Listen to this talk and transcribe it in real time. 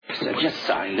sir. Just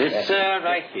sign this,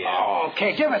 right here. Oh,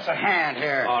 okay, give us a hand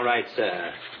here. All right,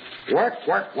 sir. Work.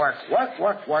 Hello,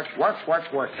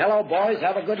 boys.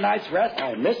 Have a good night's rest.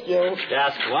 I missed you.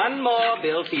 Just one more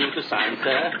bill for you to sign,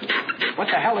 sir. What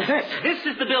the hell is this? This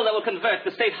is the bill that will convert the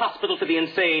State Hospital for the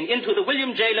Insane into the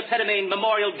William J. LePetamine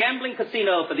Memorial Gambling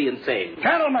Casino for the Insane.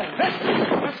 Gentlemen, this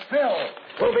bill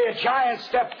will be a giant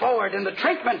step forward in the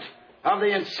treatment of the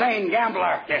insane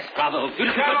gambler. Yes, bravo.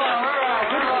 Beautiful.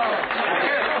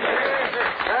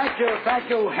 Thank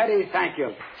you, Hetty, thank you.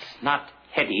 It's not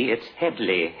Hetty, it's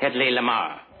Hedley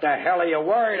Lamar. What the hell are you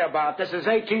worried about? This is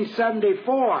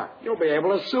 1874. You'll be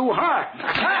able to sue her.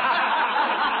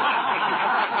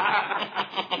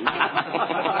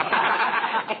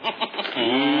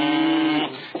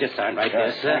 Just sign right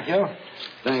there, sir.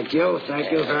 Thank you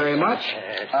very much.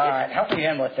 All right, help me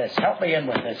in with this. Just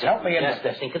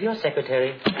think of your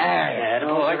secretary. That's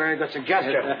a very good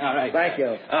suggestion. All right. Thank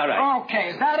you. All right. Okay,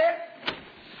 is that it?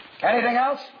 Anything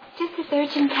else? Just a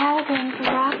urgent telegram from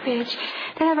Rockbridge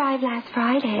that arrived last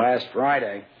Friday. Last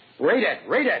Friday? Read it.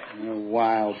 You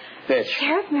wild bitch.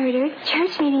 Sheriff murdered,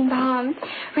 church meeting bombed,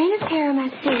 reign of terror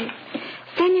must cease.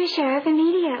 Send your sheriff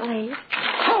immediately.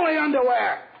 Holy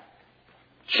underwear!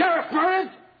 Sheriff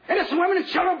murdered? Innocent women and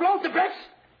children blown to bits?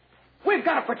 We've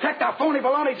got to protect our phony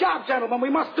baloney job, gentlemen.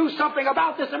 We must do something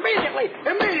about this immediately.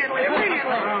 Harumph.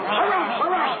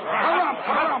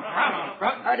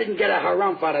 I didn't get a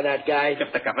harumph out of that guy.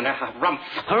 Give the governor harumph.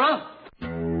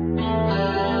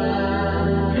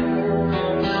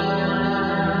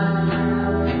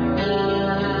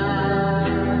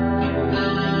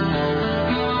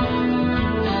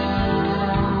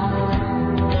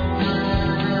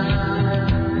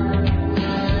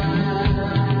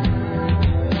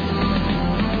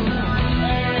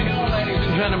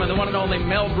 The one and only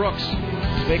Mel Brooks,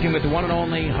 speaking with the one and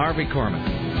only Harvey Korman.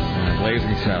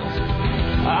 Blazing Saddles.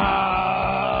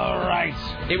 All right.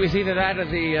 It was either that or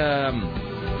the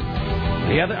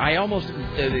other. I almost...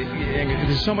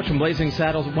 there's so much from Blazing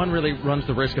Saddles. One really runs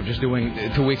the risk of just doing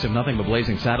 2 weeks of nothing but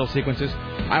Blazing Saddles sequences.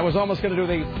 I was almost going to do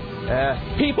the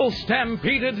people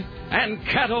stampeded and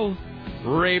cattle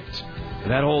raped.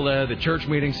 That whole the church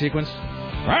meeting sequence.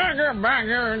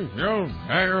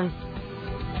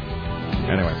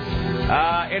 Anyway,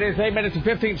 it is 8 minutes and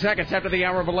 15 seconds after the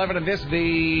hour of 11, and this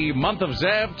the month of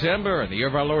September, the year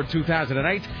of our Lord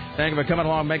 2008. Thank you for coming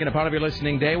along, making a part of your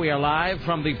listening day. We are live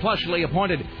from the plushly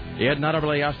appointed, yet not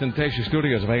overly ostentatious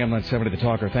studios of AM 970 The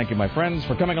Talker. Thank you, my friends,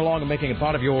 for coming along and making a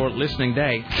part of your listening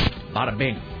day. Bada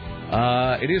bing.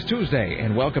 It is Tuesday,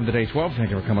 and welcome to day 12.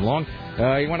 Thank you for coming along.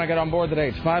 You want to get on board today?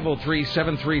 It's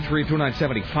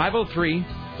 503-733-2970.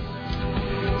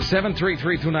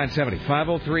 503-733-2970.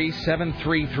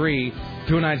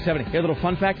 503-733-2970. Here, a little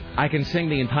fun fact. I can sing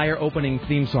the entire opening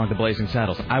theme song to Blazing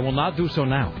Saddles. I will not do so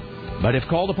now. But if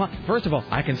called upon... First of all,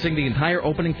 I can sing the entire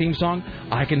opening theme song.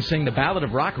 I can sing the Ballad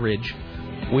of Rockridge,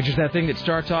 which is that thing that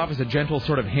starts off as a gentle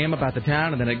sort of hymn about the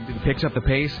town, and then it picks up the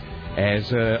pace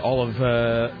as all of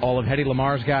Hedley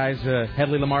Lamar's guys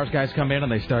come in,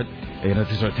 and they start,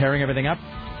 tearing everything up.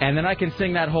 And then I can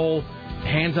sing that whole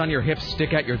hands on your hips,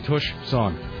 stick out your tush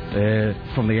song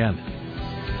from the end.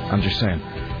 I'm just saying.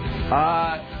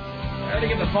 I already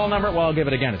give the phone number. Well, I'll give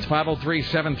it again. It's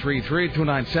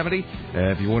 503-733-2970.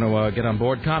 If you want to get on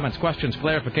board, comments, questions,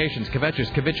 clarifications,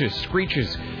 kvetches,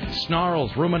 screeches,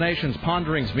 snarls, ruminations,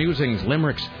 ponderings, musings,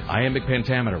 limericks, iambic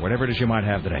pentameter, whatever it is you might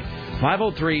have today.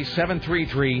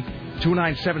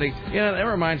 503-733-2970. Yeah, that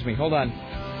reminds me. Hold on.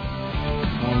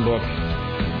 One book.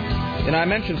 I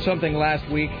mentioned something last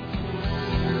week.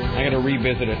 I'm going to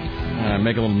revisit it.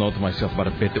 Make a little note to myself about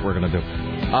a bit that we're going to do.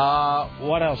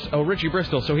 What else? Oh, Richie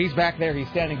Bristol. So he's back there. He's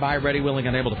standing by, ready, willing,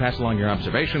 and able to pass along your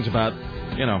observations about,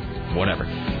 whatever.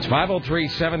 It's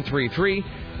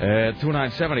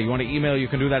 503-733-2970. You want to email, you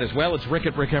can do that as well. It's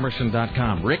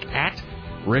rick@rickemerson.com.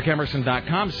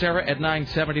 rick@rickemerson.com. Sarah at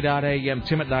 970.am.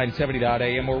 Tim at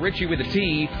 970.am. Or Richie with a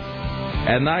T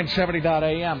at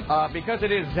 970.am. Because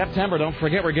it is September, don't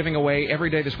forget we're giving away every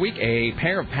day this week a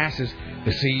pair of passes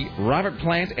to see Robert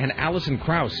Plant and Alison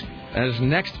Krauss as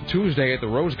next Tuesday at the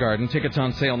Rose Garden. Tickets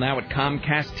on sale now at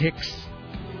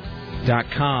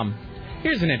ComcastTix.com.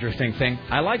 Here's an interesting thing.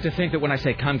 I like to think that when I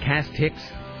say Comcast Tix,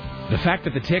 the fact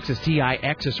that the Tix is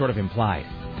T-I-X is sort of implied.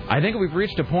 I think we've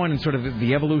reached a point in sort of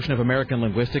the evolution of American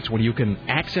linguistics when you can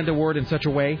accent a word in such a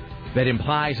way that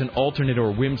implies an alternate or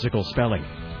whimsical spelling.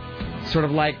 Sort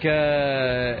of like,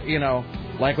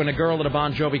 like when a girl at a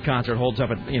Bon Jovi concert holds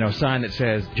up a sign that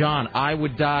says, "John, I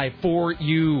would die for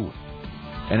you."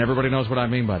 And everybody knows what I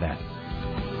mean by that.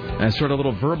 And it's sort of a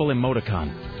little verbal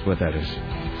emoticon is what that is.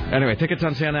 Anyway, tickets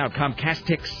on sale now at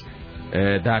ComcastTix.com.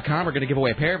 .com are going to give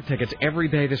away a pair of tickets every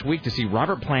day this week to see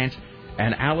Robert Plant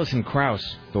and Alison Krauss,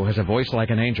 who has a voice like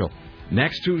an angel.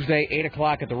 Next Tuesday, 8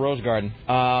 o'clock at the Rose Garden.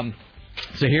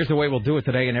 So here's the way we'll do it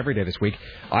today and every day this week.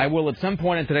 I will, at some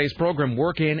point in today's program,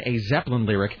 work in a Zeppelin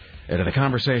lyric into the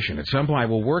conversation. At some point, I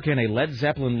will work in a Led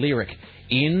Zeppelin lyric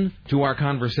into our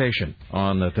conversation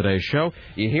on today's show.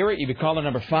 You hear it, you can call the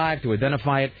number 5 to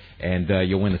identify it, and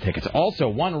you'll win the tickets. Also,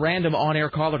 one random on-air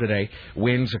caller today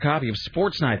wins a copy of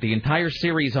Sports Night, the entire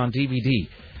series on DVD.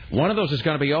 One of those is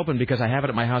going to be open because I have it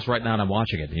at my house right now and I'm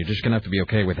watching it. And you're just going to have to be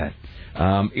okay with that.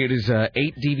 It is 8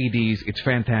 DVDs. It's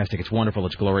fantastic. It's wonderful.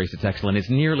 It's glorious. It's excellent. It's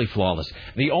nearly flawless.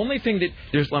 The only thing that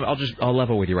I'll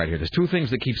level with you right here. There's 2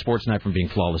 things that keep Sports Night from being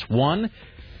flawless. One,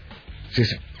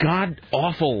 this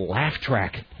god-awful laugh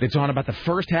track that's on about the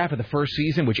first half of the first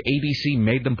season, which ABC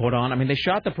made them put on. I mean, they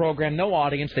shot the program, no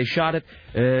audience. They shot it,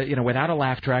 without a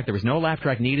laugh track. There was no laugh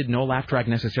track needed, no laugh track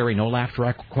necessary, no laugh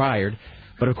track required.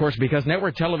 But, of course, because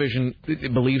network television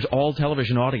believes all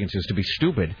television audiences to be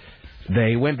stupid,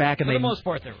 they went back and For the most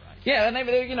part, they're right. Yeah,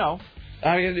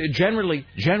 and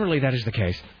generally that is the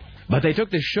case. But they took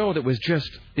this show that was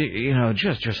just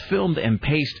filmed and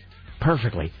paced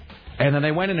perfectly. And then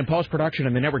they went in post-production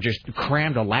and the network just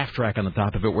crammed a laugh track on the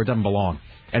top of it where it doesn't belong.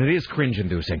 And it is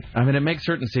cringe-inducing. I mean, it makes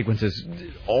certain sequences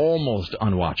almost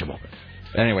unwatchable.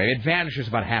 Anyway, it vanishes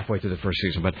about halfway through the first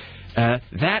season. But and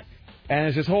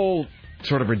there's this whole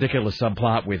sort of ridiculous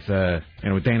subplot with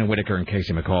Dana Whitaker and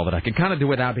Casey McCall that I can kind of do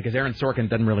without because Aaron Sorkin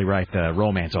doesn't really write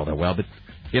romance all that well. But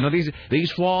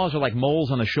these flaws are like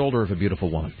moles on the shoulder of a beautiful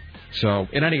woman. So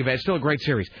in any event, it's still a great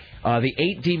series. The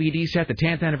 8 DVD set, the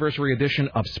 10th anniversary edition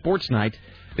of Sports Night,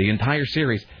 the entire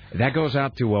series, that goes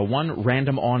out to one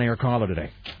random on-air caller today.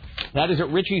 That is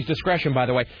at Richie's discretion, by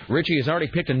the way. Richie has already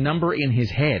picked a number in his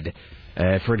head.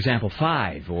 For example,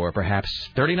 5 or perhaps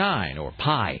 39 or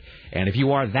pi. And if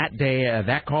you are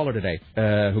that caller today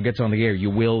who gets on the air, you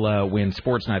will win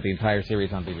Sports Night, the entire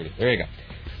series on DVD. There you go.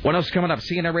 What else is coming up?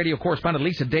 CNN radio correspondent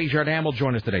Lisa Desjardins will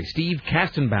join us today. Steve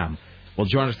Kastenbaum will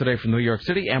join us today from New York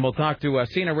City. And we'll talk to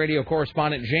CNN radio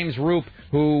correspondent James Roop,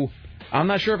 who I'm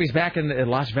not sure if he's back in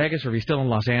Las Vegas or if he's still in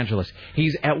Los Angeles.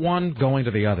 He's at one going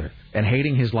to the other and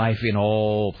hating his life in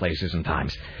all places and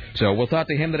times. So we'll talk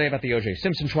to him today about the O.J.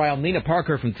 Simpson trial. Nina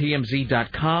Parker from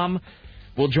TMZ.com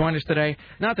will join us today.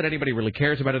 Not that anybody really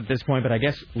cares about it at this point, but I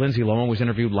guess Lindsay Lohan was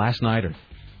interviewed last night or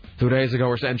 2 days ago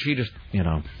or so, and she just, Sam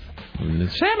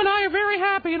and I are very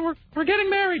happy and we're getting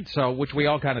married. So, which we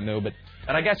all kind of knew,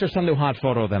 and I guess there's some new hot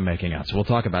photo of them making out. So we'll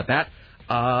talk about that.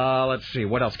 Let's see.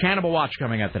 What else? Cannibal Watch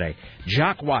coming up today.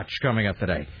 Jock Watch coming up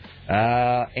today.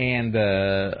 And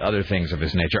other things of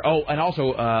this nature. Oh, and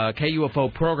also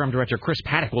KUFO program director Chris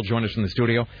Paddock will join us in the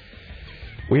studio.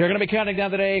 We are going to be counting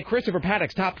down today Christopher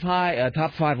Paddock's top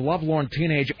 5 lovelorn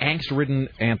teenage angst-ridden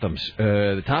anthems.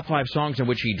 The top 5 songs in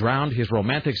which he drowned his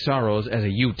romantic sorrows as a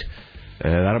youth.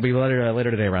 That'll be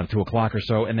later today around 2 o'clock or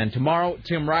so. And then tomorrow,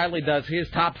 Tim Riley does his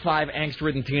top 5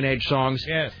 angst-ridden teenage songs.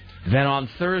 Yes. Then on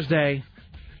Thursday,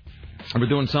 we're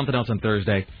doing something else on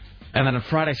Thursday. And then on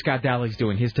Friday, Scott Daly's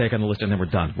doing his take on the list, and then we're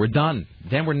done. We're done.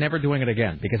 Then we're never doing it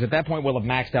again, because at that point, we'll have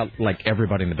maxed out, like,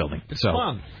 everybody in the building. It's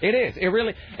fun. It is. It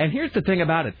really... And here's the thing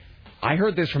about it. I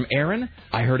heard this from Aaron.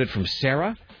 I heard it from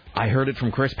Sarah. I heard it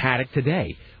from Chris Paddock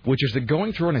today, which is that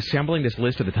going through and assembling this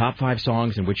list of the top 5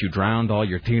 songs in which you drowned all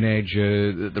your teenage,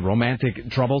 the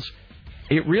romantic troubles,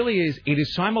 it really is... It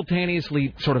is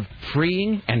simultaneously sort of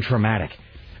freeing and traumatic.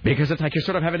 Because it's like you're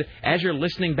sort of having, as you're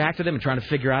listening back to them and trying to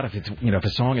figure out if it's, if a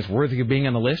song is worthy of being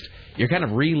on the list, you're kind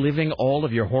of reliving all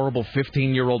of your horrible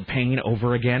 15-year-old pain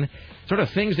over again. Sort of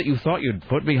things that you thought you'd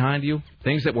put behind you,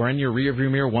 things that were in your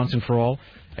rearview mirror once and for all,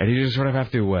 and you just sort of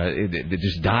have to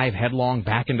just dive headlong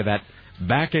back into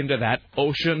that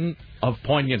ocean of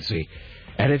poignancy,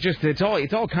 and it's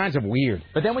all kinds of weird.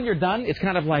 But then when you're done, it's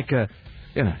kind of like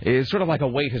it's sort of like a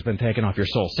weight has been taken off your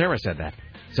soul. Sarah said that.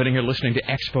 Sitting here listening to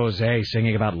Expose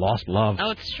singing about lost love.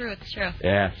 Oh, it's true.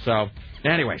 Yeah, so,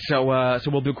 anyway, so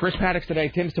we'll do Chris Paddock's today,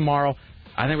 Tim's tomorrow.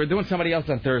 I think we're doing somebody else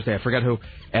on Thursday, I forget who.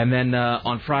 And then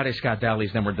on Friday, Scott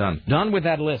Daly's, then we're done. Done with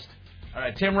that list. All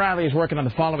right, Tim Riley is working on the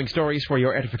following stories for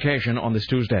your edification on this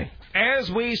Tuesday. As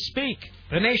we speak,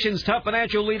 the nation's top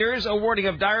financial leaders are warning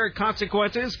of dire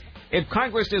consequences if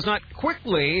Congress does not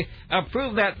quickly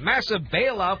approve that massive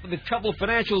bailout for the troubled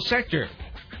financial sector.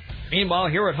 Meanwhile,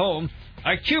 here at home,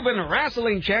 a Cuban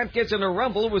wrestling champ gets in a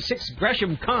rumble with 6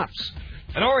 Gresham cops.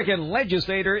 An Oregon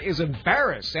legislator is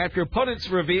embarrassed after opponents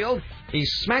revealed he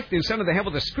smacked his son in the head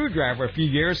with a screwdriver a few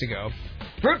years ago.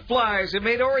 Fruit flies have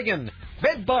made Oregon.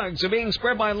 Bed bugs are being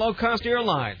spread by low-cost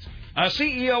airlines. A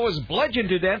CEO was bludgeoned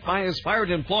to death by his fired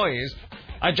employees.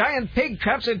 A giant pig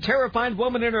traps a terrified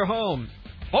woman in her home.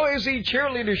 Boise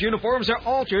cheerleaders' uniforms are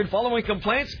altered following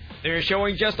complaints they're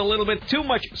showing just a little bit too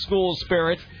much school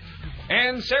spirit.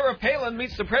 And Sarah Palin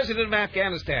meets the president of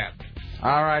Afghanistan.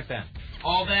 All right, then.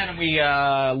 All that, and we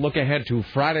look ahead to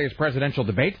Friday's presidential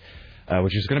debate,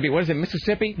 which is going to be, what is it,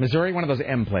 Mississippi, Missouri, one of those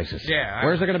M places. Yeah.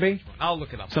 Where's it going to be? I'll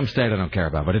look it up. Some state I don't care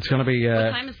about, but it's going to be...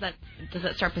 What time is that? Does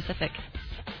it start Pacific?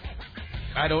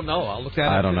 I don't know. I'll look that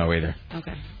up. I don't know either.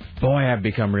 Okay. Boy, I've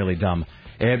become really dumb.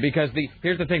 Because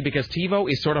here's the thing, because TiVo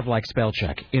is sort of like spell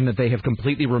check in that they have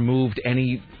completely removed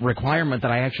any requirement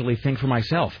that I actually think for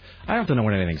myself. I don't have to know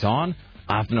when anything's on.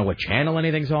 I have to know what channel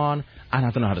anything's on. I don't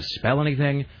have to know how to spell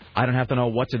anything. I don't have to know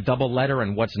what's a double letter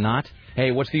and what's not. Hey,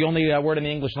 what's the only word in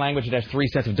the English language that has 3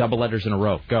 sets of double letters in a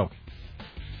row? Go.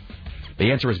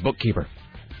 The answer is bookkeeper.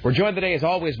 We're joined today, as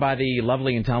always, by the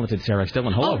lovely and talented Sarah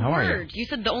Stillen. Hello, how are you? You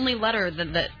said the only letter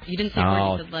that you didn't say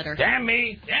word, you said letter. Damn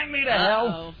me to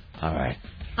hell. All right.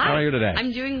 Hi. How are you today?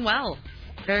 I'm doing well.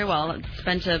 Very well.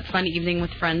 Spent a fun evening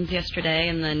with friends yesterday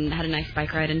and then had a nice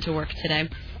bike ride into work today.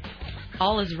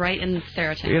 All is right in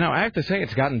Saratoga. You know, I have to say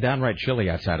it's gotten downright chilly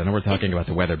outside. I know we're talking about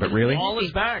the weather, but really? All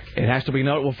is back. It has to be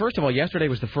noted. Well, first of all, yesterday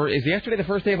was the first... Is yesterday the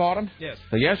first day of autumn? Yes.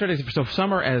 So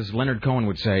summer, as Leonard Cohen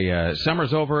would say,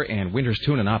 summer's over and winter's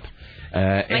tuning up.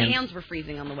 My hands were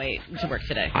freezing on the way to work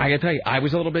today. I gotta tell you, I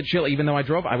was a little bit chill, even though I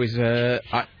drove. I was...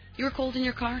 You were cold in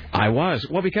your car? I was.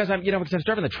 Well, because I'm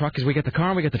driving the truck, because we get the car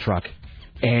and we get the truck.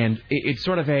 And it's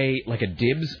sort of like a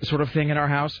dibs sort of thing in our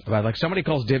house. Like somebody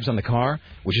calls dibs on the car,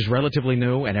 which is relatively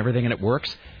new and everything, and it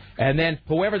works. And then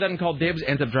whoever doesn't call dibs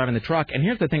ends up driving the truck. And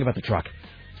here's the thing about the truck.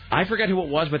 I forget who it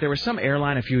was, but there was some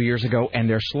airline a few years ago, and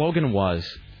their slogan was,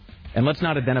 and let's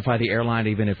not identify the airline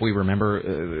even if we remember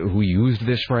who used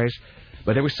this phrase,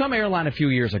 but there was some airline a few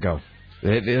years ago.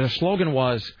 The slogan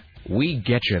was, "We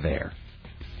get you there."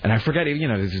 And I forget,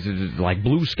 like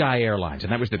Blue Sky Airlines,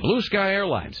 and that was the Blue Sky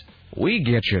Airlines. We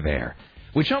get you there.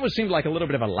 Which almost seemed like a little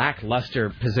bit of a lackluster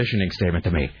positioning statement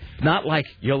to me. Not like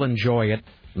you'll enjoy it.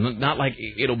 Not like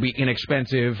it'll be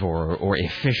inexpensive or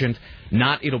efficient.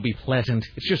 Not it'll be pleasant.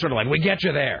 It's just sort of like, we get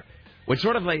you there. Which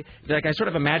sort of like I sort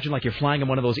of imagine like you're flying in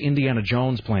one of those Indiana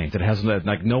Jones planes that has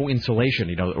like no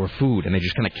insulation, or food, and they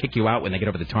just kind of kick you out when they get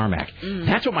over the tarmac.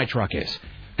 That's what my truck is.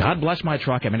 God bless my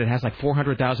truck. I mean, it has like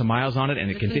 400,000 miles on it,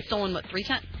 and it can be stolen. What,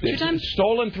 2 times?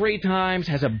 Stolen 3 times.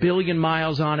 Has 1 billion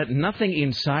miles on it. Nothing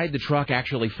inside the truck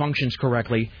actually functions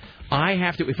correctly. I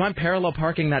have to, if I'm parallel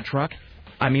parking that truck,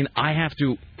 I mean, I have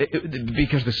to,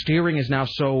 because the steering is now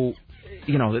so,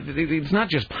 it's not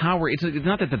just power. It's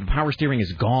not that the power steering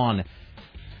is gone.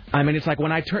 I mean, it's like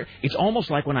when I turn. It's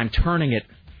almost like when I'm turning it.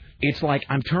 It's like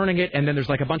I'm turning it, and then there's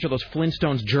like a bunch of those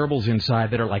Flintstones gerbils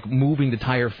inside that are like moving the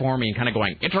tire for me and kind of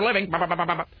going, interliving. Bah, bah, bah,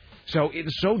 bah, bah. So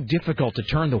it's so difficult to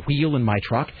turn the wheel in my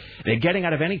truck. And getting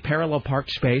out of any parallel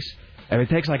parked space, it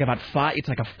takes like about 5. It's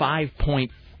like a 5-point,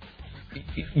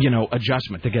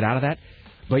 adjustment to get out of that.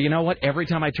 But you know what? Every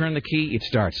time I turn the key, it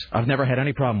starts. I've never had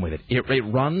any problem with it. It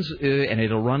runs, and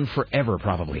it'll run forever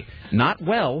probably. Not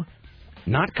well,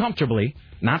 not comfortably,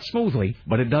 not smoothly,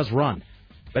 but it does run.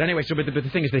 But anyway, but the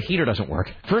thing is the heater doesn't work.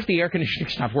 First the air conditioning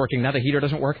stopped working, now the heater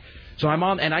doesn't work. So I'm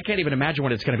on, and I can't even imagine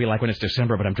what it's going to be like when it's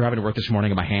December, but I'm driving to work this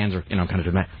morning and my hands are, kind of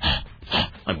doing that.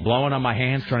 Like blowing on my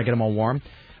hands, trying to get them all warm.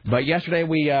 But yesterday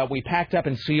we packed up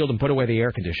and sealed and put away the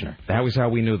air conditioner. That was how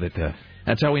we knew that,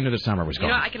 that's how we knew the summer was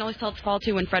going. I can always tell it's fall,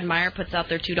 too, when Fred Meyer puts out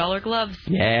their $2 gloves.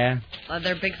 Yeah.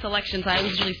 They're big selections. I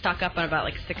always usually stock up on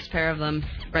about 6 pair of them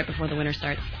right before the winter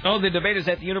starts. Oh, the debate is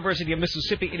at the University of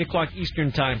Mississippi, 8 o'clock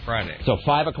Eastern Time Friday. So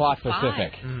 5 o'clock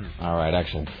Pacific. All right,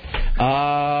 excellent.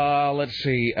 Let's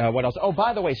see. What else? Oh,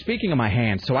 by the way, speaking of my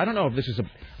hands, so I don't know if this is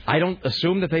I don't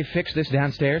assume that they fixed this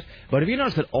downstairs, but have you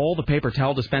noticed that all the paper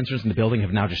towel dispensers in the building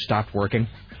have now just stopped working?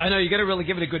 I know, you got to really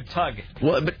give it a good tug.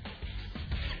 Well,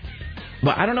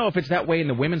 But I don't know if it's that way in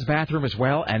the women's bathroom as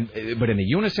well, but in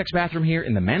the unisex bathroom here,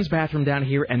 in the men's bathroom down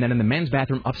here, and then in the men's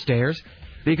bathroom upstairs,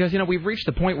 because we've reached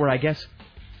the point where I guess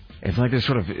it's like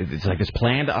this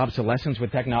planned obsolescence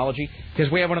with technology,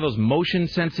 because we have one of those motion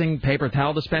sensing paper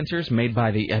towel dispensers made by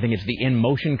I think it's the In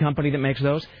Motion company that makes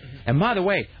those. And by the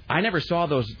way, I never saw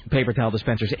those paper towel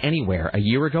dispensers anywhere a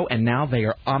year ago, and now they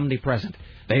are omnipresent.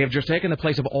 They have just taken the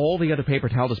place of all the other paper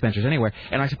towel dispensers anywhere,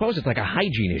 and I suppose it's like a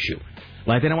hygiene issue.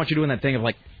 Like, they don't want you doing that thing of,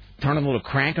 turning a little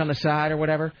crank on the side or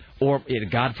whatever, or,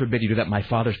 God forbid, you do that My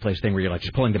Father's Place thing where you're,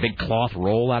 just pulling the big cloth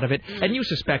roll out of it, and you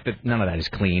suspect that none of that is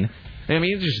clean. I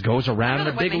mean, it just goes around in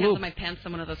a big loop. I wipe my hands on my pants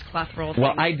on one of those cloth rolls.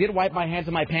 Well, I did wipe my hands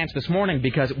on my pants this morning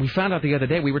because we found out the other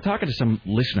day, we were talking to some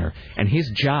listener, and his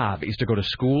job is to go to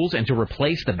schools and to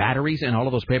replace the batteries in all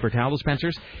of those paper towel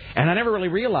dispensers, and I never really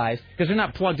realized, because they're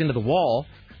not plugged into the wall,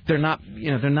 they're not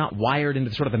wired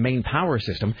into sort of the main power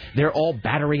system. They're all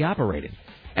battery operated.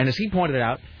 And as he pointed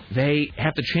out, they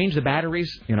have to change the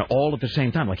batteries, all at the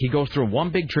same time. Like he goes through one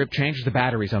big trip, changes the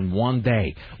batteries on one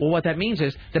day. Well, what that means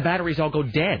is the batteries all go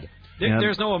dead.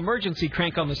 There's no emergency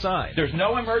crank on the side. There's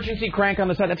no emergency crank on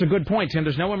the side. That's a good point, Tim.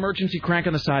 There's no emergency crank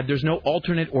on the side. There's no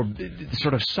alternate or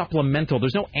sort of supplemental.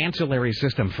 There's no ancillary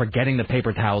system for getting the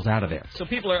paper towels out of there. So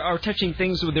people are touching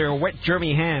things with their wet,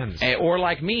 germy hands. Or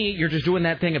like me, you're just doing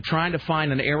that thing of trying to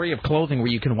find an area of clothing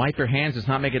where you can wipe your hands. It's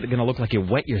not going to look like you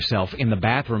wet yourself in the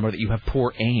bathroom or that you have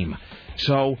poor aim.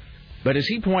 So... But as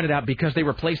he pointed out, because they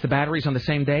replace the batteries on the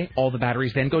same day, all the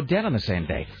batteries then go dead on the same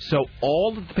day. So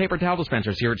all the paper towel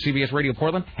dispensers here at CBS Radio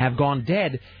Portland have gone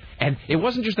dead. And it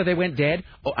wasn't just that they went dead.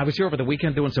 I was here over the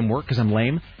weekend doing some work because I'm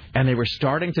lame. And they were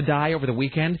starting to die over the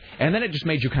weekend. And then it just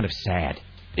made you kind of sad.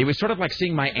 It was sort of like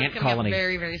seeing my ant colony.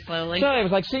 Very, very slowly. No, it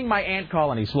was like seeing my ant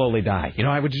colony slowly die.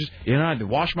 I would just, I'd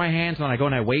wash my hands, and then I go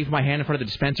and I wave my hand in front of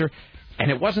the dispenser. And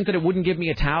it wasn't that it wouldn't give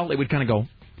me a towel. It would kind of go...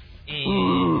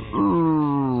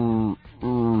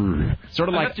 Sort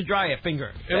of enough to dry a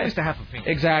finger, at least a half a finger.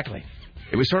 Exactly.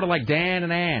 It was sort of like Dan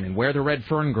and Ann and Where the Red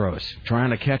Fern Grows,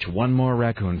 trying to catch one more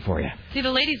raccoon for you. See,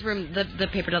 the ladies' room, the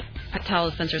paper towel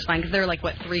dispenser is fine because there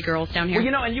are 3 girls down here.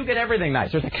 Well, and you get everything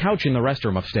nice. There's a couch in the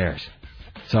restroom upstairs.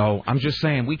 So I'm just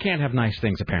saying, we can't have nice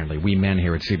things, apparently, we men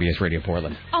here at CBS Radio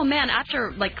Portland. Oh, man,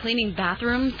 after, cleaning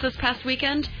bathrooms this past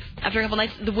weekend, after a couple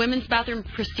nights, the women's bathroom,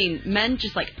 pristine. Men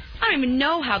just, I don't even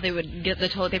know how they would get the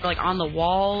toilet paper, on the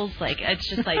walls. It's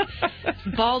just,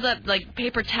 balled up,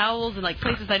 paper towels and,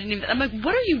 places I didn't even... I'm like,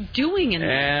 what are you doing in there?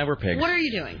 Yeah, we're pigs. What are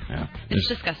you doing? Yeah. It's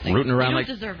disgusting. Rooting around you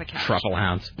don't deserve a couch. truffle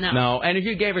hounds. No. And if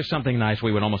you gave us something nice,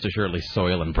 we would almost assuredly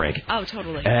soil and break. Oh,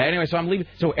 totally. Anyway, so I'm leaving.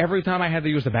 So every time I had to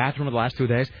use the bathroom in the last 2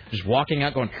 days, just walking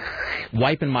out,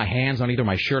 wiping my hands on either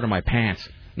my shirt or my pants.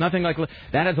 Nothing like that.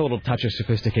 Adds a little touch of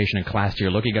sophistication and class to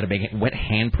your look. You got a big wet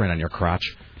handprint on your crotch.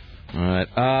 All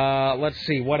right. Let's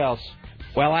see. What else?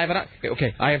 Well, I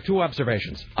have 2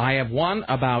 observations. I have one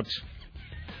about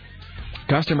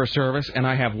customer service, and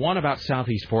I have one about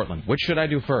Southeast Portland. Which should I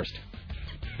do first?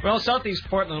 Well, Southeast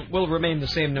Portland will remain the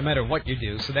same no matter what you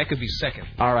do, so that could be second.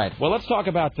 All right. Well, let's talk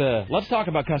about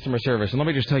customer service. And let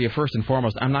me just tell you first and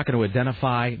foremost, I'm not going to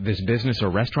identify this business or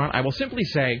restaurant. I will simply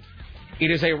say it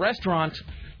is a restaurant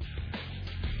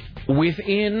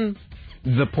within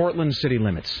the Portland city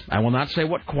limits. I will not say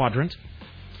what quadrant.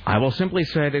 I will simply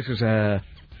say this is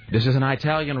an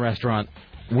Italian restaurant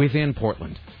within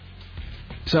Portland.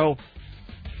 So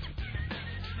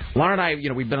Laura and I,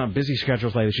 we've been on busy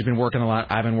schedules lately. She's been working a lot.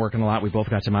 I've been working a lot. We both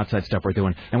got some outside stuff we're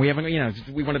doing. And we haven't,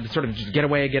 we wanted to sort of just get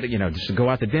away, just go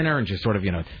out to dinner and just sort of,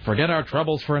 forget our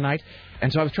troubles for a night.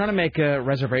 And so I was trying to make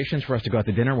reservations for us to go out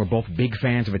to dinner. We're both big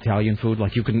fans of Italian food.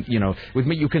 Like you can, with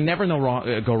me, you can never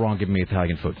go wrong giving me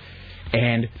Italian food.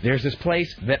 And there's this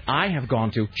place that I have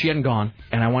gone to. She hadn't gone,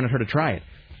 and I wanted her to try it.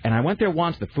 And I went there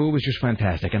once. The food was just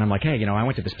fantastic. And I'm like, hey, I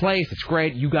went to this place. It's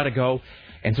great. You got to go.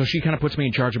 And so she kind of puts me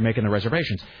in charge of making the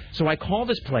reservations. So I call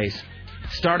this place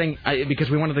because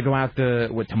we wanted to go out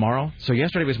tomorrow. So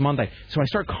yesterday was Monday. So I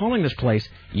start calling this place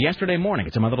yesterday morning.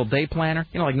 It's in my little day planner,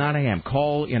 like 9 a.m.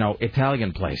 Call,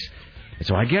 Italian place. And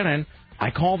so I get in. I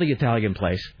call the Italian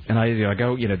place. And I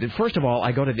go, first of all,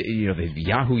 I go to the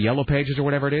Yahoo Yellow Pages or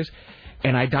whatever it is.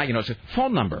 And I dial, it's a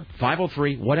phone number,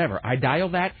 503, whatever. I dial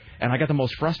that, and I got the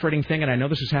most frustrating thing, and I know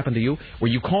this has happened to you, where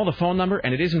you call the phone number,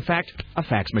 and it is, in fact, a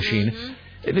fax machine. Mm-hmm.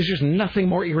 There's just nothing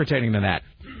more irritating than that.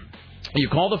 You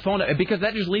call the phone, because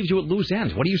that just leaves you at loose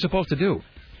ends. What are you supposed to do?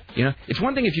 It's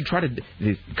one thing if you try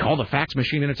to call the fax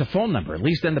machine and it's a phone number. At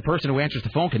least then the person who answers the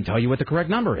phone can tell you what the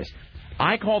correct number is.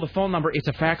 I call the phone number, it's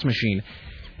a fax machine.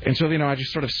 And so, I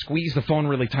just sort of squeeze the phone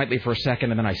really tightly for a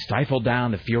second, and then I stifle down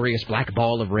the furious black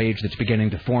ball of rage that's beginning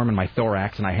to form in my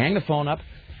thorax, and I hang the phone up,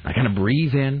 and I kind of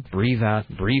breathe in, breathe out,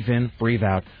 breathe in, breathe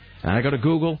out. And I go to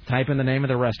Google, type in the name of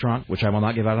the restaurant, which I will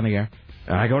not give out on the air.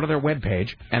 And I go to their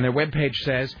webpage, and their webpage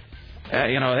says,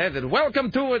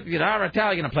 welcome to our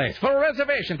Italian place. For a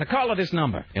reservation, to call at this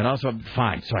number. So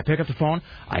fine. So I pick up the phone.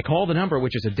 I call the number,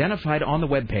 which is identified on the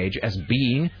webpage as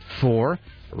being for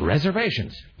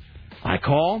reservations. I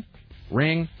call,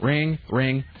 ring, ring,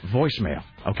 ring, voicemail.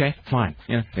 Okay, fine.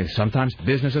 Sometimes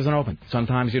business isn't open.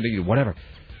 Sometimes whatever.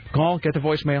 Call, get the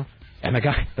voicemail, and the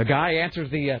guy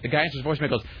answers the voicemail.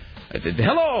 Goes,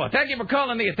 hello, thank you for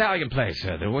calling the Italian place.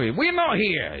 We're not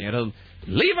here.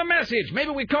 Leave a message. Maybe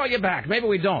we call you back. Maybe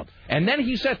we don't. And then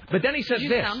he says, this. You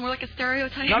sound more like a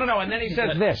stereotype. No. And then he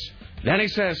says this. Then he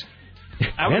says,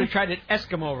 I would have tried an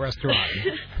Eskimo restaurant.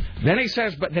 Then he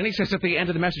says at the end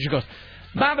of the message, he goes,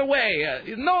 By the way,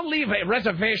 no leave a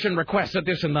reservation request at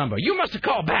this number. You must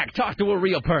call back, talk to a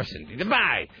real person.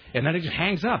 Goodbye. And then he just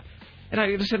hangs up. And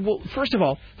I just said, well, first of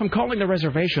all, if I'm calling the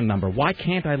reservation number, why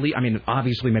can't I leave? I mean,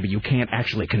 obviously, maybe you can't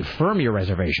actually confirm your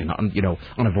reservation on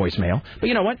a voicemail. But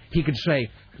you know what? He could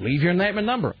say, leave your name and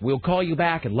number. We'll call you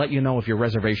back and let you know if your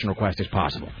reservation request is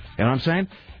possible. You know what I'm saying?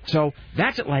 So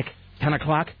that's at like 10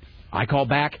 o'clock. I call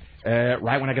back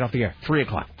right when I get off the air. 3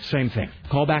 o'clock, same thing.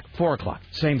 Call back 4 o'clock,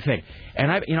 same thing. And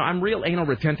I'm real anal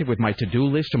retentive with my to-do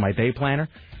list and my day planner.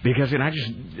 Because I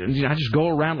just go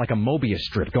around like a Mobius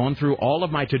strip, going through all of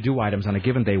my to-do items on a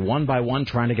given day, one by one,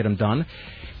 trying to get them done.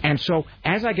 And so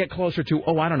as I get closer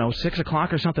to, 6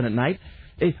 o'clock or something at night,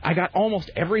 I got almost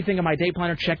everything in my day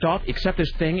planner checked off except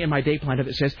this thing in my day planner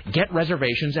that says, get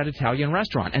reservations at Italian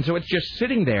restaurant. And so it's just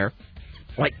sitting there,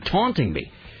 like taunting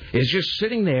me. It's just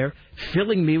sitting there,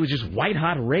 filling me with just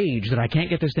white-hot rage that I can't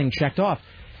get this thing checked off.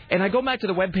 And I go back to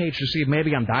the webpage to see if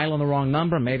maybe I'm dialing the wrong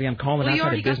number, maybe I'm calling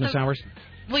outside of business hours.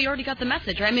 Well, you already got the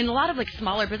message, right? I mean, a lot of,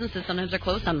 smaller businesses sometimes are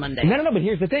closed on Monday. No, but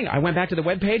here's the thing. I went back to the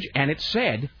webpage, and it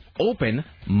said, open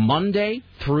Monday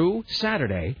through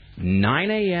Saturday,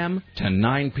 9 a.m. to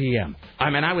 9 p.m.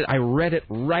 I mean, I read it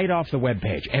right off the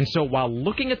webpage. And so while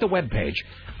looking at the webpage,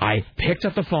 I picked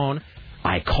up the phone,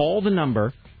 I called the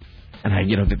number, and I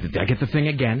get the thing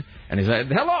again, and he said,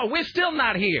 hello, we're still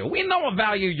not here. We know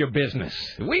value your business.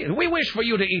 We wish for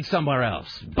you to eat somewhere else.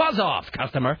 Buzz off,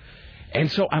 customer. And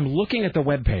so I'm looking at the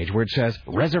webpage where it says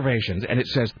reservations, and it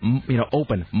says,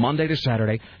 open Monday to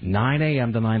Saturday, 9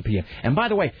 a.m. to 9 p.m. And by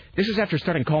the way, this is after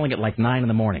starting calling at like 9 in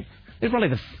the morning. It's probably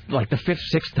the fifth,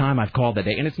 sixth time I've called that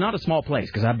day, and it's not a small place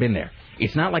because I've been there.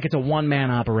 It's not like it's a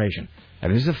one-man operation. I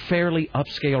mean, this is a fairly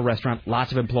upscale restaurant,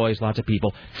 lots of employees, lots of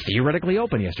people, theoretically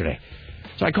open yesterday.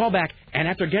 So I call back, and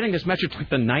after getting this message like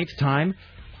the 9th time,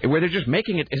 where they're just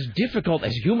making it as difficult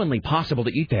as humanly possible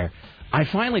to eat there, I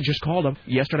finally just called them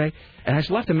yesterday, and I just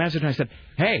left a message, and I said,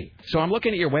 hey, so I'm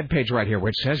looking at your webpage right here where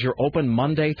it says you're open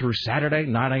Monday through Saturday,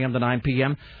 9 a.m. to 9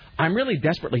 p.m. I'm really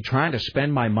desperately trying to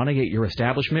spend my money at your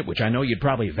establishment, which I know you'd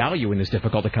probably value in this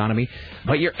difficult economy,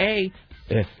 but you're A,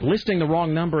 listing the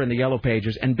wrong number in the yellow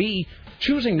pages, and B,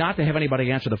 choosing not to have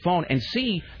anybody answer the phone, and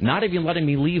C, not even letting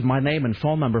me leave my name and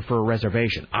phone number for a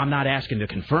reservation. I'm not asking to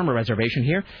confirm a reservation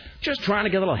here, just trying to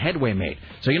get a little headway made.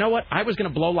 So you know what? I was going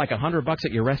to blow like $100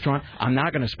 at your restaurant. I'm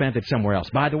not going to spend it somewhere else.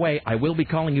 By the way, I will be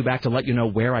calling you back to let you know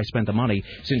where I spent the money,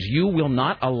 since you will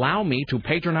not allow me to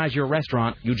patronize your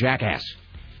restaurant, you jackass.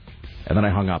 And then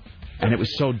I hung up, and it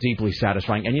was so deeply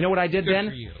satisfying. And you know what I did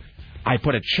then? I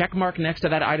put a check mark next to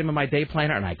that item in my day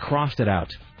planner, and I crossed it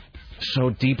out.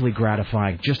 So deeply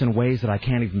gratifying, just in ways that I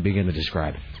can't even begin to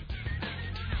describe.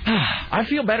 I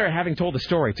feel better having told the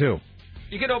story, too.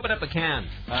 You could open up a can.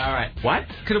 All right. What?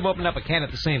 Could have opened up a can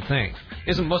at the same thing.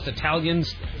 Isn't most Italian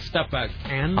stuff a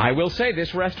can? I will say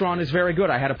this restaurant is very good.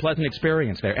 I had a pleasant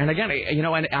experience there. And again,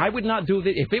 and I would not do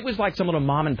this if it was like some little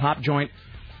mom and pop joint.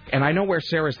 And I know where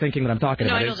Sarah's thinking that I'm talking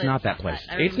about. It's not that place.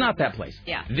 It's not that place.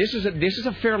 Yeah. This is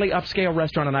a fairly upscale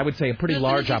restaurant, and I would say a pretty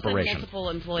large operation. Multiple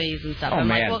employees and stuff. Oh,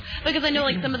 man. Because I know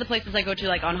some of the places I go to,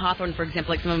 like on Hawthorne, for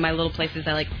example, some of my little places,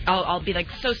 I'll be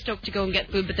so stoked to go and get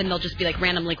food, but then they'll just be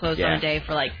randomly closed on a day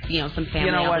for some family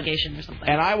obligation or something.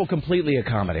 And I will completely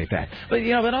accommodate that.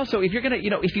 But also if you're gonna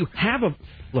if you have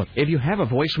a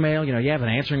voicemail, you have an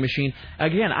answering machine.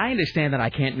 Again, I understand that I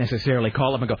can't necessarily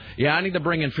call up and go, yeah, I need to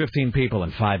bring in 15 people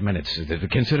in 5 minutes.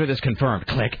 Consider this confirmed.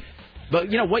 Click. But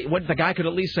what the guy could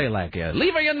at least say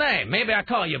leave her your name. Maybe I'll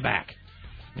call you back.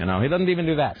 He doesn't even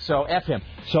do that. So F him.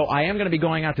 So I am going to be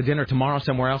going out to dinner tomorrow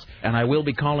somewhere else, and I will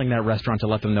be calling that restaurant to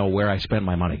let them know where I spent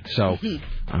my money. So,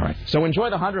 all right. So enjoy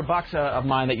the $100 of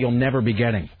mine that you'll never be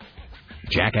getting,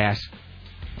 jackass.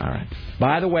 All right.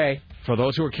 By the way, for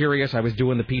those who are curious, I was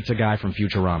doing the pizza guy from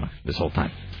Futurama this whole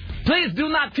time. Please do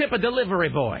not tip a delivery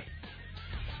boy.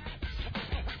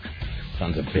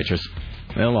 Sons of bitches.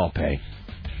 They'll all pay.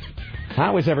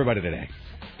 How is everybody today?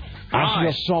 I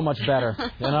feel so much better,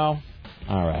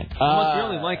 All right. You must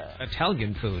really like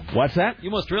Italian food. What's that? You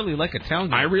must really like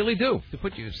Italian. I really do. To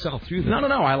put yourself through that.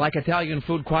 No. I like Italian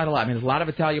food quite a lot. I mean, there's a lot of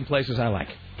Italian places I like.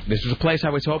 This is a place I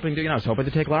was hoping to, I was hoping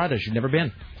to take Laura there. She'd never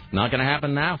been. Not going to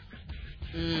happen now.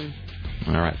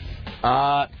 All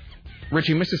right.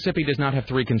 Richie, Mississippi does not have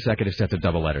 3 consecutive sets of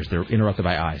double letters. They're interrupted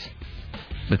by I's.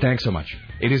 But thanks so much.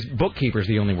 It is bookkeeper's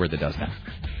the only word that does that.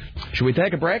 Should we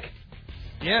take a break?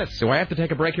 Yes. Do I have to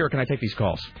take a break here, or can I take these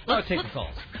calls? Let's take the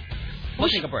calls. We'll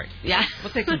take a break. Yeah.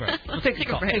 We'll take a break. We'll take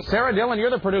a break. Hey, Sarah Dillon, you're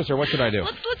the producer. What should I do?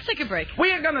 Let's take a break.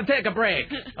 We are going to take a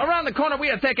break. Around the corner, we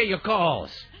are taking your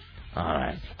calls. All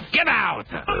right. Get out.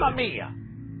 Mamma mia.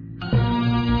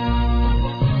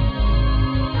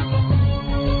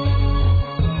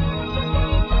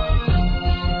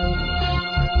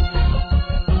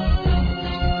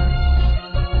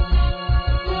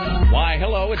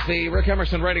 the Rick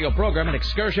Emerson radio program, an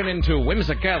excursion into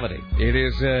whimsicality. It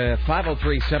is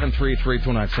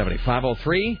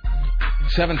 503-733-2970.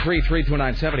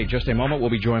 503-733-2970. Just a moment, we'll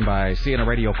be joined by CNN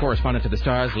radio correspondent to the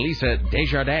stars, Lisa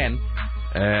Desjardins.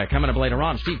 Coming up later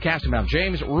on, Steve Castenbaum,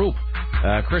 James Roop,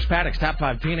 Chris Paddock's top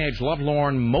 5 teenage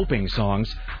lovelorn moping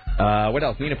songs. What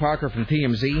else? Nina Parker from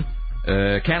TMZ.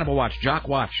 Cannibal Watch, Jock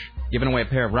Watch, giving away a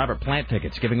pair of Robert Plant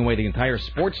tickets, giving away the entire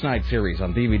Sports Night series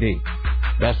on DVD.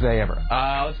 Best day ever.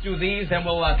 Let's do these, then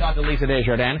we'll talk to Lisa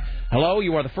Desjardins. Hello,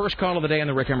 you are the first call of the day on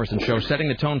the Rick Emerson Show, setting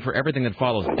the tone for everything that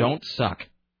follows. Don't suck.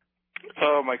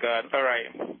 Oh, my God. All right.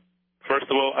 First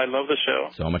of all, I love the show.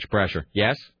 So much pressure.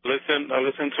 Yes? I listen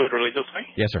to it religiously.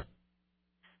 Yes, sir.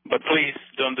 But please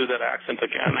don't do that accent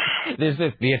again. Is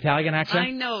this the Italian accent?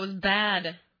 I know, it was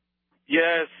bad.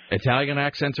 Yes. Italian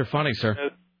accents are funny,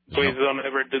 sir. Please don't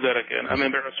ever do that again. I'm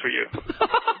embarrassed for you.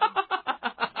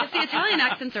 Yes, the Italian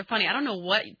accents are funny. I don't know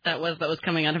what that was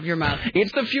coming out of your mouth.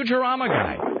 It's the Futurama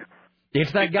guy. It's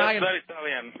that guy. That's not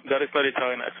Italian. That is not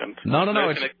Italian accent. No.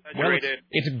 It's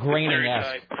it's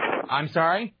graining-esque. I'm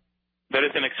sorry? That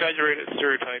is an exaggerated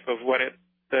stereotype of what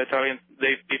the Italian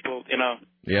people,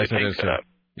 Yes, it is, sir.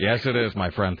 Yes, it is, my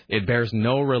friend. It bears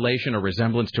no relation or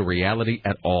resemblance to reality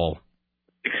at all.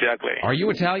 Exactly. Are you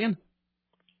Italian?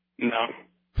 No.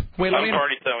 Wait, I'm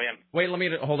part Italian. Wait,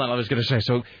 hold on. I was going to say,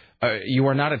 so you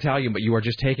are not Italian, but you are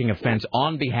just taking offense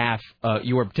on behalf.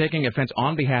 You are taking offense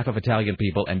on behalf of Italian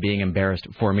people and being embarrassed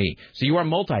for me. So you are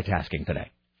multitasking today.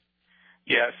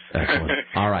 Yes. Excellent.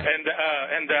 All right. And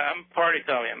I'm part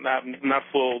Italian. I'm not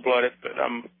full-blooded, but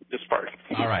I'm just part.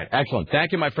 All right. Excellent.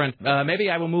 Thank you, my friend.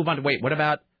 Maybe I will move on to. Wait. What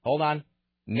about? Hold on.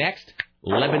 Next,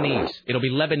 Lebanese. It'll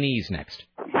be Lebanese next.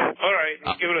 All right.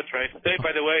 Give it a try. Hey,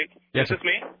 by the way, yes, this is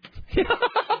me.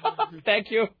 Thank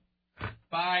you.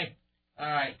 Bye.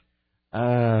 All right.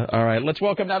 All right. Let's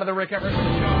welcome now to the Rick Emerson Show.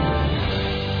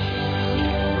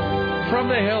 From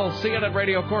the Hill, CNN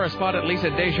radio correspondent Lisa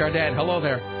Desjardins. Hello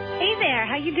there. Hey there.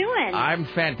 How you doing? I'm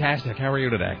fantastic. How are you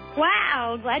today?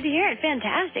 Wow. Glad to hear it.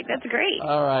 Fantastic. That's great.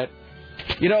 All right.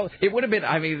 It would have been,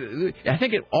 I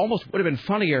think it almost would have been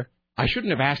funnier. I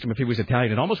shouldn't have asked him if he was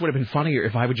Italian. It almost would have been funnier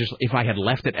if I had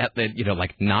left it at the,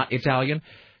 like not Italian.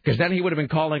 Because then he would have been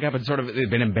calling up and sort of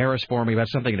been embarrassed for me about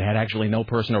something that had actually no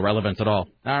personal relevance at all.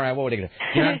 All right, what would he do?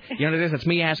 You know what it is? It's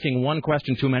me asking one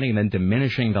question too many and then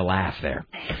diminishing the laugh there.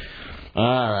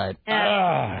 All right.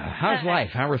 How's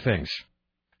life? How are things?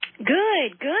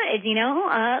 Good.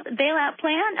 Bailout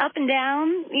plan, up and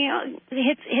down.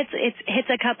 Hits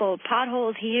a couple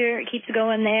potholes here. It keeps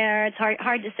going there. It's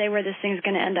hard to say where this thing's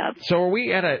going to end up. So are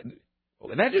we at a?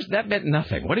 That meant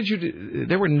nothing. What did you do?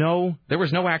 There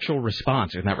was no actual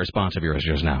response in that response of yours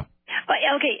just now.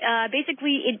 Okay.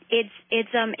 Basically,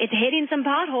 it's hitting some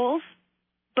potholes,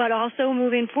 but also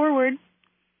moving forward.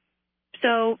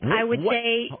 So I would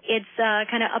say it's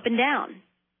kind of up and down.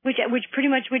 Which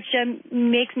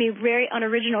makes me very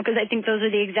unoriginal because I think those are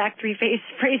the exact three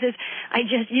phrases I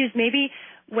just used. Maybe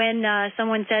when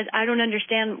someone says, I don't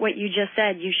understand what you just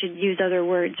said, you should use other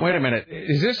words. Wait a minute.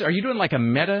 Are you doing like a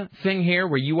meta thing here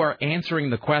where you are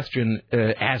answering the question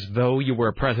as though you were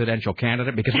a presidential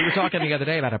candidate? Because we were talking the other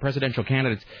day about how presidential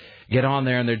candidates get on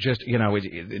there and they're just,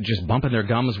 just bumping their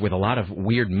gums with a lot of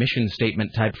weird mission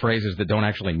statement type phrases that don't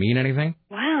actually mean anything.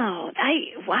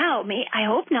 Wow, I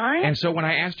hope not. And so when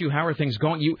I asked you how are things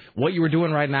going, what you were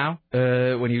doing right now,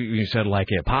 when you said like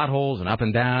potholes and up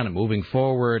and down and moving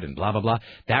forward and blah, blah, blah,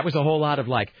 that was a whole lot of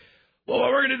like, well, what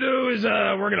we're going to do is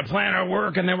we're going to plan our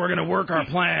work and then we're going to work our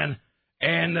plan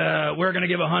and we're going to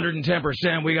give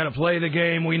 110%. We got to play the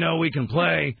game we know we can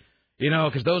play,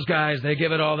 because those guys, they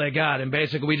give it all they got. And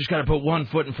basically we just got to put one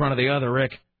foot in front of the other,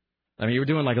 Rick. I mean, you were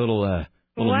doing like a little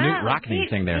Newt Rockney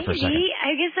thing there for a second.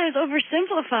 I guess I was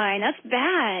oversimplifying. That's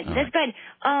bad. All That's right.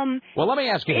 bad. Well, let me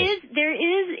ask you this. There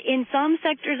is, in some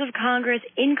sectors of Congress,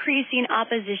 increasing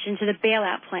opposition to the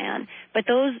bailout plan. But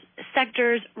those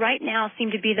sectors right now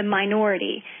seem to be the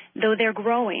minority, though they're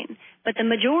growing. But the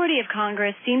majority of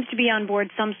Congress seems to be on board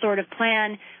some sort of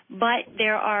plan. But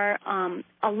there are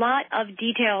a lot of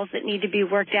details that need to be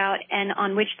worked out and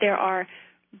on which there are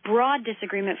broad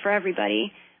disagreement for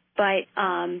everybody. But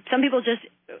some people just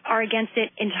are against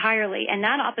it entirely, and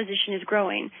that opposition is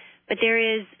growing. But there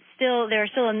are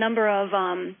still a number of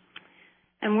I'm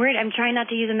trying not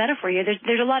to use a metaphor here.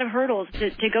 There's a lot of hurdles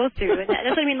to go through. That's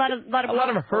what I mean. A lot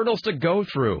of hurdles to go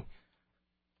through.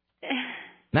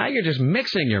 Now you're just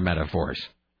mixing your metaphors.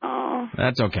 Oh,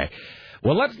 that's okay.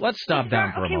 Well, let's stop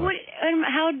down for a moment.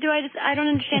 How do I don't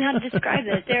understand how to describe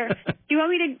this. Do you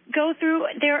want me to go through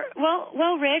there?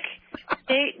 Well, Rick,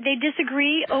 they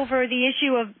disagree over the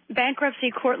issue of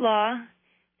bankruptcy court law.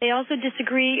 They also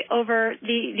disagree over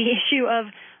the issue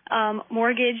of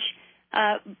mortgage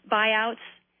buyouts.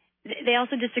 They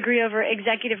also disagree over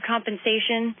executive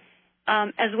compensation,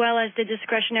 as well as the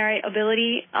discretionary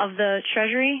ability of the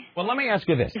Treasury. Well, let me ask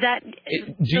you this.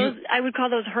 I would call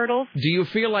those hurdles. Do you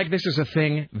feel like this is a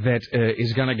thing that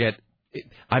is going to get,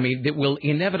 that will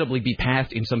inevitably be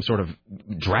passed in some sort of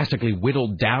drastically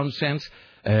whittled down sense?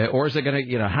 Or is it going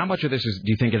to, how much of this do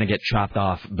you think going to get chopped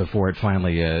off before it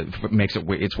finally makes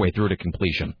its way through to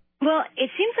completion? Well, it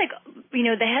seems like,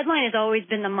 the headline has always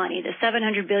been the money, the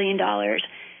 $700 billion.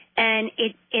 And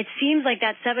it seems like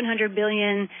that $700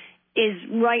 billion is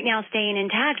right now staying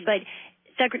intact, but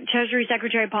Treasury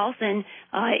Secretary Paulson,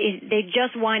 they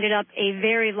just winded up a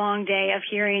very long day of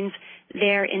hearings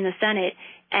there in the Senate.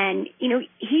 And,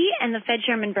 he and the Fed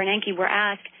Chairman Bernanke were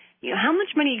asked, how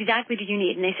much money exactly do you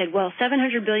need? And they said, well,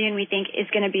 $700 billion we think is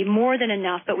going to be more than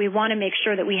enough, but we want to make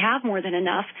sure that we have more than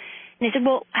enough. And they said,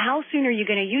 well, how soon are you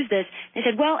going to use this? They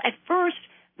said, well, at first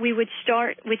we would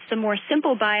start with some more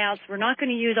simple buyouts. We're not going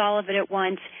to use all of it at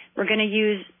once. We're going to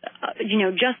use,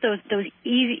 just those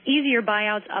easier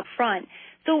buyouts up front.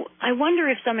 So I wonder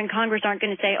if some in Congress aren't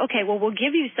going to say, okay, well, we'll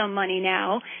give you some money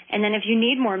now, and then if you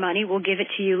need more money, we'll give it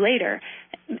to you later.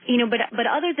 But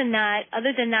other than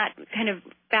that kind of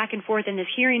back and forth in this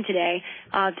hearing today,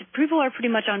 the people are pretty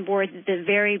much on board the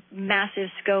very massive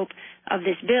scope of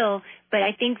this bill. But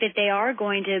I think that they are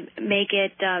going to make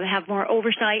it have more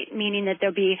oversight, meaning that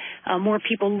there'll be more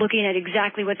people looking at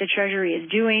exactly what the Treasury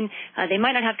is doing. They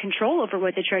might not have control over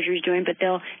what the Treasury is doing, but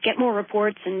they'll get more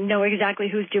reports and know exactly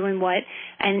who's doing what.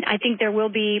 And I think there will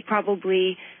be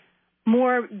probably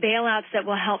more bailouts that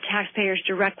will help taxpayers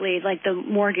directly, like the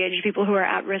mortgage. People who are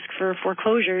at risk for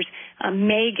foreclosures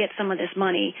may get some of this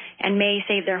money and may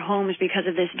save their homes because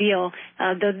of this deal,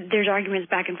 though there's arguments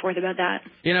back and forth about that.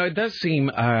 It does seem,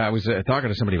 I was talking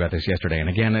to somebody about this yesterday, and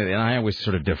again, I always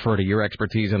sort of defer to your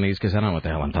expertise on these because I don't know what the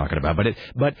hell I'm talking about,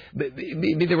 but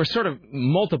there were sort of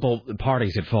multiple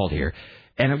parties at fault here.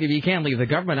 And you can't leave the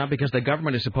government out because the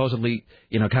government is supposedly,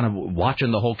 kind of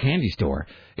watching the whole candy store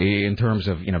in terms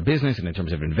of, business and in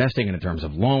terms of investing and in terms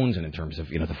of loans and in terms of,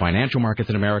 the financial markets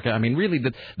in America. I mean, really,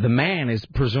 the man is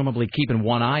presumably keeping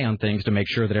one eye on things to make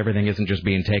sure that everything isn't just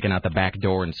being taken out the back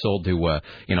door and sold to,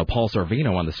 Paul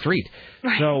Sorvino on the street.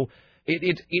 Right. So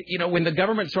when the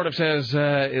government sort of says,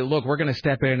 look, we're going to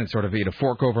step in and sort of,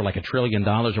 fork over like $1 trillion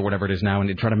or whatever it is now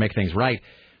and try to make things right.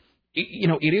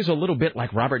 It is a little bit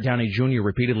like Robert Downey Jr.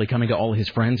 repeatedly coming to all his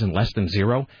friends in less than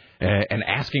zero and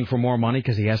asking for more money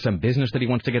because he has some business that he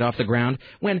wants to get off the ground,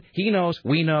 when he knows,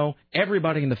 we know,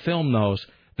 everybody in the film knows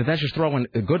that that's just throwing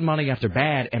good money after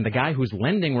bad, and the guy who's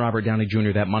lending Robert Downey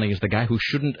Jr. that money is the guy who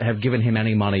shouldn't have given him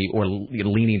any money or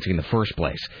leniency in the first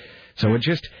place. So it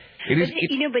is.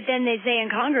 But then they say in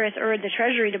Congress, or the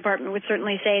Treasury Department would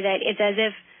certainly say that it's as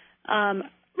if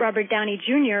Robert Downey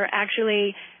Jr.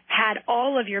 actually had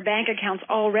all of your bank accounts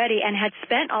already and had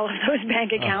spent all of those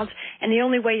bank accounts, and the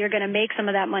only way you're going to make some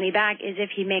of that money back is if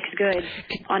he makes good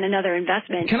on another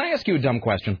investment. Can I ask you a dumb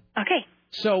question? Okay.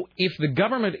 So if the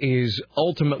government is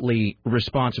ultimately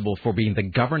responsible for being the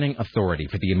governing authority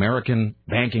for the American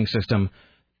banking system,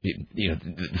 the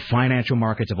financial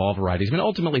markets of all varieties, I mean,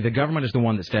 ultimately the government is the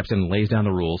one that steps in and lays down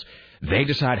the rules. They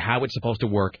decide how it's supposed to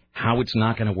work, how it's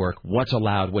not going to work, what's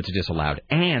allowed, what's disallowed.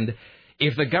 And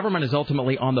if the government is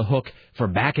ultimately on the hook for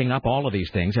backing up all of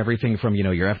these things, everything from,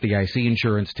 your FDIC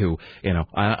insurance to,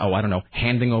 I don't know,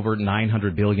 handing over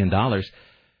 $900 billion,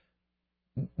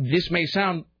 this may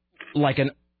sound like an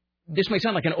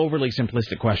overly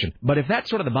simplistic question, but if that's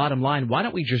sort of the bottom line, why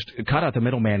don't we just cut out the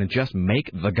middleman and just make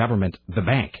the government the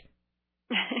bank?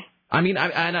 I mean,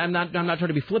 I'm not trying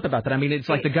to be flip about that. I mean, it's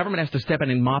like the government has to step in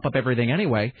and mop up everything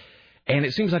anyway, and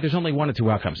it seems like there's only one of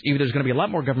two outcomes. Either there's going to be a lot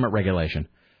more government regulation,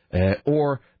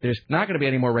 or there's not going to be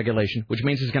any more regulation, which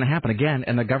means it's going to happen again,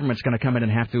 and the government's going to come in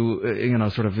and have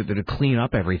to, sort of clean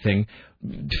up everything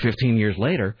 15 years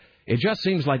later. It just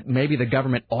seems like maybe the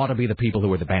government ought to be the people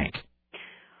who are the bank.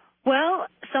 Well,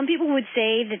 some people would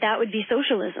say that would be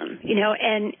socialism,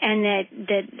 and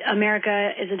that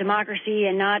America is a democracy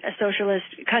and not a socialist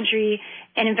country.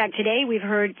 And in fact, today we've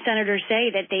heard senators say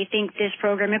that they think this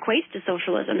program equates to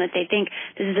socialism, that they think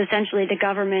this is essentially the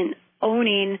government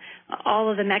owning all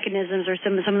of the mechanisms or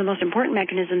some of the most important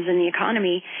mechanisms in the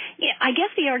economy. I guess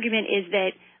the argument is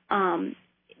that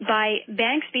by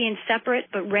banks being separate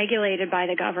but regulated by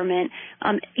the government,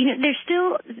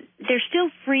 they're still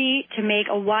free to make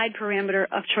a wide parameter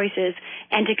of choices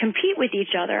and to compete with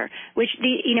each other. Which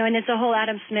and it's the whole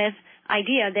Adam Smith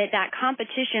idea that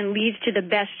competition leads to the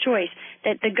best choice,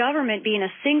 that the government being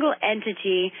a single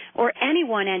entity or any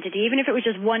one entity, even if it was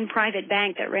just one private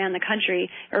bank that ran the country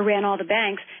or ran all the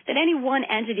banks, that any one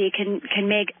entity can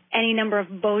make any number of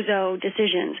bozo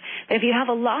decisions. But if you have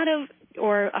a lot of,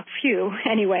 or a few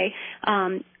anyway,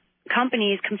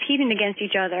 companies competing against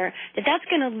each other, that's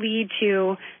going to lead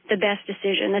to the best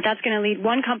decision, that's going to lead,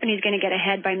 one company is going to get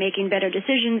ahead by making better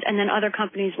decisions, and then other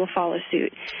companies will follow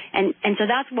suit. And so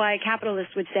that's why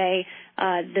capitalists would say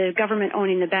the government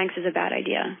owning the banks is a bad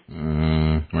idea.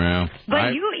 Well,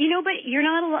 but but you're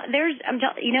not allowed.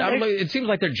 It seems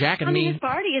like they're jacking me. Communist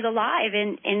Party is alive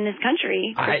in this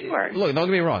country. For sure. Look, don't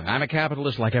get me wrong. I'm a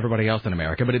capitalist like everybody else in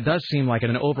America, but it does seem like in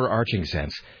an overarching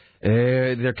sense,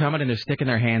 they're coming and they're sticking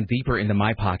their hand deeper into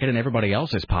my pocket and everybody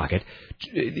else's pocket,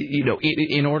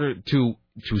 in order to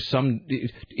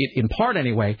in part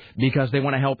anyway, because they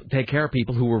want to help take care of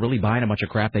people who were really buying a bunch of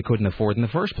crap they couldn't afford in the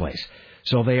first place.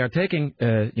 So they are taking,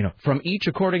 from each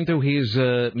according to his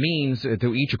means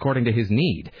to each according to his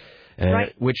need.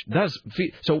 Right. Which does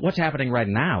so. What's happening right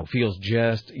now feels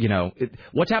just,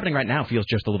 what's happening right now feels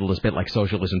just a little bit like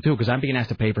socialism too, because I'm being asked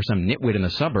to pay for some nitwit in the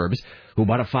suburbs who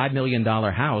bought a $5 million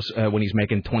house when he's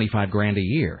making $25,000 a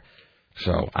year.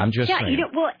 So I'm just saying.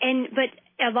 But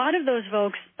a lot of those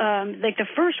folks, like the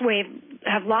first wave,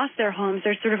 have lost their homes.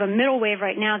 There's sort of a middle wave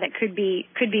right now that could be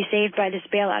saved by this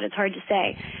bailout. It's hard to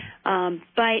say.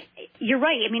 But you're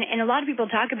right. I mean, and a lot of people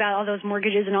talk about all those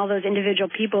mortgages and all those individual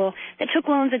people that took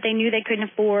loans that they knew they couldn't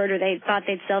afford, or they thought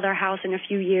they'd sell their house in a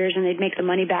few years and they'd make the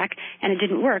money back, and it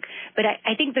didn't work. But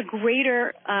I think the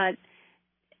greater,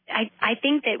 I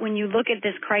think that when you look at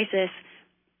this crisis,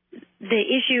 the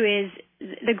issue is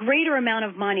the greater amount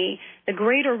of money, the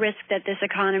greater risk that this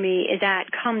economy is at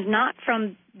comes not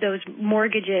from those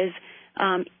mortgages,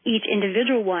 each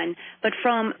individual one, but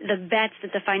from the bets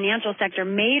that the financial sector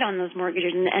made on those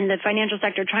mortgages, and the financial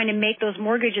sector trying to make those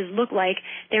mortgages look like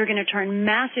they were going to turn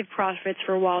massive profits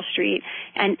for Wall Street,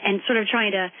 and sort of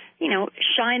trying to,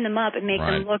 shine them up and make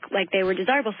them look like they were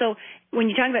desirable. So when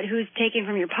you talk about who's taking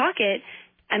from your pocket,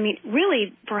 I mean,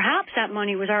 really, perhaps that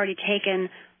money was already taken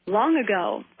long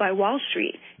ago by Wall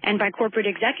Street and by corporate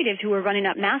executives who were running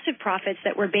up massive profits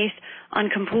that were based on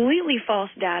completely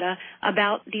false data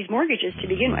about these mortgages to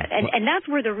begin with. And that's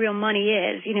where the real money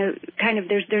is.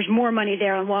 There's more money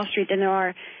there on Wall Street than there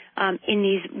are in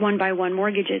these one-by-one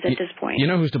mortgages at this point. You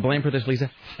know who's to blame for this, Lisa?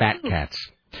 Fat cats.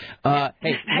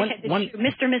 Hey, one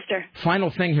Mr. Final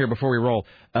thing here before we roll.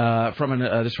 From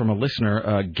a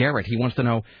listener, Garrett. He wants to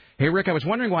know, hey, Rick, I was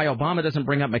wondering why Obama doesn't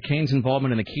bring up McCain's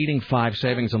involvement in the Keating 5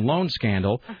 savings and loan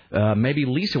scandal. Maybe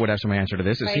Lisa would have some answer to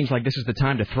this. It seems like this is the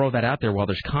time to throw that out there while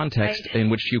there's context in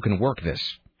which you can work this.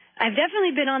 I've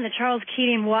definitely been on the Charles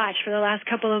Keating watch for the last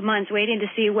couple of months, waiting to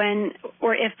see when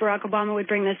or if Barack Obama would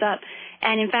bring this up.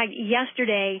 And in fact,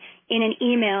 yesterday, in an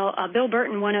email, Bill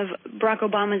Burton, one of Barack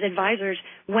Obama's advisors,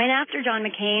 went after John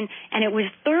McCain, and it was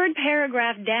third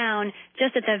paragraph down,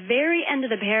 just at the very end of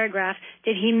the paragraph,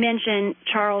 did he mention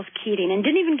Charles Keating, and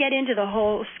didn't even get into the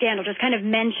whole scandal, just kind of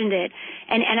mentioned it.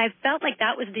 And I felt like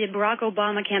that was the Barack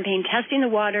Obama campaign testing the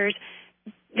waters.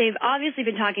 They've obviously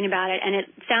been talking about it, and it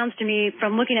sounds to me,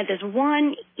 from looking at this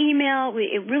one email,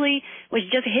 it really was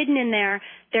just hidden in there.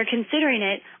 They're considering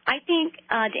it. I think,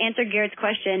 to answer Garrett's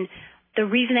question, the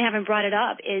reason they haven't brought it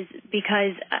up is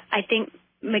because I think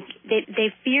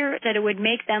they fear that it would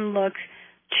make them look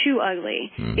too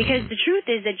ugly. Mm-hmm. Because the truth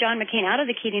is that John McCain, out of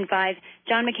the Keating 5,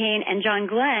 John McCain and John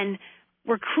Glenn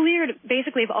were cleared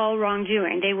basically of all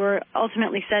wrongdoing. They were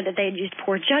ultimately said that they had used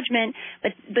poor judgment,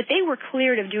 but they were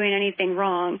cleared of doing anything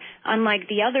wrong, unlike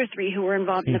the other three who were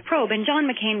involved in the probe. And John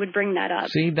McCain would bring that up.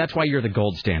 See, that's why you're the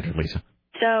gold standard, Lisa.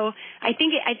 So I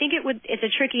think it's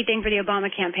a tricky thing for the Obama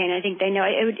campaign. I think they know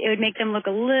it would make them look a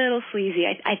little sleazy.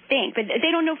 I think, but they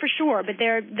don't know for sure. But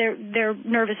they're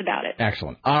nervous about it.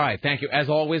 Excellent. All right, thank you. As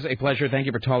always, a pleasure. Thank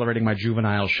you for tolerating my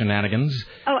juvenile shenanigans.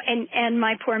 Oh, and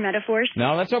my poor metaphors.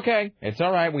 No, that's okay. It's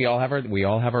all right. We all have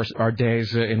our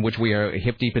days in which we are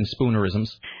hip deep in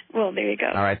spoonerisms. Well, there you go.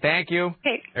 All right, thank you.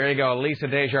 Okay. There you go, Lisa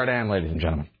Desjardins, ladies and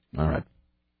gentlemen. All right.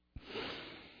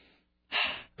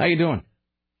 How you doing?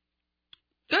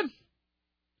 Good.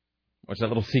 What's that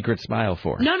little secret smile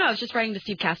for? No, I was just writing to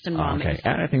Steve Kastenbaum. Okay,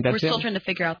 I think that's We're still trying to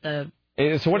figure out the...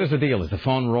 So what is the deal? Is the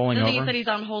phone rolling over? I think he said he's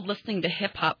on hold listening to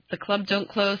hip-hop. The club don't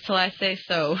close till I say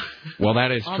so. Well,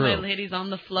 that is All true. my ladies on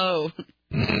the flow.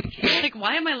 Like,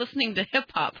 why am I listening to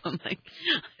hip-hop? I'm like,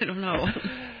 I don't know.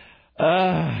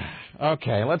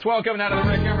 Okay, let's welcome now to the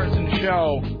Rick Emerson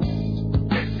Show.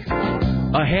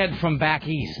 Ahead from back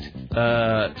east,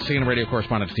 CNN radio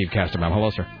correspondent Steve Kastenbaum. Hello,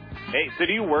 sir. Hey, so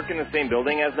do you work in the same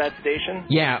building as that station?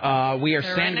 Yeah, we are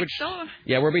They're sandwiched. right next door.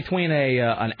 Yeah, we're between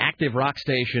an active rock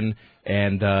station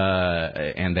and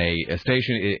a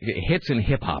station hits and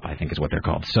hip hop, I think is what they're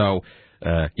called. So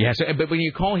but when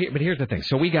you call here, but here's the thing.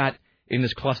 So we got in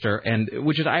this cluster, and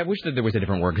I wish that there was a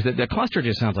different word, because the cluster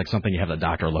just sounds like something you have the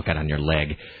doctor look at on your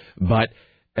leg. But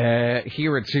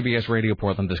here at CBS Radio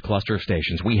Portland, this cluster of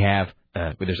stations, we have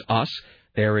there's us.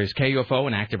 There is KUFO,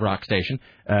 an active rock station.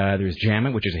 There's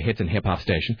Jammin', which is a hits and hip-hop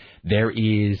station. There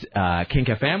is Kink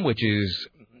FM, which is,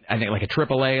 I think, like a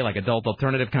AAA, like adult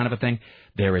alternative kind of a thing.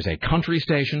 There is a country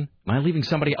station. Am I leaving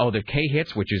somebody? Oh, the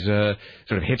K-Hits, which is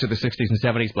sort of hits of the 60s and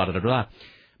 70s, blah, blah, blah, blah.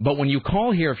 But when you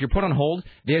call here, if you're put on hold,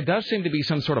 there does seem to be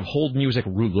some sort of hold music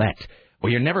roulette,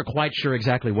 where you're never quite sure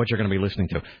exactly what you're going to be listening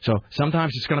to. So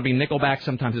sometimes it's going to be Nickelback,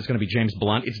 sometimes it's going to be James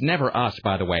Blunt. It's never us,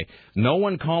 by the way. No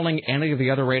one calling any of the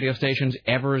other radio stations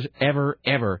ever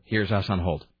hears us on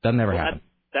hold. Doesn't ever happen.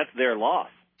 That's their loss.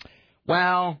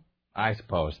 Well, I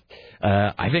suppose.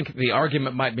 I think the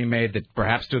argument might be made that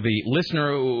perhaps to the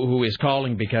listener who is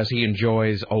calling because he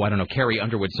enjoys, Carrie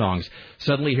Underwood songs,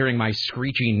 suddenly hearing my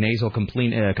screechy, nasal,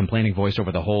 complaining voice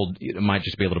over the hold might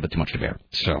just be a little bit too much to bear.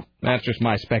 So that's just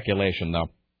my speculation, though.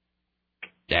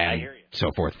 And so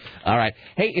forth. All right.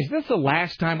 Hey, is this the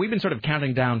last time? We've been sort of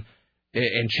counting down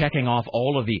and checking off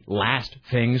all of the last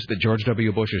things that George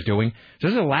W. Bush is doing. So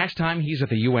this is the last time he's at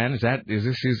the UN? Is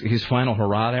this his final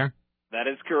hurrah there? That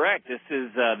is correct. This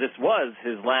was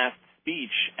his last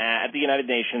speech at the United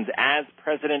Nations as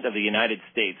President of the United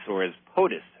States, or as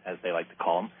POTUS, as they like to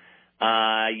call him.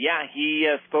 He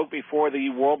spoke before the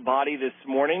world body this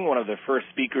morning, one of the first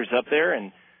speakers up there,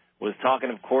 and was talking,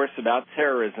 of course, about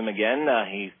terrorism again.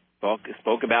 He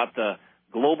spoke about the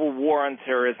global war on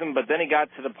terrorism, but then he got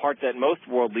to the part that most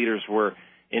world leaders were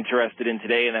interested in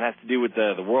today, and that has to do with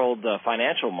the world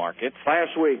financial markets.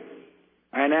 Last week,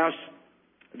 I announced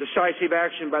decisive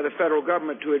action by the federal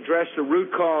government to address the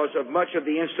root cause of much of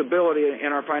the instability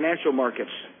in our financial markets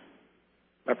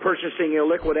by purchasing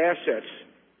illiquid assets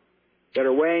that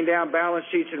are weighing down balance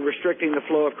sheets and restricting the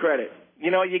flow of credit.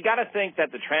 You know, you got to think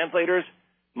that the translators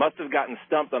must have gotten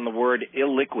stumped on the word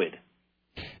illiquid.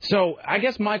 So I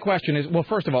guess my question is, well,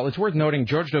 first of all, it's worth noting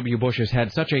George W. Bush has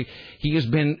had he has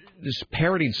been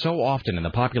parodied so often in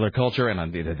the popular culture and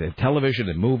on the television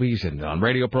and movies and on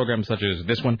radio programs such as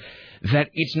this one, that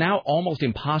it's now almost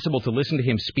impossible to listen to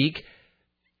him speak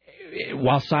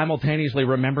while simultaneously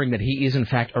remembering that he is, in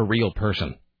fact, a real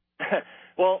person.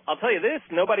 Well, I'll tell you this,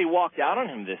 nobody walked out on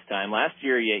him this time. Last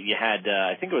year you had,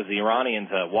 I think it was the Iranians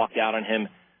walked out on him.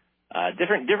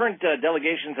 Different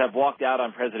delegations have walked out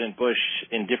on President Bush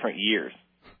in different years.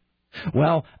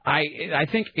 Well, I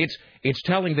think it's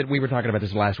telling that we were talking about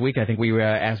this last week. I think we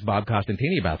asked Bob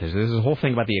Costantini about this. There's a whole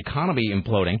thing about the economy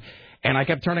imploding, and I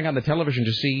kept turning on the television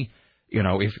to see,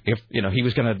 if he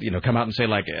was going to come out and say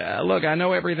like, look, I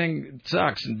know everything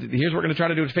sucks. Here's what we're going to try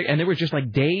to do to fix. And there was just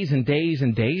like days and days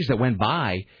and days that went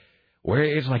by where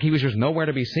it's like he was just nowhere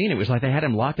to be seen. It was like they had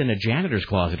him locked in a janitor's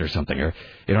closet or something, or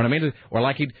you know what I mean? Or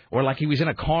like he was in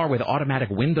a car with automatic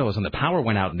windows and the power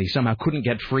went out and he somehow couldn't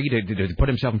get free to put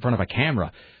himself in front of a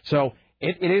camera. So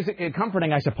it is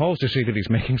comforting, I suppose, to see that he's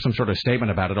making some sort of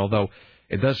statement about it. Although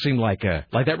it does seem like that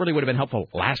really would have been helpful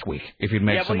last week if he'd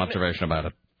made some observation about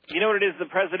it. You know what it is? The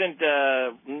president,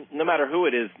 no matter who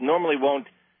it is, normally won't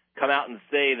come out and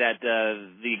say that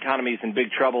the economy is in big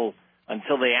trouble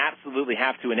until they absolutely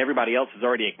have to, and everybody else has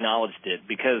already acknowledged it.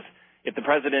 Because if the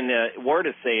president were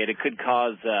to say it, it could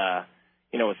cause, a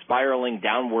spiraling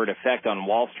downward effect on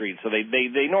Wall Street. So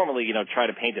they normally, try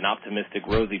to paint an optimistic,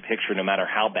 rosy picture, no matter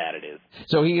how bad it is.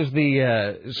 So he is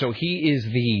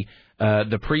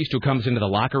the priest who comes into the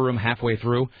locker room halfway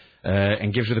through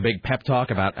and gives you the big pep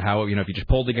talk about how, if you just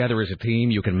pull together as a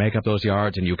team, you can make up those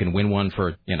yards and you can win one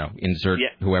for, insert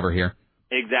whoever here.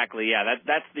 Exactly, yeah.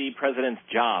 That's the president's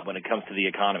job when it comes to the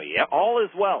economy. Yeah, all is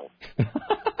well. Yeah.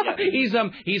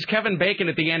 He's Kevin Bacon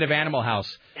at the end of Animal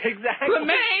House. Exactly.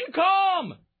 Remain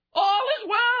calm. All is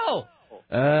well.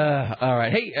 All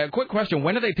right. Hey, quick question.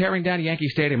 When are they tearing down Yankee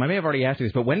Stadium? I may have already asked you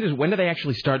this, but when do they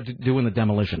actually start doing the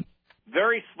demolition?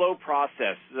 Very slow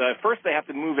process. First, they have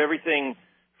to move everything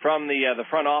from the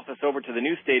front office over to the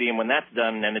new stadium. When that's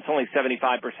done, and it's only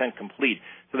 75% complete,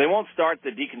 so they won't start the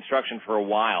deconstruction for a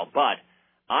while. But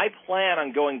I plan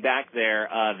on going back there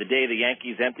the day the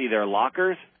Yankees empty their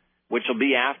lockers, which will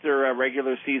be after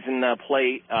regular season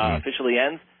play officially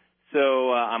ends.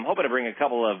 So I'm hoping to bring a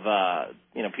couple of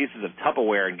pieces of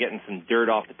Tupperware and getting some dirt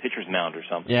off the pitcher's mound or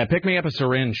something. Yeah, pick me up a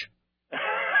syringe.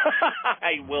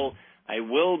 I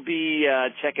will be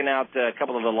checking out a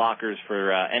couple of the lockers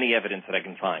for any evidence that I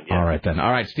can find. Yeah. All right, then.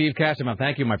 All right, Steve Casterman,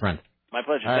 thank you, my friend. My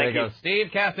pleasure. There Thank you you. go. Steve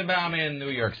Kastenbaum in New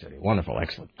York City. Wonderful.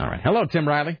 Excellent. All right. Hello, Tim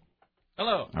Riley.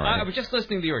 Hello. All right. I was just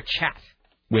listening to your chat.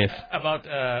 With? About,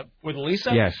 with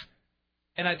Lisa? Yes.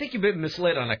 And I think you've been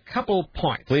misled on a couple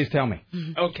points. Please tell me.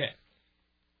 Okay.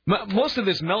 Most of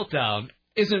this meltdown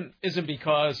isn't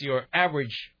because your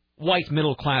average white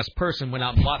middle-class person went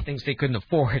out and bought things they couldn't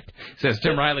afford. Says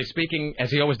Tim Riley, speaking, as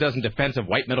he always does, in defense of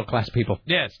white middle-class people.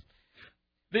 Yes.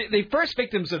 The first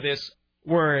victims of this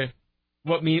were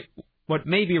what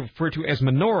may be referred to as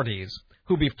minorities,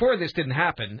 who before this didn't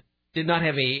happen did not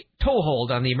have a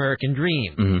toehold on the American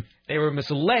dream. Mm-hmm. They were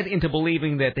misled into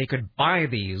believing that they could buy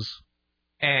these,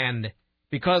 and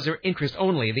because they're interest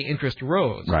only, the interest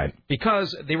rose. Right.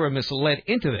 Because they were misled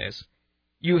into this,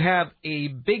 you have a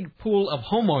big pool of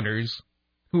homeowners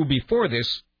who before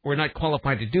this were not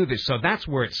qualified to do this. So that's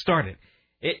where it started.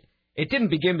 It didn't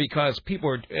begin because people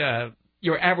were,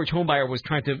 your average homebuyer was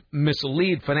trying to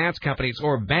mislead finance companies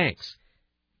or banks.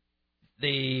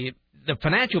 The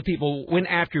financial people went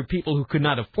after people who could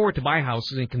not afford to buy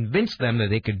houses and convinced them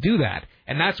that they could do that.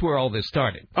 And that's where all this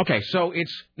started. Okay, so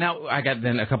now I got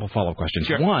then a couple follow-up questions.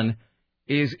 Sure. One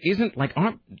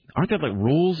aren't there like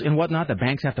rules and whatnot that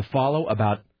banks have to follow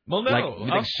about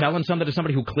selling something to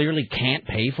somebody who clearly can't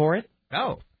pay for it?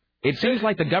 No. It seems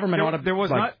like the government ought to... There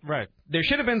was not... Right. There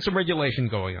should have been some regulation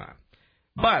going on.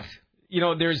 But,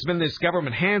 there's been this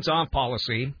government hands-on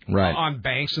policy on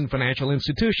banks and financial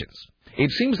institutions.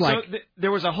 It seems like... So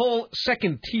there was a whole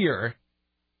second tier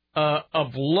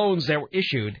of loans that were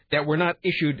issued that were not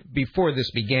issued before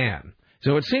this began.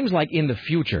 So it seems like in the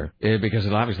future, because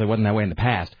it obviously wasn't that way in the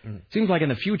past, it seems like in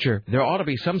the future there ought to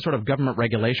be some sort of government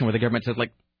regulation where the government says,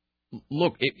 like,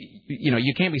 look,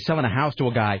 you can't be selling a house to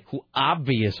a guy who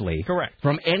obviously, correct,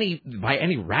 by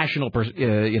any rational,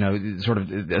 sort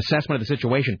of assessment of the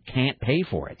situation, can't pay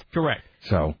for it. Correct.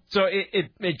 So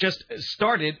it just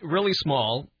started really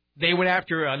small. They went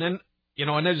after an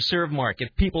underserved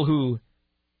market, people who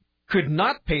could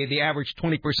not pay the average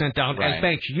 20% down as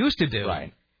banks used to do.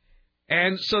 Right.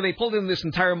 And so they pulled in this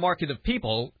entire market of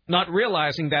people, not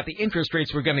realizing that the interest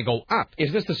rates were going to go up.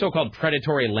 Is this the so-called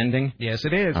predatory lending? Yes,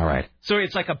 it is. All right. So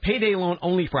it's like a payday loan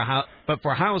only but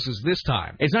for houses this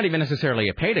time. It's not even necessarily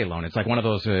a payday loan. It's like one of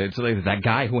those, it's like that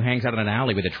guy who hangs out in an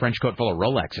alley with a trench coat full of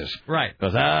Rolexes. Right.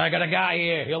 Goes, I got a guy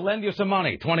here. He'll lend you some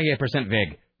money. 28%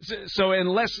 VIG. So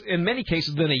in many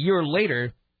cases than a year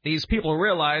later, these people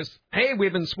realize, hey,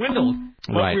 we've been swindled.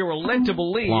 But we were led to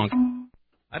believe... Plonk.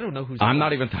 I don't know who's... I'm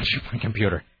not even touching my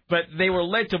computer. But they were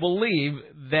led to believe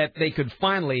that they could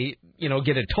finally,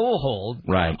 get a toehold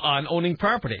on owning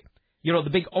property. The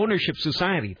big ownership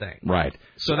society thing. Right.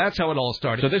 So that's how it all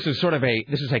started. So this is sort of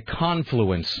a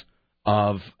confluence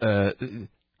of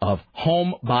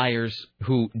home buyers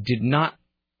who did not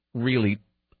really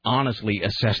honestly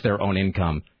assess their own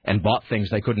income and bought things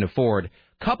they couldn't afford,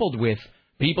 coupled with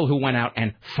people who went out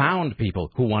and found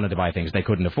people who wanted to buy things they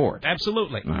couldn't afford.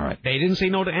 Absolutely. All right. They didn't say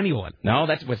no to anyone. No,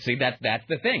 that's the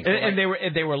thing. And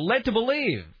they were led to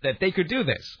believe that they could do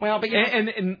this. Well, but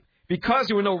and because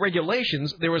there were no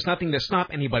regulations, there was nothing to stop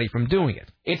anybody from doing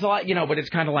it. It's a lot, but it's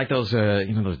kind of like those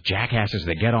those jackasses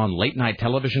that get on late night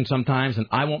television sometimes, and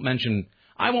I won't mention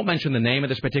the name of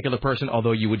this particular person,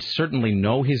 although you would certainly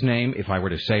know his name if I were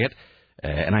to say it.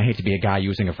 And I hate to be a guy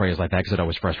using a phrase like that because it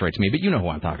always frustrates me, but you know who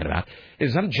I'm talking about.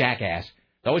 Is some jackass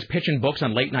always pitching books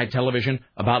on late night television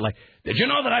about, like, did you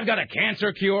know that I've got a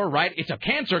cancer cure, right? It's a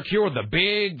cancer cure the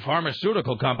big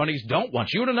pharmaceutical companies don't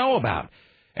want you to know about.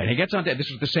 And he gets on to, this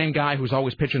is the same guy who's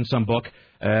always pitching some book,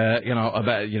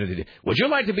 about, would you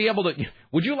like to be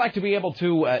able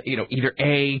to, either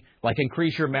A, like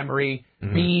increase your memory,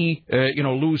 B,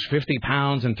 lose 50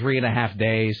 pounds in 3.5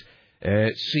 days,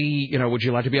 C, would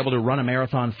you like to be able to run a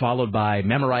marathon followed by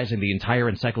memorizing the entire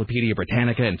Encyclopedia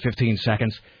Britannica in 15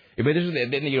 seconds? But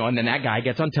and then that guy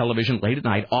gets on television late at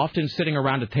night, often sitting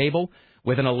around a table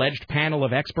with an alleged panel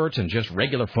of experts and just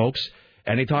regular folks,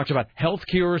 and he talks about health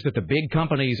cures that the big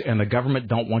companies and the government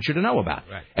don't want you to know about.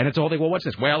 Right. And it's all what's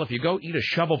this? Well, if you go eat a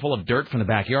shovel full of dirt from the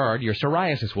backyard, your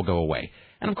psoriasis will go away.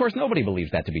 And, of course, nobody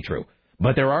believes that to be true.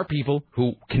 But there are people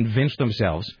who convince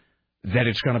themselves that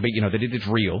it's going to be, that it's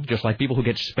real, just like people who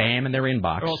get spam in their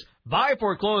inbox. Well, buy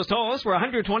foreclosed homes for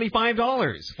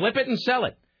 $125. Flip it and sell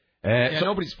it. So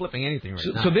nobody's flipping anything right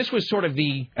now. So this was sort of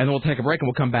and we'll take a break and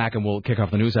we'll come back and we'll kick off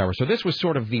the news hour. So this was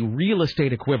sort of the real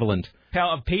estate equivalent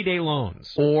of payday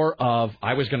loans. Or of,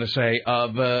 I was going to say,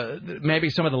 of maybe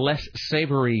some of the less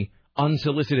savory,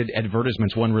 unsolicited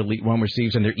advertisements one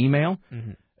receives in their email.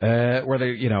 where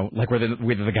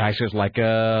the guy says, like,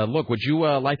 look, would you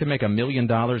like to make $1 million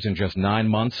in just 9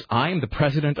 months? I'm the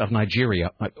president of Nigeria.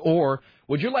 Or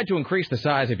would you like to increase the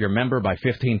size of your member by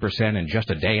 15% in just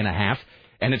a day and a half?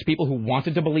 And it's people who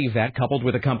wanted to believe that, coupled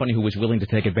with a company who was willing to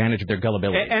take advantage of their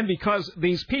gullibility. And because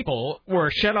these people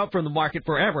were shut out from the market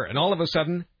forever, and all of a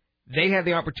sudden, they had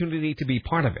the opportunity to be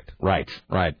part of it. Right.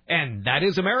 And that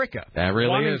is America. That really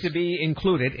wanting is. to be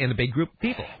included in a big group of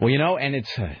people. Well, and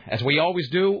it's, as we always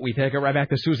do, we take it right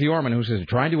back to Susie Orman, who says,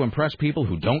 trying to impress people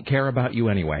who don't care about you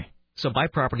anyway. So buy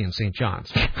property in St.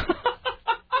 John's.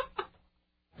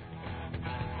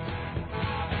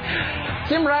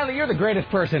 Tim Riley, you're the greatest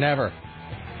person ever.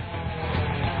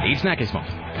 Eat snacky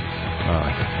smokes. All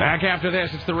right. Back after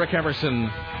this, it's the Rick Emerson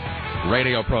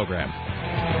radio program.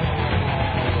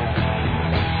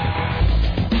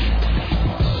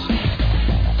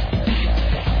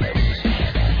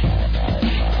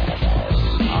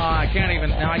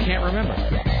 I can't remember.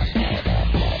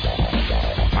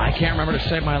 I can't remember to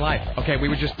save my life. Okay, I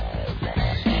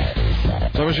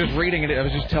was just reading it. I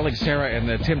was just telling Sarah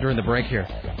and Tim during the break here.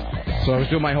 So I was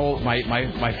doing my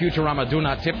Futurama Do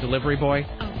Not Tip delivery boy.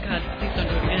 Oh, God. Please don't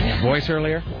do it again. Voice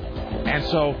earlier. And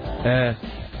so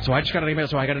I just got an email.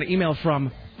 So I got an email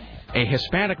from a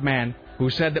Hispanic man who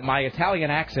said that my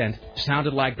Italian accent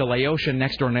sounded like the Laotian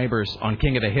next-door neighbors on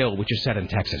King of the Hill, which is set in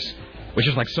Texas. Which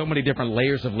is like so many different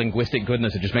layers of linguistic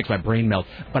goodness, it just makes my brain melt.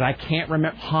 But I can't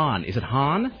remember. Han. Is it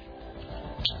Han?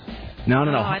 No.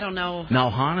 Oh, I don't know. No,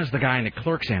 Han is the guy in the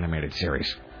Clerks animated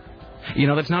series.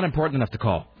 That's not important enough to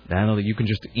call. You can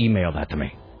just email that to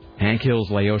me. Hank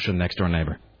Hill's Laotian next-door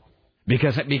neighbor.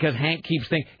 Because Hank keeps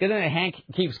Hank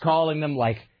keeps calling them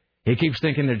like, he keeps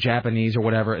thinking they're Japanese or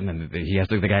whatever, and then he has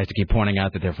the guys to keep pointing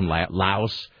out that they're from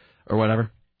Laos or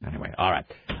whatever. Anyway, all right.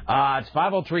 It's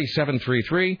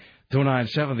 503-733-2970.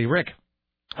 Rick,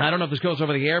 I don't know if this goes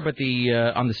over the air, but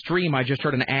on the stream, I just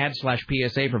heard an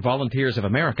ad/PSA for Volunteers of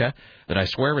America that I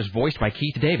swear is voiced by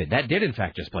Keith David. That did, in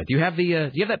fact, just play. Do you have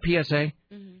that PSA?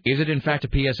 Mm-hmm. Is it, in fact, a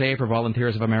PSA for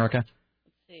Volunteers of America? Let's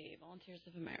see. Volunteers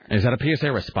of America. Is that a PSA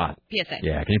or a spot? PSA.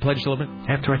 Yeah. Can you play just a little bit?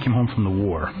 After I came home from the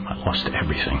war, I lost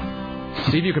everything.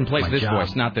 See if you can place this job,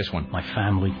 voice, not this one. My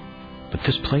family. But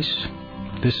this place,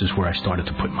 this is where I started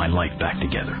to put my life back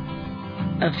together.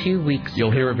 A few weeks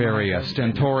You'll hear a very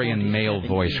stentorian male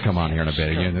voice come on here in a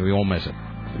bit. We won't miss it.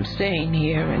 I'm staying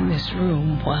here in this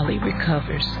room while he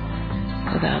recovers.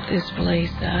 Without this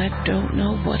place, I don't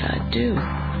know what I'd do.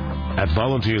 At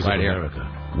Volunteers of America,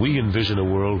 we envision a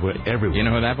world where everyone... You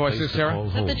know who that voice is, Sarah?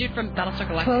 Is that the dude from Battlestar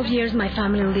Galactica? 12 years my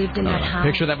family lived in that house.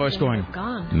 Picture that voice going,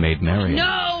 gone. Maid Marian.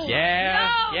 No! Yeah!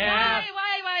 No! Yeah!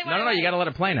 Why? No, you got to let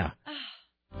it play now.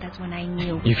 That's when I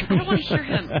knew. I don't want to hear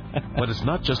him. But it's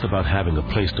not just about having a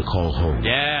place to call home.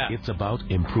 Yeah. It's about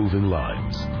improving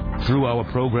lives. Through our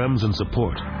programs and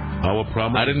support, our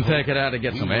promise... I didn't take it out to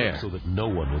get some air. So that no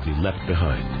one will be left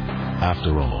behind.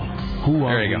 After all, who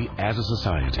are we as a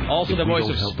society? Also the voice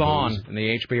of Spawn in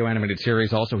the HBO animated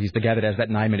series. Also, he's the guy that has that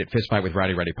 9-minute fistfight with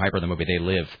Roddy Piper in the movie They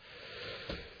Live.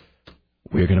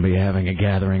 We're going to be having a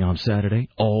gathering on Saturday.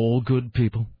 All good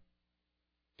people.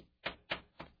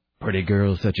 Pretty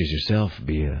girls such as yourself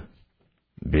be a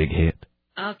big hit.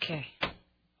 Okay.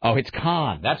 Oh, it's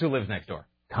Khan. That's who lives next door.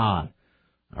 Khan.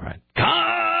 All right.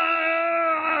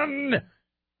 Khan!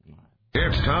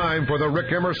 It's time for the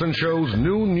Rick Emerson Show's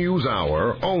new news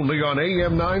hour, only on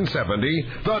AM 970,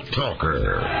 The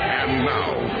Talker. And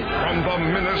now, from the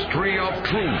Ministry of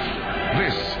Truth,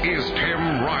 this is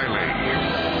Tim Riley.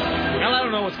 Well, I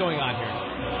don't know what's going on here.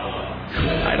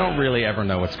 I don't really ever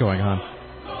know what's going on.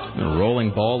 A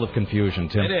rolling ball of confusion,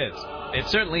 Tim. It is. It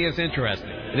certainly is interesting.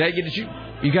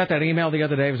 You got that email the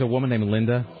other day? It was a woman named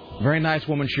Linda. Very nice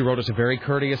woman. She wrote us a very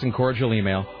courteous and cordial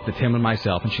email to Tim and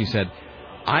myself, and she said,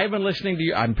 I've been listening to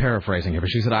you. I'm paraphrasing here, but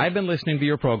she said, I've been listening to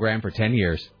your program for 10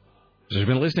 years. She's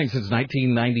been listening since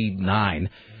 1999.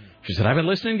 She said, I've been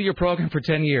listening to your program for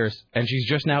 10 years, and she's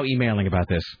just now emailing about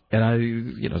this.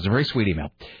 And it's a very sweet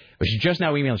email. But she just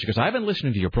now emailed. She goes, I've been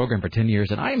listening to your program for 10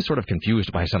 years, and I am sort of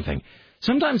confused by something.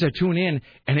 Sometimes I tune in,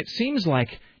 and it seems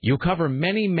like you cover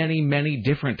many, many, many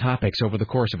different topics over the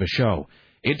course of a show.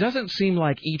 It doesn't seem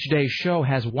like each day's show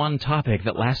has one topic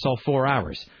that lasts all 4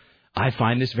 hours. I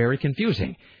find this very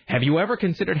confusing. Have you ever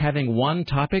considered having one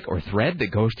topic or thread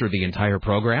that goes through the entire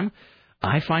program?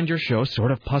 I find your show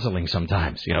sort of puzzling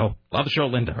sometimes, Love the show,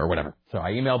 Linda, or whatever. So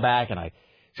I emailed back, and I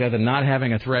said that not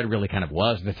having a thread really kind of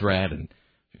was the thread, and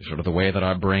sort of the way that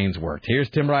our brains worked. Here's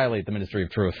Tim Riley at the Ministry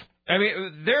of Truth. I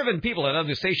mean, there have been people at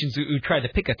other stations who tried to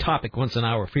pick a topic once an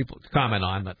hour for people to comment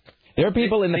on, but there are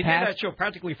people in the past. They did that show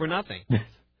practically for nothing.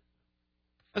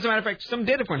 As a matter of fact, some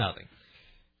did it for nothing.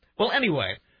 Well,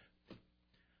 anyway,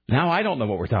 Now I don't know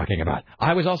what we're talking about.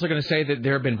 I was also going to say that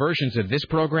there have been versions of this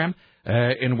program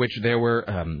in which there were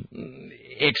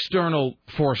external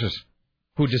forces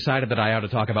who decided that I ought to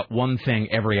talk about one thing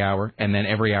every hour and then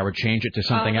every hour change it to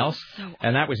something else.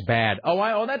 And that was bad.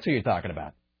 Oh, that's who you're talking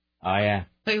about. Oh, yeah.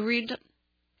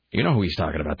 You know who he's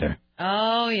talking about there.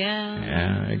 Oh, yeah.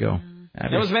 Yeah, there you go.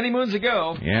 That was many moons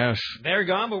ago. Yes. They're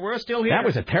gone, but we're still here. That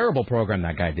was a terrible program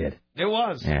that guy did. It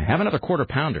was. Yeah, have another quarter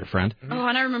pounder, friend. Oh,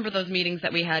 and I remember those meetings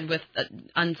that we had with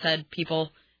unsaid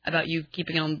people about you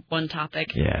keeping on one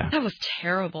topic. Yeah. That was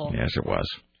terrible. Yes, it was.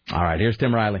 All right, here's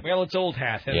Tim Riley. Well, it's old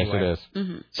hat, anyway. Yes, it is.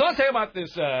 Mm-hmm. So I'll tell you about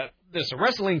this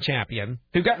wrestling champion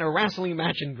who got in a wrestling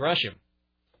match in Gresham.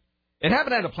 It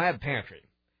happened at a Plaid Pantry.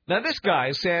 Now, this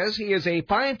guy says he is a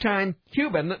 5-time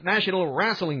Cuban national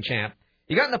wrestling champ.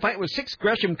 He got in a fight with 6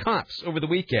 Gresham cops over the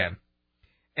weekend.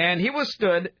 And he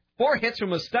withstood 4 hits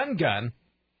from a stun gun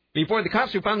before the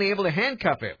cops were finally able to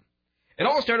handcuff him. It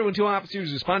all started when 2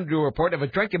 officers responded to a report of a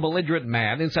drunk and belligerent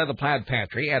man inside the Plaid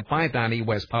Pantry at 590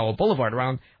 West Powell Boulevard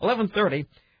around 11:30.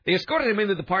 They escorted him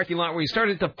into the parking lot where he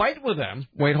started to fight with them.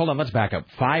 Wait, hold on. Let's back up.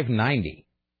 590.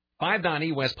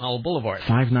 590 West Powell Boulevard.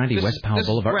 590 West Powell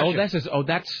Boulevard.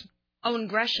 That's... Oh, in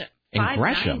Gresham. In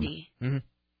Gresham? Mm-hmm.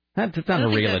 That's not a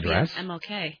real address.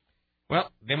 MLK.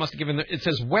 Well, they must have given... It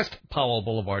says West Powell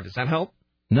Boulevard. Does that help?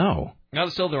 No. No,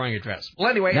 it's still the wrong address. Well,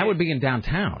 anyway... That would be in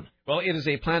downtown. Well, it is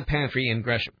a Plaid Pantry in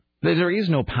Gresham. There is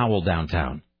no Powell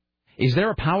downtown. Is there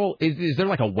a Powell? Is there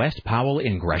like a West Powell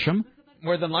in Gresham?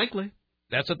 More than likely.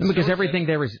 That's what because everything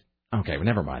there is... Okay, well,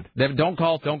 never mind. Don't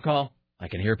call. I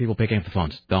can hear people picking up the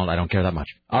phones. I don't care that much.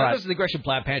 All right. This is the Gresham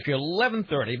Plaid Pantry,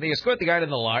 11:30. They escort the guy to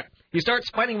the lot. He starts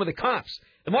fighting with the cops.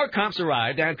 The more cops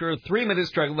arrived. After a 3-minute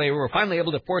struggle, they were finally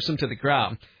able to force him to the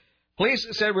ground. Police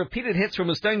said repeated hits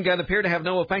from a stun gun appeared to have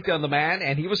no effect on the man,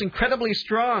 and he was incredibly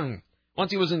strong.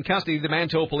 Once he was in custody, the man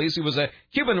told police he was a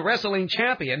Cuban wrestling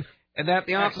champion and that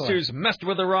the officers messed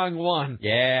with the wrong one.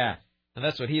 Yeah. And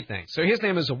that's what he thinks. So his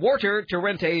name is Walter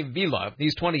Torrente Vila.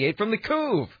 He's 28 from the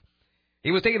Couve.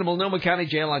 He was taken to Multnomah County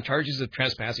Jail on charges of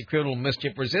trespassing, criminal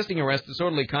mischief, resisting arrest,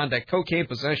 disorderly conduct, cocaine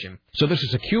possession. So this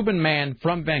is a Cuban man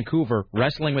from Vancouver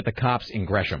wrestling with the cops in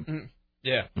Gresham.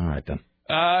 Yeah. All right, then.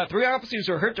 3 officers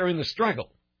were hurt during the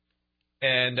struggle.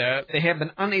 And they have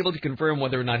been unable to confirm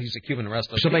whether or not he's a Cuban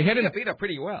wrestler. So they hit him beat up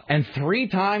pretty well. And 3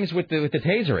 times with the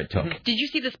taser it took. Did you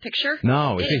see this picture?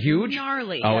 No, is it huge?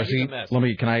 Gnarly. Oh, yeah, is he? Let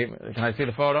me. Can I see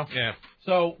the photo? Yeah.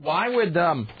 So why would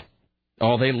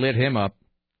they lit him up.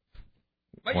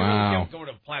 But wow. You don't go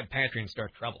to a Plaid Pantry and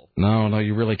start trouble. No,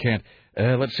 you really can't.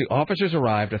 Let's see. Officers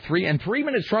arrived. A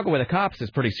 3-minute struggle with the cops is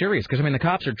pretty serious because the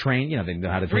cops are trained. They know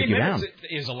how to take you down. 3 minutes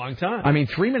is a long time.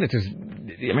 3 minutes is.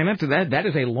 That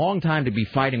is a long time to be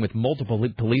fighting with multiple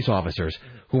police officers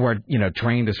who are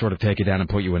trained to sort of take you down and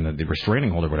put you in the restraining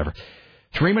hold or whatever.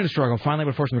 3-minute struggle. Finally,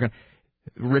 would force him to go.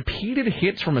 Repeated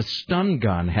hits from a stun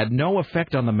gun had no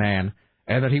effect on the man,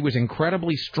 and that he was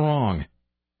incredibly strong.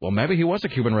 Well, maybe he was a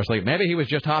Cuban wrestler. Maybe he was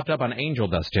just hopped up on angel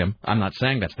dust, Tim. I'm not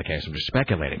saying that's the case. I'm just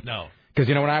speculating. No. Because,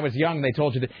 when I was young, they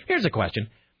told you that... Here's a question.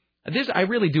 I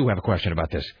really do have a question about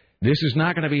this. This is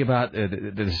not going to be about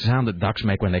the sound that ducks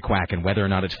make when they quack and whether or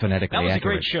not it's phonetically accurate. That was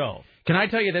a great show. Can I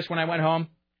tell you this? When I went home,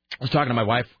 I was talking to my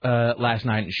wife last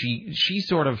night, and she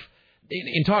sort of...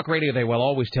 In talk radio, they will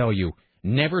always tell you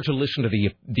never to listen to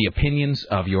the opinions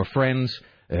of your friends...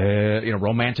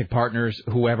 romantic partners,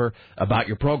 whoever, about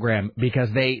your program because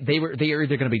they are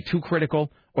either going to be too critical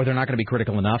or they're not going to be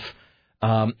critical enough.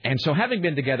 And so having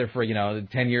been together for,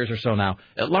 10 years or so now,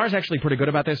 Laura's actually pretty good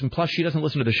about this. And plus, she doesn't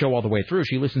listen to the show all the way through.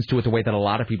 She listens to it the way that a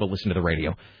lot of people listen to the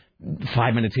radio.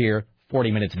 5 minutes here,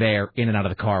 40 minutes there, in and out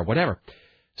of the car, whatever.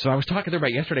 So I was talking to her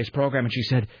about yesterday's program, and she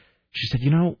said, she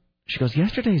goes,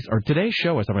 today's show,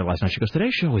 I was talking about last night, she goes,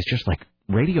 today's show is just like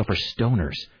radio for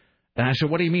stoners. And I said,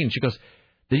 what do you mean? She goes,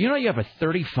 you have a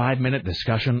 35-minute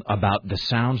discussion about the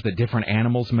sounds that different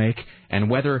animals make and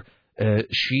whether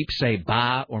sheep say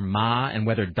ba or ma and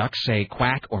whether ducks say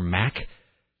quack or mack?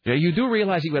 You do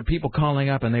realize you had people calling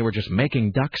up and they were just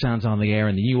making duck sounds on the air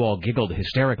and you all giggled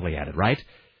hysterically at it, right?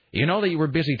 You know that you were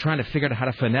busy trying to figure out how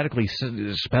to phonetically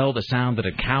spell the sound that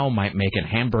a cow might make in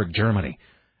Hamburg, Germany.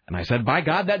 And I said, by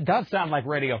God, that does sound like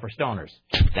radio for stoners.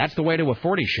 That's the way to a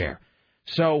 40 share.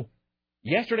 So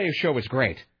yesterday's show was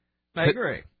great. I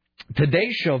agree.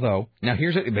 Today's show, though,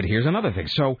 here's another thing.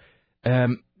 So,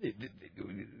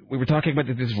 we were talking about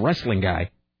this wrestling guy,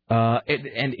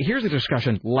 and here's a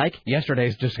discussion like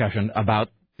yesterday's discussion about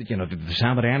the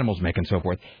sound that animals make and so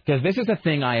forth. Because this is a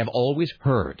thing I have always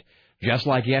heard. Just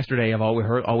like yesterday, I've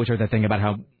always heard that thing about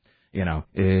how,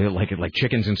 like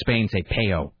chickens in Spain say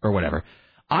peo or whatever.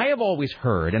 I have always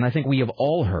heard, and I think we have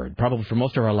all heard, probably for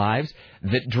most of our lives,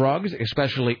 that drugs,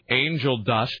 especially angel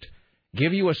dust,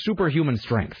 give you a superhuman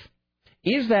strength.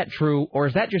 Is that true, or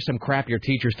is that just some crap your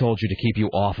teachers told you to keep you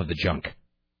off of the junk?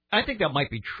 I think that might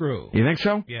be true. You think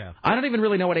so? Yeah. I don't even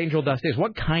really know what angel dust is.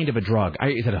 What kind of a drug?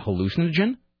 Is it a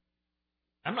hallucinogen?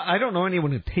 I don't know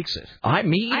anyone who takes it. I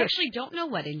actually don't know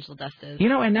what angel dust is. You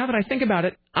know, and now that I think about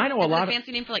it, I know a lot of... Is it a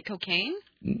fancy name for, like, cocaine?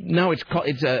 No,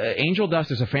 angel dust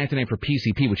is a fancy name for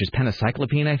PCP, which is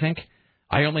penicillin, I think.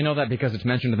 I only know that because it's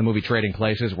mentioned in the movie Trading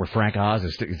Places, where Frank Oz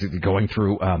is going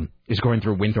through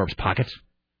Winthrop's pockets.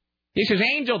 He says,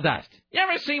 angel dust. You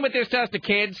ever seen what this does to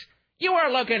kids? You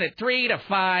are looking at 3 to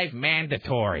 5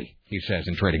 mandatory, he says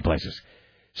in Trading Places.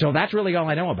 So that's really all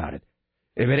I know about it.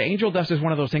 If angel dust is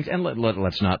one of those things, and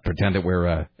let's not pretend that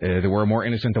we're more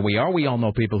innocent than we are. We all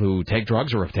know people who take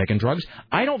drugs or have taken drugs.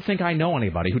 I don't think I know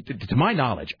anybody who, to my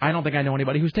knowledge, I don't think I know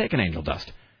anybody who's taken angel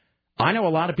dust. I know a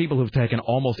lot of people who've taken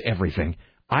almost everything.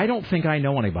 I don't think I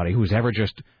know anybody who's ever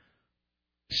just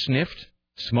sniffed,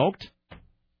 smoked,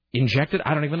 injected.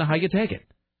 I don't even know how you take it.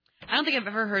 I don't think I've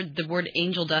ever heard the word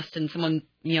angel dust and someone,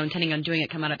 intending on doing it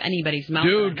come out of anybody's mouth.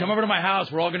 Dude, come over to my house.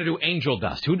 We're all going to do angel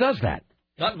dust. Who does that?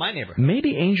 Not in my neighborhood.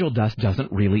 Maybe angel dust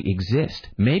doesn't really exist.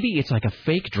 Maybe it's like a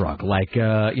fake drug, like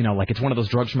it's one of those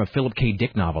drugs from a Philip K.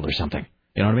 Dick novel or something.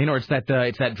 You know what I mean? Or it's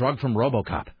that drug from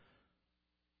RoboCop.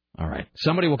 All right.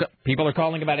 People are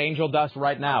calling about angel dust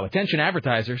right now. Attention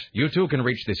advertisers, you too can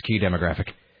reach this key demographic.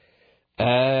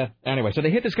 Anyway, so they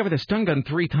hit this guy with a stun gun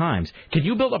 3 times. Can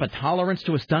you build up a tolerance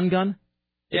to a stun gun?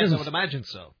 Yes, I would imagine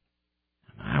so.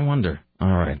 I wonder.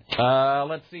 All right.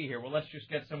 Let's see here. Well, let's just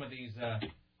get some of these...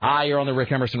 Hi, you're on the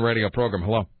Rick Emerson radio program.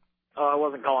 Hello. I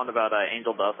wasn't calling about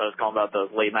angel dust. I was calling about those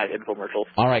late-night infomercials.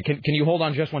 All right. Can you hold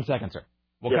on just 1 second, sir?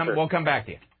 We'll come back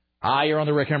to you. Hi, you're on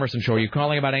the Rick Emerson show. Are you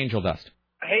calling about angel dust?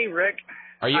 Hey, Rick.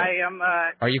 Are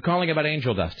you calling about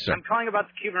angel dust, sir? I'm calling about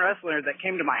the Cuban wrestler that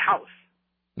came to my house.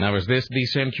 Now, is this the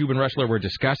same Cuban wrestler we're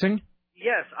discussing?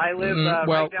 Yes, I live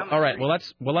right down the all right.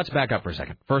 street. Well, let's back up for a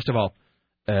second. First of all,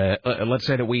 let's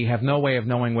say that we have no way of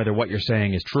knowing whether what you're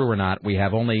saying is true or not. We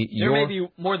have only There may be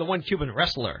more than one Cuban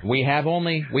wrestler. We have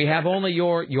only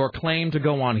your claim to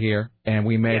go on here, and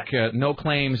we make no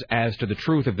claims as to the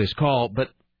truth of this call. But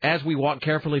as we walk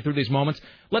carefully through these moments,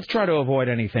 let's try to avoid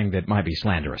anything that might be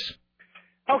slanderous.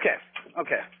 Okay.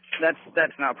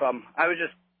 That's not a problem.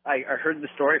 I heard the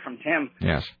story from Tim.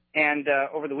 Yes. And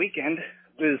over the weekend,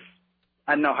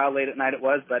 I don't know how late at night it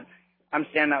was, but I'm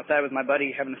standing outside with my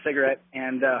buddy having a cigarette,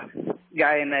 and a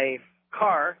guy in a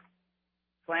car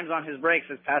slams on his brakes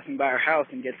as passing by our house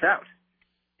and gets out.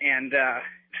 And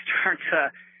starts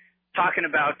talking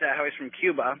about how he's from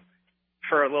Cuba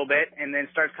for a little bit, and then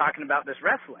starts talking about this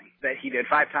wrestling that he did,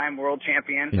 5-time world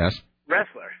champion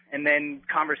wrestler. And then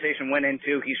conversation went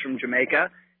into he's from Jamaica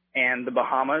and the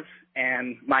Bahamas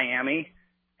and Miami,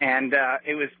 and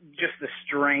it was just the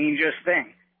strangest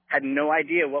thing. Had no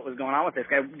idea what was going on with this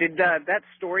guy. Did that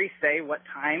story say what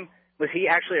time was he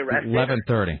actually arrested?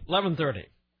 11:30. 11:30.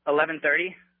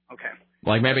 11:30. Okay.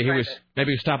 Like maybe he was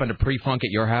stopping to pre-funk at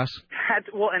your house.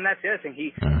 And that's the other thing.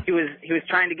 He was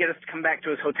trying to get us to come back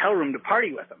to his hotel room to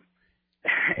party with him,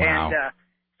 Wow. and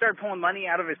started pulling money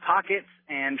out of his pockets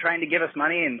and trying to give us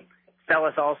money and sell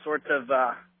us all sorts of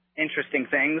interesting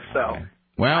things. So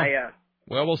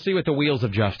we'll see what the wheels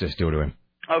of justice do to him.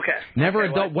 Okay. Never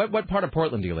adult. What part of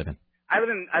Portland do you live in? I live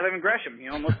in Gresham.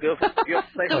 Most beautiful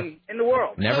place in the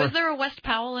world. So is there a West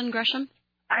Powell in Gresham?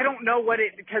 I don't know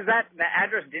because the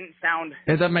address didn't sound.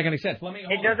 It doesn't make any sense.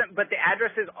 It doesn't. But the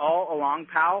address is all along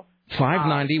Powell.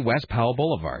 590 West Powell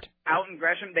Boulevard. Out in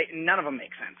Gresham, none of them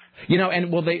make sense.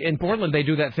 In Portland they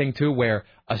do that thing too, where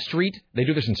a street. They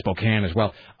do this in Spokane as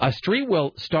well. A street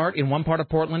will start in one part of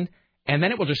Portland, and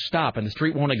then it will just stop, and the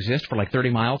street won't exist for like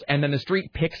 30 miles, and then the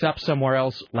street picks up somewhere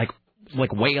else, like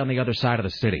way on the other side of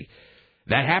the city.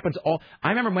 That happens all.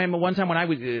 I remember one time when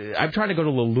I'm trying to go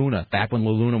to La Luna, back when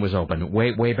La Luna was open,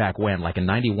 way back when, like in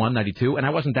 91, 92, and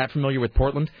I wasn't that familiar with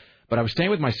Portland, but I was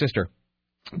staying with my sister,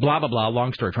 blah, blah, blah,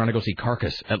 long story, trying to go see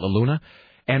Carcass at La Luna,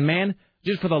 and man,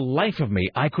 just for the life of me,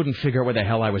 I couldn't figure out where the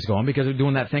hell I was going, because they're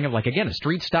doing that thing of, like, again, a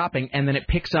street stopping, and then it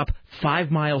picks up 5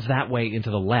 miles that way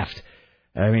into the left.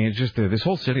 I mean, it's just, this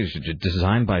whole city is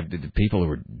designed by people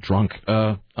who are drunk.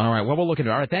 All right, well, we'll look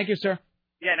into it. All right, thank you, sir.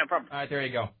 Yeah, no problem. All right, there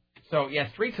you go. So, yeah,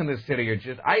 streets in this city are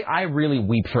just, I really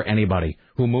weep for anybody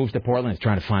who moves to Portland and is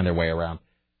trying to find their way around.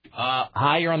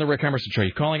 Hi, you're on the Rick Emerson show.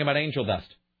 You're calling about angel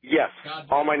dust. Yes.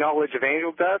 All my knowledge of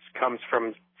angel dust comes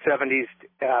from 70s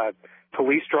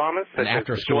police dramas. And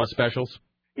after-school specials?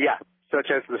 Yeah, such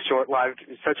as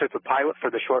the pilot for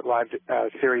the short-lived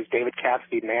series David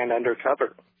Cassidy, Man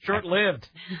Undercover. Short-lived.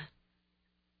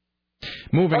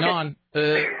 Moving on.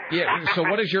 Yeah. So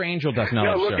what is your angel dust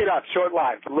knowledge, No, look sir? it up.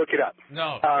 Short-lived. Look it up.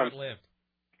 No, short-lived.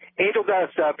 Angel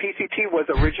dust, PCP, was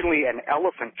originally an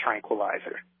elephant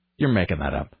tranquilizer. You're making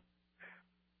that up.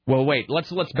 Well, wait.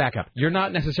 Let's back up. You're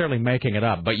not necessarily making it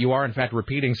up, but you are in fact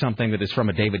repeating something that is from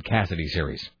a David Cassidy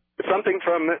series. Something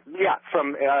from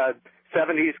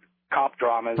 70s cop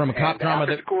dramas. From a cop drama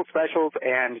that school specials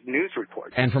and news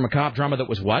reports. And from a cop drama that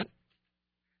was what?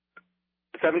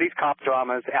 70s cop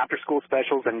dramas, after-school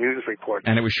specials, and news reports.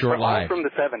 And it was short-lived. All from the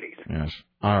 70s. Yes.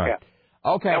 All right.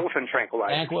 Yeah. Okay. Elephant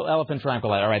tranquilizer. Elephant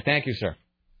tranquilizer. All right. Thank you, sir.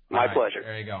 My pleasure.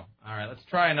 There you go. All right. Let's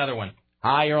try another one.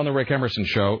 Hi, you're on the Rick Emerson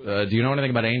Show. Do you know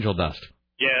anything about angel dust?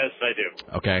 Yes, I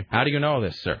do. Okay. How do you know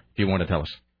this, sir? If you want to tell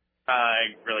us.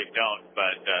 I really don't,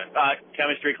 but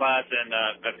chemistry class and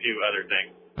a few other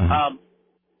things.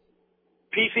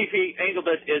 PCP, angel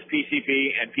dust is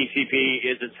PCP, and PCP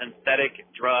is a synthetic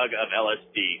drug of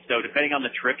LSD. So depending on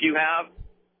the trip you have,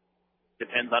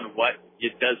 depends on what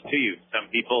it does to you.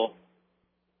 Some people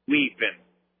weep and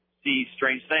see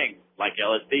strange things like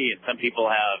LSD, and some people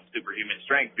have superhuman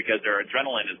strength because their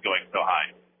adrenaline is going so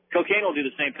high. Cocaine will do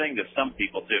the same thing to some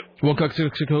people, too. Well,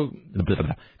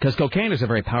 because cocaine is a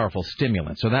very powerful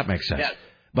stimulant, so that makes sense. Yes.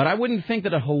 But I wouldn't think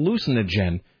that a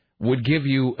hallucinogen would give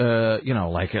you,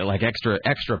 like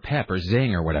extra pep or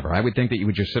zing or whatever. I would think that you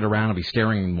would just sit around and be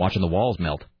staring and watching the walls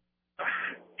melt.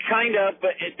 Kind of,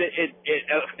 but it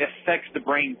affects the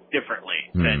brain differently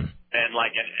than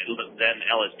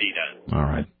LSD does. All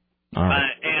right.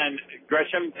 And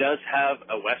Gresham does have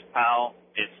a West Powell.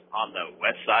 It's on the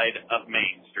west side of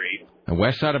Main Street. The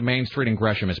west side of Main Street in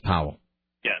Gresham is Powell.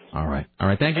 Yes. All right.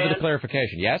 Thank you for the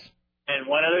clarification. Yes? And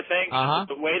one other thing,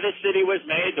 the way the city was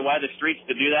made, why the streets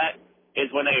to do that,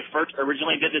 is when they first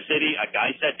originally did the city, a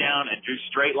guy sat down and drew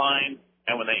straight lines,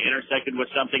 and when they intersected with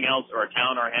something else or a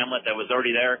town or a hamlet that was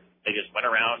already there, they just went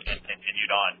around and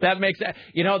continued on.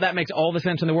 That makes all the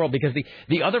sense in the world, because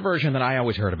the other version that I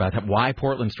always heard about why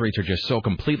Portland streets are just so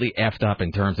completely effed up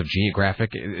in terms of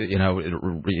geographic,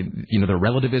 the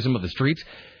relativism of the streets.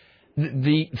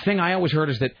 The thing I always heard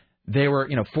is that there were,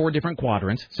 4 different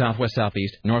quadrants, southwest,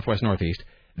 southeast, northwest, northeast,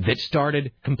 that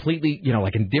started completely,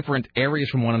 like in different areas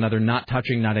from one another, not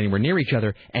touching, not anywhere near each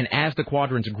other. And as the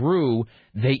quadrants grew,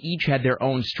 they each had their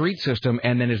own street system.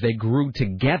 And then as they grew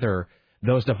together,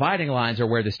 those dividing lines are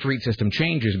where the street system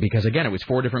changes, because, again, it was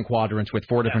 4 different quadrants with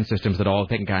 4 different systems that all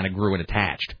kind of grew and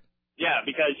attached. Yeah,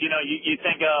 because, you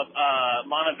think of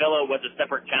Montevilla was a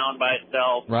separate town by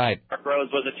itself. Right. Park Rose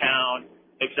was a town,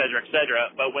 et cetera, et cetera.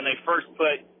 But when they first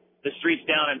put the streets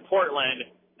down in Portland,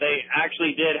 they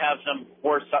actually did have some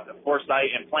foresight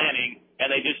and planning,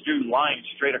 and they just drew lines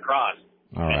straight across.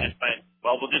 All right. And just went,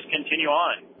 well, we'll just continue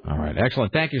on. All right.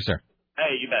 Excellent. Thank you, sir.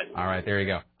 Hey, you bet. All right, there you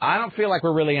go. I don't feel like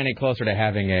we're really any closer to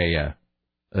having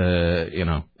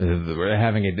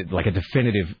having a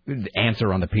definitive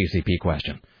answer on the PCP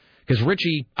question. Because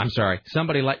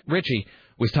somebody like Richie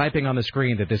was typing on the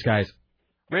screen that this guy's...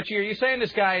 Richie, are you saying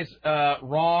this guy's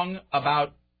wrong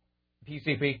about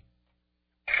PCP?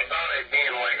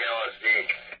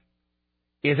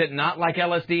 Is it not like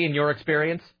LSD in your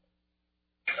experience?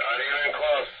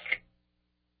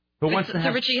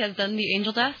 Richie has done the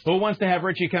angel dust? Who wants to have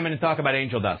Richie come in and talk about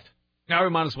angel dust? No, we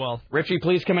might as well. Richie,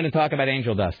 please come in and talk about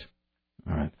angel dust.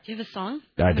 All right. Do you have a song?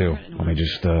 I do. Let me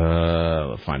just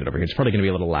find it over here. It's probably going to be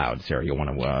a little loud, Sarah. You'll want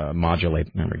to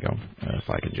modulate. There we go. If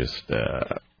I could just...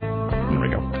 there we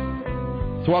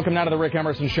go. So welcome now to the Rick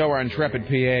Emerson Show, our intrepid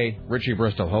PA, Richie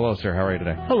Bristol. Hello, sir. How are you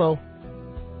today? Hello.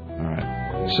 All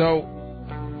right. So,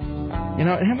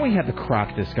 haven't we had the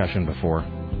Croc discussion before?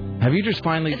 Have you just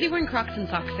finally... Is he wearing Crocs and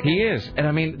socks again? He is.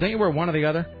 And, don't you wear one or the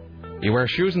other? You wear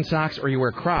shoes and socks or you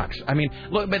wear Crocs.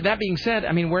 Look, but that being said,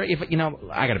 I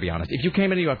got to be honest. If you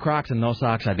came into a Crocs and no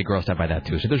socks, I'd be grossed out by that,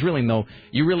 too. So there's really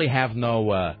you really have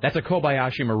no, that's a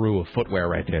Kobayashi Maru of footwear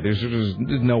right there. There's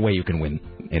no way you can win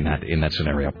in that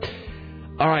scenario.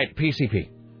 All right, PCP.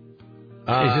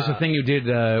 Is this a thing you did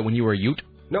when you were a Ute?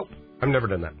 Nope. I've never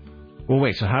done that. Well,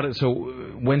 wait, so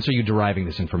when's are you deriving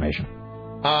this information?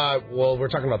 Well, we're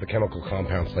talking about the chemical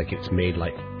compounds, like it's made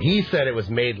like... He said it was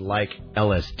made like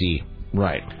LSD.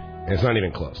 Right. And it's not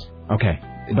even close. Okay.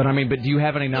 But do you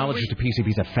have any knowledge as to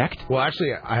PCP's effect? Well,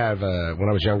 actually, I have, when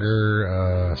I was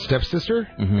younger, stepsister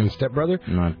and stepbrother.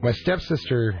 Right. My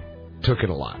stepsister took it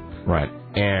a lot. Right.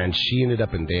 And she ended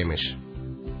up in Damish.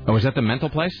 Oh, is that the mental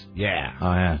place? Yeah.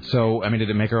 Oh, yeah. So, did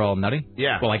it make her all nutty?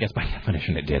 Yeah. Well, I guess by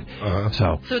definition it did.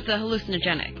 So it's a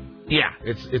hallucinogenic. Yeah.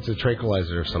 It's a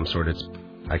tranquilizer of some sort.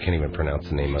 I can't even pronounce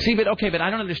the name of it. See, but I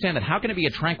don't understand that. How can it be a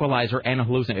tranquilizer and a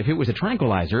hallucinant? If it was a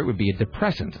tranquilizer, it would be a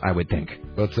depressant, I would think.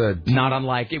 Well, not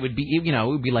unlike, it would be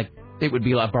like It would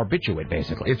be a barbiturate,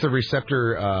 basically. It's a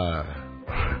receptor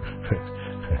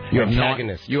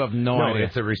antagonist. You have no idea. No,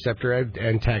 it's a receptor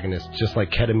antagonist, just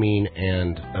like ketamine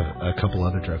and a couple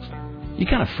other drugs. You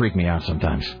kind of freak me out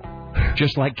sometimes.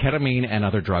 Just like ketamine and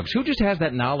other drugs. Who just has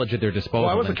that knowledge at their disposal? Well,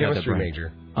 I was a chemistry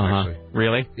major. Uh-huh.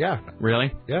 Really? Yeah.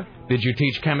 Really? Yeah. Did you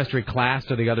teach chemistry class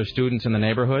to the other students in the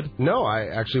neighborhood? No, I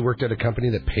actually worked at a company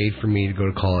that paid for me to go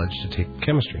to college to take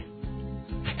chemistry.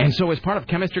 And so as part of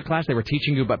chemistry class, they were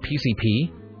teaching you about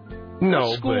PCP? No,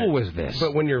 what school was this?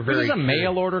 But when you're very... Was this a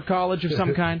mail-order college of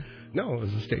some kind? No, it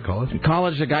was a state college.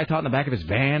 College the guy taught in the back of his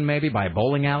van, maybe, by a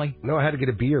bowling alley? No, I had to get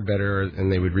a B or better, and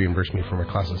they would reimburse me for my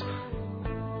classes.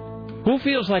 Who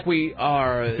feels like we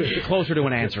are closer to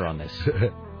an answer on this?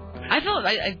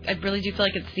 I really do feel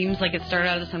like it seems like it started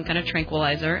out as some kind of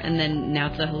tranquilizer, and then now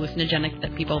it's a hallucinogenic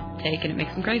that people take, and it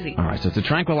makes them crazy. All right, so it's a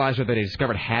tranquilizer that they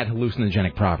discovered had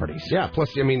hallucinogenic properties. Yeah, plus,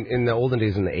 I mean, in the olden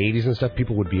days, in the 80s and stuff,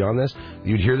 people would be on this.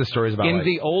 You'd hear the stories about... In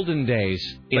the olden days,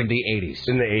 in the 80s.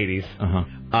 In the 80s.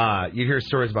 Uh-huh. You'd hear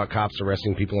stories about cops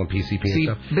arresting people on PCP and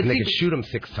stuff, and they could shoot them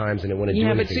 6 times, and it wouldn't do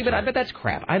anything. But I bet that's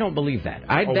crap. I don't believe that.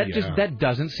 That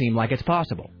doesn't seem like it's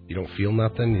possible. You don't feel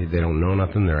nothing. They don't know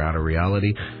nothing. They're out of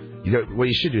reality. You know, what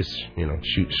you should do is,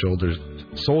 shoot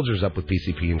soldiers up with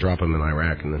PCP and drop them in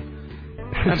Iraq, and then...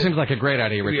 That seems like a great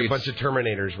idea, Richie. A bunch of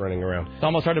Terminators running around. It's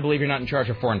almost hard to believe you're not in charge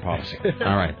of foreign policy.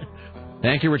 All right.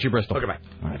 Thank you, Richie Bristol. Okay, bye.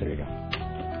 All right, there you go.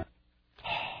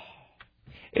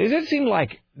 Does it seem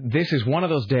like this is one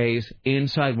of those days,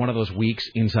 inside one of those weeks,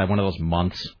 inside one of those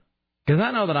months? Because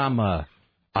I know that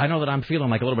I'm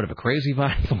feeling like a little bit of a crazy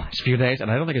vibe the last few days,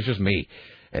 and I don't think it's just me.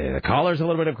 The caller's a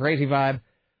little bit of a crazy vibe.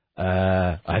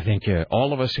 I think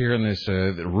all of us here in this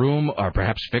room are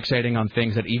perhaps fixating on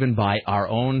things that even by our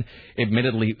own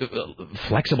admittedly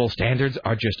flexible standards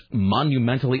are just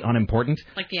monumentally unimportant.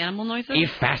 Like the animal noises?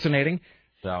 It's fascinating.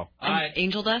 So,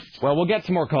 angel dust? Well, we'll get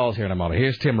some more calls here in a moment.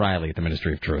 Here's Tim Riley at the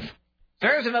Ministry of Truth.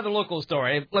 There's another local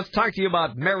story. Let's talk to you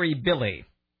about Mary Billy.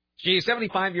 She's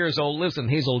 75 years old, lives in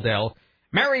Hazeldale.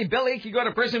 Mary Billy could go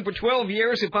to prison for 12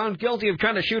 years if found guilty of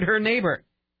trying to shoot her neighbor.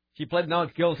 She pled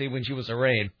not guilty when she was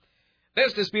arraigned.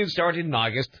 This dispute started in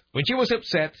August when she was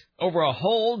upset over a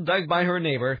hole dug by her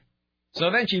neighbor. So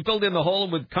then she filled in the hole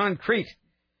with concrete.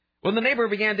 When the neighbor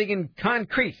began digging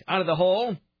concrete out of the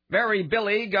hole, Mary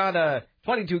Billy got a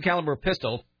 .22 caliber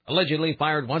pistol, allegedly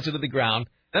fired once into the ground,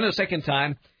 then a second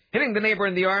time. Hitting the neighbor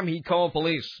in the arm, he called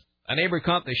police. A neighbor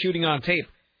caught the shooting on tape.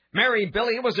 Mary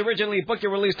Billy was originally booked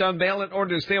and released on bail in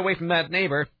order to stay away from that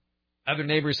neighbor. Other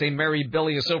neighbors say Mary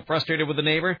Billy is so frustrated with the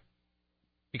neighbor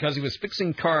because he was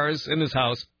fixing cars in his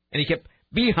house, and he kept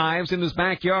beehives in his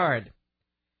backyard.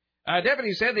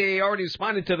 Deputies said they already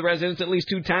responded to the residents at least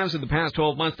 2 times in the past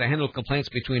 12 months to handle complaints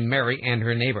between Mary and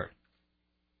her neighbor.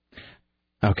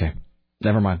 Okay.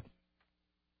 Never mind.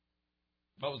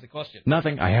 What was the question?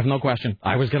 Nothing. I have no question.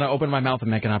 I was going to open my mouth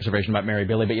and make an observation about Mary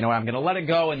Billy, but you know what? I'm going to let it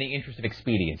go in the interest of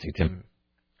expediency, Tim.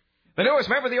 The newest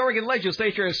member of the Oregon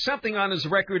legislature has something on his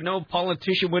record no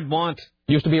politician would want.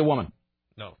 Used to be a woman.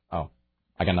 No. Oh.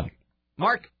 I got nothing.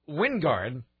 Mark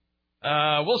Wingard,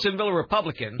 Wilsonville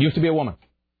Republican. Used to be a woman.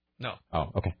 No.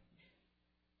 Oh, okay.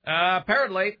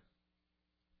 Apparently,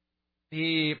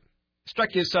 he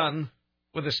struck his son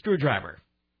with a screwdriver.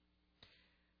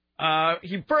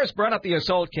 He first brought up the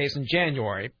assault case in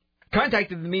January,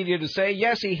 contacted the media to say,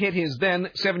 yes, he hit his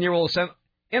then 7-year-old son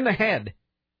in the head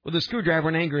with a screwdriver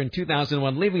in anger in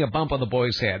 2001, leaving a bump on the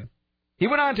boy's head. He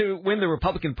went on to win the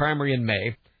Republican primary in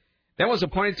May, then was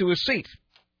appointed to a seat.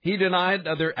 He denied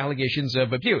other allegations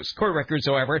of abuse. Court records,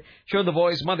 however, show the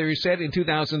boy's mother said in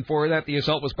 2004 that the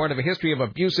assault was part of a history of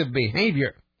abusive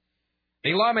behavior.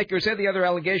 The lawmaker said the other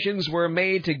allegations were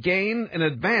made to gain an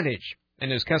advantage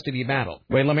in his custody battle.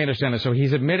 Wait, let me understand this. So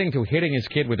he's admitting to hitting his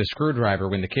kid with a screwdriver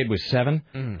when the kid was 7,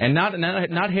 and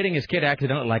not hitting his kid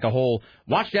accidentally, like a whole,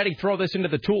 watch Daddy throw this into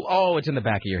the tool, oh, it's in the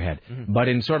back of your head, but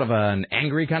in sort of an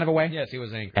angry kind of a way? Yes, he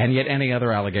was angry. And yet any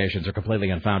other allegations are completely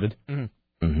unfounded?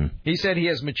 He said he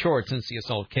has matured since the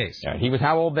assault case. Yeah, he was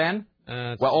how old then?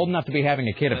 Old enough to be having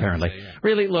a kid, apparently. Say, yeah.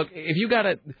 Really, look, if you got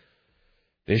it,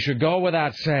 this should go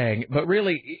without saying, but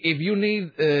really, if you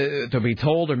need to be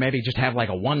told or maybe just have like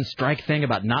a one-strike thing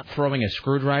about not throwing a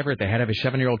screwdriver at the head of a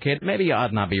 7-year-old kid, maybe you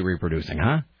ought not be reproducing,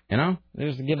 huh? You know?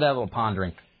 Just give that a little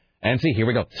pondering. And see, here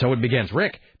we go. So it begins.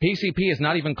 Rick, PCP is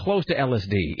not even close to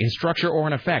LSD in structure or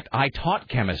in effect. I taught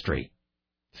chemistry.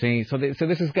 See, so this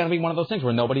is going to be one of those things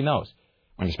where nobody knows.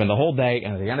 We're going to spend the whole day,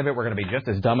 and at the end of it, we're going to be just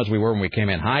as dumb as we were when we came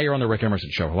in. Hi, you're on the Rick Emerson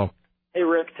Show. Hello. Hey,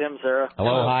 Rick, Tim, Sarah.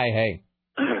 Hello, hi, hey.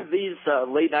 These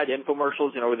late-night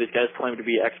infomercials, where these guys claim to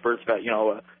be experts about,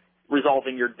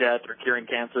 resolving your debt or curing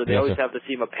cancer, they always have to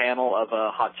seem a panel of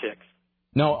hot chicks.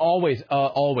 No, always.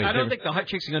 I don't think the hot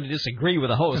chicks are going to disagree with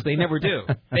the host. They never do.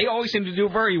 They always seem to do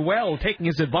very well taking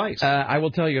his advice. I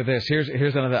will tell you this.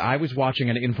 Here's another. I was watching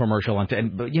an infomercial,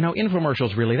 and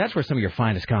infomercials really, that's where some of your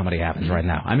finest comedy happens right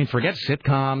now. I mean, forget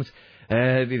sitcoms,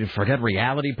 forget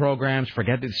reality programs,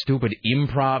 forget the stupid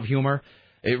improv humor.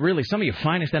 It really, some of your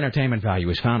finest entertainment value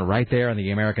is found right there in the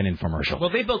American infomercial.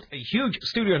 Well, they built a huge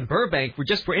studio in Burbank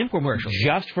just for infomercials.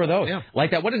 Just for those. Yeah.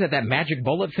 Like that, what is it, that magic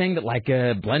bullet thing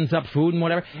that blends up food and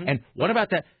whatever? Mm-hmm. And what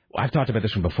about that? I've talked about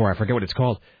this one before. I forget what it's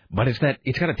called. But it's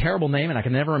got a terrible name, and I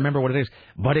can never remember what it is.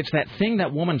 But it's that thing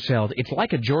that woman sells. It's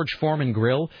like a George Foreman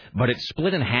grill, but it's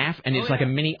split in half, and it's like a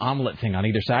mini omelet thing on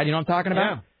either side. You know what I'm talking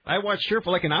about? Yeah. I watched her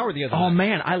for like an hour the other night. Oh,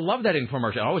 man, I love that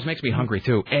infomercial. It always makes me hungry,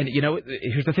 too. And,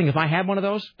 here's the thing. If I had one of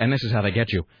those, and this is how they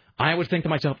get you, I would think to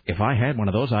myself, if I had one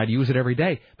of those, I'd use it every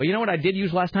day. But you know what I did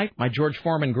use last night? My George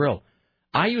Foreman grill.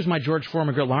 I use my George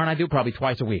Foreman grill, Lauren, I do probably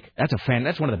twice a week. That's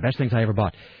one of the best things I ever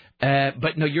bought.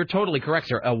 But, no, you're totally correct,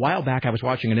 sir. A while back, I was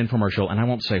watching an infomercial, and I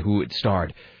won't say who it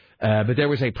starred. But there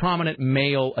was a prominent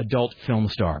male adult film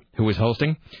star who was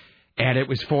hosting, and it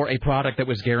was for a product that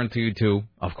was guaranteed to,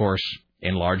 of course,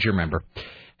 enlarge your member.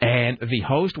 And the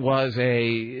host was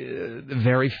a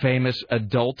very famous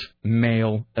adult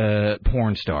male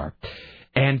porn star.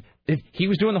 And he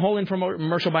was doing the whole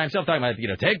infomercial by himself, talking about,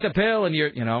 take the pill and your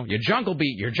junk will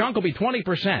be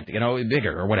 20%,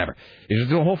 bigger or whatever. He was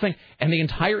doing the whole thing. And the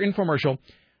entire infomercial,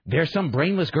 there's some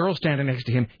brainless girl standing next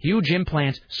to him, huge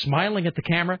implants, smiling at the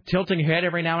camera, tilting her head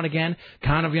every now and again,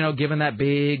 kind of, giving that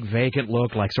big vacant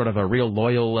look like sort of a real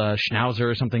loyal schnauzer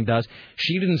or something does.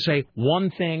 She didn't say one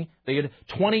thing. They had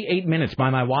 28 minutes by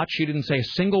my watch. She didn't say a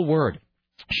single word.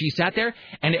 She sat there,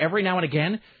 and every now and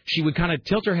again, she would kind of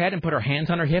tilt her head and put her hands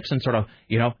on her hips and sort of,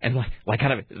 and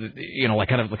kind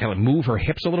of move her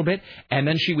hips a little bit, and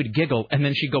then she would giggle, and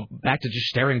then she'd go back to just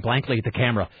staring blankly at the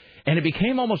camera. And it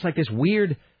became almost like this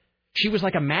weird... She was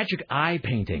like a magic eye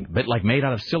painting, but like made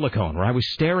out of silicone, where I was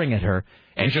staring at her.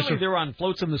 And just they were on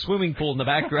floats in the swimming pool in the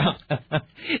background.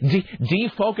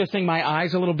 Defocusing my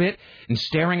eyes a little bit and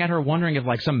staring at her, wondering if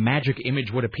like some magic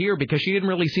image would appear, because she didn't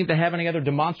really seem to have any other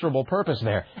demonstrable purpose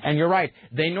there. And you're right,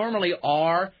 they normally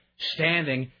are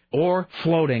standing or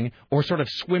floating or sort of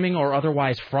swimming or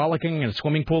otherwise frolicking in a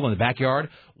swimming pool in the backyard,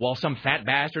 while some fat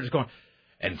bastard is going,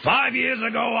 and 5 years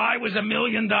ago I was $1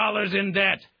 million in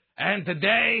debt, and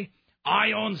today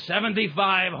I own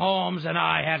 75 homes, and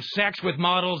I have sex with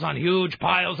models on huge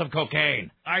piles of cocaine.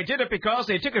 I did it because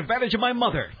they took advantage of my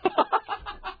mother.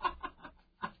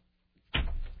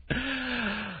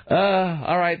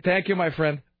 All right. Thank you, my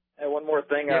friend. Hey, one more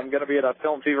thing. Yeah. I'm going to be at a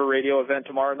Film Fever radio event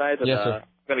tomorrow night, and yes, sir. I'm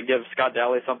going to give Scott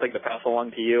Daly something to pass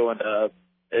along to you, and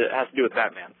it has to do with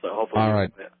Batman, so hopefully... All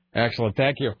right. Excellent.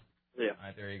 Thank you. Yeah. All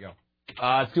right, there you go.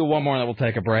 Let's do one more, and then we'll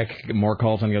take a break. Get more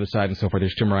calls on the other side and so forth.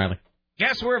 There's Tim Riley.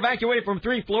 Guests were evacuated from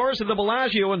 3 floors of the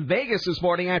Bellagio in Vegas this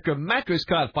morning after a mattress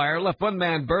caught fire. Left one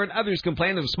man burned. Others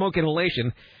complained of smoke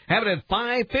inhalation. Happened at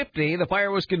 5:50. The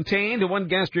fire was contained to one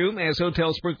guest room as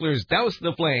hotel sprinklers doused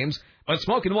the flames. But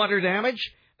smoke and water damage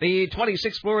the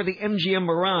 26th floor of the MGM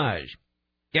Mirage.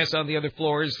 Guests on the other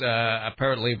floors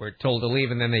apparently were told to leave,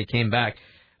 and then they came back.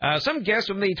 Some guests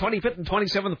from the 25th and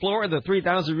 27th floor of the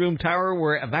 3,000-room tower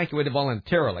were evacuated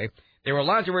voluntarily. They were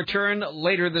allowed to return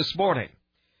later this morning.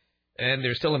 And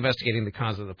they're still investigating the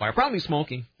cause of the fire. Probably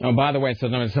smoking. Oh, by the way, so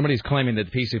somebody's claiming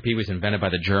that the PCP was invented by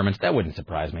the Germans. That wouldn't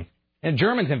surprise me. And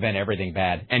Germans invent everything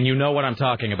bad. And you know what I'm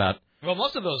talking about. Well,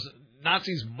 most of those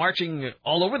Nazis marching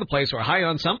all over the place were high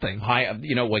on something.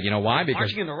 You know why? Because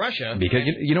marching into Russia. Because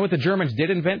you know what the Germans did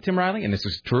invent, Tim Riley? And this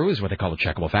is true, is what they call a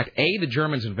checkable fact. A, the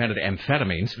Germans invented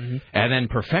amphetamines, and then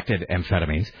perfected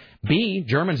amphetamines. B,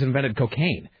 Germans invented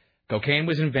cocaine. Cocaine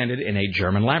was invented in a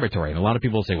German laboratory. And a lot of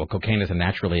people say, well, cocaine is a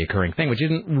naturally occurring thing, which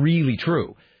isn't really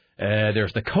true.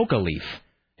 There's the coca leaf,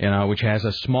 which has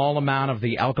a small amount of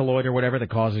the alkaloid or whatever that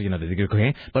causes, the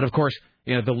cocaine. But, of course,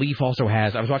 the leaf also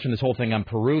has... I was watching this whole thing on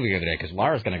Peru the other day because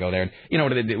Laura's going to go there.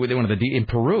 And, in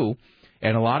Peru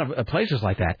and a lot of places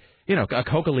like that, a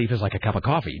coca leaf is like a cup of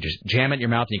coffee. You just jam it in your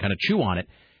mouth and you kind of chew on it.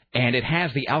 And it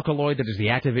has the alkaloid that is the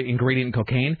active ingredient in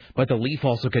cocaine, but the leaf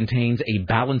also contains a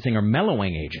balancing or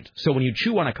mellowing agent. So when you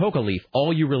chew on a coca leaf,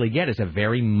 all you really get is a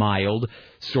very mild,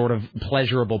 sort of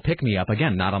pleasurable pick-me-up.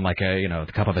 Again, not unlike a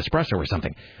cup of espresso or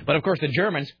something. But, of course, the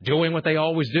Germans, doing what they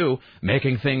always do,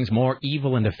 making things more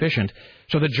evil and efficient.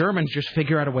 So the Germans just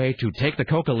figure out a way to take the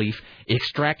coca leaf,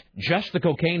 extract just the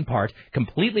cocaine part,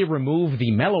 completely remove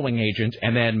the mellowing agent,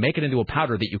 and then make it into a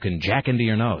powder that you can jack into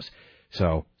your nose.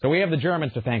 So we have the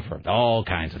Germans to thank for all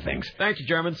kinds of things. Thank you,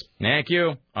 Germans. Thank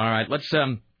you. All right, let's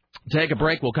Take a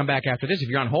break. We'll come back after this. If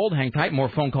you're on hold, hang tight. More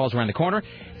phone calls around the corner.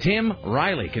 Tim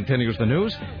Riley continues the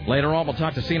news. Later on, we'll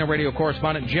talk to CNN radio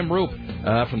correspondent Jim Roop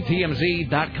from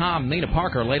TMZ.com. Nina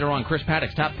Parker. Later on, Chris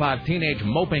Paddock's top 5 teenage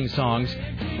moping songs.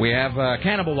 We have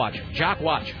Cannibal Watch, Jock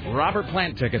Watch, Robert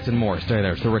Plant tickets, and more. Stay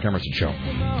there. It's the Rick Emerson Show.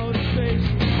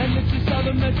 And this is how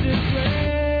the message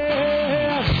read.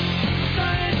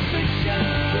 Science fiction,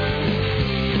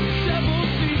 double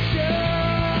feature,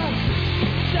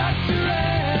 Dr.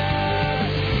 Ed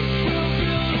will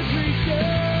build a creature.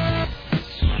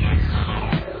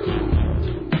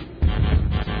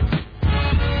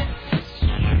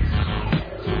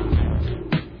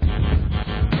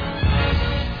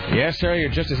 Yes, sir, you're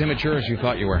just as immature as you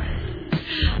thought you were.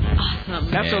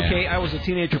 Awesome. That's okay. I was a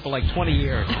teenager for like 20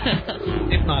 years,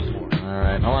 if not more. All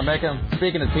right. Oh,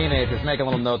 speaking of teenagers, make a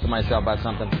little note to myself about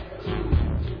something.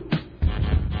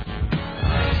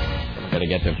 I'm going to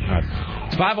get to. All right.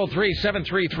 It's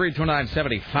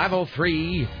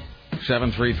 503-733-2970.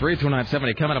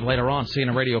 503-733-2970. Coming up later on,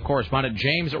 CNN radio correspondent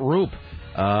James Roop.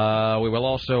 We will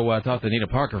also talk to Nina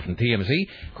Parker from TMZ.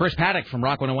 Chris Paddock from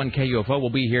Rock 101 KUFO will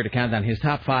be here to count down his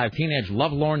top 5 teenage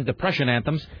lovelorn depression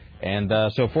anthems and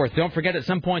so forth. Don't forget, at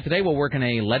some point today, we'll work in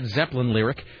a Led Zeppelin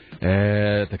lyric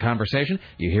at the conversation.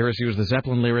 You hear us use the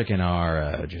Zeppelin lyric in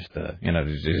our, this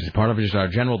is part of just our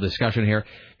general discussion here.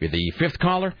 You're the 5th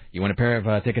caller. You win a pair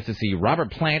of tickets to see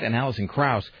Robert Plant and Alison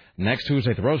Krauss next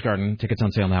Tuesday at the Rose Garden. Tickets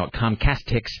on sale now at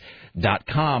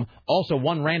ComcastTix.com. Also,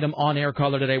 one random on-air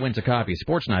caller today wins a copy of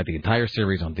Sports Night, the entire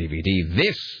series on DVD.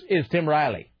 This is Tim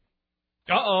Riley.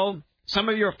 Uh-oh. Some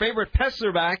of your favorite pests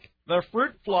are back. The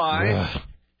fruit fly. Ugh.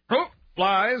 Fruit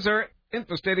flies are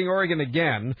infestating Oregon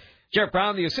again. Jeff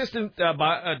Brown, the assistant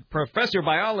professor of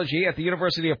biology at the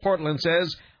University of Portland,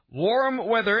 says warm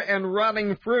weather and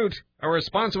rotting fruit are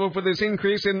responsible for this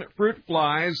increase in fruit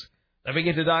flies. They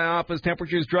begin to die off as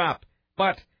temperatures drop.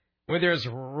 But where there's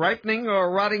ripening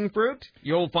or rotting fruit,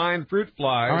 you'll find fruit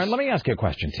flies. All right, let me ask you a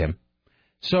question, Tim.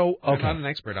 So, okay. I'm not an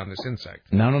expert on this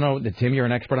insect. No. Tim, you're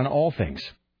an expert on all things.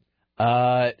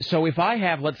 So if I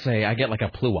have, let's say, I get like a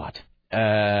pluot.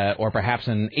 Or perhaps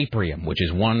an aprium, which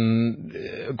is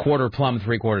 1/4 plum,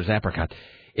 3/4 apricot.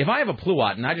 If I have a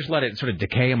pluot and I just let it sort of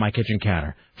decay on my kitchen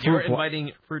counter, you're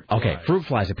inviting fruit flies. Okay, fruit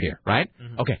flies appear, right?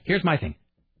 Mm-hmm. Okay, here's my thing.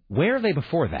 Where are they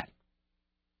before that?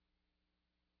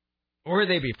 Where are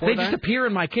they before that? They that? just appear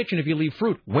in my kitchen if you leave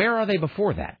fruit. Where are they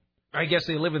before that? I guess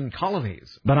they live in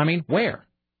colonies. But I mean, where?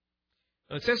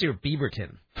 It says here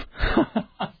Beaverton.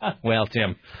 Well,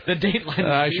 Tim, the dateline.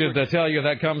 I should tell you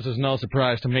that comes as no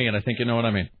surprise to me, and I think you know what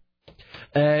I mean.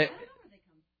 I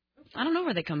don't know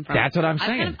where they come from. That's what I'm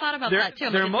saying. I kind of thought about that too.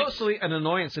 They're mostly an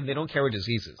annoyance, and they don't carry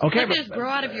diseases. Okay, they just grow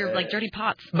out of your dirty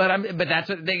pots. But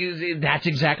that's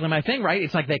exactly my thing, right?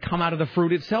 It's like they come out of the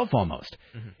fruit itself almost.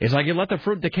 Mm-hmm. It's like you let the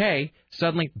fruit decay,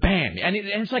 suddenly, bam, and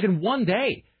it's like in one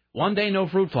day. One day, no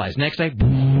fruit flies. Next day,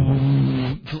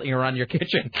 boom, you're on your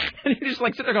kitchen, and you just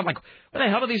like sit there going, like, where the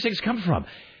hell do these things come from?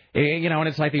 And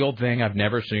it's like the old thing, I've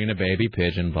never seen a baby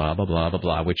pigeon, blah, blah, blah, blah,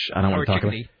 blah, which I don't want to talk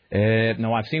about.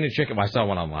 No, I've seen a chicken. Well, I saw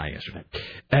one online yesterday.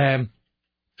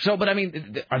 But I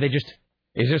mean, are they just,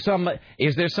 is there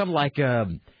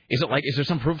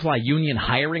some fruit fly union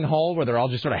hiring hall where they're all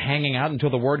just sort of hanging out until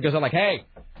the word goes out like, hey,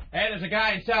 there's a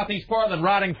guy in Southeast Portland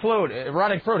rotting fruit.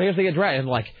 Here's the address. And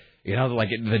like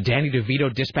the Danny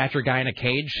DeVito dispatcher guy in a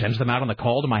cage sends them out on the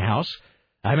call to my house.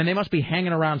 I mean, they must be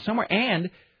hanging around somewhere. And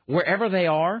wherever they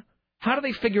are, how do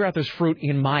they figure out there's fruit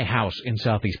in my house in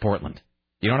Southeast Portland?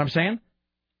 You know what I'm saying?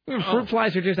 Fruit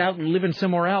flies are just out living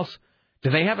somewhere else.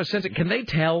 Do they have a sense can they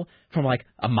tell from like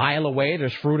a mile away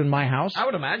there's fruit in my house? I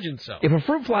would imagine so. If a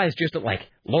fruit fly is just at like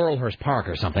Laurelhurst Park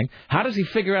or something, how does he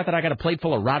figure out that I got a plate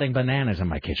full of rotting bananas in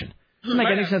my kitchen? Doesn't make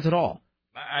any sense at all.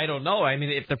 I don't know. I mean,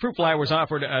 if the fruit fly was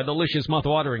offered a delicious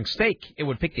mouth-watering steak, it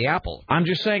would pick the apple. I'm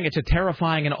just saying it's a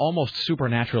terrifying and almost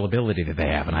supernatural ability that they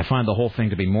have, and I find the whole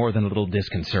thing to be more than a little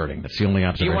disconcerting. That's the only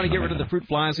observation. Do you want to get rid of the fruit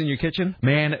flies in your kitchen?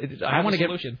 Man, I want to get...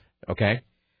 Okay.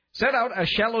 Set out a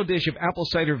shallow dish of apple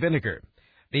cider vinegar.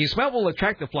 The smell will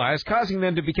attract the flies, causing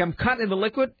them to become caught in the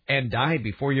liquid and die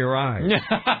before your eyes.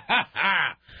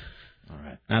 All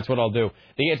right. That's what I'll do.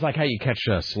 It's like how you catch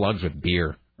slugs with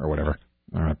beer or whatever.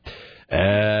 All right.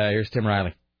 Here's Tim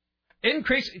Riley.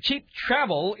 Increased cheap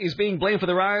travel is being blamed for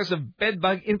the rise of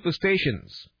bedbug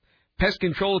infestations. Pest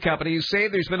control companies say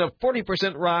there's been a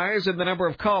 40% rise in the number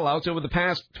of call-outs over the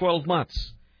past 12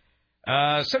 months.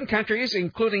 Some countries,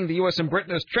 including the U.S. and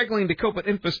Britain, are struggling to cope with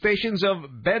infestations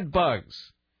of bed bugs.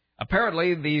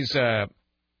 Apparently, these, they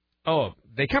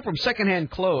come from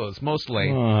secondhand clothes, mostly,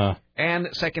 and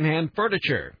secondhand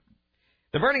furniture.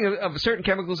 The burning of certain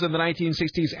chemicals in the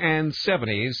 1960s and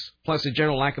 70s, plus a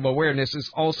general lack of awareness, is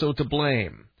also to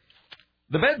blame.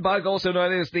 The bed bug, also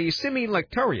known as the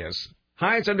Semilectorius,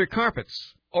 hides under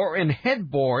carpets, or in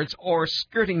headboards or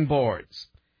skirting boards.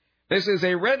 This is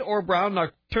a red or brown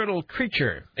nocturnal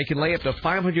creature. It can lay up to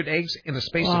 500 eggs in the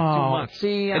space of 2 months.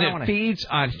 And it feeds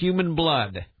on human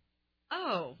blood.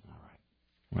 Oh.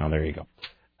 Well, there you go.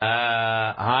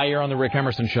 Hi, you're on the Rick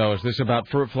Emerson Show. Is this about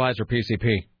fruit flies or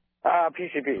PCP?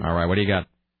 PCP. All right, what do you got?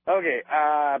 Okay,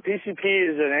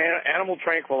 PCP is an animal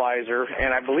tranquilizer,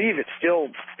 and I believe it's still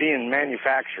being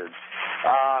manufactured.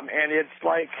 And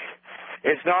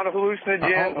it's not a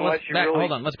hallucinogen unless you really...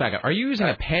 Hold on, let's back up. Are you using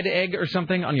a pet egg or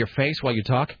something on your face while you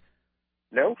talk?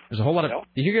 No. There's a whole lot of... No.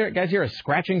 Did you guys hear a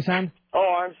scratching sound?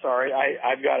 Oh, I'm sorry.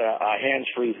 I've got a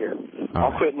hands-free here.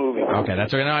 I'll quit moving. Okay,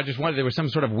 that's okay. No, I just wondered there was some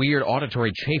sort of weird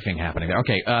auditory chafing happening there.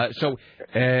 Okay,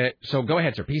 so go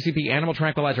ahead, sir. PCP, animal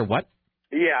tranquilizer, what?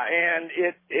 Yeah, and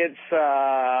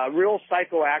it's real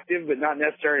psychoactive, but not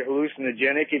necessarily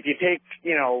hallucinogenic. If you take,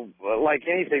 like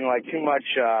anything, like too much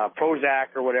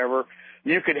Prozac or whatever,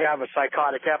 you could have a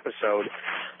psychotic episode.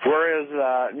 Whereas,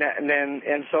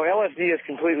 so LSD is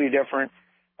completely different.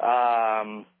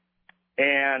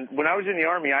 And when I was in the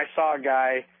Army, I saw a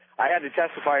guy, I had to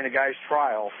testify in a guy's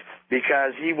trial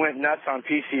because he went nuts on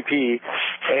PCP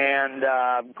and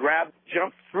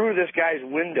jumped through this guy's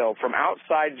window from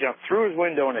outside, jumped through his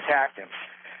window and attacked him.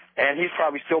 And he's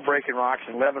probably still breaking rocks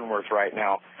in Leavenworth right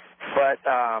now. But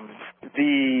back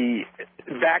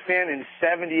then in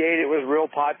 78, it was real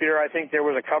popular. I think there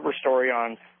was a cover story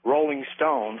on Rolling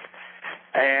Stone.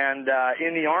 And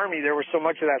in the Army, there was so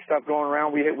much of that stuff going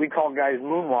around. We called guys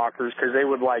moonwalkers because they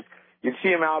would you'd see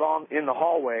them out in the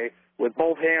hallway with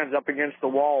both hands up against the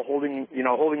wall, holding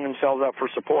themselves up for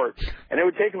support. And it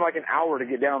would take them like an hour to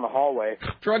get down the hallway.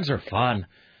 Drugs are fun.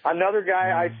 Another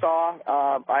guy I saw,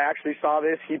 I actually saw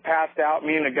this. He passed out.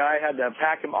 Me and the guy had to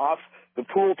pack him off the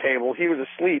pool table. He was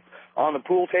asleep on the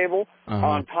pool table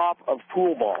on top of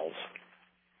pool balls.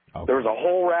 Okay. There was a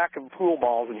whole rack of pool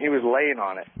balls, and he was laying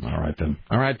on it. All right, then.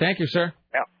 All right, thank you, sir.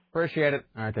 Yeah. Appreciate it.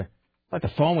 All right, there. Like the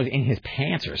phone was in his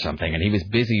pants or something, and he was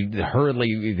busy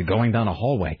hurriedly going down a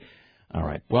hallway. All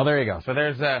right. Well, there you go. So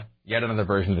there's yet another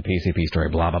version of the PCP story,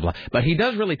 blah, blah, blah. But he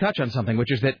does really touch on something,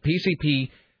 which is that PCP,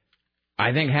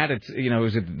 I think, had its, it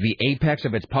was at the apex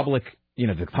of its public,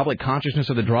 the public consciousness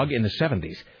of the drug in the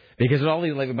 70s. Because it all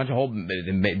a bunch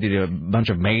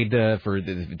of made for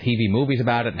the TV movies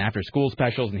about it and after school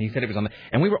specials, and he said it was on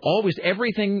and we were always,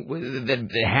 everything that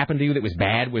happened to you that was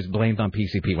bad was blamed on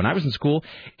PCP. When I was in school,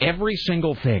 every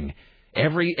single thing,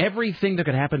 everything that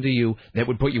could happen to you that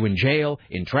would put you in jail,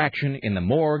 in traction, in the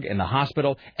morgue, in the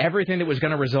hospital, everything that was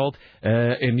going to result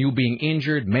in you being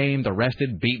injured, maimed,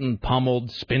 arrested, beaten,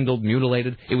 pummeled, spindled,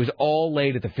 mutilated, it was all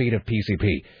laid at the feet of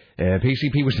PCP.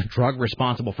 PCP was the drug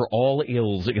responsible for all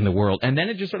ills in the world. And then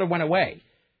it just sort of went away.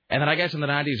 And then I guess in the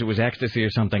 90s it was ecstasy or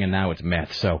something, and now it's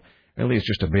meth. So really it's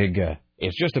just a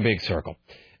big circle.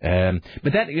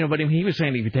 But that, but he was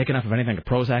saying if you take enough of anything, like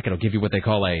Prozac, it'll give you what they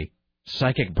call a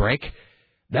psychic break.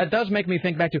 That does make me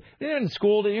think back to, in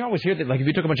school, you always hear that, like, if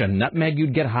you took a bunch of nutmeg,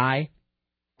 you'd get high.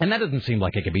 And that doesn't seem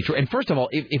like it could be true. And first of all,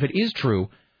 if it is true,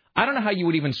 I don't know how you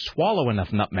would even swallow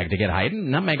enough nutmeg to get high. Isn't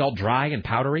nutmeg all dry and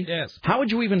powdery? Yes. How would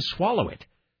you even swallow it?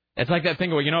 It's like that thing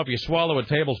where, if you swallow a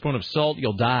tablespoon of salt,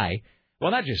 you'll die.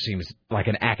 Well, that just seems like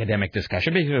an academic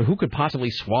discussion. Because who could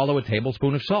possibly swallow a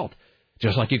tablespoon of salt?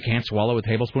 Just like you can't swallow a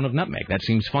tablespoon of nutmeg. That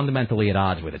seems fundamentally at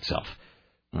odds with itself.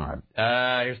 All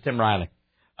right. Here's Tim Riley.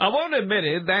 A woman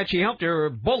admitted that she helped her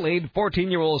bullied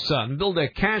 14-year-old son build a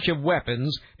cache of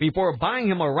weapons before buying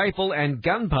him a rifle and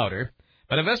gunpowder.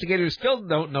 But investigators still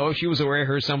don't know if she was aware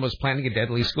her son was planning a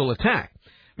deadly school attack.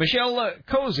 Michelle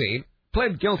Cozy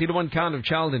pled guilty to one count of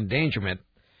child endangerment.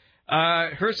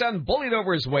 Her son, bullied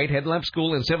over his weight, had left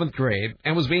school in 7th grade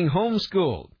and was being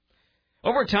homeschooled.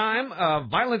 Over time,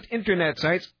 violent Internet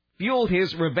sites fueled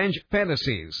his revenge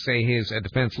fantasies, say his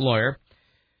defense lawyer.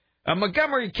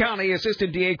 Montgomery County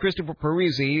Assistant DA Christopher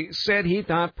Parisi said he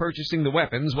thought purchasing the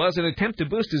weapons was an attempt to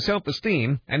boost his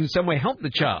self-esteem and in some way help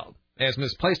the child. As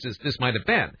misplaced as this might have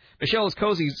been, Michelle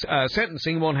Cozy's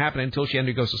sentencing won't happen until she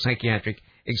undergoes a psychiatric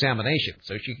examination.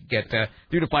 So she could get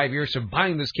 3 to 5 years for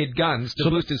buying this kid guns to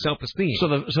boost his self-esteem.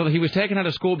 So he was taken out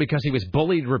of school because he was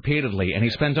bullied repeatedly, and he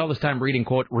spends all this time reading,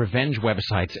 quote, revenge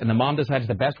websites, and the mom decides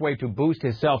the best way to boost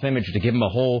his self-image to give him a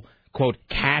whole, quote,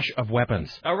 cache of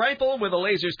weapons. A rifle with a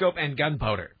laser scope and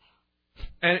gunpowder.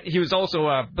 And he was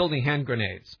also building hand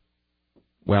grenades.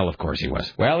 Well, of course he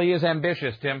was. Well, he is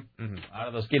ambitious, Tim. Mm-hmm. Out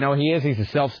of those, he is. He's a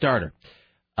self-starter.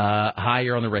 Hi,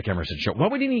 you're on the Rick Emerson Show. What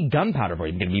would you need gunpowder for?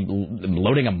 You going to be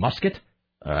loading a musket?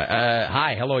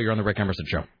 Hi, hello, you're on the Rick Emerson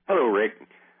Show. Hello, Rick.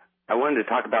 I wanted to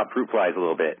talk about fruit flies a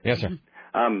little bit. Yes, sir.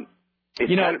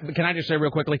 Can I just say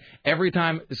real quickly, every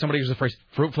time somebody uses the phrase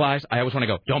fruit flies, I always want to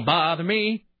go, don't bother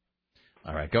me.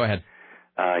 All right, go ahead.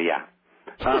 Yeah.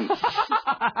 It's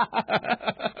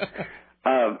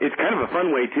kind of a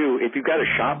fun way, too. If you've got a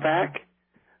shop vac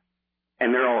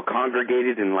and they're all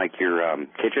congregated in, like, your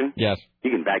kitchen, yes, you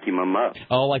can vacuum them up.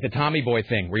 Oh, like the Tommy Boy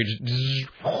thing, where you just...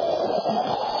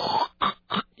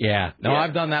 Yeah. No,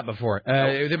 I've done that before.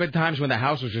 There have been times when the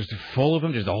house was just full of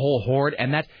them, just a whole horde.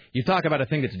 And that, you talk about a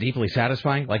thing that's deeply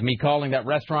satisfying, like me calling that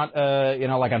restaurant,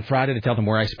 like on Friday to tell them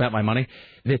where I spent my money.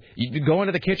 You go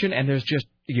into the kitchen and there's just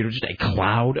a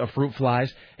cloud of fruit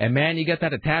flies. And, man, you get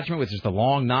that attachment with just a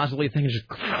long, nozzly thing and just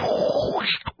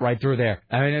right through there.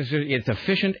 I mean, it's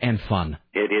efficient and fun.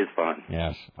 It is fun.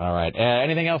 Yes. All right.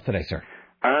 Anything else today, sir?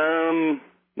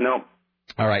 No.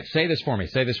 All right, say this for me.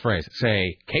 Say this phrase.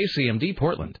 Say KCMD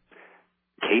Portland.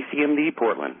 KCMD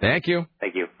Portland. Thank you.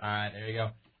 Thank you. All right, there you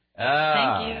go.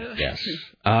 Thank you. Yes.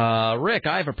 Rick,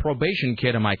 I have a probation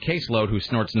kid on my caseload who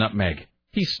snorts nutmeg.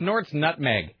 He snorts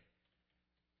nutmeg.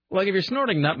 Like, if you're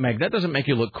snorting nutmeg, that doesn't make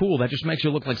you look cool. That just makes you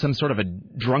look like some sort of a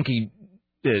drunky,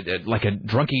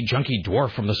 junky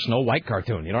dwarf from the Snow White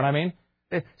cartoon. You know what I mean?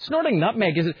 Snorting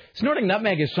nutmeg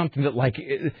is something that, like...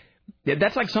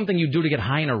 That's like something you do to get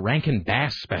high in a Rankin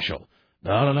Bass special.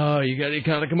 No, you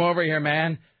gotta come over here,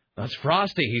 man. That's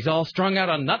Frosty. He's all strung out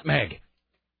on nutmeg.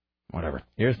 Whatever.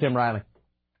 Here's Tim Riley.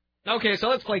 Okay, so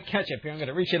let's play catch-up here. I'm going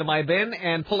to reach into my bin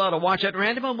and pull out a watch at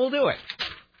random, and we'll do it.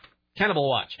 Cannibal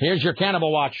Watch. Here's your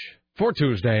Cannibal Watch for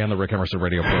Tuesday on the Rick Emerson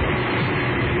Radio program.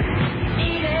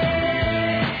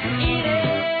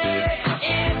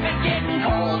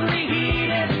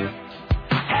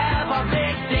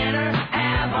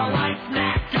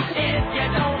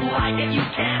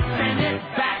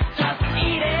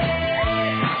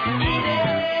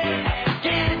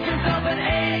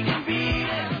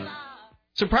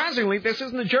 Surprisingly, this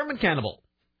isn't a German cannibal.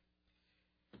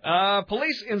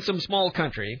 Police in some small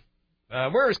country.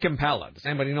 Where is Kampala? Does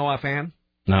anybody know offhand?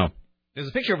 No. There's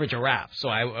a picture of a giraffe, so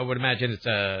I would imagine it's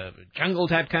a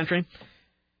jungle-type country.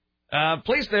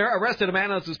 Police there arrested a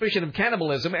man on suspicion of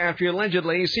cannibalism after he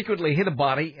allegedly secretly hid a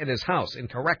body in his house in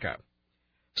Kareka.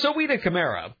 Soweto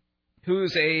Camara,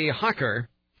 who's a hawker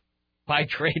by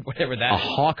trade, whatever that is. A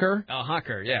hawker? A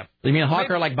hawker, yeah. You mean a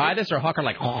hawker like buy this, or a hawker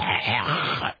like...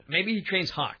 Maybe he trains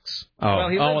hawks. Oh,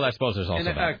 well, I suppose there's also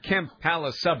that. In a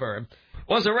Kampala suburb,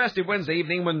 was arrested Wednesday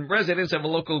evening when residents of a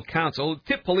local council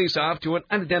tipped police off to an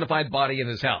unidentified body in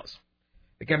his house.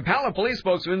 The Kampala police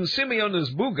spokesman, Simeon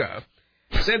Nzbuga,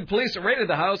 said police raided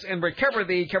the house and recovered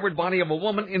the covered body of a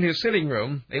woman in his sitting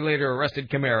room. They later arrested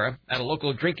Camara at a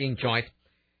local drinking joint.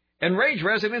 Enraged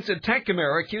residents attacked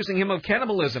Camara, accusing him of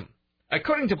cannibalism.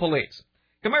 According to police,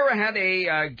 Camara had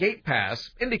a gate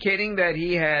pass indicating that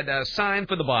he had signed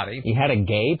for the body. He had a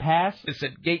gay pass? It's a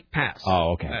gate pass.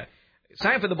 Oh, okay.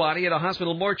 Signed for the body at a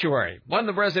hospital mortuary. One of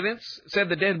the residents said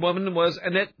the dead woman was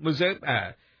Annette Muzet,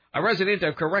 a resident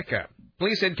of Kareka.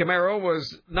 Police said Camaro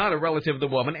was not a relative of the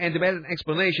woman and demanded an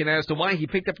explanation as to why he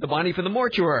picked up the body from the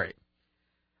mortuary.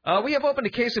 We have opened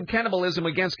a case of cannibalism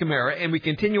against Camara, and we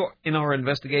continue in our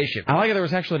investigation. I like it. There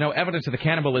was actually no evidence of the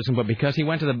cannibalism, but because he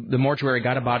went to the mortuary,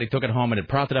 got a body, took it home, and had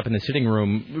propped it up in the sitting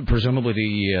room, presumably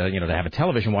to have a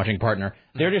television watching partner,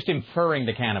 they're just inferring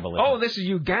the cannibalism. Oh, this is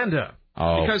Uganda.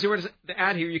 Oh. Because there was the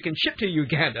ad here, you can ship to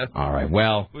Uganda. All right,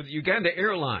 well. With Uganda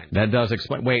Airlines. That does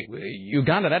explain. Wait,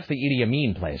 Uganda, that's the Idi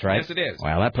Amin place, right? Yes, it is.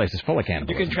 Well, that place is full of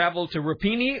cannibalism. You can travel to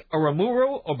Rapini,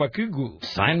 Oramuro, or Bakugu.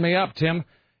 Sign me up, Tim.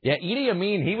 Yeah, Idi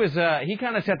Amin, he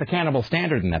kind of set the cannibal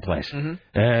standard in that place.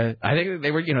 Mm-hmm. I think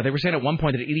they were saying at one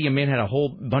point that Idi Amin had a whole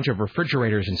bunch of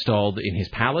refrigerators installed in his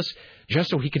palace just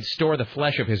so he could store the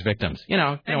flesh of his victims.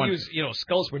 And use,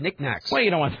 skulls for knickknacks. Well, you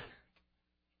don't want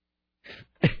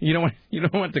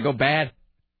it to go bad.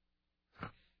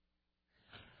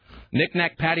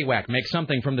 Knick-knack, paddywhack, make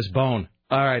something from this bone.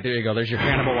 All right, there you go. There's your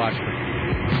cannibal watch.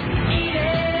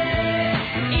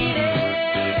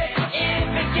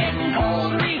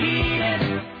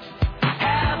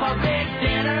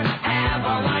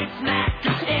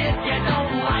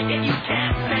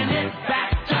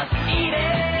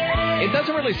 It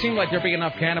doesn't really seem like there'd be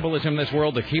enough cannibalism in this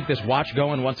world to keep this watch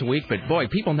going once a week, but boy,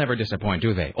 people never disappoint,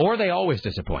 do they? Or they always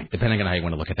disappoint, depending on how you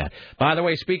want to look at that. By the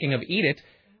way, speaking of eat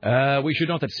it, we should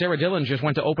note that Sarah Dillon just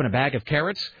went to open a bag of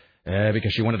carrots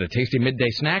because she wanted a tasty midday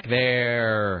snack.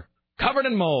 They're covered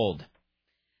in mold.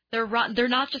 They're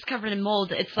not just covered in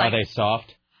mold. It's like... Are they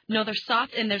soft? No, they're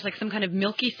soft, and there's like some kind of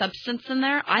milky substance in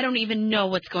there. I don't even know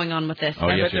what's going on with this. Oh,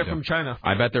 I yes, bet they're from China.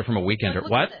 I bet they're from a weekender.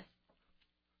 What?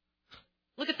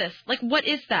 Look at this. Like, what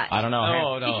is that? I don't know.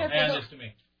 Oh, no. Be careful. Hand this to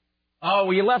me. Oh,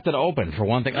 well, you left it open for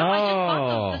one thing. No, I just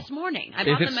bought those this morning. I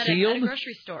bought them at a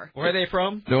grocery store. Where are they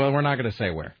from? No, we're not going to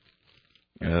say where.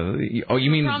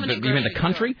 You mean the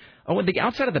country? Oh, the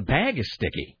outside of the bag is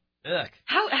sticky. Ugh.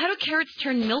 How do carrots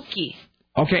turn milky?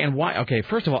 Okay, and why? Okay,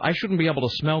 first of all, I shouldn't be able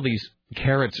to smell these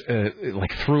carrots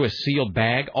like through a sealed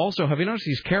bag. Also, have you noticed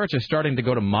these carrots are starting to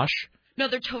go to mush? No,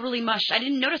 they're totally mushed. I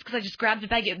didn't notice because I just grabbed the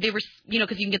bag. They were,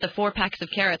 because you can get the 4 packs of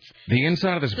carrots. The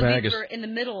inside of this bag these were in the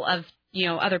middle of,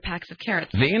 other packs of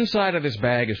carrots. The inside of this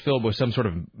bag is filled with some sort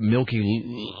of milky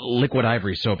liquid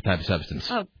ivory soap type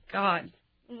substance. Oh, God.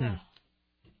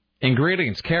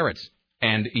 Ingredients, carrots,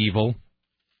 and evil.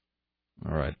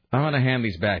 All right. I'm going to hand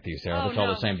these back to you, Sarah. That's all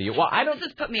the same to you. Well, This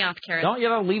has put me off, carrots.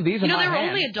 Don't leave these in my hand. They were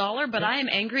only $1, but I am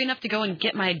angry enough to go and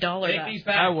get my $1 Take back. these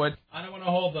back. I would. I don't want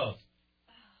to hold those.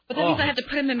 But that means I have to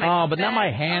put them in my but now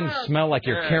my hands smell like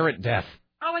your carrot death.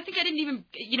 Oh, I think I didn't even...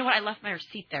 You know what? I left my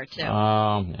receipt there, too.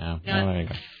 Oh, yeah. Well, there you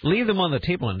go. Leave them on the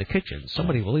table in the kitchen.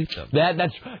 Somebody will eat them.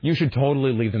 You should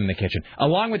totally leave them in the kitchen.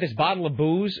 Along with this bottle of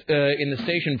booze in the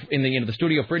station, in the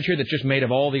studio fridge here that's just made of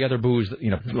all the other booze,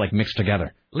 like mixed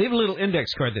together. Leave a little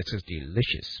index card that says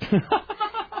delicious.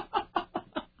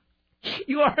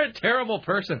 You are a terrible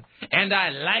person, and I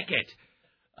like it.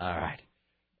 All right.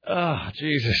 Oh,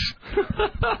 Jesus.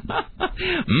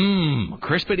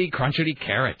 Crispity, crunchity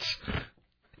carrots.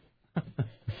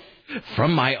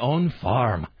 From my own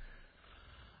farm.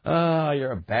 Oh,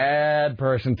 you're a bad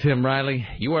person, Tim Riley.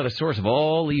 You are the source of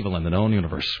all evil in the known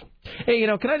universe. Hey,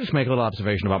 can I just make a little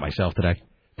observation about myself today?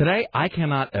 Today, I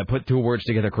cannot put 2 words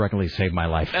together correctly to save my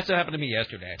life. That's what happened to me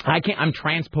yesterday. I'm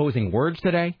transposing words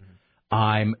today.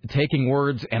 I'm taking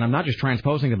words, and I'm not just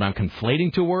transposing them, I'm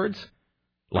conflating 2 words.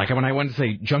 Like when I went to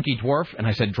say junkie dwarf, and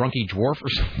I said drunky dwarf or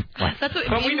something.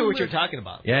 But we knew what you were talking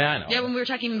about. Yeah, I know. Yeah, when we were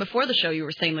talking even before the show, you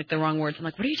were saying the wrong words. I'm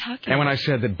like, what are you talking about? And when I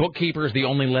said that bookkeeper is the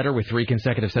only letter with 3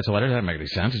 consecutive sets of letters, that doesn't make any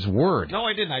sense. It's word. No,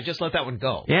 I didn't. I just let that one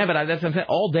go. Yeah, but that's what I'm saying,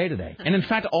 all day today. And in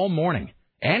fact, all morning.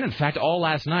 And in fact, all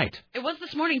last night. It was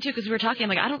this morning, too, because we were talking. I'm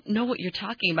like, I don't know what you're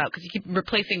talking about because you keep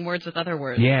replacing words with other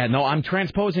words. Yeah, no, I'm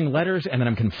transposing letters, and then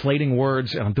I'm conflating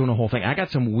words, and I'm doing the whole thing. I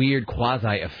got some weird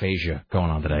quasi-aphasia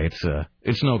going on today.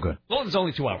 It's no good. Well, there's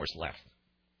only 2 hours left.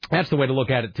 That's the way to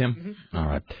look at it, Tim. Mm-hmm. All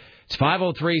right. It's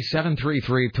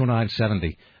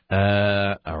 503-733-2970.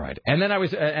 All right. And then I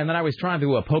was trying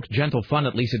to poke gentle fun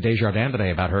at Lisa Desjardins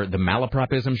today about the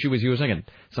malapropism she was using, and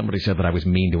somebody said that I was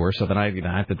mean to her, so then I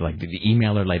have to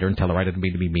email her later and tell her I didn't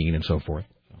mean to be mean and so forth.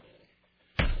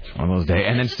 It's one of those days.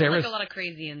 And then Sarah's like a lot of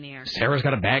crazy in the air. Sarah's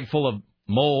got a bag full of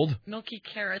mold. Milky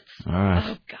carrots. All right.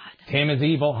 Oh God. Tim is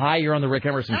evil. Hi, you're on the Rick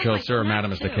Emerson show, sir, or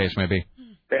madam, as the case may be.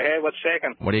 Hey, what's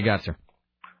shaking? What do you got, sir?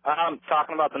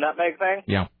 Talking about the nutmeg thing.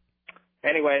 Yeah.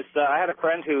 Anyways, I had a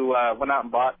friend who went out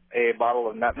and bought a bottle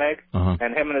of nutmeg,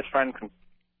 and him and his friend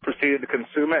proceeded to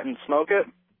consume it and smoke it.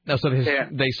 No, so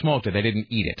they smoked it. They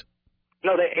didn't eat it.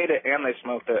 No, they ate it and they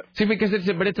smoked it. See, because it's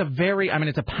a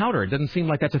powder. It doesn't seem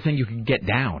like that's a thing you can get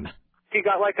down. He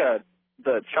got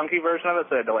the chunky version of it,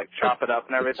 so they had to chop it up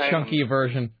and everything. Chunky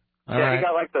version. All right. He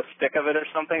got the stick of it or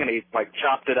something, and he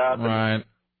chopped it up. Right. And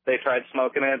they tried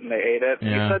smoking it and they ate it. Yeah.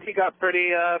 He said he got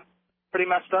pretty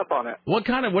messed up on it. What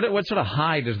sort of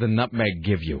high does the nutmeg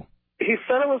give you? He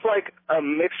said it was like a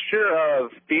mixture of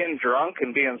being drunk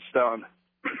and being stoned.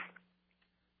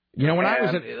 When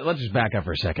let's just back up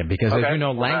for a second, because as you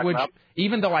know, language,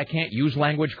 even though I can't use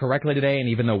language correctly today, and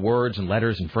even though words and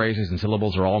letters and phrases and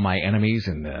syllables are all my enemies,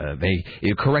 and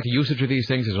correct usage of these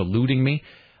things is eluding me,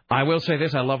 I will say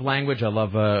this: I love language. I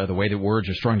love the way that words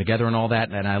are strung together and all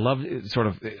that, and I love sort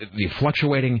of the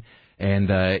fluctuating and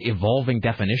evolving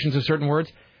definitions of certain words.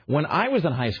 When I was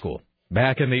in high school,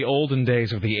 back in the olden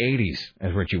days of the 80s,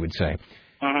 as Richie would say,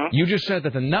 you just said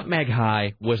that the nutmeg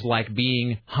high was like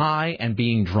being high and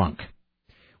being drunk.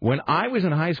 When I was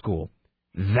in high school,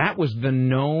 that was the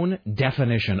known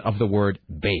definition of the word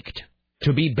baked.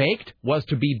 To be baked was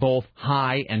to be both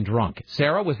high and drunk.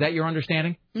 Sarah, was that your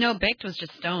understanding? No, baked was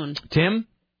just stoned. Tim?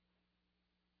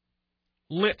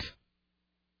 Lit.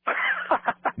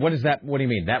 What is that? What do you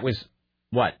mean? That was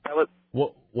what?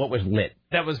 What was lit?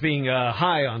 That was being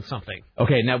high on something.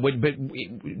 Okay, now, but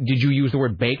did you use the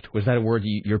word baked? Was that a word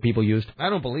your people used? I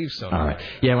don't believe so. All right.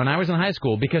 Yeah, when I was in high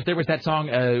school, because there was that song,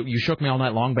 You Shook Me All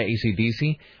Night Long by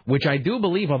AC/DC, which I do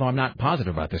believe, although I'm not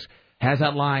positive about this, has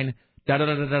that line,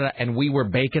 da-da-da-da-da, and we were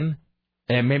bacon.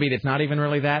 And maybe it's not even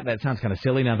really that. That sounds kind of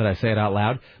silly now that I say it out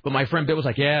loud. But my friend Bill was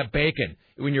like, yeah, bacon.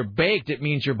 When you're baked, it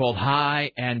means you're both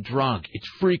high and drunk. It's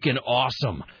freaking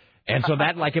awesome. And so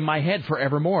that, in my head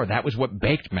forevermore, that was what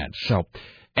baked meant. So,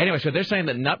 anyway, so they're saying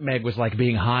that nutmeg was like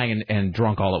being high and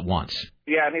drunk all at once.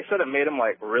 Yeah, and he said it made him,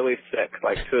 like, really sick,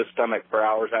 like, to his stomach for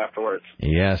hours afterwards.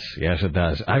 Yes, it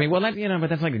does. I mean, well, that, but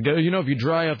that's like, if you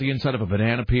dry out the inside of a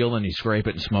banana peel and you scrape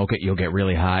it and smoke it, you'll get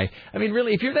really high. I mean,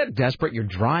 really, if you're that desperate, you're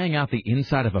drying out the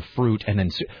inside of a fruit and then,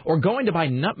 or going to buy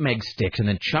nutmeg sticks and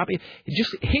then chop it,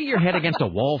 just hit your head against a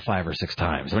wall 5 or 6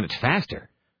 times. I mean, it's faster.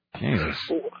 Jesus.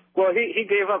 Well, he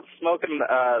gave up smoking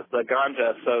the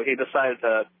ganja, so he decided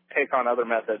to take on other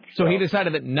methods. So he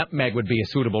decided that nutmeg would be a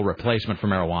suitable replacement for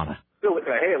marijuana.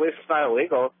 Hey, at least it's not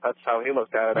illegal. That's how he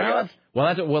looked at it, I guess.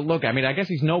 Well, look, I mean, I guess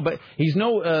he's no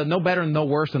better and no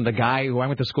worse than the guy who I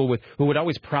went to school with, who would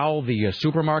always prowl the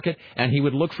supermarket, and he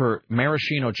would look for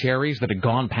maraschino cherries that had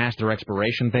gone past their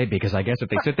expiration date, because I guess if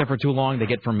they sit there for too long, they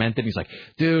get fermented. He's like,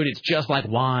 dude, it's just like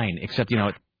wine, except,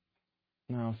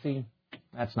 no, see,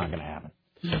 that's not going to happen.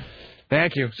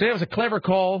 Thank you. See, it was a clever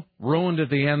call, ruined at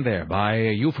the end there by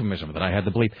a euphemism that I had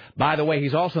to bleep. By the way,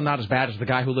 he's also not as bad as the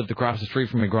guy who lived across the street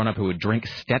from me growing up who would drink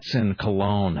Stetson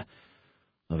cologne.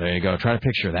 Well, there you go. Try to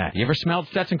picture that. You ever smelled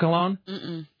Stetson cologne?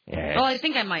 Mm-mm. Yeah. Well, I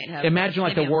think I might have. Imagine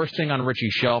like the worst thing on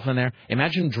Richie's shelf in there.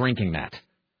 Imagine drinking that.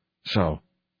 So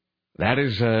that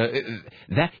is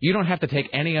that you don't have to take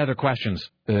any other questions,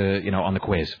 on the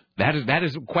quiz. That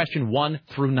is question 1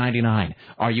 through 99.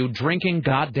 Are you drinking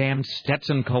goddamn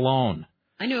Stetson cologne?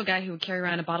 I knew a guy who would carry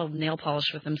around a bottle of nail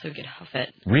polish with him so he could huff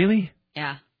it. Really?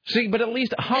 Yeah. See, but at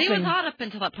least huffing. And he was hot up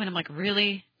until that point. I'm like,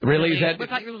 really? Really? Is that...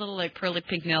 Whip out your little pearly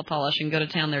pink nail polish and go to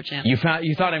town there, champ. You thought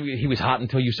he was hot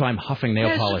until you saw him huffing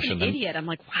nail polish. Just an idiot. I'm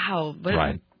like, wow.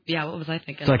 Right. Yeah. What was I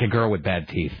thinking? It's like a girl with bad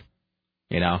teeth.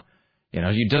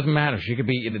 It doesn't matter. She could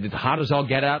be hot as all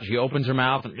get out. She opens her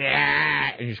mouth and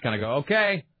you just kind of go,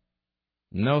 okay.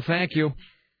 No, thank you.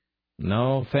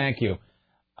 No, thank you.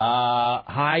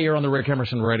 Hi, you're on the Rick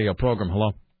Emerson radio program.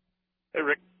 Hello. Hey,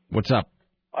 Rick. What's up?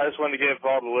 I just wanted to give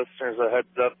all the listeners a heads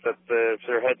up that if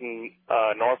they're heading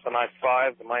north on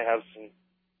I-5, they might have some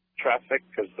traffic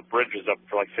because the bridge is up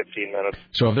for like 15 minutes.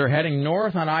 So if they're heading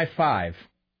north on I-5.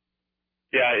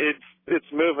 Yeah,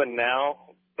 it's moving now,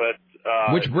 but...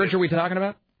 Which bridge are we talking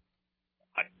about?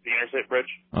 The Interstate Bridge.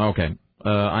 Okay.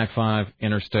 I-5,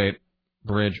 Interstate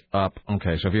Bridge up.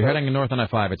 Okay, so if you're heading north on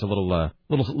I-5, it's a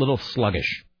little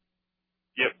sluggish.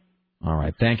 Yep. All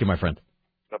right. Thank you, my friend.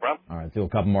 No problem. All right, do a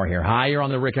couple more here. Hi, you're on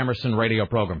the Rick Emerson radio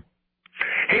program.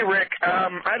 Hey, Rick. I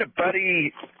had a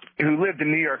buddy who lived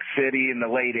in New York City in the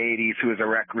late 80s who was a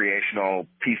recreational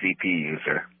PCP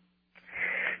user.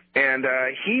 And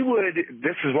he would,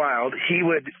 this is wild, he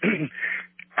would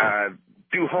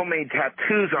do homemade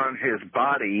tattoos on his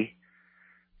body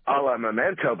a la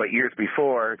Memento, but years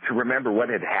before, to remember what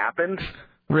had happened.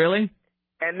 Really?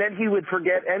 And then he would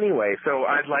forget anyway. So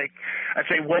I'd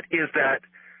say, what is that?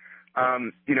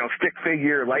 Stick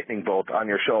figure lightning bolt on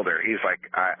your shoulder. He's like,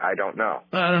 I don't know.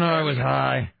 I don't know. I was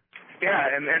high.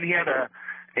 Yeah, and then he had a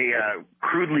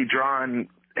crudely drawn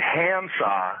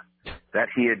handsaw that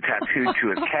he had tattooed to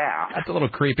his calf. That's a little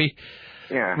creepy.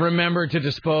 Yeah. Remember to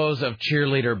dispose of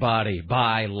cheerleader body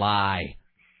by lie.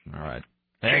 All right.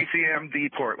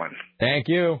 KCMD Portland. Thank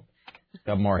you.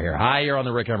 Couple more here. Hi, you're on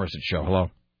the Rick Emerson Show.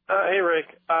 Hello. Hey,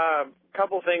 Rick.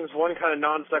 Couple things. One kind of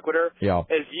non sequitur. Yeah.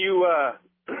 As you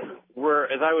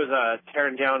as I was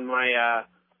tearing down my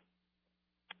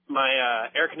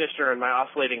air conditioner and my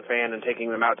oscillating fan and taking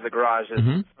them out to the garage as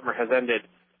summer has ended,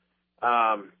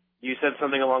 you said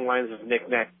something along the lines of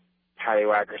knick-knack,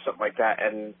 paddywhack or something like that,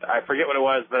 and I forget what it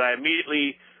was, but I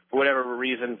immediately, for whatever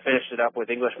reason, finished it up with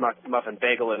English muffin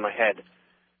bagel in my head.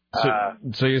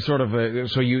 So you sort of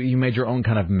you made your own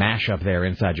kind of mashup there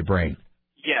inside your brain.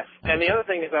 Yes, and the other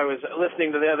thing is I was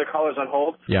listening to the other callers on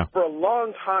hold. Yeah. For a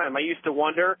long time, I used to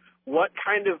wonder what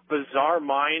kind of bizarre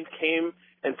mind came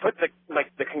and put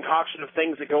the concoction of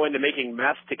things that go into making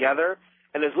mess together.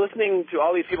 And as listening to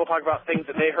all these people talk about things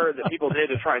that they heard that people did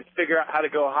to try and figure out how to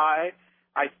go high,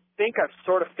 I think I've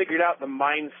sort of figured out the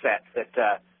mindset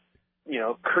that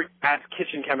adds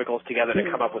kitchen chemicals together to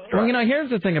come up with drugs. Well, here's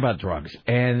the thing about drugs,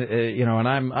 and and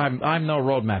I'm no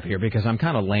roadmap here because I'm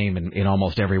kind of lame in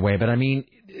almost every way. But I mean,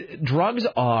 drugs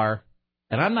are,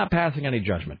 and I'm not passing any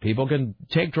judgment. People can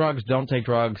take drugs, don't take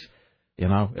drugs.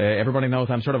 Everybody knows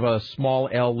I'm sort of a small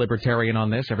L libertarian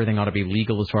on this. Everything ought to be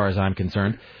legal as far as I'm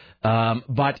concerned.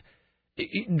 But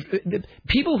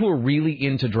people who are really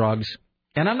into drugs.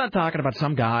 And I'm not talking about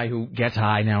some guy who gets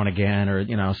high now and again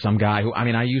or, some guy who,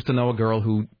 I used to know a girl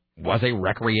who was a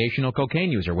recreational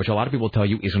cocaine user, which a lot of people tell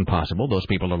you isn't possible. Those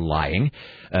people are lying.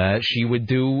 She would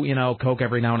do, coke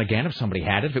every now and again if somebody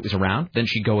had it, if it was around. Then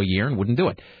she'd go a year and wouldn't do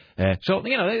it. So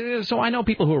I know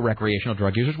people who are recreational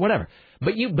drug users, whatever.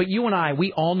 But you and I,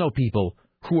 we all know people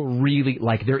who are really,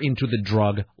 they're into the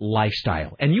drug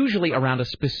lifestyle. And usually around a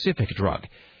specific drug.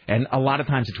 And a lot of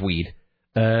times it's weed.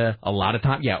 A lot of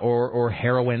times, or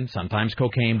heroin, sometimes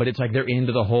cocaine. But it's like they're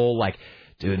into the whole, like,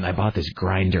 dude, and I bought this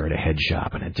grinder at a head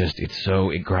shop, and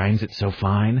it grinds it so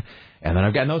fine. And then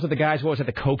and those are the guys who always have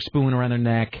the Coke spoon around their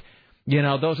neck. You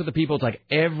know, those are the people, it's like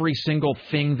every single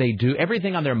thing they do,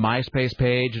 everything on their MySpace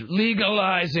page,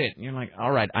 legalize it. And you're like,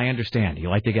 all right, I understand. You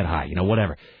like to get high,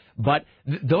 whatever. But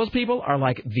those people are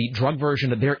like the drug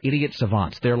version of they're idiot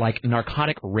savants. They're like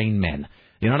narcotic Rain Men.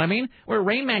 You know what I mean? Where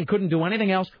Rain Man couldn't do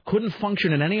anything else, couldn't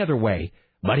function in any other way,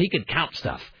 but he could count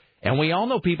stuff. And we all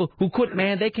know people who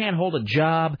they can't hold a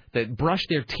job, they brush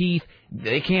their teeth,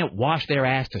 they can't wash their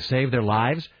ass to save their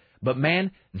lives. But, man,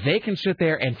 they can sit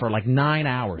there and for like 9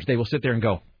 hours, they will sit there and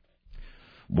go,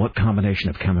 what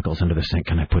combination of chemicals under the sink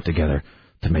can I put together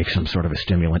to make some sort of a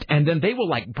stimulant? And then they will,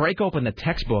 like, break open the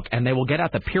textbook and they will get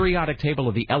out the periodic table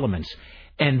of the elements.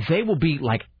 And they will be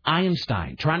like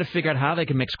Einstein, trying to figure out how they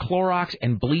can mix Clorox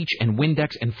and bleach and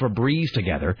Windex and Febreze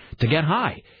together to get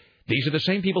high. These are the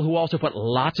same people who also put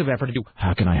lots of effort into,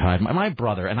 how can I hide my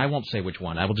brother? And I won't say which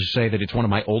one. I will just say that it's one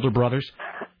of my older brothers.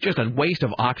 Just a waste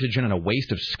of oxygen and a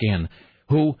waste of skin,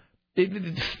 who,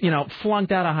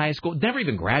 flunked out of high school, never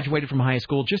even graduated from high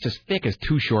school, just as thick as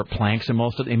two short planks in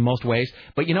most ways.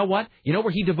 But you know what? You know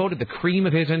where he devoted the cream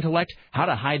of his intellect? How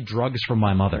to hide drugs from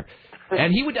my mother.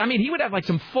 And he would have like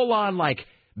some full-on, like,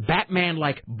 Batman,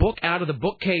 like, book out of the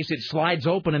bookcase. It slides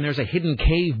open and there's a hidden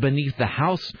cave beneath the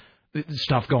house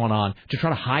stuff going on to try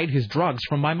to hide his drugs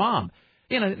from my mom.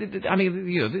 The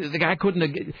guy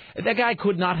that guy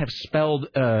could not have spelled,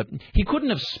 he couldn't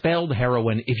have spelled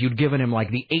heroin if you'd given him, like,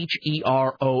 the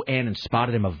Heron and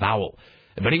spotted him a vowel.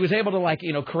 But he was able to, like,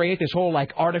 create this whole,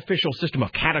 like, artificial system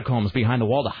of catacombs behind the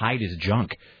wall to hide his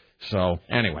junk. So,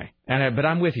 anyway. But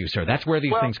I'm with you, sir. That's where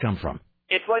these things come from.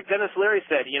 It's like Dennis Leary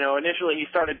said, initially he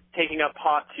started taking up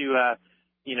pot to,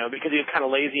 because he was kind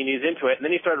of lazy and he was into it. And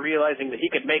then he started realizing that he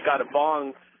could make a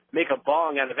bong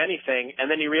out of anything.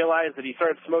 And then he realized that he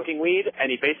started smoking weed,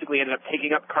 and he basically ended up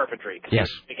taking up carpentry.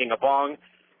 Yes. Making a bong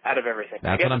out of everything.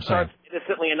 That's what I'm saying. It starts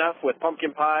innocently enough with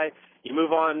pumpkin pie. You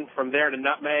move on from there to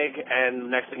nutmeg, and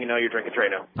next thing you know, you're drinking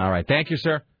Drano. All right. Thank you,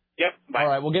 sir. Yep. Bye. All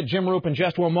right. We'll get Jim Roop in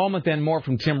just one moment, then more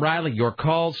from Tim Riley. Your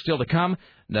calls still to come.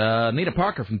 Nita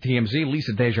Parker from TMZ,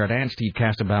 Lisa Desjardins, Steve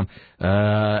Kastenbaum.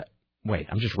 Wait,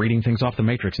 I'm just reading things off the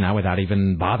Matrix now without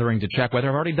even bothering to check whether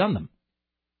I've already done them.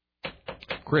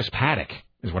 Chris Paddock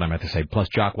is what I meant to say, plus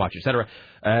Jock Watch, etc.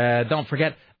 Don't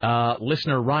forget,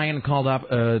 listener Ryan called up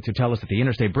to tell us that the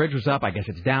interstate bridge was up. I guess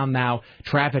it's down now.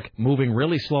 Traffic moving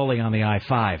really slowly on the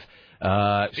I-5.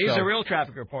 These are real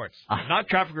traffic reports, not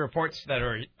traffic reports that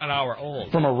are an hour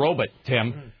old. From a robot,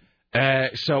 Tim.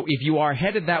 So if you are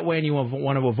headed that way and you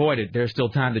want to avoid it, there's still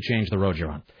time to change the road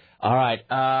you're on. All right,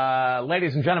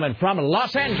 ladies and gentlemen, from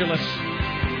Los Angeles,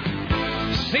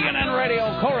 CNN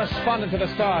radio correspondent to the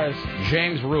stars,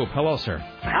 James Roop. Hello, sir.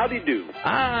 Howdy do.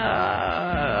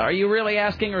 Are you really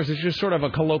asking, or is it just sort of a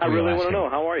colloquial I really asking? want to know.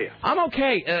 How are you? I'm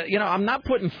okay. I'm not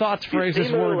putting thoughts, phrases, you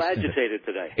seem a little words. agitated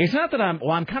today. It's not that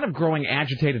I'm kind of growing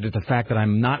agitated at the fact that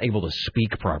I'm not able to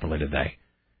speak properly today.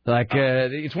 Like,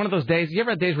 it's one of those days. You ever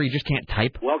have days where you just can't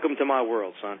type? Welcome to my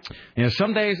world, son.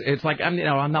 Some days it's like I'm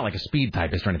not like a speed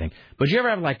typist or anything. But you ever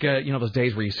have like those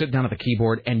days where you sit down at the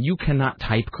keyboard and you cannot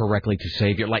type correctly to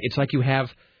save your life? It's like you're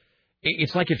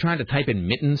trying to type in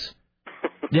mittens.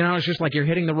 It's just like you're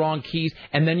hitting the wrong keys,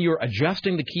 and then you're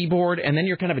adjusting the keyboard, and then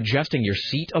you're kind of adjusting your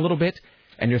seat a little bit,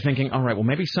 and you're thinking, all right, well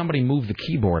maybe somebody moved the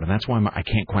keyboard, and that's why I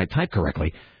can't quite type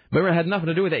correctly. But it had nothing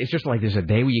to do with it. It's just like there's a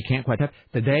day where you can't quite type.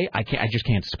 Today, I just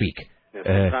can't speak. Yeah,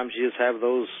 sometimes you just have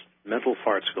those mental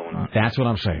farts going on. That's what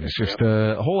I'm saying. It's just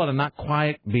a whole lot of not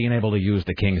quite being able to use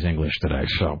the King's English today.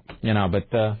 So, but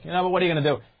what are you going to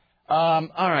do? All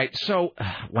right. So,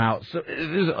 wow. So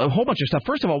there's a whole bunch of stuff.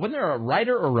 First of all, wasn't there a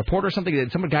writer or reporter or something,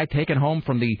 some guy taken home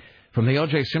from the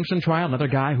O.J. Simpson trial, another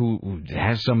guy who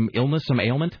has some illness, some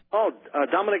ailment? Oh,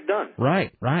 Dominic Dunn.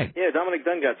 Right. Yeah, Dominic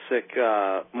Dunn got sick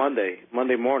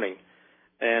Monday morning,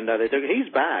 and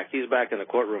he's back. He's back in the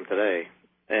courtroom today,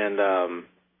 and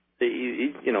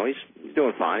he's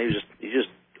doing fine. He's just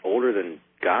older than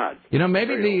God.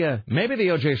 Maybe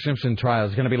the O.J. Simpson trial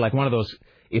is going to be like one of those.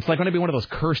 It's like going to be one of those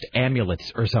cursed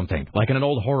amulets or something, like in an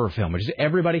old horror film, which is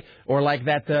everybody, or like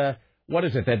that. What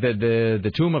is it?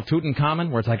 The tomb of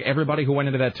Tutankhamun, where it's like everybody who went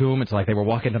into that tomb, it's like they were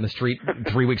walking down the street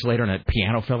 3 weeks later and a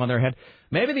piano fell on their head.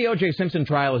 Maybe the O.J. Simpson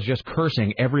trial is just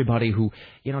cursing everybody who,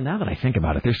 now that I think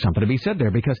about it, there's something to be said there,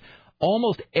 because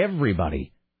almost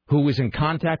everybody who was in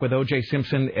contact with O.J.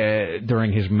 Simpson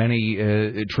during his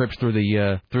many trips through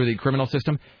the criminal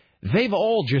system, they've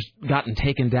all just gotten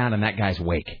taken down in that guy's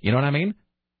wake. You know what I mean?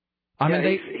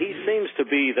 He seems to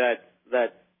be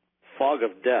that fog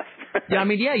of death. Yeah, I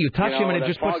mean, you touch him and it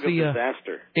just puts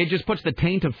disaster. It just puts the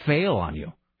taint of fail on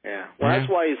you. Yeah, well, that's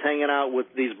why he's hanging out with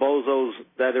these bozos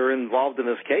that are involved in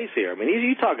this case here. I mean,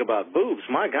 you talk about boobs.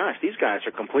 My gosh, these guys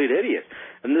are complete idiots.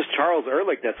 And this Charles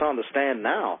Ehrlich that's on the stand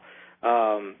now,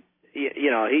 he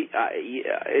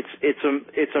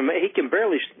can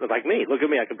barely, like me. Look at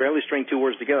me, I can barely string two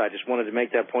words together. I just wanted to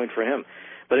make that point for him.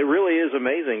 But it really is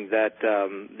amazing that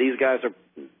these guys are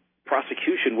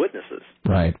prosecution witnesses.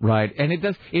 Right, and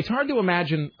it's hard to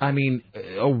imagine. I mean,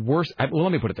 a worse. Well,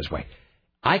 let me put it this way.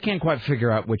 I can't quite figure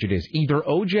out which it is. Either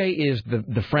OJ is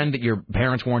the friend that your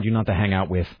parents warned you not to hang out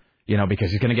with,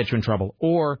 because he's going to get you in trouble,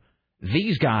 or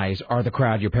these guys are the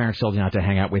crowd your parents told you not to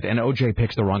hang out with, and OJ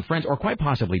picks the wrong friends, or quite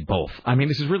possibly both. I mean,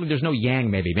 there's no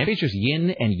yang maybe. Maybe it's just yin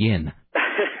and yin.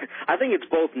 I think it's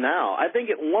both now. I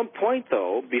think at one point,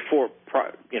 though,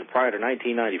 prior to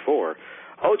 1994,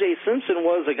 O.J. Simpson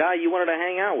was a guy you wanted to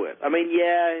hang out with. I mean,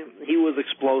 he was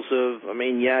explosive. I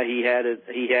mean, he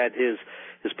had his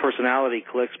personality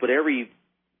clicks, but every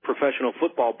professional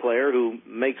football player who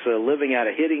makes a living out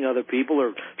of hitting other people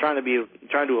or trying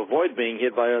to avoid being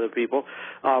hit by other people,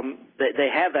 they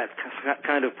have that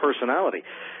kind of personality.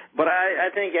 But I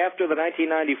think after the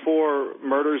 1994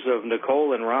 murders of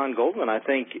Nicole and Ron Goldman, I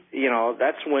think,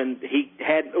 that's when he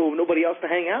had nobody else to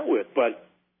hang out with but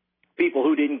people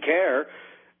who didn't care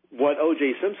what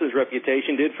O.J. Simpson's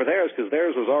reputation did for theirs, because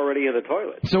theirs was already in the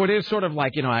toilet. So it is sort of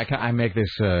like, I make this,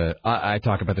 I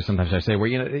talk about this sometimes, I say, where,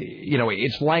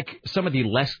 it's like some of the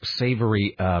less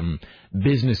savory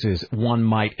businesses one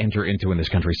might enter into in this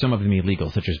country, some of them illegal,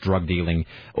 such as drug dealing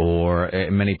or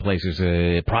in many places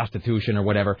prostitution or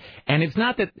whatever. And it's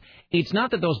not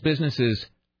that those businesses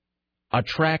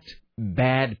attract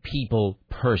bad people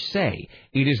per se.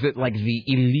 It is that, like, the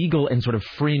illegal and sort of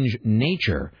fringe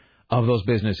nature of those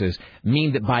businesses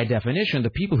mean that by definition, the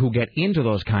people who get into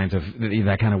those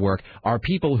that kind of work are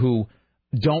people who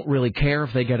don't really care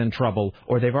if they get in trouble,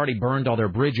 or they've already burned all their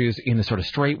bridges in the sort of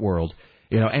straight world,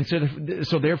 and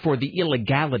so therefore the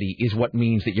illegality is what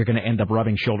means that you're going to end up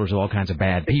rubbing shoulders with all kinds of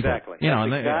bad people. Exactly. That's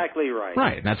exactly right.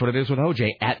 Right. And that's what it is with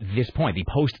O.J. at this point, the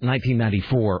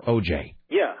post-1994 O.J.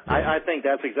 Yeah, I think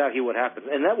that's exactly what happened.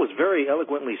 And that was very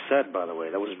eloquently said, by the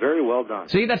way. That was very well done.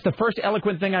 See, that's the first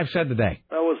eloquent thing I've said today.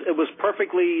 It was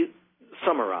perfectly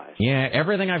summarized. Yeah,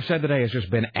 everything I've said today has just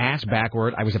been ass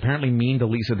backward. I was apparently mean to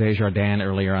Lisa Desjardins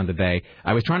earlier on today.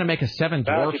 I was trying to make a Seven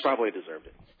Dwarfs. She probably deserved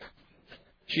it.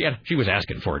 She was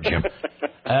asking for it, Jim.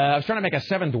 I was trying to make a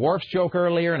Seven Dwarfs joke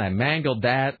earlier, and I mangled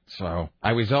that. So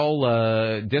I was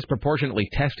all disproportionately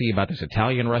testy about this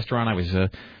Italian restaurant I was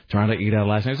trying to eat at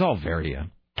last night. It was all very...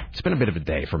 it's been a bit of a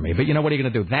day for me. But what are you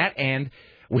going to do? That, and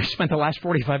we spent the last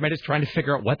 45 minutes trying to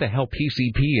figure out what the hell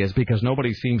PCP is, because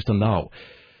nobody seems to know.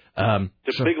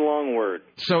 It's a big, long word.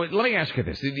 So let me ask you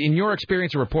this. In your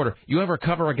experience as a reporter, you ever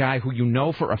cover a guy who you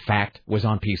know for a fact was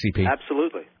on PCP?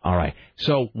 Absolutely. All right.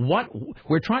 So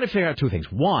we're trying to figure out two things.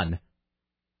 One,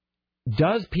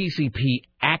 does PCP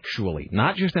actually,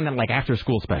 not just in like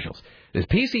after-school specials, does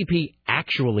PCP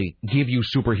actually give you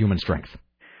superhuman strength?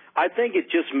 I think it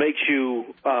just makes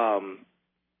you...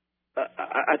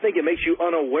 I think it makes you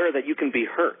unaware that you can be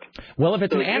hurt. Well, if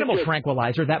it's an animal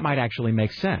tranquilizer, that might actually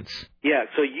make sense. Yeah,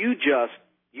 so you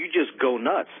just go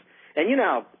nuts. And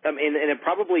and it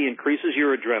probably increases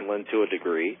your adrenaline to a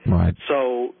degree. Right.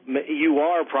 So you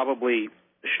are probably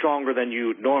stronger than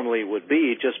you normally would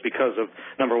be, just because of,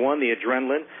 number one, the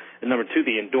adrenaline, and number two,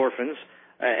 the endorphins,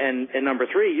 and number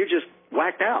three, you're just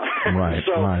whacked out. Right.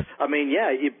 So, right. I mean,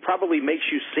 it probably makes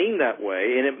you seem that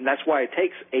way, and that's why it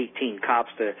takes 18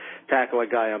 cops to tackle a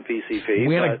guy on PCP.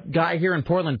 We had a guy here in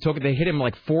Portland, they hit him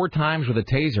like 4 times with a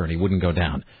taser, and he wouldn't go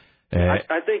down.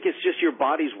 I think it's just your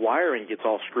body's wiring gets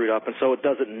all screwed up, and so it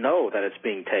doesn't know that it's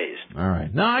being tased. All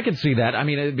right. No, I can see that. I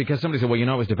mean, because somebody said, well,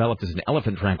 it was developed as an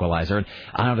elephant tranquilizer. And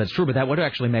I don't know if that's true, but that would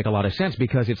actually make a lot of sense,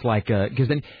 because it's like, because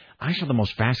then I saw the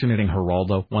most fascinating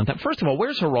Geraldo one time. First of all,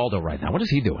 where's Geraldo right now? What is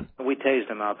he doing? We tased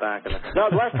him out back. No,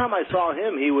 the last time I saw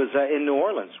him, he was in New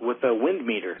Orleans with a wind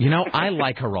meter. I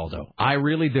like Geraldo. I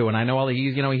really do. And I know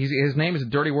his name is a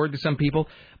dirty word to some people,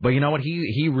 but you know what?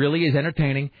 He really is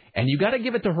entertaining. And you got to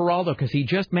give it to Geraldo, because he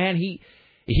just,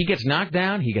 he gets knocked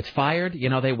down, he gets fired.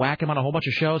 They whack him on a whole bunch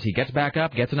of shows. He gets back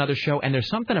up, gets another show. And there's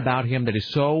something about him that is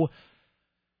so...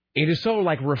 It is so,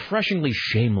 like, refreshingly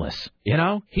shameless,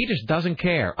 He just doesn't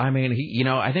care. I mean,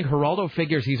 I think Geraldo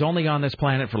figures he's only on this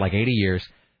planet for, like, 80 years,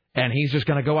 and he's just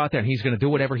going to go out there and he's going to do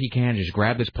whatever he can, just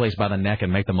grab this place by the neck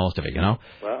and make the most of it, Well,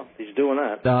 he's doing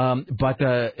that.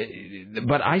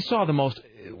 But I saw the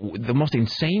most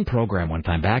insane program one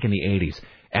time back in the 80s,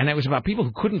 and it was about people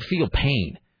who couldn't feel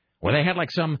pain. or they had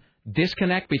like some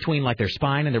disconnect between like their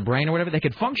spine and their brain or whatever. They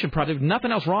could function probably,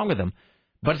 nothing else wrong with them.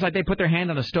 But it's like they put their hand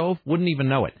on a stove, wouldn't even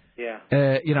know it. Yeah.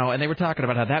 And they were talking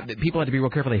about how that people had to be real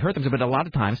careful. They hurt themselves, but a lot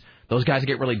of times those guys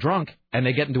get really drunk and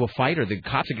they get into a fight or the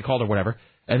cops get called or whatever.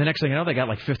 And the next thing you know, they got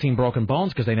like 15 broken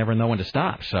bones because they never know when to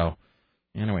stop. So,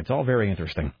 anyway, it's all very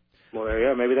interesting. Well,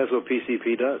 yeah, maybe that's what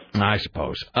PCP does. I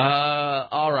suppose.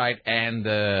 All right, and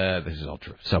this is all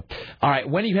true. So, all right,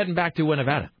 when are you heading back to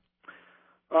Nevada?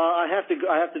 I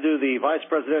have to do the vice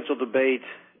presidential debate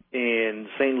in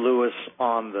St. Louis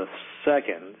on the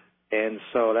 2nd, and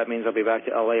so that means I'll be back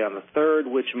to L.A. on the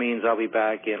 3rd, which means I'll be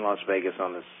back in Las Vegas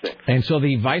on the 6th. And so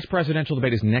the vice presidential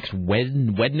debate is next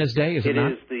Wednesday, is it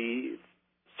not? It is the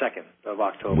 2nd of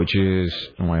October. Which is,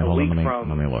 hold on,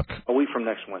 let me look. A week from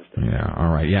next Wednesday. Yeah, all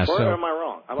right, yeah. Or so, am I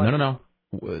wrong? No.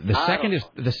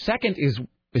 The second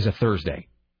is a Thursday.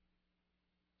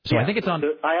 So yeah, I think it's on.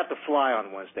 I have to fly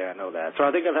on Wednesday. I know that. So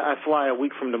I think I fly a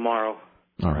week from tomorrow.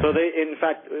 All right. So in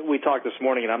fact, we talked this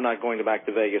morning, and I'm not going back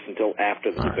to Vegas until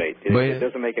after the debate. It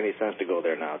doesn't make any sense to go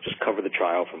there now. Just cover the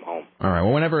trial from home. All right.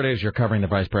 Well, whenever it is, you're covering the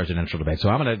vice presidential debate. So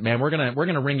we're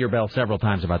gonna ring your bell several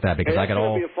times about that because I got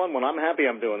all. It's gonna be a fun one. I'm happy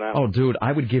I'm doing that. Oh, dude,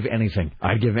 I would give anything.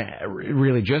 I'd give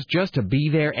really just to be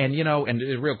there, and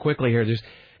and real quickly here, there's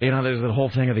the whole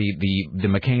thing of the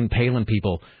McCain-Palin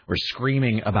people were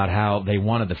screaming about how they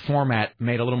wanted the format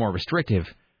made a little more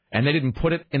restrictive. And they didn't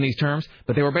put it in these terms,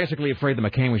 but they were basically afraid that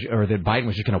that Biden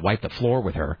was just going to wipe the floor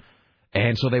with her.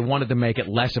 And so they wanted to make it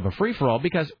less of a free-for-all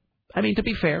because, I mean, to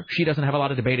be fair, she doesn't have a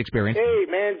lot of debate experience. Hey,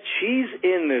 man, she's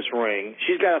in this ring.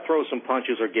 She's got to throw some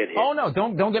punches or get hit. Oh, no,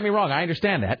 don't get me wrong. I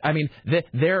understand that. I mean,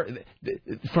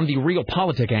 from the real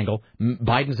politic angle,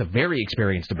 Biden's a very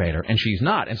experienced debater, and she's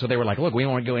not. And so they were like, look, we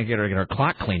don't want to go and get her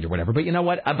clock cleaned or whatever. But you know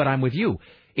what? But I'm with you.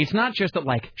 It's not just that,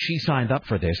 like, she signed up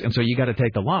for this, and so you got to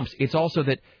take the lumps. It's also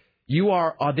that you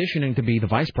are auditioning to be the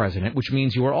vice president, which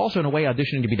means you are also, in a way,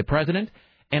 auditioning to be the president.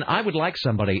 And I would like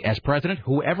somebody as president,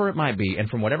 whoever it might be, and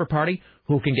from whatever party,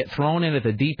 who can get thrown in at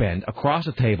the deep end across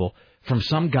the table from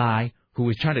some guy who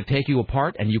is trying to take you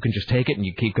apart, and you can just take it and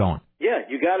you keep going. Yeah,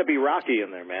 you got to be Rocky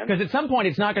in there, man. Because at some point,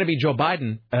 it's not going to be Joe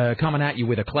Biden coming at you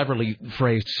with a cleverly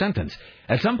phrased sentence.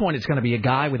 At some point, it's going to be a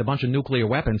guy with a bunch of nuclear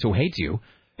weapons who hates you.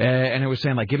 And it was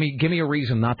saying, like, give me a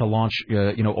reason not to launch,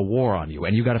 a war on you,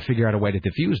 and you got to figure out a way to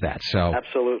defuse that. So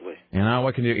absolutely.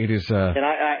 What can you? It is. And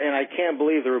I can't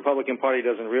believe the Republican Party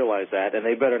doesn't realize that, and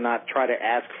they better not try to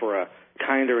ask for a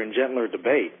kinder and gentler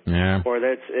debate. Yeah. Or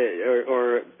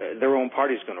or their own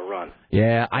party's going to run.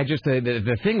 Yeah. I just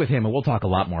the thing with him, and we'll talk a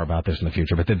lot more about this in the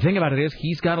future. But the thing about it is,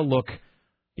 he's got to look,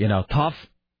 tough,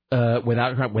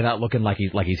 without looking like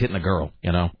he's hitting a girl.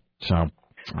 So.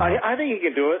 I think he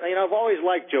can do it. I've always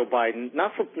liked Joe Biden,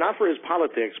 not for his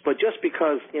politics, but just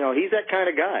because he's that kind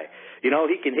of guy. He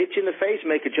can hit you in the face,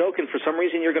 make a joke, and for some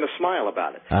reason you're going to smile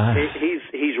about it.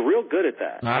 He's real good at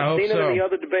that. I've seen him in the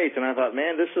other debates, and I thought,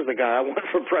 man, this is the guy I want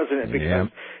for president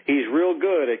because he's real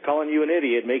good at calling you an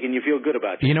idiot, making you feel good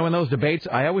about you. In those debates,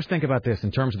 I always think about this in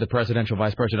terms of the presidential,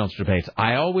 vice presidential debates.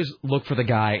 I always look for the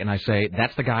guy, and I say,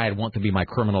 that's the guy I'd want to be my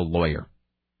criminal lawyer.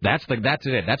 That's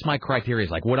it. That's my criteria. Is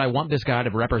like, would I want this guy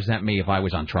to represent me if I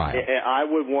was on trial? I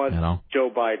would want Joe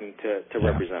Biden to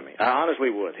represent me. I honestly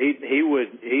would.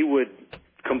 He would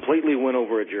completely win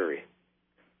over a jury.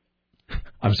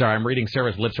 I'm sorry. I'm reading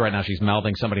Sarah's lips right now. She's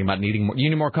mouthing somebody about needing more. You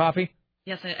need more coffee?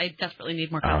 Yes, I desperately need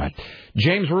more coffee. All right.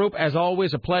 James Roop, as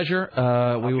always, a pleasure.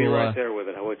 I'll be right there with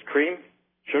it. Oh, it's cream?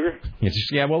 Sugar?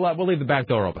 We'll leave the back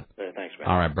door open. Thanks, man.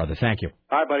 All right, brother. Thank you.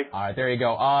 All right, buddy. All right, there you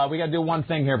go. We got to do one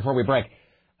thing here before we break.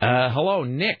 Hello,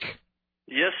 Nick.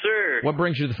 Yes, sir. What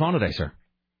brings you to the phone today, sir?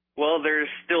 Well, there's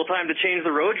still time to change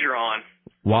the road you're on.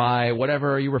 Why,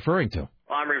 whatever are you referring to?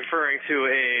 I'm referring to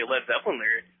a Led Zeppelin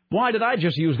lyric. Why did I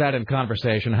just use that in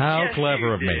conversation? How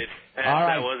clever of me. All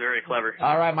right. That was very clever.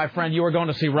 All right, my friend, you are going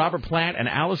to see Robert Plant and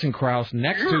Alison Krauss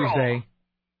next Tuesday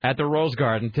at the Rose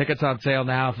Garden. Tickets on sale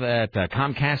now at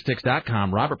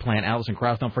ComcastTix.com. Robert Plant, Alison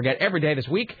Krauss. Don't forget, every day this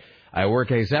week, I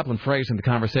work a Zeppelin phrase in the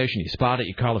conversation. You spot it,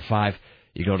 you call it 5.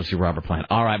 You go to see Robert Plant.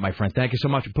 All right, my friend. Thank you so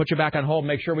much. We'll put you back on hold.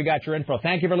 Make sure we got your info.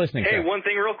 Thank you for listening, Hey, sir. one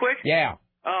thing real quick. Yeah.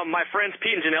 My friends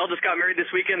Pete and Janelle just got married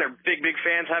this weekend. They're big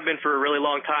fans. Have been for a really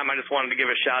long time. I just wanted to give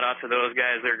a shout-out to those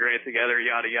guys. They're great together,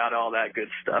 yada, yada, all that good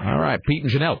stuff. All right, Pete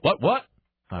and Janelle. What?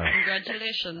 All right.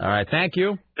 Congratulations. All right, thank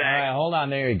you. Thanks. All right, hold on.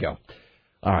 There you go.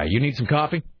 All right, you need some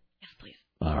coffee? Yes, please.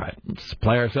 All right, let's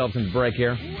play ourselves into break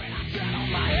here.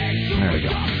 There we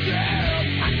go.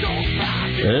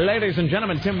 Ladies and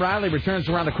gentlemen, Tim Riley returns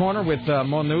around the corner with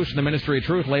more news from the Ministry of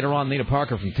Truth. Later on, Nita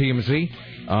Parker from TMZ.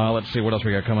 Let's see what else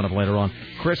we got coming up later on.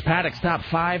 Chris Paddock's top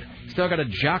 5. Still got a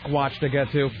Jock Watch to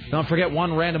get to. Don't forget,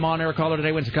 one random on-air caller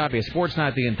today wins a copy of Sports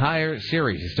Night, the entire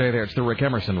series. You stay there. It's the Rick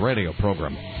Emerson radio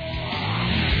program.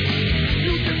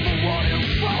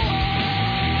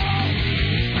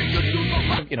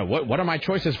 You know, what are my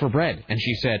choices for bread? And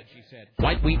she said,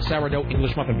 white wheat, sourdough,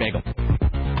 English muffin bagel.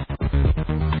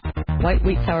 White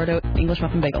wheat, sourdough, English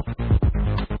muffin bagel.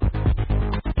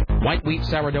 White wheat,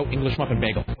 sourdough, English muffin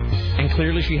bagel. And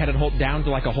clearly she had it down to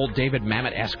like a whole David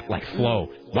Mamet-esque like flow.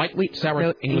 White wheat,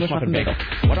 sourdough, English muffin bagel.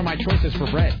 What are my choices for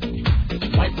bread?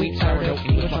 White wheat, sourdough,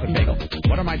 English muffin bagel.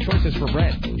 What are my choices for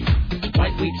bread?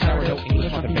 White wheat, sourdough,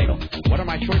 English muffin bagel. What are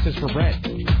my choices for bread?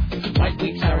 White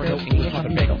wheat, sourdough, English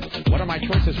muffin bagel. What are my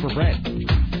choices for bread?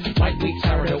 White wheat,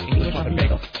 sourdough, English muffin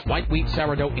bagel. White wheat,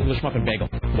 sourdough, English muffin bagel.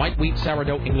 White wheat,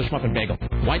 sourdough, English muffin bagel.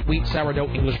 White wheat, sourdough,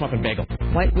 English muffin bagel.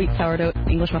 White wheat, sourdough,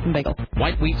 English muffin bagel.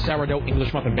 White wheat, sourdough,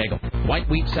 English muffin bagel. White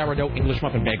wheat, sourdough, English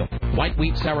muffin bagel. White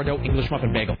wheat, sourdough, English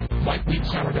muffin bagel. White wheat,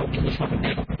 sourdough, English muffin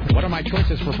bagel. What are my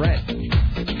choices for bread?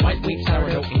 White wheat,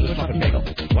 sourdough, English muffin bagel.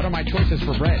 What are my choices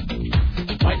for bread?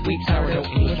 White wheat, sourdough,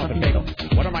 English muffin bagel.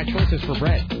 What are my choices for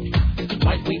bread?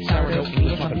 White wheat, sourdough,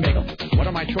 English muffin bagel. What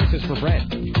are my choices for bread?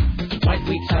 White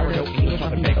wheat, sourdough, English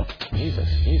muffin bagel. Jesus.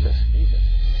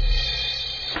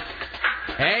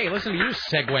 Hey, listen to you,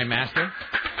 Segway Master.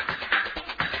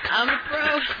 I'm a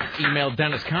pro. Email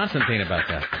Dennis Constantine about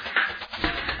that.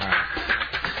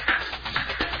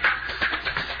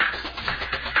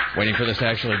 Waiting for this to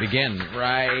actually begin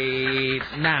right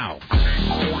now.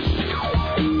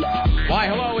 Why,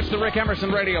 hello, it's the Rick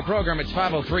Emerson radio program. It's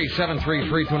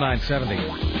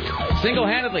 503-733-2970.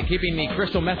 Single-handedly keeping the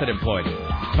crystal method employed.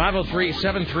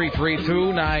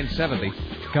 503-733-2970.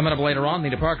 Coming up later on,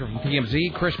 Nita Parker from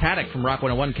TMZ, Chris Paddock from Rock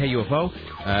 101 KUFO.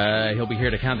 He'll be here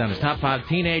to count down his top 5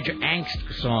 teenage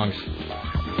angst songs.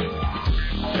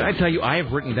 Did I tell you, I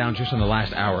have written down just in the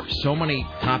last hour so many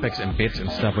topics and bits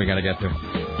and stuff we got to get to.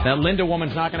 That Linda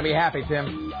woman's not going to be happy,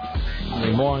 Tim.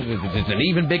 Anymore. It's an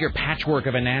even bigger patchwork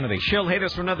of inanity. She'll hate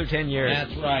us for another 10 years.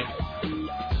 That's right.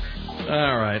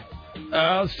 All right.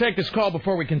 Let's take this call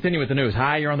before we continue with the news.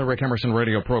 Hi, you're on the Rick Emerson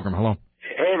radio program. Hello.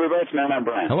 Hey, everybody, it's Man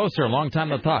Brian. Hello, sir. Long time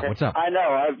no talk. What's up? I know.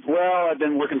 I've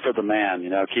been working for the man,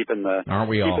 keeping the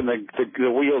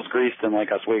wheels greased in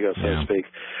Lake Oswego, so to speak.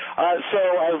 So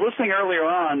I was listening earlier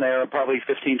on there, probably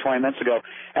 15, 20 minutes ago,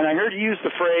 and I heard you use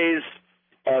the phrase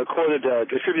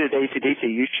attributed to AC/DC,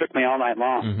 "You shook me all night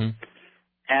long." Mm-hmm.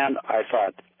 And I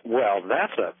thought, well,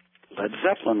 that's a Led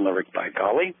Zeppelin lyric, by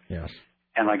golly. Yes.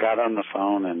 And I got on the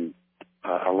phone, and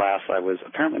alas, I was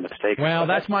apparently mistaken. Well,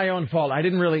 that's my own fault. I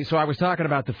didn't really. So I was talking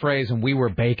about the phrase, and we were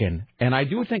bacon. And I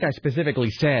do think I specifically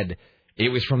said it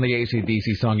was from the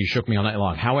AC/DC song, "You Shook Me All Night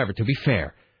Long." However, to be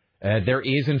fair, there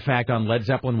is, in fact, on Led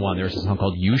Zeppelin 1, there's a song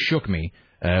called "You Shook Me,"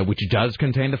 which does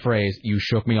contain the phrase, "You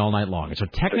shook me all night long." And so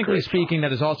technically speaking,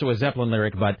 that is also a Zeppelin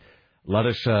lyric, but let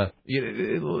us, I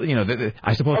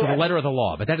suppose for the letter of the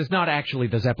law. But that is not actually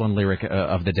the Zeppelin lyric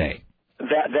of the day.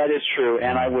 That is true,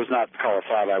 and I was not caller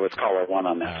 5. I was caller 1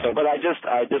 on that. So, but I just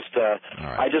caught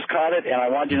it, and I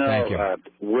wanted you to know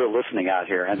we're listening out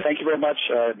here. And thank you very much.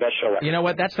 Best show ever. You know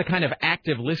what? That's the kind of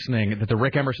active listening that the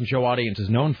Rick Emerson Show audience is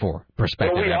known for.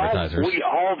 Prospective advertisers. We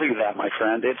all do that, my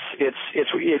friend. It's if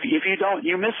you don't,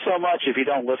 you miss so much if you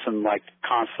don't listen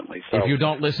constantly. So if you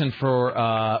don't listen for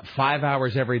 5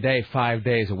 hours every day, 5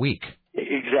 days a week.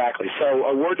 Exactly. So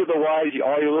a word to the wise,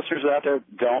 all your listeners out there,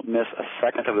 don't miss a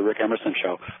second of the Rick Emerson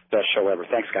Show. Best show ever.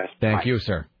 Thanks, guys. Thank you,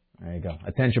 sir. There you go.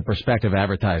 Attention prospective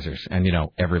advertisers and,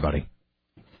 everybody.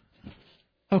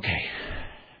 Okay.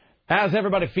 How's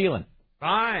everybody feeling?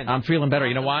 Fine. I'm feeling better.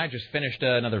 You know why? I just finished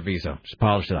another visa. Just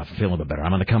polished it off. I'm feeling a bit better.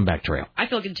 I'm on the comeback trail. I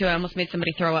feel good, too. I almost made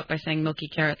somebody throw up by saying milky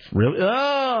carrots. Really?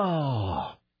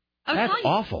 Oh. That's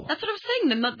awful. That's what I was saying.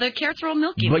 The carrots are all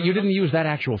milky. But you didn't use that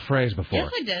actual phrase before.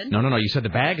 Yes, I did. No. You said the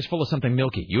bag is full of something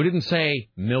milky. You didn't say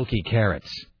milky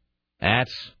carrots.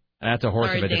 That's a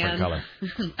horse of a different color.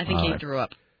 I think he threw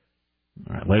up.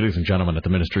 All right, ladies and gentlemen, at the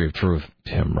Ministry of Truth,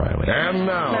 Tim Riley. And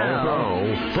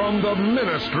now, from the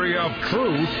Ministry of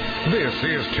Truth, this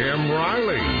is Tim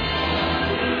Riley.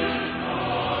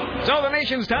 So the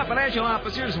nation's top financial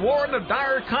officers warned of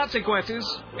dire consequences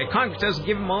if Congress doesn't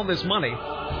give them all this money.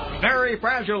 Very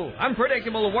fragile,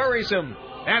 unpredictable, worrisome.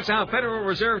 That's how Federal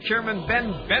Reserve Chairman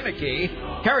Ben Bernanke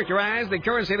characterized the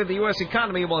current state of the U.S.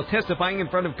 economy while testifying in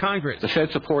front of Congress. The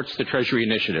Fed supports the Treasury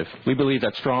initiative. We believe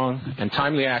that strong and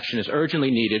timely action is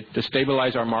urgently needed to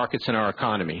stabilize our markets and our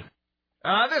economy.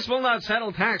 This will not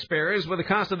saddle taxpayers with the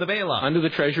cost of the bailout. Under the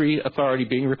Treasury authority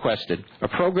being requested, a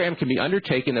program can be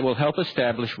undertaken that will help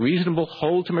establish reasonable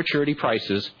hold-to-maturity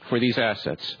prices for these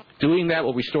assets. Doing that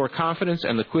will restore confidence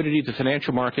and liquidity to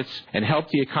financial markets and help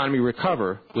the economy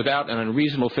recover without an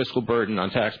unreasonable fiscal burden on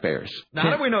taxpayers. Now,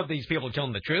 how do we know if these people are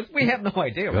telling the truth? We have no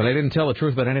idea. Well, they didn't tell the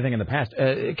truth about anything in the past.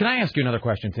 Can I ask you another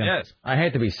question, Tim? Yes. I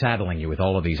hate to be saddling you with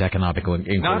all of these economical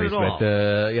inquiries, Not at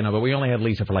all. but we only had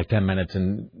Lisa for like 10 minutes,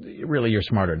 and really you're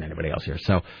smarter than anybody else here.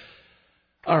 So,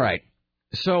 all right.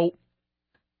 So,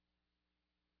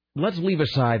 let's leave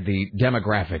aside the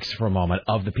demographics for a moment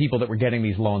of the people that were getting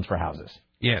these loans for houses.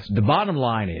 Yes. The bottom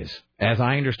line is, as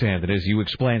I understand it, as you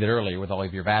explained it earlier with all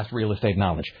of your vast real estate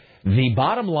knowledge, the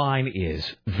bottom line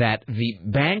is that the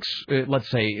banks, let's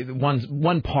say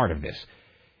one part of this,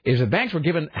 is that banks were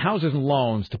giving houses and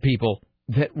loans to people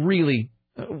that really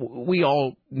we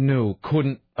all knew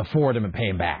couldn't afford them and pay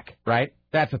them back, right?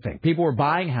 That's the thing. People were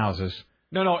buying houses.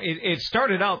 No, it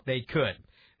started out they could.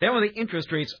 Then when the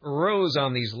interest rates rose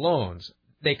on these loans,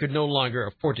 they could no longer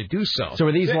afford to do so. So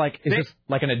are these is this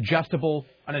like an adjustable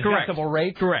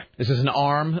rate? Correct. This is an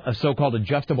ARM, a so-called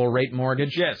adjustable rate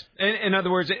mortgage? Yes. In other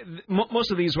words,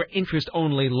 most of these were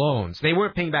interest-only loans. They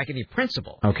weren't paying back any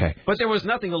principal. Okay. But there was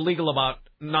nothing illegal about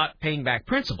not paying back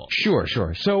principal. Sure.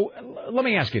 So let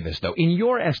me ask you this, though. In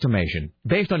your estimation,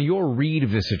 based on your read of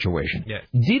this situation, yes,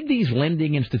 did these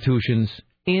lending institutions,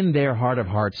 in their heart of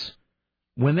hearts,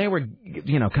 when they were,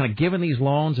 kind of giving these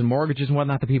loans and mortgages and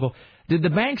whatnot to people, did the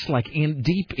banks, like,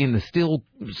 deep in the still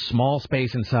small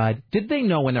space inside, did they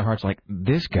know in their hearts, like,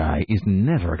 this guy is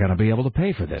never going to be able to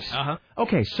pay for this? Uh-huh.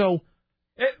 Okay, so...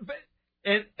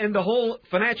 And the whole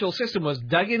financial system was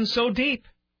dug in so deep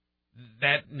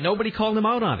that nobody called them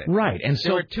out on it. Right, and so...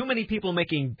 There were too many people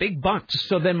making big bucks.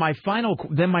 So then my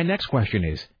next question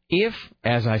is, if,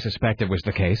 as I suspected was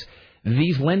the case,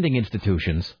 these lending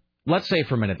institutions... Let's say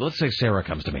for a minute, Sarah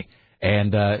comes to me.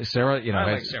 And Sarah,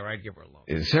 I like Sarah. I'd give her a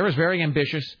loan. Sarah's very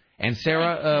ambitious, and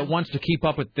Sarah wants to keep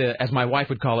up with as my wife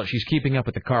would call it, she's keeping up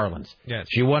with the Carlins. Yes.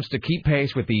 She wants to keep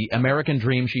pace with the American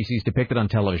dream she sees depicted on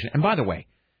television. And by the way,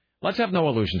 let's have no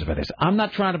illusions about this. I'm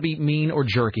not trying to be mean or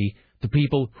jerky to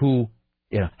people who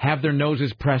have their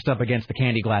noses pressed up against the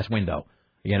candy glass window.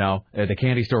 The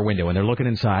candy store window, and they're looking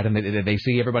inside, and they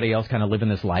see everybody else kind of living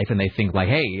this life, and they think like,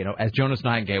 hey, as Jonas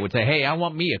Nightingale would say, hey, I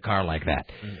want me a car like that.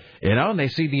 And they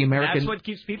see the American... That's what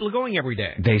keeps people going every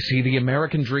day. They see the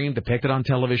American dream depicted on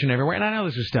television everywhere, and I know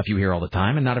this is stuff you hear all the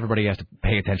time, and not everybody has to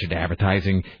pay attention to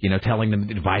advertising, telling them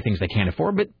to buy things they can't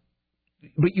afford, but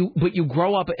you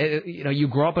grow up, you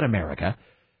grow up in America,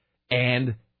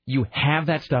 and you have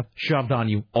that stuff shoved on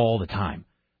you all the time.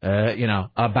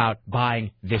 About buying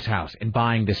this house and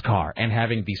buying this car and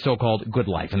having the so-called good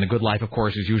life. And the good life, of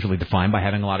course, is usually defined by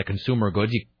having a lot of consumer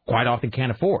goods you quite often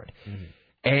can't afford. Mm-hmm.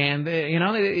 And,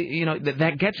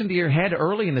 that gets into your head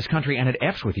early in this country, and it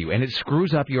F's with you, and it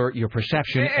screws up your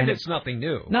perception. And it's nothing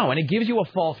new. No, and it gives you a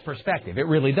false perspective. It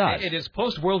really does. It is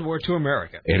post-World War II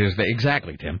America. It is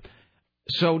exactly, Tim.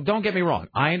 So don't get me wrong.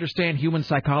 I understand human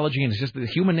psychology, and it's just that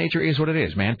human nature is what it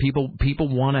is, man. People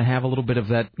want to have a little bit of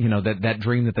that, that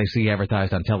dream that they see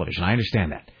advertised on television. I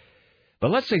understand that. But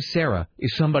let's say Sarah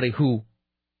is somebody who,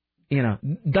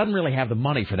 doesn't really have the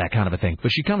money for that kind of a thing.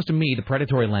 But she comes to me, the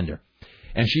predatory lender,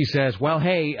 and she says, well,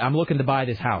 hey, I'm looking to buy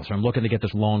this house, or I'm looking to get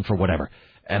this loan for whatever.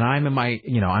 And I'm in my,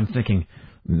 I'm thinking,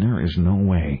 there is no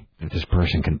way that this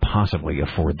person can possibly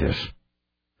afford this.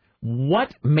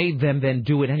 What made them then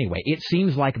do it anyway? It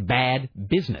seems like bad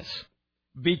business.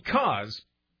 Because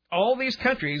all these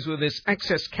countries with this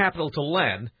excess capital to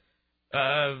lend,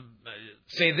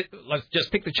 let's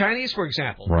just pick the Chinese, for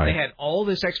example. Right. They had all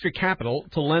this extra capital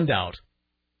to lend out.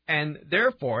 And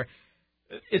therefore,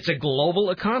 it's a global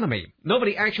economy.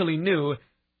 Nobody actually knew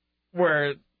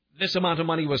where this amount of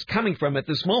money was coming from at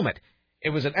this moment. It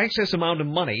was an excess amount of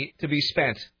money to be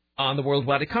spent on the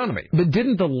worldwide economy. But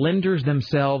didn't the lenders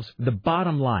themselves, the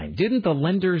bottom line, didn't the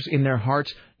lenders in their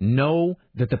hearts know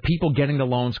that the people getting the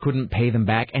loans couldn't pay them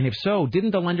back? And if so,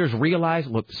 didn't the lenders realize,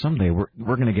 look, someday we're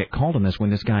going to get called on this when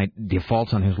this guy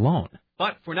defaults on his loan?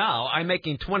 But for now, I'm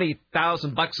making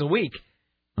 $20,000 a week,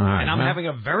 right, and I'm having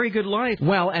a very good life.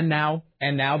 Well, and now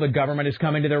the government is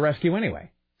coming to their rescue anyway.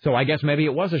 So I guess maybe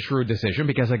it was a shrewd decision,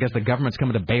 because I guess the government's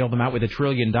coming to bail them out with $1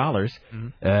 trillion,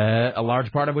 a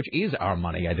large part of which is our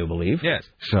money, I do believe. Yes.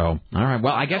 So, all right.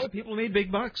 Well, I guess people need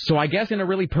big bucks. So I guess in a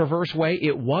really perverse way,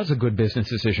 it was a good business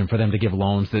decision for them to give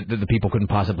loans that the people couldn't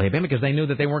possibly pay, because they knew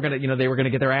that they weren't going to, they were going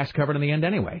to get their ass covered in the end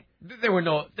anyway. There were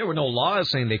no laws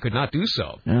saying they could not do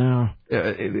so.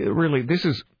 Really,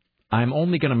 I'm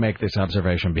only going to make this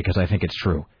observation because I think it's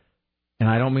true. and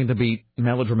I don't mean to be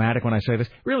melodramatic when I say this,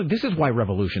 really, this is why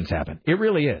revolutions happen. It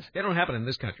really is. They don't happen in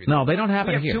this country. No, they don't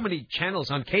happen here. We have too many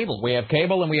channels on cable. We have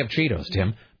cable and we have Cheetos,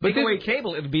 Tim. Take away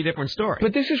cable, it would be a different story.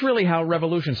 But this is really how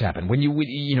revolutions happen. When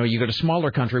you go to a smaller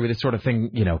country where this sort of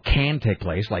thing, can take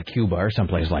place, like Cuba or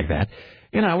someplace like that,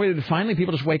 finally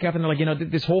people just wake up and they're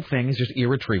like, this whole thing is just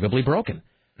irretrievably broken.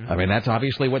 I mean, that's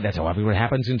obviously what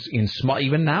happens in small,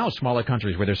 even now, smaller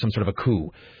countries where there's some sort of a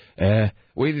coup.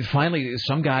 Finally,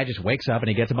 some guy just wakes up and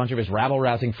he gets a bunch of his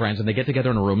rabble-rousing friends and they get together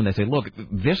in a room and they say, look,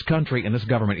 this country and this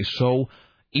government is so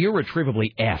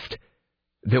irretrievably effed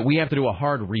that we have to do a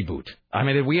hard reboot. I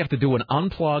mean, we have to do an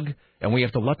unplug and we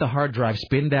have to let the hard drive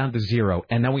spin down to zero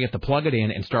and then we have to plug it in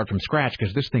and start from scratch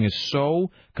because this thing is so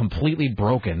completely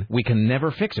broken, we can never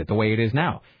fix it the way it is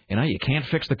now. You can't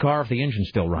fix the car if the engine's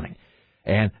still running.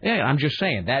 And I'm just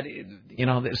saying that,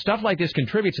 stuff like this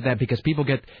contributes to that because people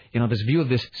get, this view of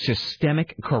this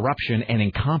systemic corruption and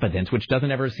incompetence, which doesn't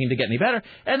ever seem to get any better.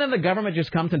 And then the government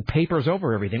just comes and papers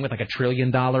over everything with like $1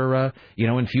 trillion,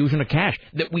 infusion of cash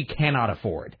that we cannot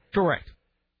afford. Correct.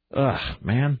 Ugh,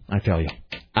 man, I tell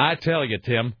you,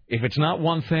 Tim, if it's not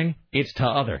one thing, it's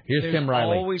t'other. Here's Tim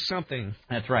Riley. Always something.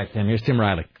 That's right, Tim. Here's Tim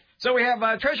Riley. So we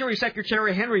have Treasury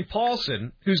Secretary Henry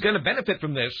Paulson, who's going to benefit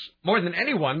from this more than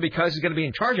anyone because he's going to be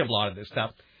in charge of a lot of this stuff.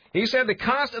 He said the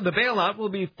cost of the bailout will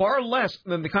be far less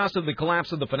than the cost of the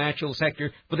collapse of the financial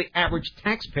sector for the average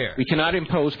taxpayer. We cannot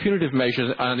impose punitive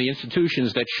measures on the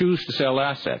institutions that choose to sell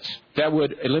assets. That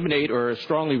would eliminate or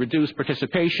strongly reduce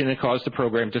participation and cause the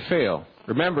program to fail.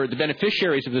 Remember, the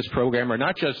beneficiaries of this program are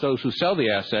not just those who sell the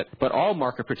asset, but all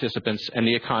market participants and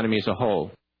the economy as a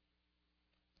whole.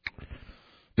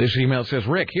 This email says,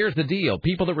 Rick, here's the deal.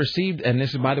 People that received, and this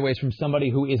is, by the way, is from somebody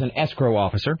who is an escrow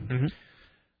officer.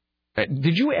 Mm-hmm.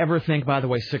 Did you ever think, by the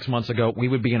way, 6 months ago, we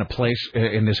would be in a place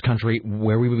in this country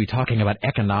where we would be talking about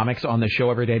economics on the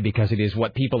show every day because it is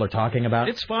what people are talking about?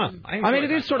 It's fun. I mean,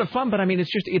 it is sort of fun, but I mean,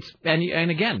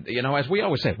 and again, as we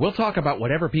always say, we'll talk about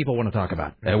whatever people want to talk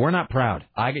about. We're not proud.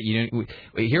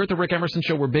 Here at the Rick Emerson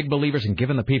Show, we're big believers in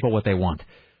giving the people what they want.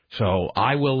 So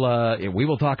we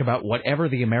will talk about whatever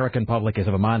the American public is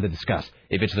of a mind to discuss.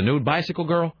 If it's the nude bicycle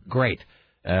girl, great.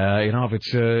 If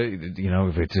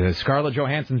it's Scarlett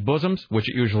Johansson's bosoms, which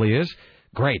it usually is,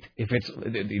 great. If it's,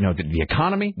 the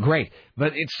economy, great.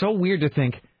 But it's so weird to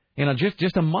think,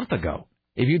 just a month ago,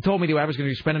 if you told me that I was going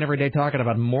to be spending every day talking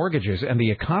about mortgages and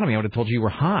the economy, I would have told you were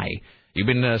high. You've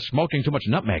been smoking too much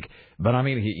nutmeg. But I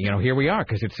mean, here we are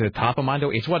because it's top of mind.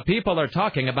 It's what people are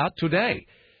talking about today.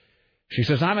 She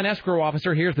says, I'm an escrow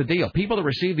officer. Here's the deal. People that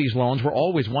receive these loans were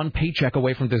always one paycheck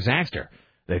away from disaster.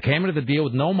 They came into the deal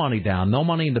with no money down, no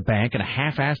money in the bank, and a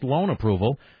half-assed loan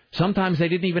approval. Sometimes they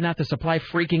didn't even have to supply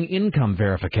freaking income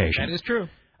verification. That is true.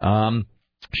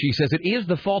 She says it is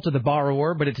the fault of the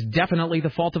borrower, but it's definitely the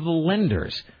fault of the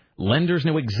lenders. Lenders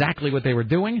knew exactly what they were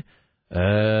doing. She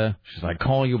says, I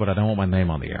call you, but I don't want my name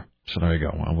on the air. So there you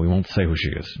go. Well, we won't say who she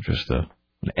is. Just an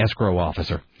escrow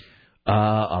officer.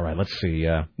 All right, let's see.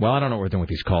 I don't know what we're doing with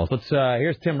these calls.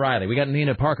 Here's Tim Riley. We got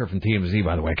Nina Parker from TMZ,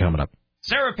 by the way, coming up.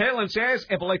 Sarah Palin says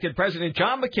if elected President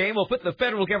John McCain will put the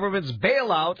federal government's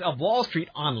bailout of Wall Street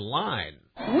online.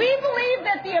 We believe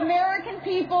that the American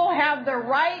people have the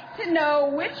right to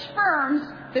know which firms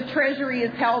the Treasury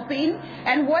is helping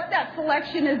and what that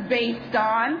selection is based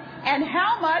on and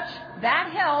how much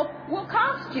that help will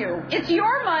cost you. It's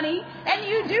your money, and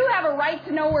you do have a right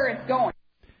to know where it's going.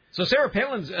 So Sarah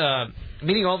Palin's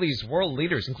meeting all these world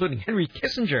leaders, including Henry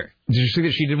Kissinger. Did you see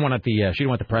that she didn't want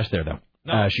the press there, though?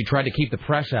 No. She tried to keep the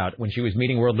press out when she was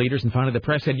meeting world leaders, and finally the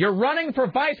press said, "You're running for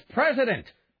vice president."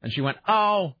 And she went,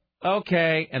 "Oh,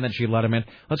 okay." And then she let him in.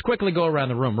 Let's quickly go around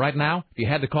the room. Right now, if you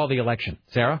had to call the election,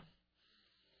 Sarah?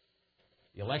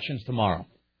 The election's tomorrow.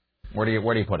 Where do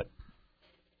you put it?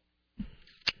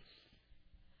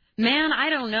 Man,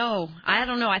 I don't know.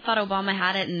 I thought Obama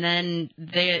had it, and then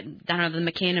the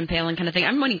McCain and Palin kind of thing.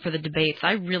 I'm waiting for the debates.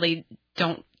 I really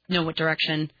don't know what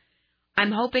direction.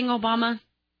 I'm hoping Obama,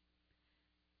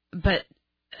 but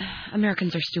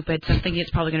Americans are stupid, so I'm thinking it's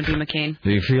probably going to be McCain.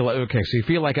 Do you feel so you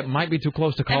feel like it might be too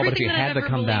close to call, but if you had to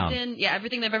come down.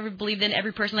 Everything I've ever believed in,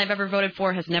 every person I've ever voted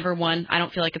for has never won. I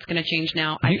don't feel like it's going to change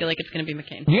now. I feel like it's going to be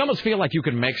McCain. You almost feel like you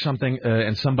can make something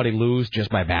and somebody lose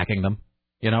just by backing them.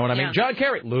 You know what I mean? Yeah. John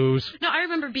Kerry, lose. No, I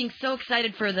remember being so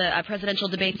excited for the presidential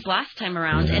debates last time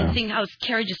around and seeing how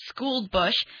Kerry just schooled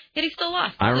Bush, yet he still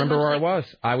lost. I remember where I was.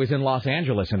 I was in Los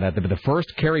Angeles in the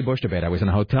first Kerry-Bush debate. I was in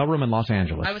a hotel room in Los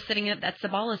Angeles. I was sitting at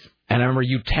Sabala's. And I remember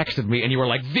you texted me, and you were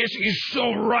like, "This is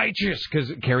so righteous,"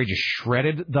 because Kerry just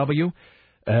shredded W.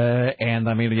 And,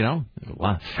 I mean,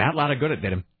 a fat lot of good it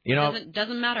did him. You know,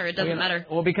 doesn't matter. It doesn't matter.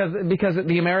 Well, because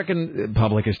the American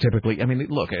public is typically, I mean,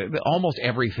 look, almost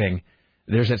everything.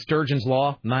 There's that Sturgeon's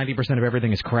law. 90% of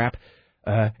everything is crap.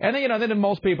 And then, then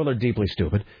most people are deeply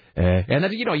stupid. And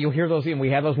then, you hear those, and we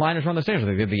have those liners on the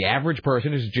station. The average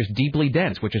person is just deeply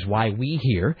dense, which is why we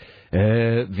here,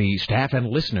 the staff and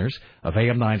listeners of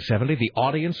AM 970, the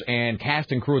audience and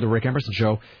cast and crew of the Rick Emerson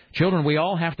Show, children, we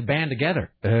all have to band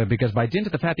together. Because by dint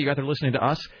of the fact that you're out there listening to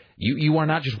us, you are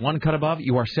not just one cut above,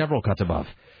 you are several cuts above.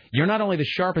 You're not only the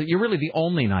sharpest, you're really the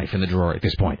only knife in the drawer at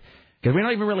this point. Because we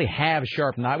don't even really have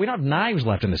sharp knives. We don't have knives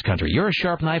left in this country. You're a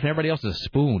sharp knife and everybody else is a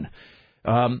spoon.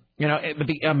 But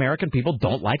the American people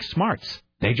don't like smarts.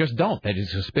 They just don't. They're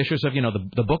just suspicious of,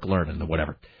 the book learning or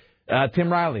whatever.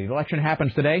 Tim Riley, the election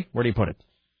happens today. Where do you put it?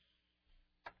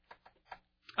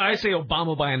 I say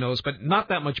Obama by a nose, but not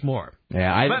that much more.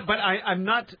 Yeah, I'm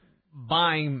not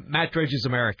buying Matt Dredge's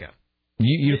America.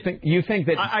 You think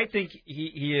that? I think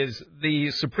he is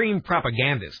the supreme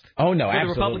propagandist. Oh no, for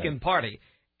absolutely. the Republican Party,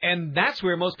 and that's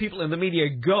where most people in the media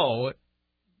go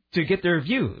to get their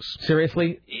views.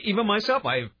 Seriously? Even myself,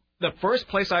 the first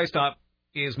place I stop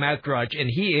is Matt Drudge, and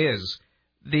he is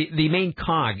the main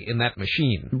cog in that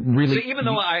machine. Really? So even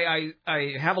though I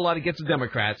have a lot against the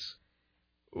Democrats,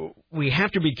 we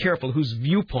have to be careful whose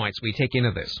viewpoints we take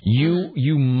into this.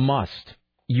 You must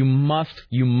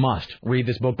read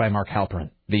this book by Mark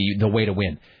Halperin, The Way to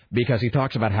Win, because he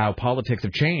talks about how politics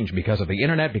have changed because of the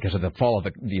Internet, because of the fall of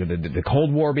the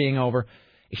Cold War being over.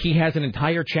 He has an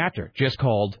entire chapter just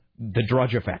called The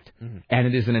Drudge Effect. Mm-hmm. And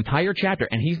it is an entire chapter.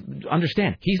 And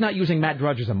he's not using Matt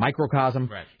Drudge as a microcosm.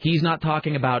 Right. He's not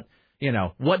talking about,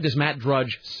 what does Matt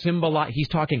Drudge symbolize. He's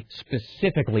talking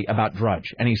specifically about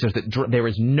Drudge. And he says that there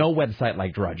is no website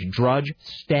like Drudge. Drudge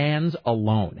stands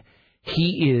alone.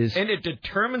 He is... And it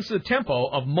determines the tempo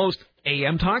of most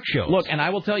AM talk shows. Look, and I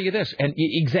will tell you this, and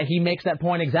he makes that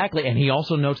point exactly. And he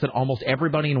also notes that almost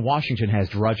everybody in Washington has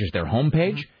Drudge as their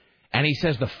homepage. Mm-hmm. And he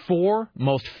says the 4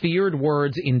 most feared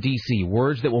words in D.C.,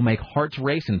 words that will make hearts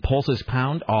race and pulses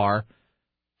pound, are,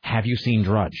 have you seen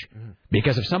Drudge?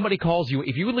 Because if somebody calls you,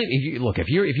 if you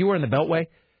were in the Beltway,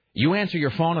 you answer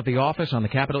your phone at the office on the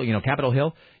Capitol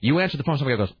Hill, you answer the phone,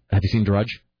 somebody goes, have you seen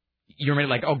Drudge? You're really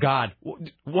like, oh, God,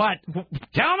 what?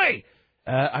 Tell me!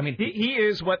 He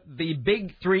is what the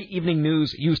big 3 evening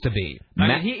news used to be.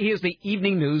 He is the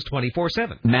evening news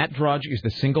 24/7. Matt Drudge is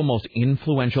the single most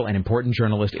influential and important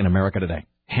journalist in America today.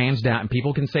 Hands down. And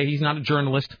people can say he's not a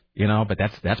journalist, but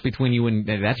that's between you and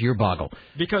that's your boggle.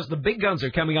 Because the big guns are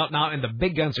coming out now, and the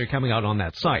big guns are coming out on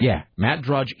that site. Yeah, Matt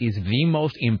Drudge is the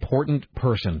most important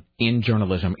person in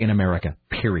journalism in America,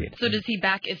 period. So does he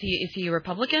back, is he a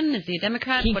Republican? Is he a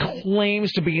Democrat? He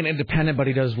claims to be an independent, but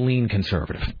he does lean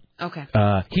conservative. Okay.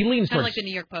 He leans kind towards... of like the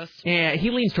New York Post. Yeah, he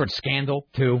leans towards scandal,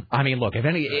 too. I mean, look, if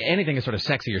anything is sort of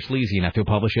sexy or sleazy enough, he'll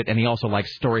publish it. And he also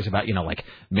likes stories about, like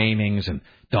maimings and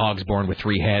dogs born with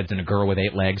 3 heads and a girl with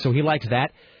 8 legs. So he likes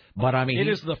that. But, it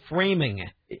is the framing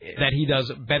that he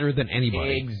does better than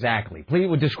anybody. Exactly. Please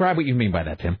describe what you mean by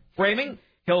that, Tim. Framing?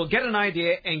 He'll get an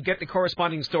idea and get the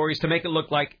corresponding stories to make it look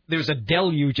like there's a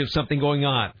deluge of something going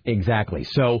on. Exactly.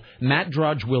 So Matt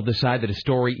Drudge will decide that a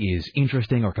story is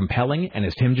interesting or compelling, and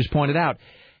as Tim just pointed out,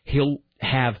 he'll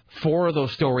have 4 of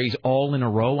those stories all in a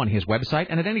row on his website,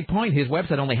 and at any point his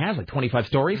website only has like 25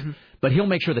 stories, but he'll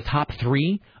make sure the top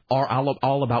 3 are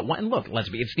all about one. And look,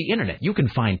 it's the Internet. You can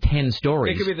find 10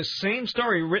 stories. It could be the same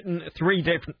story written 3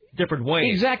 different ways.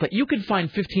 Exactly. You could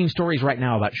find 15 stories right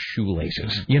now about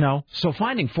shoelaces, So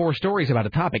finding 4 stories about a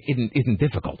topic isn't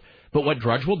difficult. But what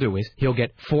Drudge will do is he'll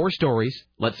get 4 stories,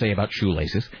 let's say about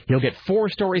shoelaces. He'll get 4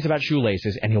 stories about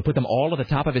shoelaces, and he'll put them all at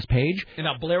the top of his page. In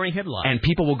a blaring headline. And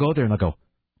people will go there and they'll go,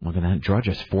 look at that. Drudge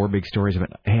has 4 big stories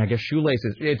about, hey, I guess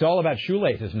shoelaces. It's all about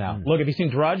shoelaces now. Look, have you seen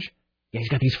Drudge? Yeah, he's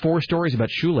got these 4 stories about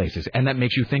shoelaces, and that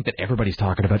makes you think that everybody's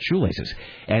talking about shoelaces.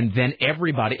 And then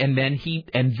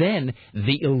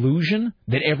the illusion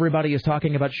that everybody is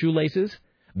talking about shoelaces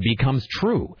becomes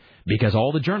true, because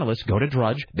all the journalists go to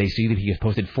Drudge, they see that he has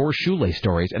posted 4 shoelace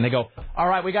stories, and they go, all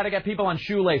right, we got to get people on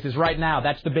shoelaces right now.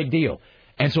 That's the big deal.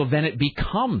 And so then it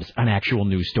becomes an actual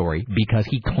news story because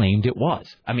he claimed it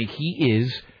was. I mean,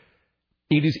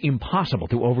 it is impossible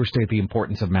to overstate the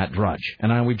importance of Matt Drudge.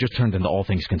 And we've just turned into All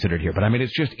Things Considered here. But,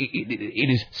 it's just, it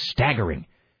is staggering.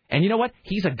 And you know what?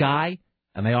 He's a guy,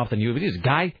 and they often use it. He's a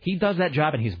guy, he does that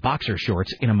job in his boxer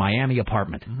shorts in a Miami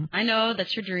apartment. I know,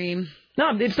 that's your dream.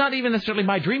 No, it's not even necessarily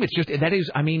my dream. It's just,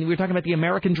 we were talking about the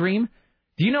American dream.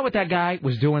 Do you know what that guy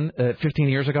was doing 15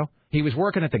 years ago? He was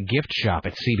working at the gift shop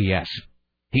at CBS.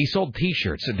 He sold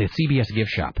T-shirts at the CBS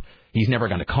gift shop. He's never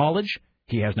gone to college.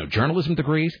 He has no journalism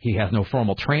degrees. He has no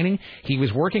formal training. He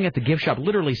was working at the gift shop,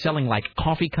 literally selling like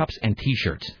coffee cups and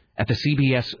T-shirts at the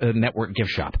CBS network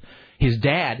gift shop. His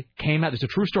dad came out. It's a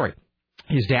true story.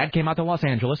 His dad came out to Los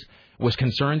Angeles, was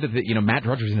concerned that, Matt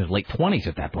Drudge was in his late 20s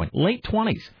at that point. Late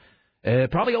 20s.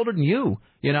 Probably older than you,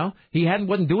 He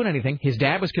wasn't doing anything. His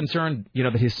dad was concerned,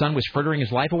 that his son was frittering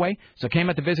his life away. So came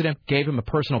out to visit him, gave him a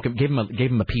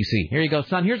PC. Here you go,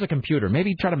 son. Here's a computer.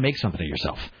 Maybe try to make something of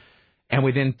yourself. And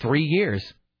within 3 years,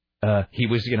 he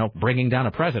was, bringing down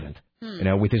a president,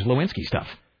 with his Lewinsky stuff.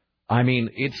 I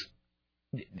mean,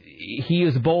 he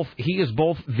is both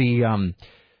the,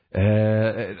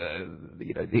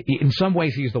 in some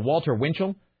ways he's the Walter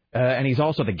Winchell. And he's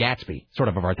also the Gatsby, sort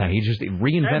of our time. He just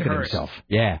reinvented himself.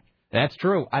 Yeah, that's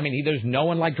true. I mean, there's no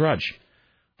one like Drudge.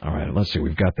 All right, let's see.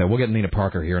 We've got that. We'll get Nina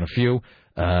Parker here in a few.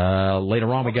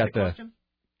 Later on, we got the...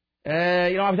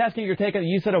 I was asking your take on it.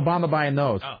 You said Obama buying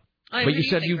those. Oh. But you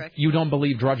said you don't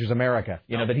believe Drudge is America.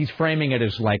 That he's framing it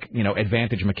as like,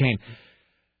 advantage McCain.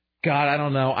 God, I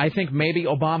don't know. I think maybe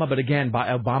Obama, but again,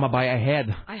 Obama by a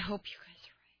head. I hope you...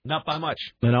 Not by much.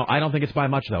 No, I don't think it's by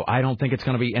much, though. I don't think it's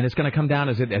going to be, and it's going to come down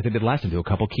as it did last time to a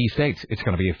couple key states. It's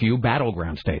going to be a few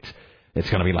battleground states. It's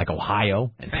going to be like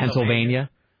Ohio and Pennsylvania.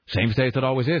 Same states it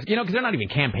always is. Because they're not even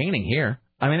campaigning here.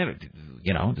 I mean,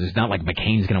 it's not like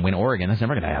McCain's going to win Oregon. That's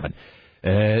never going to happen.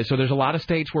 So there's a lot of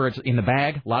states where it's in the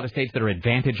bag, a lot of states that are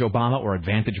advantage Obama or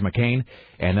advantage McCain,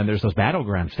 and then there's those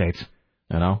battleground states.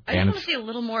 I just want to see a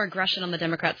little more aggression on the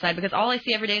Democrat side, because all I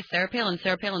see every day is Sarah Palin.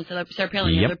 Yep.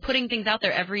 They're putting things out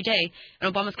there every day,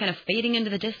 and Obama's kind of fading into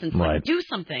the distance. Right. Like, do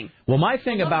something. Well, my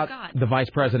thing about the vice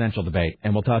presidential debate,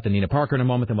 and we'll talk to Nina Parker in a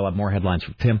moment, and we'll have more headlines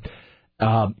from Tim.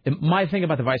 My thing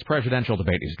about the vice presidential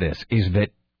debate is that,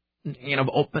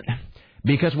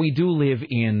 because we do live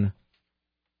in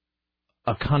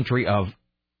a country of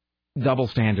double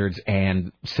standards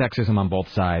and sexism on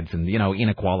both sides and,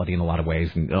 inequality in a lot of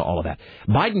ways and all of that.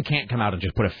 Biden can't come out and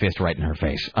just put a fist right in her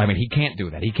face. I mean, he can't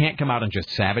do that. He can't come out and just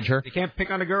savage her. He can't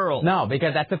pick on a girl. No,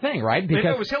 because that's the thing, right? Because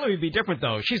if it was Hillary, it'd be different,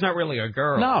 though. She's not really a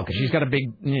girl. No, because she's got a big...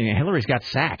 Hillary's got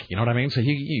sack, you know what I mean? So,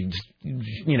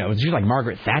 she's like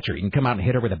Margaret Thatcher. You can come out and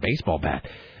hit her with a baseball bat.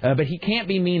 But he can't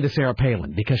be mean to Sarah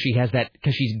Palin because she has that...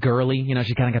 Because she's girly,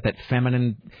 she kind of got that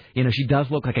feminine... she does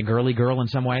look like a girly girl in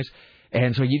some ways.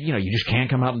 And so, you just can't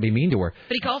come out and be mean to her.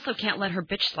 But he also can't let her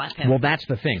bitch slap him. Well, that's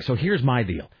the thing. So here's my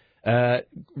deal.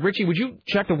 Richie, would you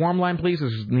check the warm line, please? This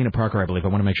is Nina Parker, I believe. I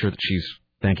want to make sure that she's...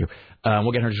 Thank you.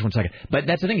 We'll get her in just 1 second. But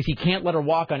that's the thing is he can't let her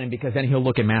walk on him because then he'll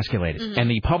look emasculated. Mm-hmm.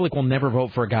 And the public will never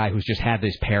vote for a guy who's just had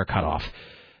his hair cut off.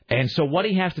 And so what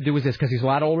he has to do is this, because he's a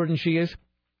lot older than she is,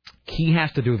 he has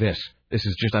to do this. This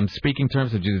is just... I'm speaking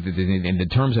in the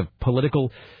terms of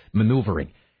political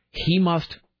maneuvering. He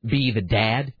must... be the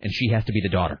dad, and she has to be the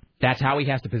daughter. That's how he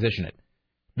has to position it.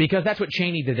 Because that's what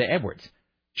Cheney did to Edwards.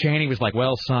 Cheney was like,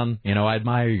 well, son, I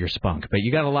admire your spunk, but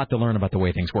you got a lot to learn about the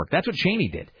way things work. That's what Cheney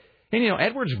did. And,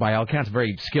 Edwards, by all accounts, a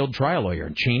very skilled trial lawyer,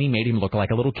 and Cheney made him look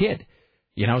like a little kid.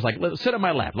 I was like, sit on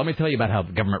my lap. Let me tell you about how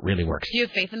the government really works. Do you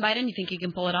have faith in Biden? You think he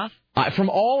can pull it off?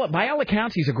 By all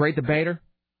accounts, he's a great debater,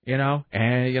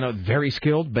 and, very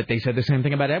skilled, but they said the same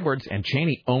thing about Edwards, and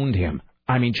Cheney owned him.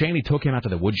 I mean, Cheney took him out to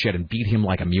the woodshed and beat him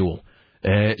like a mule.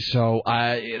 But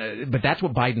that's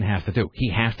what Biden has to do. He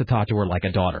has to talk to her like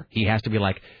a daughter. He has to be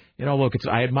like, look,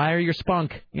 I admire your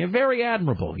spunk. You're very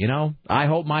admirable, I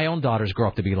hope my own daughters grow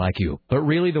up to be like you. But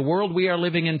really, the world we are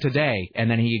living in today,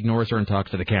 and then he ignores her and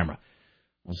talks to the camera.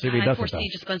 We'll see if he does it, though. I foresee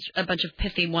just a bunch of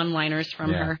pithy one-liners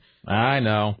from her. I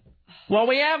know. Well,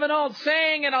 we have an old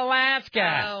saying in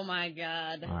Alaska. Oh, my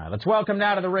God. All right, let's welcome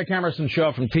now to the Rick Emerson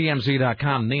Show from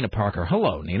TMZ.com, Nina Parker.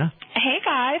 Hello, Nina. Hey,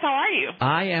 guys. How are you?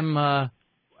 I am, I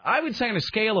would say on a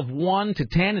scale of 1 to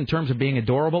 10 in terms of being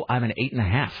adorable, I'm an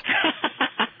 8.5.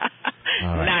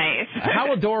 Right. Nice.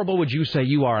 How adorable would you say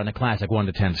you are on the classic 1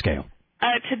 to 10 scale?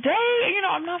 Today,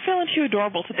 I'm not feeling too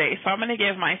adorable today, so I'm going to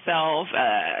give myself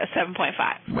a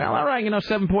 7.5. Well, all right,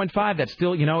 7.5, that's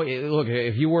still, look,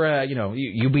 if you were,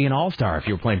 you'd be an all-star if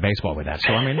you were playing baseball with that.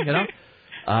 So, I mean,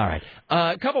 All right.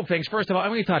 A couple of things. First of all,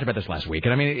 we talked about this last week,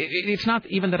 and I mean, it's not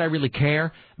even that I really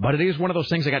care, but it is one of those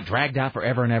things that got dragged out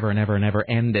forever and ever and ever and ever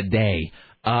and a day.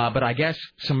 But I guess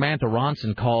Samantha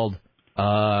Ronson called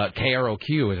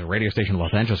KROQ, is a radio station in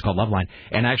Los Angeles called Loveline,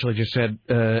 and actually just said,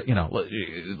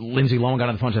 Lindsay Lohan got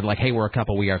on the phone and said, like, hey, we're a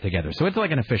couple, we are together. So it's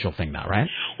like an official thing now, right?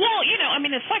 Well,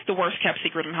 mean, it's like the worst kept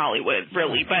secret in Hollywood,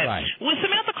 really. But when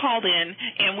Samantha called in,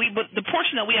 and the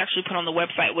portion that we actually put on the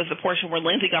website was the portion where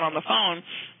Lindsay got on the phone,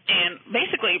 and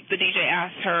basically the DJ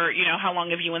asked her, how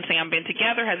long have you and Sam been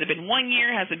together? Has it been 1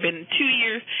 year? Has it been 2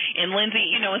 years? And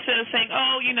Lindsay, instead of saying,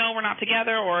 oh, we're not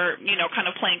together, or, kind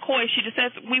of playing coy, she just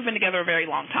says, we've been together a very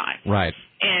long time. Right.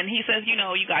 And he says, you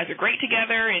guys are great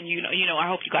together, and, I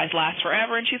hope you guys last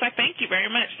forever. And she's like, thank you very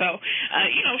much. So,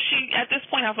 she, at this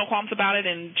point, has no qualms about it,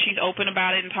 and she's open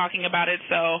about it and talking about it.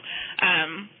 So,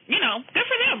 good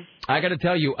for them. I got to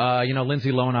tell you,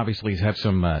 Lindsay Lohan obviously has had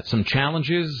some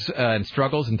challenges and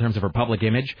struggles in terms of her public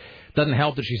image. Doesn't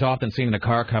help that she's often seen in a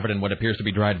car covered in what appears to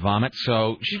be dried vomit.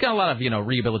 So she's got a lot of,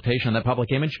 rehabilitation on that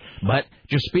public image. But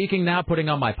just speaking now, putting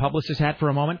on my publicist hat for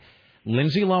a moment,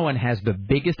 Lindsay Lohan has the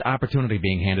biggest opportunity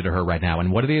being handed to her right now.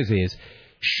 And what it is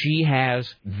she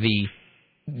has the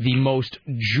most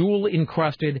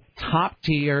jewel-encrusted,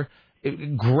 top-tier,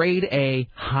 grade A,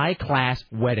 high-class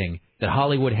wedding that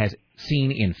Hollywood has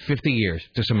seen in 50 years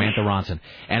to Samantha Ronson.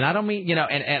 And I don't mean,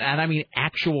 and I mean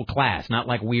actual class, not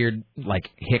like weird,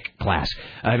 like hick class.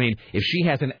 I mean, if she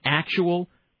has an actual,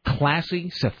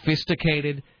 classy,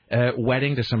 sophisticated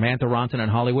wedding to Samantha Ronson in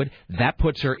Hollywood, that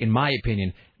puts her, in my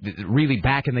opinion, really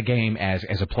back in the game as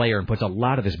a player and puts a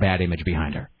lot of this bad image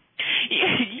behind her.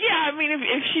 Yeah, I mean,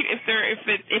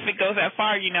 if it goes that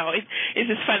far, it's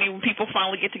just funny when people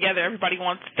finally get together. Everybody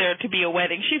wants there to be a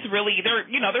wedding.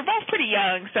 They're both pretty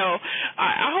young, so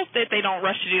I hope that they don't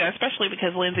rush to do that, especially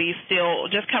because Lindsay's still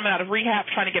just coming out of rehab,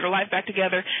 trying to get her life back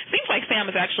together. Seems like Sam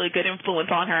is actually a good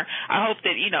influence on her. I hope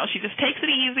that she just takes it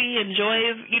easy,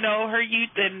 enjoys her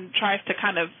youth, and tries to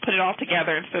kind of put it all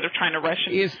together instead of trying to rush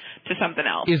to something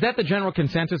else. Is that the general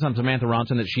consensus on Samantha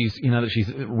Ronson, that she's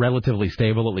relatively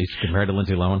stable, at least compared to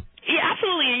Lindsay Lohan? Yeah,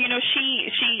 absolutely.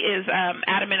 She is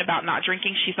adamant about not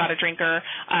drinking. She's not a drinker.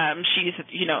 She's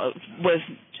was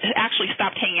actually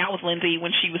stopped hanging out with Lindsay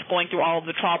when she was going through all of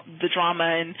the drama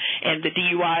and the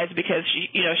DUIs, because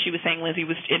she was saying Lindsay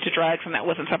was into drugs and that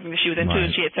wasn't something that she was into,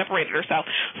 and she had separated herself.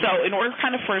 So in order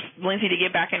kind of for Lindsay to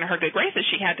get back into her good graces,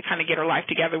 she had to kind of get her life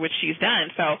together, which she's done.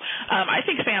 So I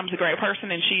think Sam's a great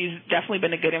person, and she's definitely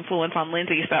been a good influence on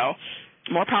Lindsay. So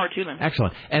more power to them.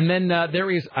 Excellent. And then there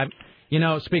is.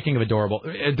 Speaking of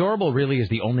adorable really is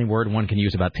the only word one can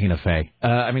use about Tina Fey.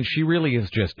 I mean, she really is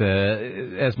just,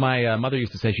 as my mother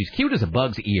used to say, she's cute as a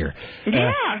bug's ear.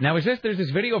 Yeah. Now, there's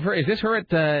this video of her. Is this her is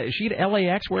she at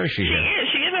LAX? Where is she?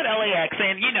 She is at LAX,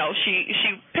 and, she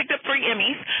picked up 3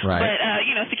 Emmys. Right. But,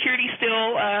 security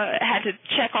still had to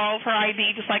check all of her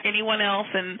ID just like anyone else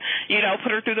and,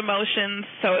 put her through the motions.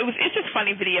 So it's just a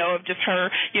funny video of just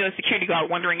her, security guard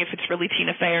wondering if it's really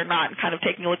Tina Fey or not, and kind of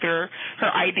taking a look at her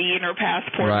ID and her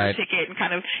passport and her ticket, and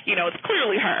kind of, it's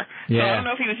clearly her. Yeah. So I don't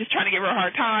know if he was just trying to give her a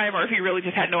hard time or if he really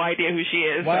just had no idea who she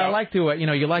is. Well, I like to,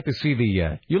 you like to see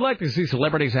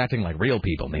celebrities acting like real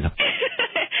people, Nina.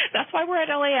 That's why we're at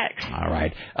LAX. All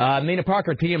right. Nina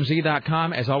Parker,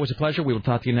 TMZ.com. As always, a pleasure. We will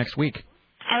talk to you next week.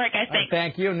 All right, guys. Thanks.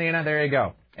 Thank you, Nina. There you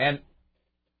go. And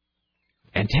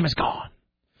Tim is gone.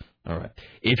 All right.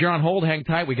 If you're on hold, hang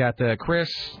tight. We got Chris,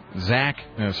 Zach,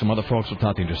 some other folks. We'll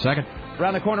talk to you in just a second.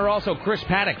 Around the corner, also, Chris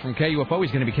Paddock from KUFO.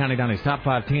 He's going to be counting down his top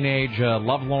 5 teenage,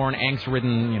 love-lorn,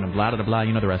 angst-ridden, blah, blah,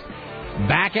 blah, the rest.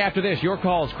 Back after this, your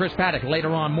calls, Chris Paddock.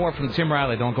 Later on, more from Tim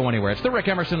Riley. Don't go anywhere. It's the Rick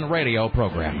Emerson radio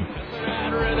program.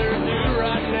 I'd rather do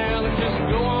right now than just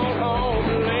go on home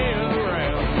and live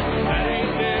around. That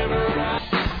ain't never right.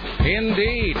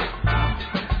 Indeed.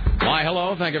 Why,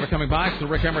 hello. Thank you for coming by. It's the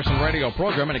Rick Emerson radio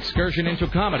program, an excursion into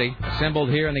comedy, assembled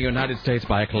here in the United States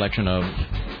by a collection of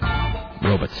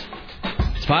robots.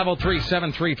 It's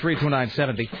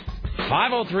 503-733-2970.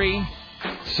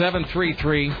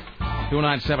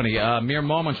 503-733-2970. Mere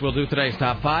moments we'll do today's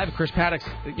top 5. Chris Paddock's,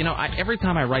 every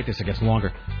time I write this, it gets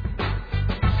longer.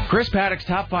 Chris Paddock's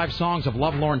top 5 songs of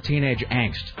love-lorn teenage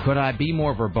angst. Could I be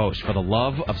more verbose for the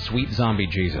love of sweet zombie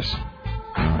Jesus?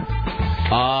 All right.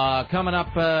 Coming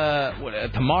up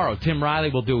tomorrow, Tim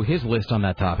Riley will do his list on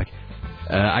that topic.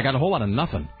 I got a whole lot of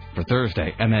nothing for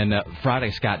Thursday. And then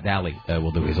Friday, Scott Daly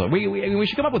will do his list. We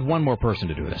should come up with one more person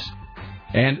to do this.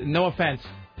 And no offense,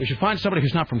 we should find somebody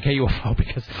who's not from KUFO,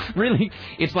 because really,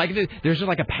 it's like there's just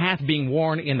like a path being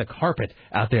worn in the carpet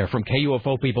out there from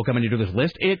KUFO people coming to do this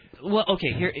list. Well,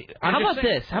 okay, here. How about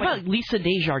this? How about Lisa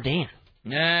Desjardins?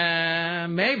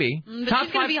 Maybe. But Top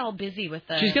she's going to 5. be all busy with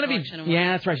the She's going to be.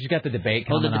 Yeah, that's right. She's got the debate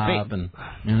coming up, and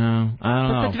I don't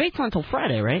know. The debate's not until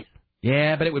Friday, right?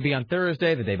 Yeah, but it would be on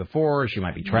Thursday, the day before. She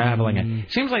might be traveling. And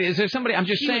seems like, is there somebody? I'm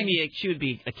just saying. She would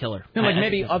be a killer. Like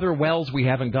maybe other wells we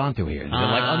haven't gone to here.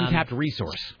 Like untapped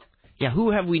resource. Yeah,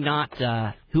 who have we not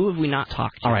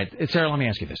talked to? All right, Sarah, let me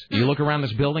ask you this. You look around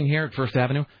this building here at First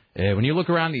Avenue. When you look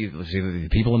around, you see the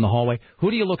people in the hallway.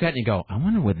 Who do you look at and you go, I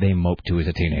wonder what they moped to as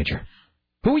a teenager?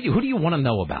 Who do you want to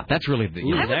know about? That's really the...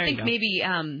 I would think maybe...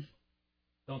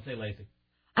 Don't say Lacey.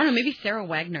 I don't know, maybe Sarah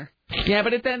Wagner. Yeah,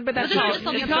 but that's all...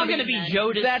 It's all going to be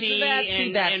Jodeci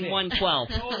and 112.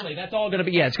 Totally, that's all going to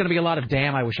be... Yeah, it's going to be a lot of,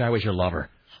 damn, I wish I was your lover.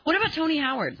 What about Tony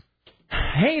Howard?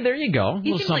 Hey, there you go. A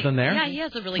little something there. Yeah, he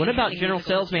has a really What good about General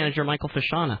Sales Manager Michael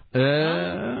Fashana?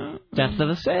 Death of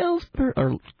a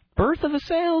or Birth of a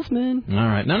Salesman. All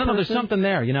right. No, there's something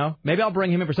there, you know. Maybe I'll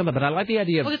bring him in for something, but I like the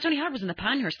idea of... Well, because Tony Howard was in the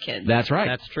Pinehurst Kid. That's right.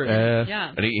 That's true.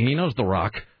 Yeah. But he knows The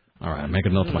Rock. All right, make a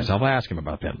note to myself. I'll ask him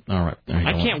about that. All right.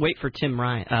 I can't wait for Tim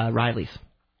Riley's.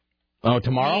 Oh,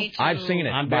 tomorrow? I've seen it,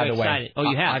 I'm by very the way. excited. Oh,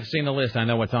 you have? I've seen the list. I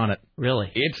know what's on it.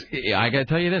 Really? I got to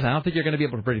tell you this. I don't think you're going to be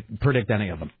able to predict any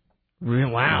of them.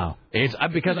 Wow. It's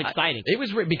because it's exciting. It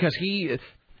was because he...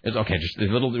 It's okay, just a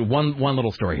little one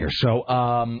little story here. So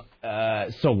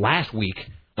last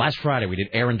Friday, we did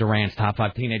Aaron Duran's top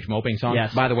 5 teenage moping songs.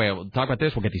 Yes. By the way, we'll talk about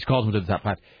this. We'll get these calls. We'll do the top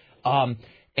 5.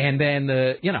 And then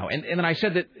and then I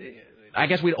said that I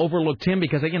guess we'd overlook Tim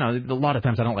because a lot of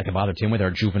times I don't like to bother Tim with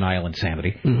our juvenile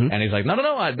insanity. Mm-hmm. And he's like, no,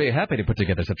 I'd be happy to put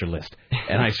together such a list.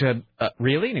 And I said,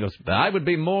 really? And he goes, I would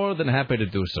be more than happy to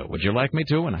do so. Would you like me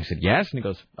to? And I said, yes. And he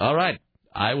goes, all right,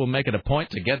 I will make it a point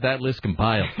to get that list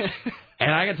compiled.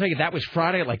 And I got to tell you, that was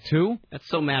Friday at like 2. That's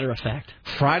so matter of fact.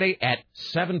 Friday at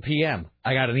 7 p.m.,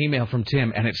 I got an email from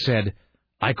Tim, and it said,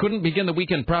 I couldn't begin the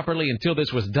weekend properly until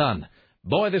this was done.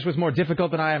 Boy, this was more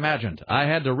difficult than I imagined. I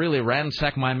had to really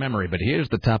ransack my memory, but here's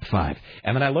the top 5.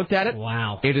 And then I looked at it.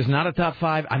 Wow. It is not a top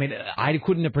 5. I mean, I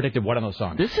couldn't have predicted one of those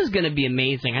songs. This is going to be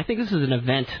amazing. I think this is an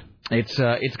event. It's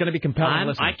going to be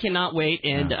compelling. I cannot wait,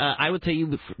 and I would tell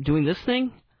you, doing this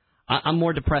thing, I'm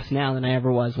more depressed now than I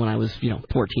ever was when I was,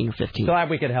 14 or 15. Glad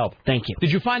we could help. Thank you.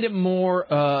 Did you find it more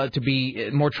to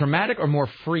be more traumatic or more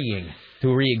freeing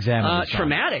to re-examine?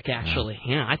 Traumatic, actually.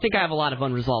 Yeah, I think I have a lot of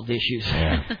unresolved issues.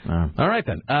 Yeah. All right,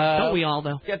 then. Don't we all,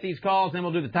 though? Get these calls, then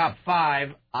we'll do the top 5.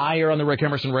 You're on the Rick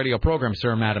Emerson radio program,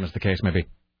 sir, madam, as the case may be.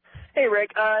 Hey,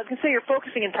 Rick. I was going to say you're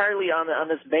focusing entirely on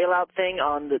this bailout thing,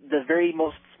 on the very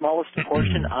most smallest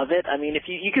portion of it. I mean, if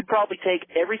you could probably take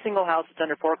every single house that's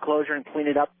under foreclosure and clean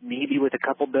it up maybe with a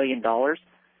couple $2 billion.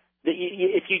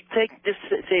 If you take, just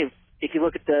say, if you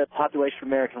look at the population of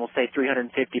America, we'll say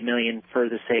 350 million for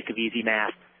the sake of easy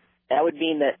math, that would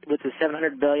mean that with the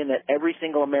 $700 billion that every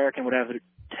single American would have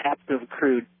to have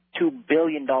accrued $2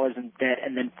 billion in debt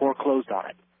and then foreclosed on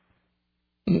it.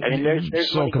 I mean,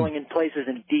 there's money going in places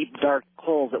in deep, dark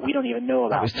holes that we don't even know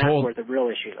about. That's where the real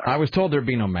issues are. I was told there'd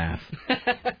be no math.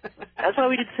 That's why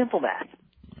we did simple math.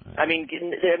 I mean,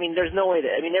 there's no way that...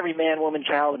 I mean, every man, woman,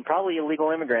 child, and probably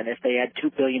illegal immigrant, if they had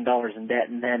 $2 billion in debt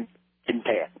and then didn't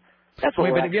pay it. That's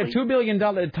what but if you have $2 billion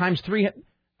times 3...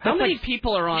 How many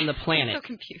people are on the planet? I'm so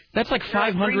confused. That's like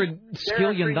 $500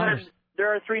 skillion.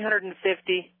 There are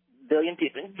 350 billion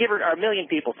people, or million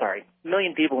people,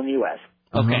 million people in the U.S.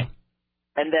 Okay.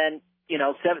 And then,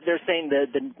 they're saying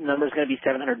the number's going to be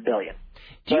 700 billion.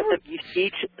 But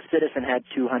each citizen had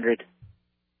 200.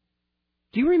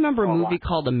 Do you remember a movie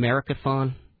called Americathon?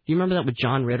 Do you remember that with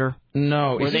John Ritter?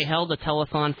 No. Where they held a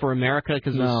telethon for America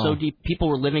because it was so deep, people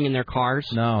were living in their cars?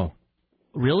 No.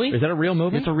 Really? Is that a real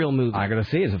movie? It's a real movie. I got to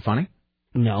see. Is it funny?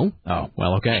 No. Oh,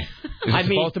 well, okay. Is it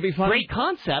supposed to be funny? Great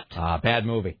concept. Bad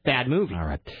movie. Bad movie. All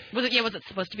right. Was it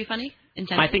supposed to be funny?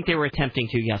 I think they were attempting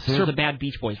to, yes. It was a bad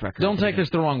Beach Boys record. Don't take this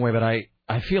the wrong way, but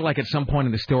I feel like at some point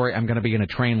in the story I'm going to be in a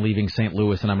train leaving St.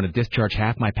 Louis and I'm going to discharge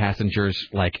half my passengers,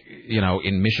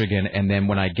 in Michigan, and then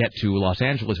when I get to Los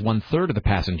Angeles, 1/3 of the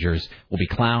passengers will be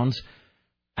clowns.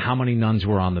 How many nuns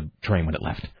were on the train when it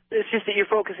left? It's just that you're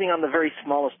focusing on the very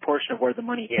smallest portion of where the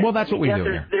money is. Well, that's what we do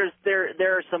here.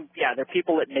 There are some, there are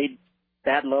people that made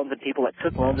bad loans and people that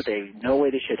took loans that they no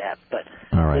way they should have. But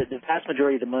the vast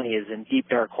majority of the money is in deep,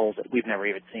 dark holes that we've never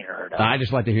even seen or heard of. I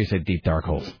just like to hear you say deep, dark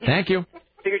holes. Thank you.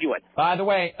 Figured you would. By the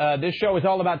way, this show is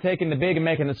all about taking the big and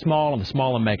making it small and the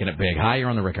small and making it big. Hi, you're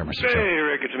on the Rick Emerson Show. Hey,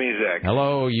 Rick, it's me, Zach.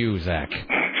 Hello, you, Zach.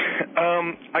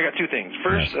 I got two things.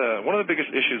 First, one of the biggest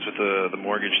issues with the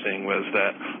mortgage thing was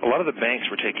that a lot of the banks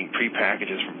were taking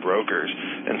pre-packages from brokers,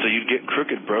 and so you'd get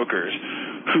crooked brokers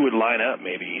who would line up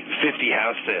maybe 50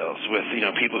 house sales with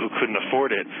people who couldn't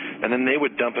afford it, and then they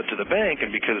would dump it to the bank,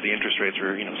 and because the interest rates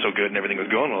were so good and everything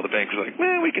was going well, the bank was like,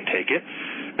 well, we can take it,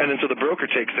 and then so the broker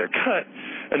takes their cut,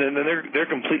 and then they're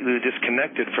completely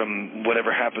disconnected from whatever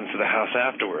happens to the house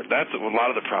afterward. That's what a lot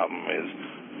of the problem is.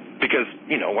 because,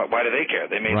 why do they care?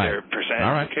 They made their percentage.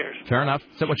 All right. Who cares? Fair enough.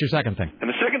 So what's your second thing? And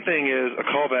the second thing is a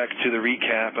callback to the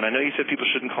recap, and I know you said people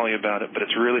shouldn't call you about it, but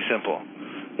it's really simple.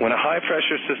 When a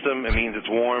high-pressure system, it means it's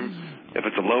warm. If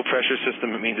it's a low-pressure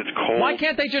system, it means it's cold. Why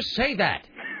can't they just say that?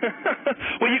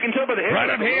 Well, you can tell by the air. Right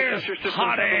up here,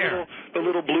 hot air. The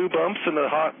little blue bumps, and the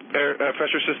hot air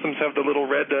pressure systems have the little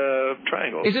red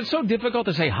triangles. Is it so difficult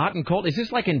to say hot and cold? Is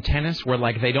this like in tennis, where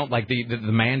like they don't the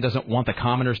man doesn't want the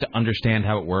commoners to understand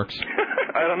how it works?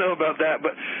 I don't know about that,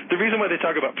 but the reason why they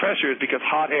talk about pressure is because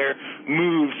hot air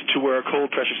moves to where a cold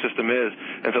pressure system is,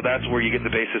 and so that's where you get the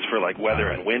basis for like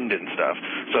weather and wind and stuff.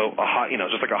 So a hot,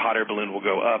 just like a hot air balloon will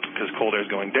go up because cold air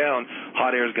is going down,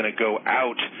 hot air is going to go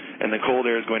out, and the cold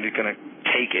air is going to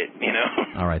take it.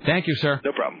 All right, thank you, sir.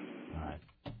 No problem.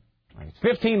 All right.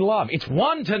 15 love. It's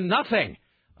 1-0.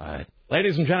 All right,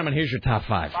 ladies and gentlemen, here's your top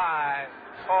 5. 5,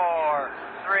 4,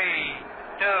 3,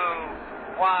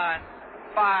 2, 1.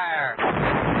 Fire.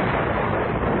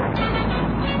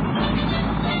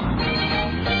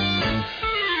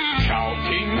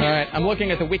 All right, I'm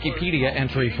looking at the Wikipedia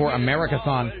entry for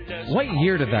Americathon. What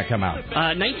year did that come out?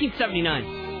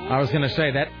 1979. I was going to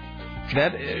say that.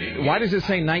 Why does it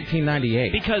say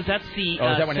 1998? Because that's the. Is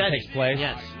that when setting. It takes place?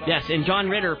 Yes, and John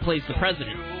Ritter plays the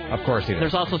president. Of course he does.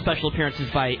 There's also special appearances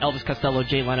by Elvis Costello,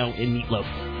 Jay Leno, and Meatloaf.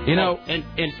 And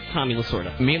Tommy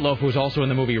Lasorda. Meatloaf was also in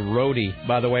the movie Roadie,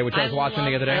 by the way, which I was watching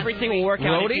the other day. Everything will work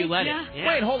out Roadie? if you let it. Yeah.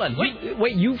 Wait, hold on.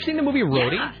 Wait, you've seen the movie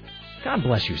Roadie? Yeah. God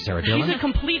bless you, Sarah Dillon. She's a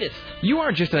completist. You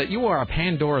are a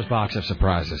Pandora's box of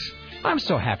surprises. I'm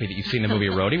so happy that you've seen the movie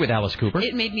Roadie with Alice Cooper.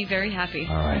 It made me very happy.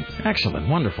 All right. Excellent.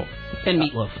 Wonderful. And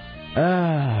Meatloaf.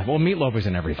 Well, Meatloaf is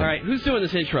in everything. All right. Who's doing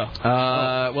this intro?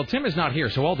 Well, Tim is not here,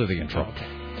 so I'll do the intro.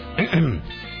 Okay.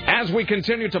 As we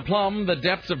continue to plumb the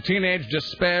depths of teenage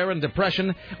despair and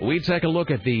depression, we take a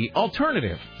look at the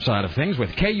alternative side of things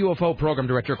with KUFO program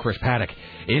director Chris Paddock.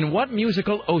 In what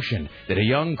musical ocean did a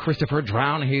young Christopher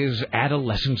drown his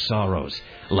adolescent sorrows?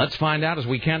 Let's find out as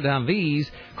we count down these,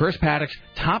 Chris Paddock's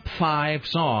top 5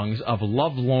 songs of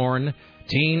lovelorn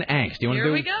teen angst. Do you want Here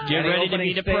to we go. Get ready to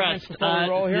be depressed.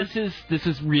 This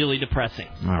is really depressing.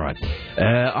 All right.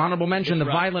 Honorable mention, the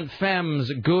Violent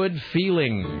Femmes, Good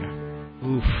Feeling.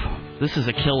 Oof, this is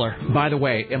a killer. By the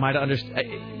way, am I to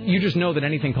understand? You just know that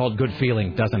anything called Good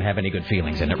Feeling doesn't have any good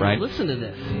feelings in it, right? Listen to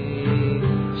this.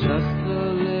 Just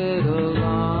a little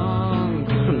long.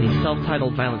 From the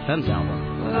self-titled Violent Femmes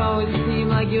album. It always seems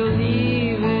like you're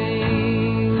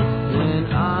leaving when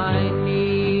I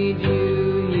need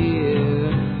you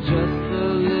here. Just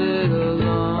a little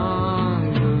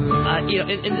longer. And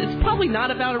it's probably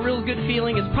not about a real good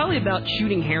feeling. It's probably about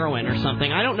shooting heroin or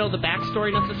something. I don't know the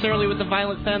backstory necessarily with the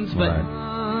Violent Femmes, but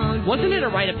wasn't it a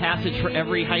rite of passage for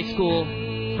every high school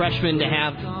freshman to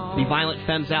have the Violent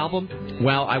Femmes album?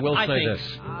 Well, I will say this.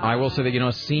 I will say that,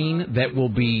 a scene that will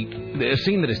be a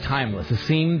scene that is timeless, a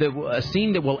scene that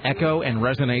will echo and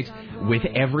resonate with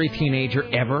every teenager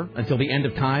ever until the end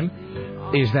of time.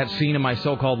 Is that scene in My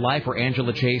So-Called Life where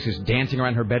Angela Chase is dancing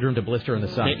around her bedroom to Blister in the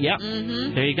Sun? Yep.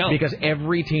 Mm-hmm. There you go. Because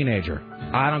every teenager,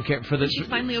 I don't care for this. She's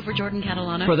finally over Jordan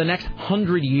Catalano. For the next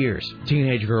 100 years,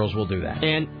 teenage girls will do that.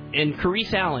 And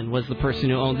Carice Allen was the person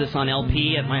who owned this on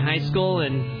LP at my high school,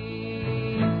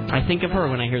 and I think of her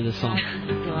when I hear this song.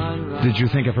 Did you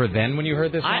think of her then when you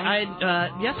heard this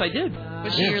song? Yes, I did.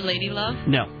 Was she your lady love?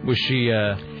 No. Was she?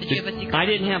 Did you have a secret? I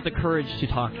didn't have the courage to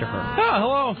talk to her.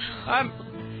 Oh, hello.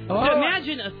 So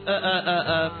imagine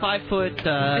a 5-foot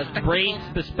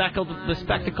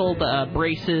bespectacled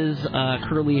braces,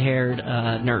 curly-haired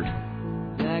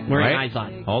nerd wearing eyes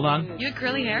on. Hold on. You had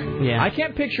curly hair? Yeah. I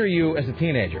can't picture you as a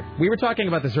teenager. We were talking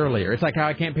about this earlier. It's like how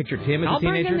I can't picture Tim as a teenager.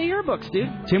 I'll bring in the yearbooks, dude.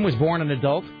 Tim was born an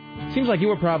adult. Seems like you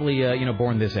were probably,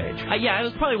 born this age. Yeah, I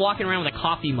was probably walking around with a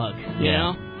coffee mug. You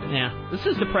know? Yeah. This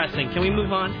is depressing. Can we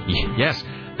move on? Yes.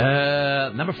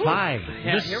 Number 5.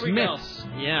 Yeah, The here we go. Smiths.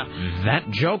 Yeah. That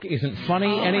joke isn't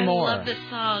funny anymore. I love this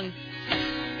song.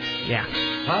 Yeah.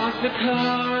 Park the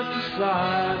car at the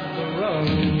side of the road.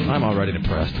 I'm already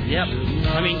depressed. Yep.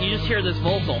 I mean, you just hear this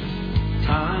vocal.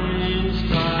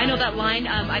 I know that line.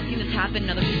 I've seen this happen in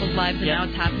other people's lives, and now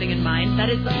it's happening in mine. That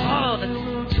is,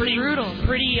 that's pretty brutal.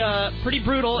 Pretty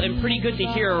brutal and pretty good to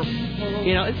hear.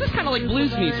 It's just kind of like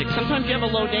blues music. Sometimes you have a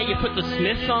low day, you put the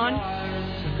Smiths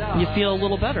on, you feel a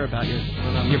little better about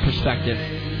your perspective.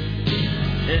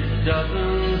 It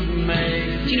doesn't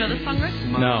make. Do you know this song, Rick?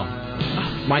 No.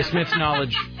 My Smiths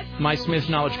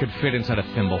knowledge could fit inside a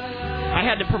thimble. I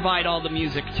had to provide all the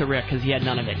music to Rick because he had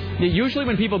none of it. Usually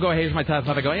when people go, here's my top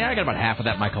 5, I go, I got about half of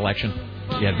that in my collection.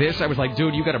 Yeah, this, I was like,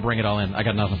 dude, you got to bring it all in. I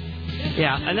got nothing.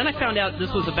 Yeah, and then I found out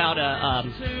this was about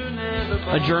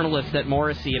a journalist that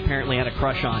Morrissey apparently had a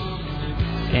crush on.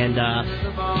 And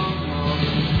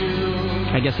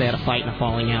I guess they had a fight and a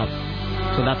falling out.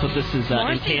 So that's what this is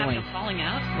entailing. After falling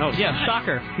out? Oh, yeah,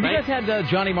 shocker. Have you guys had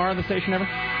Johnny Marr on the station ever?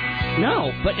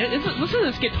 No, but listen to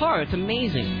this guitar. It's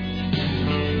amazing.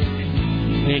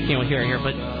 You can't hear it here,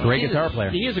 but... Great guitar player.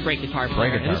 He is a great guitar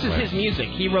player. And this is his music.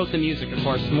 He wrote the music, of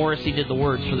course. Morrissey did the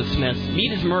words for the Smiths.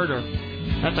 Meat is Murder.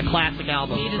 That's a classic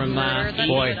album from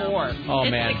 '84. Oh,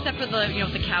 man. Except for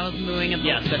the cows mooing. And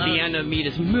yes, at the end of Meat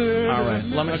is Murder. All right.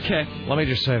 Let me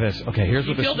just say this. Okay, here's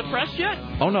what you feel depressed yet?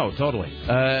 Oh, no, totally.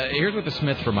 Here's what the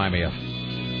Smiths remind me of.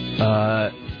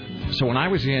 So when I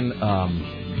was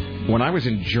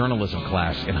in journalism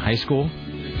class in high school,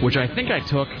 which I think I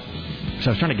took, so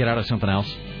I was trying to get out of something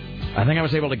else. I think I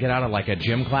was able to get out of like a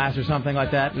gym class or something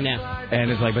like that. No. And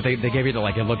it's like, but they gave you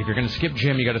look, if you're going to skip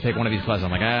gym, you got to take one of these classes.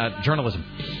 I'm like, journalism.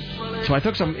 So I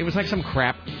took it was like some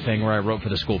crap thing where I wrote for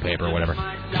the school paper or whatever.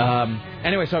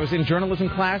 Anyway, so I was in journalism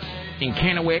class in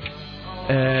Kennewick,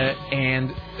 and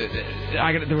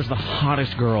there was the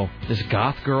hottest girl, this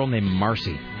goth girl named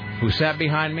Marcy, who sat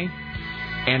behind me.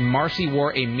 And Marcy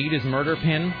wore a Meat is Murder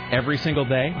pin every single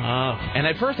day. And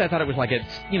at first I thought it was like a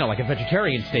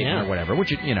vegetarian statement or whatever,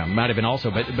 which it, might have been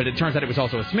also, but it turns out it was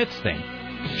also a Smiths thing.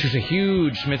 She was a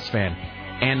huge Smiths fan.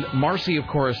 And Marcy, of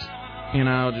course,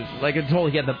 like I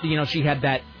told you, she had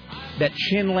that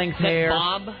chin length hair.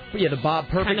 Bob. Yeah, the bob,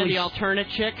 perfectly. Kind of the alternate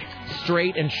chick.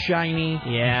 Straight and shiny.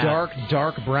 Yeah.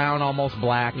 Dark brown, almost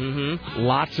black. Mm-hmm.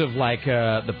 Lots of like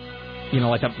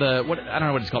like the what I don't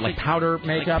know what it's called, like powder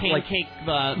makeup, like pancake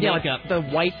like makeup, the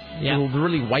white,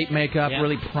 really white makeup,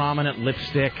 really prominent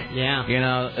lipstick. Yeah,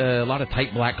 a lot of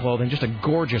tight black clothing, just a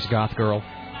gorgeous goth girl.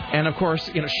 And of course,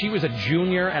 she was a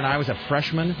junior and I was a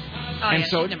freshman. Oh, and yeah,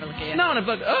 so never looked at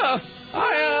but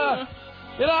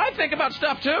I think about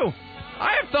stuff too.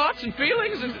 I have thoughts and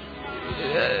feelings, and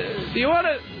do you want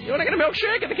to get a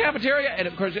milkshake at the cafeteria? And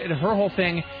of course, her whole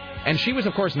thing. And she was,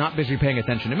 of course, not busy paying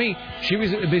attention to me. She was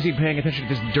busy paying attention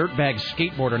to this dirtbag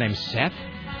skateboarder named Seth,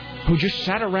 who just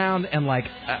sat around and,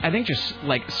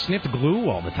 sniffed glue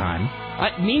all the time.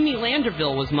 Mimi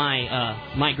Landerville was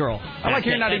my girl. I like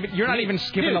you're not even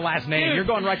skipping the last name. You're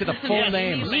going right to the full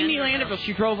name. Mimi Landerville.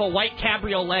 She drove a white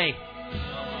cabriolet.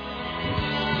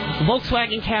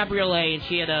 Volkswagen Cabriolet, and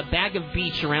she had a bag of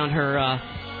beach around her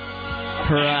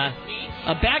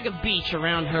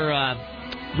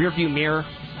rearview mirror.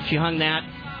 She hung that.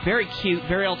 Very cute,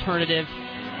 very alternative.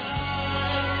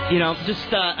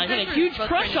 I had a huge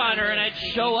crush on her, and I'd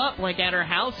show up at her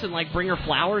house and bring her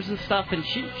flowers and stuff. And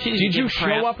she didn't Did you give a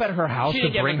crap. show up at her house to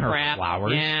bring her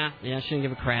flowers? Yeah, she didn't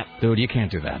give a crap. Dude, you can't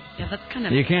do that. Yeah, that's kind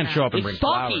of. You can't show up and bring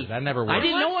stalky. flowers. That never works.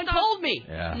 No one told me.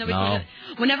 Yeah, no.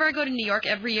 Whenever I go to New York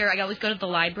every year, I always go to the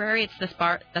library. It's this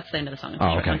bar. That's the end of the song.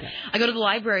 Oh, okay. I go to the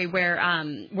library where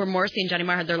Morrissey and Johnny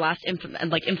Marr had their last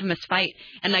infamous fight,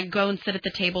 and I go and sit at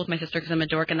the table with my sister because I'm a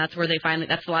dork, and that's where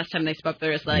that's the last time they spoke.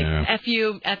 They're just like, F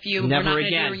you, Never we're not going to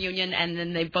again. do a reunion, and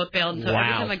then they both bailed. And so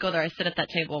every time I go there, I sit at that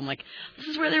table. I'm like, this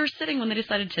is where they were sitting when they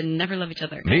decided to never love each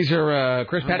other. These are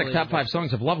Chris Paddock's top 5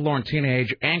 songs of lovelorn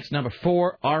teenage angst. Number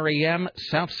 4, R.E.M.,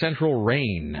 South Central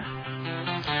Rain.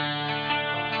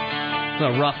 It's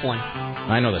a rough one.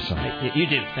 I know this song. You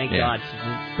do. Thank God.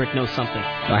 Rick knows something.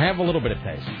 I have a little bit of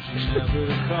taste.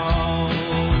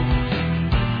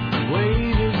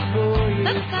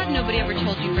 That's sad nobody ever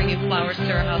told you bring you flowers to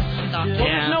her house to talk to. Well,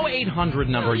 there's no 800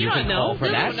 number you can call for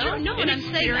that. No, and I'm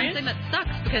saying that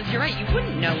sucks because you're right. You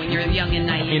wouldn't know when you're young and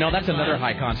naive. That's another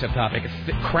high concept topic.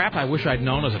 Crap I wish I'd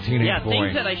known as a teenage boy. Yeah,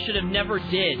 things that I should have never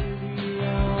did.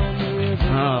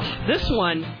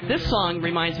 This song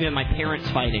reminds me of my parents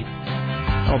fighting.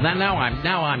 Oh, now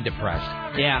I'm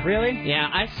depressed. Yeah. Really? Yeah.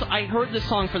 I heard this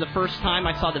song for the first time.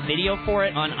 I saw the video for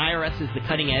it on IRS's The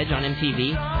Cutting Edge on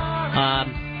MTV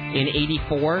in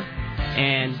 '84,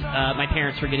 and my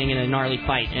parents were getting in a gnarly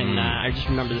fight, and I just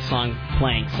remember the song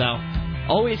playing. So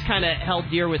always kind of held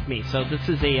dear with me. So this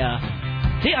is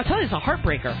I'll tell you, it's a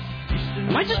heartbreaker.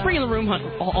 Am I just bringing the room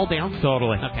all down?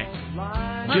 Totally. Okay.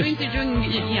 Well, means you're doing,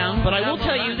 But I will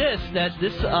tell you this, that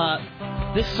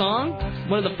this song,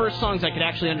 one of the first songs I could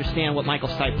actually understand what Michael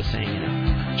Stipe was saying in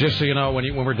it. Just so you know,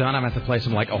 when we're done, I'm going to have to play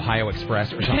some Ohio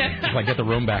Express or something to get the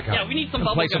room back up. Yeah, we need some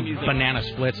play bubblegum some music. Banana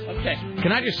Splits. Okay.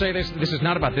 Can I just say this? This is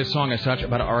not about this song as such,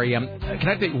 about R.E.M. Can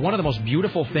I think one of the most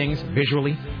beautiful things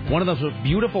visually, one of the most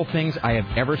beautiful things I have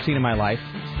ever seen in my life,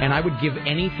 and I would give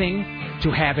anything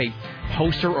to have a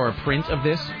poster or a print of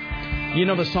this. You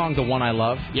know the song, The One I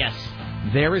Love? Yes.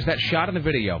 There is that shot in the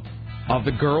video of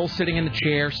the girl sitting in the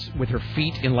chair with her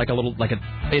feet in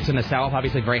it's in the South,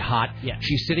 obviously very hot. Yeah.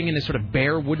 She's sitting in this sort of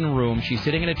bare wooden room. She's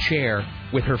sitting in a chair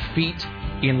with her feet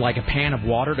in like a pan of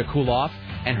water to cool off,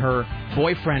 and her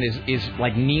boyfriend is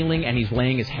like kneeling and he's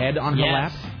laying his head on her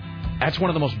lap. That's one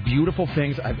of the most beautiful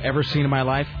things I've ever seen in my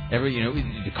life.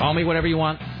 You call me whatever you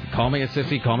want. Call me a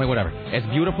sissy. Call me whatever. It's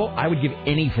beautiful. I would give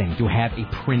anything to have a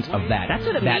print of that. That's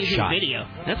an amazing shot. video.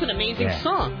 That's an amazing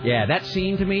song. Yeah, that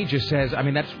scene to me just says,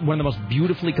 that's one of the most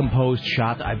beautifully composed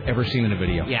shots I've ever seen in a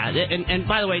video. Yeah, and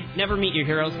by the way, never meet your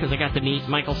heroes, because I got to meet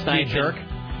Michael Stipe. You jerk.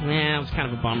 Yeah, it was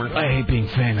kind of a bummer. I hate being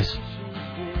famous.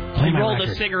 He rolled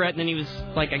a cigarette, and then he was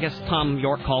like, I guess Tom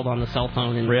York called on the cell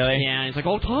phone. And, really? Yeah, he's like,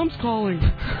 oh, Tom's calling.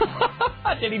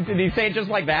 Did he say it just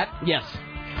like that? Yes.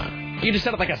 You just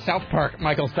said it like a South Park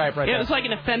Michael Stipe right there. It was like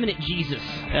an effeminate Jesus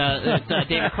that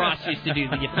David Cross used to do,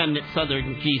 the effeminate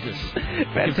Southern Jesus.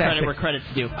 Give credit where credit's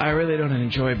due. I really don't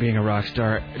enjoy being a rock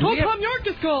star. Tom York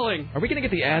is calling. Are we going to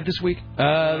get the ad this week? These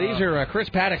are Chris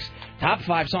Paddock's top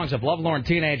 5 songs of lovelorn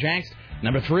teenage angst.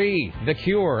 Number 3, The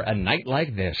Cure, A Night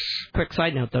Like This. Quick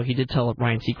side note, though, he did tell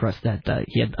Ryan Seacrest that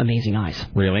he had amazing eyes.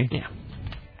 Really? Yeah.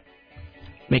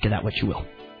 Make of that what you will.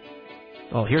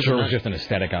 Oh, here's it was just an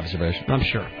aesthetic observation. I'm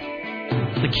sure.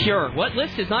 The Cure. What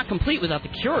list is not complete without The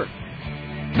Cure?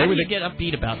 How do you get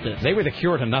upbeat about this? They were the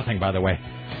cure to nothing, by the way.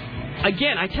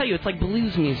 Again, I tell you, it's like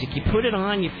blues music. You put it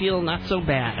on, you feel not so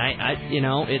bad.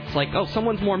 It's like, oh,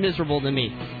 someone's more miserable than me.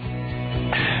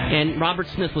 And Robert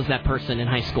Smith was that person in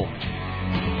high school.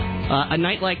 A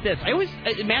night like this. I always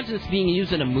imagine this being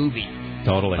used in a movie.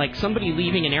 Totally. Like somebody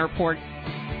leaving an airport.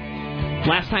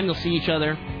 Last time they'll see each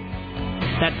other.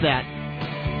 That's that.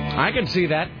 I can see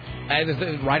that.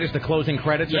 Right as the closing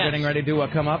credits are getting ready to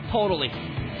come up. Totally.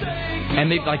 And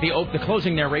the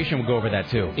closing narration will go over that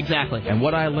too. Exactly. And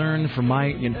what I learned from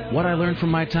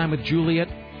my time with Juliet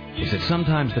is that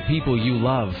sometimes the people you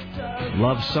love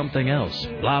something else.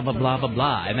 Blah blah blah blah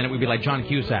blah. And then it would be like John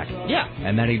Cusack. Yeah.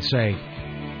 And then he'd say,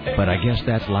 "But I guess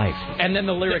that's life." And then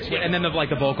the lyrics, and then the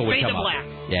vocal would come up. Black.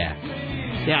 Yeah.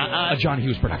 Yeah. A John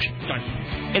Hughes production.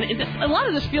 And a lot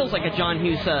of this feels like a John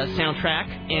Hughes soundtrack.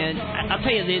 And I'll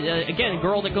tell you, again, a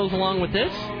girl that goes along with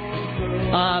this.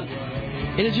 And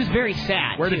it's just very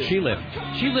sad. Where did she live?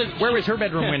 Where was her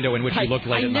bedroom window in which you looked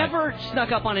late at night? I never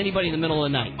snuck up on anybody in the middle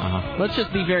of the night. Uh-huh. Let's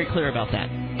just be very clear about that.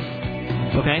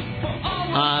 Okay?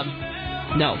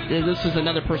 No, this was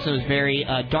another person who was very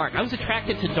dark. I was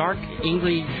attracted to dark,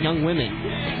 angry young women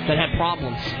that had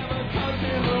problems.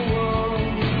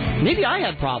 Maybe I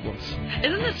had problems.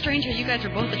 Isn't it strange how you guys are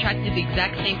both attracted to the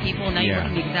exact same people, and now you work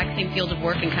in the exact same field of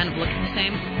work and kind of look the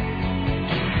same?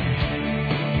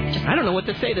 I don't know what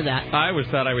to say to that. I always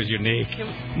thought I was unique.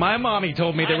 My mommy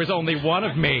told me there was only one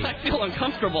of me. I feel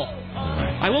uncomfortable.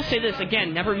 I will say this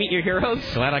again, never meet your heroes.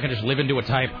 Glad I can just live into a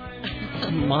type.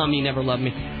 Mommy never loved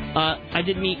me. I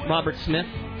did meet Robert Smith.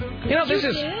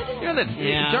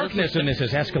 The darkness in this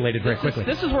has escalated very quickly.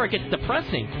 This is where it gets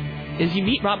depressing. Is you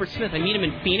meet Robert Smith. I meet him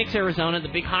in Phoenix, Arizona. The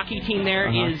big hockey team there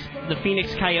is the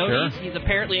Phoenix Coyotes. Sure. He's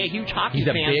apparently a huge hockey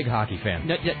fan. He's a big hockey fan.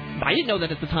 I didn't know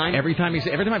that at the time. Every time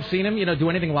I've seen him, do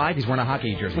anything live, he's wearing a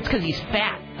hockey jersey. It's because he's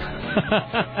fat.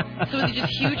 So is he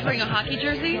just huge wearing a hockey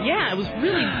jersey? Yeah, it was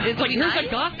really. It's like here's a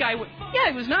goth guy. Yeah,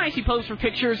 it was nice. He posed for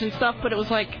pictures and stuff, but it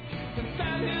was like.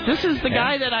 This is the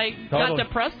guy that I got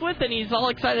depressed with, and he's all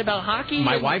excited about hockey.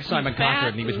 My wife saw him in concert,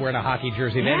 and he was wearing a hockey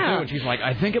jersey then, too, and she's like,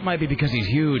 I think it might be because he's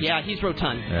huge. Yeah, he's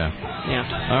rotund.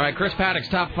 Yeah. All right, Chris Paddock's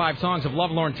top 5 songs of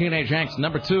lovelorn teenage angst.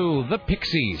 Number 2, The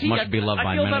Pixies. Must be loved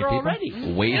by many people.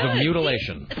 Already. Ways of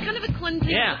Mutilation. It's kind of a cleansing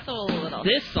the soul a little.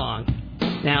 This song.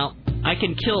 Now, I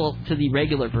can kill to the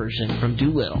regular version from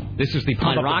Doolittle. This is the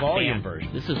Pump Up the Volume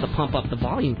version. This is the Pump Up the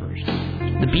Volume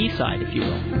version. The B-side, if you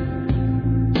will.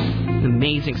 An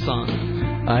amazing song.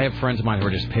 I have friends of mine who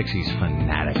are just Pixies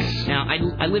fanatics. Now,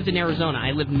 I lived in Arizona. I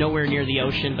lived nowhere near the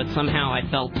ocean, but somehow I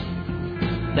felt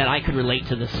that I could relate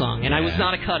to this song. And I was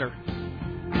not a cutter.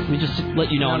 Let me just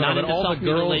let you know. I'm not into all the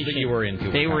girls that you were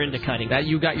into. They were into cutting. That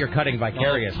you got your cutting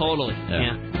vicarious. Oh, totally.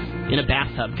 Yeah. In a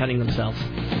bathtub, cutting themselves.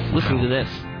 Listen to this.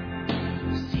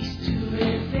 Cease to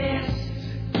resist,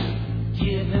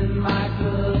 giving my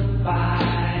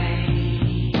goodbye.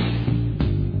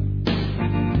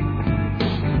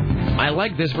 I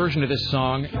like this version of this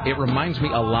song. It reminds me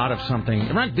a lot of something. It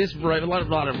reminds me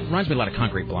a lot of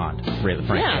Concrete Blonde, really,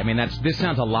 frankly. Yeah. I mean, this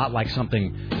sounds a lot like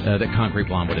something that Concrete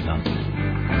Blonde would have done.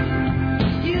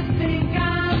 You think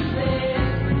I'm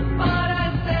there, but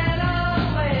I said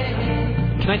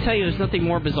away. Can I tell you, there's nothing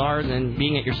more bizarre than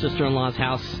being at your sister-in-law's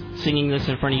house, singing this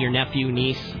in front of your nephew,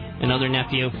 niece, another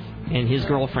nephew. and his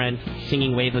girlfriend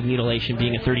singing Wave of Mutilation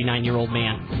being a 39-year-old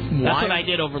man. That's what I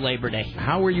did over Labor Day.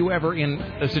 How were you ever in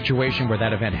a situation where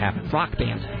that event happened? Rock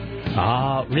band.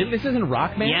 Really? This isn't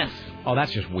rock band? Yes. Oh,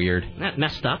 that's just weird. That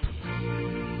messed up.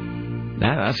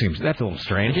 That's a little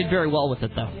strange. I did very well with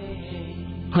it, though.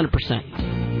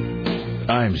 100%.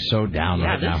 I'm so down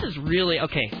right now. Yeah, this is really...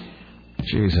 Okay.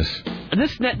 Jesus.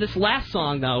 This last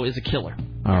song, though, is a killer.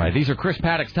 All right, these are Chris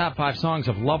Paddock's top 5 songs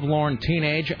of lovelorn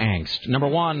teenage angst. Number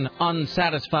 1,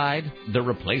 Unsatisfied, The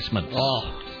Replacements.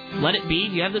 Oh. Let It Be.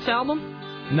 Do you have this album?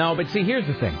 No, but see, here's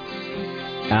the thing.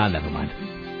 Never mind.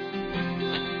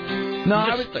 No,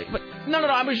 I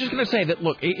was just going to say that,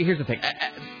 look, here's the thing.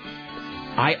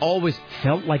 I always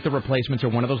felt like The Replacements are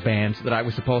one of those bands that I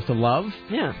was supposed to love.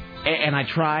 Yeah. And I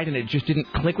tried, and it just didn't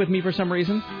click with me for some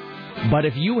reason. But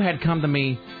if you had come to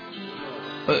me...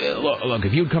 Look,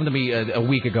 if you'd come to me a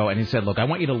week ago and you said, look, I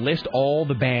want you to list all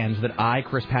the bands that I,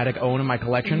 Chris Paddock, own in my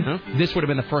collection, this would have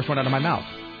been the first one out of my mouth.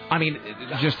 I mean,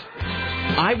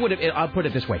 I'll put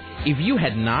it this way. If you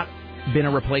had not been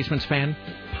a Replacements fan,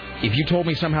 if you told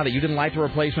me somehow that you didn't like The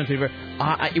Replacements,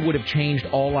 it would have changed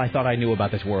all I thought I knew about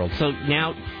this world. So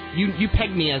now you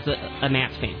pegged me as a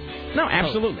Nats fan. No,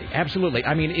 absolutely, absolutely.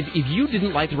 I mean, if you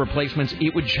didn't like The Replacements,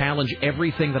 it would challenge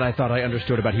everything that I thought I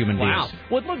understood about human beings.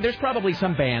 Well, look, there's probably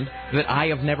some band that I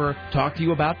have never talked to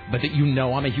you about, but that you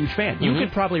know I'm a huge fan. You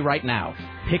could probably right now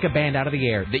pick a band out of the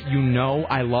air that you know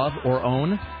I love or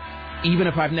own, even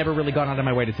if I've never really gone out of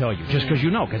my way to tell you, just because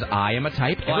you know, because I am a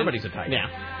type, everybody's a type. Yeah.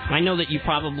 I know that you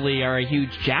probably are a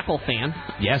huge Jackal fan.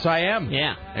 Yes, I am.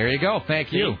 Yeah. There you go.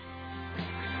 Thank you.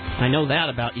 I know that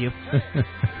about you.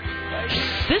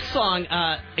 This song,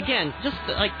 again, just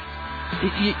like,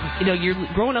 you know, you're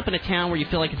growing up in a town where you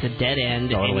feel like it's a dead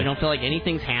end, and you don't feel like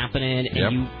anything's happening,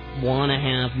 and you want to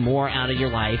have more out of your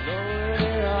life.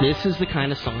 This is the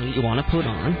kind of song that you want to put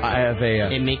on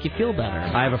and make you feel better.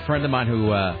 I have a friend of mine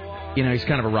who... he's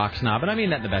kind of a rock snob, and I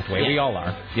mean that in the best way. Yeah. We all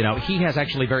are. You know, he has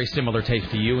actually very similar taste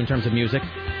to you in terms of music.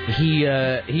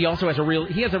 He also has a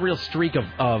real streak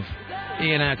of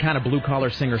kind of blue-collar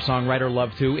singer-songwriter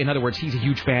love, too. In other words, he's a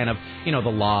huge fan of, the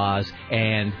Laws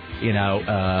and,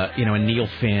 and Neil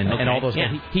Finn and all those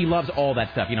guys. He loves all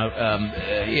that stuff,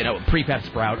 Prefab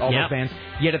Sprout, all those bands.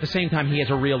 Yet at the same time, he has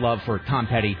a real love for Tom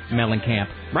Petty, Mellencamp.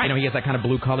 Right. He has that kind of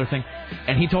blue-collar thing.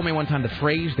 And he told me one time the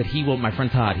phrase that my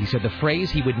friend Todd, he said the phrase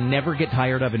he would never get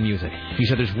tired of in music. He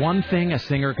said there's one thing a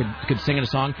singer could sing in a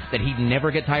song that he'd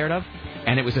never get tired of,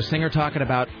 and it was a singer talking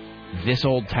about this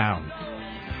old town.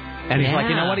 And he's like,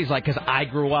 you know what? He's like, because I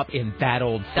grew up in that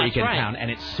old freaking town, and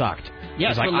it sucked. Yeah,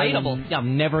 he's it's relatable. I'll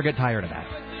never get tired of that.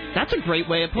 That's a great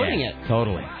way of putting it.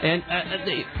 Totally. And,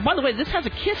 by the way, this has a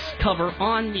Kiss cover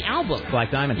on the album.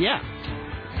 Black Diamond. Yeah.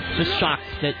 Just shocked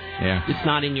that it's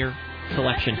not in your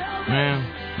selection.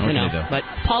 Yeah. But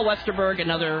Paul Westerberg,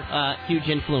 another huge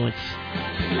influence.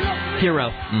 Hero.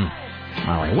 All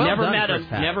right. Well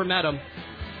Never met him.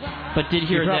 But did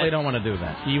hear that. You probably don't want to do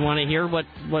that. Do you want to hear what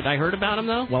I heard about him,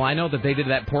 though? Well, I know that they did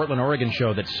that Portland, Oregon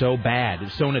show that's so bad,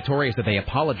 it's so notorious that they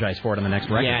apologized for it on the next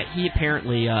record. Yeah, he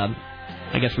apparently,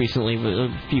 I guess recently, a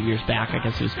few years back, I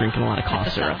guess he was drinking a lot of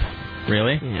cough syrup.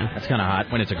 Really? Yeah. That's kind of hot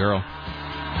when it's a girl.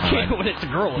 When it's a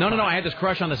girl. No. I had this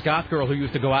crush on this goth girl who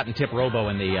used to go out and tip Robo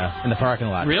in the parking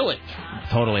lot. Really?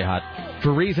 Totally hot.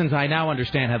 For reasons I now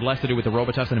understand had less to do with the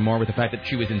Robitussin and more with the fact that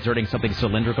she was inserting something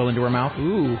cylindrical into her mouth.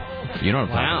 Ooh. You know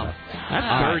what I'm talking about.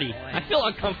 That's dirty. I feel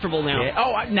uncomfortable now. Yeah.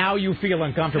 Oh, now you feel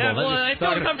uncomfortable. Yeah, well, I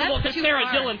feel uncomfortable because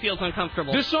Sarah Dillon feels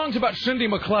uncomfortable. This song's about Cindy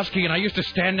McCluskey, and I used to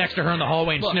stand next to her in the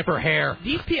hallway and snip her hair.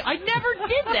 These people, I never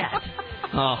did that.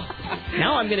 Oh,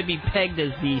 now I'm going to be pegged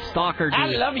as the stalker dude. I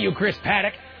love you, Chris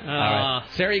Paddock. All right.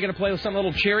 Sarah, you going to play with something a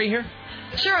little cheery here?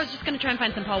 Sure, I was just going to try and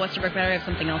find some Paul Westerberg, but I have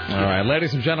something else. All right,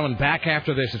 ladies and gentlemen, back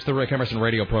after this, it's the Rick Emerson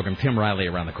radio program. Tim Riley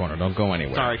around the corner. Don't go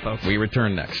anywhere. Sorry, folks. We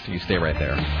return next. You stay right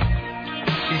there.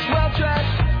 He's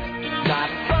well-dressed, not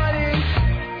funny,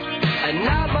 and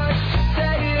not much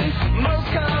saying. Most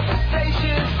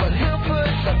conversations, but he'll put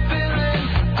the feeling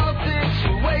of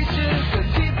situations,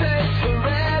 'cause he pays for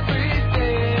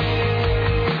everything.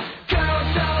 Girls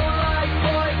don't like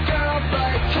boy, girls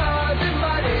like cars and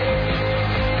money.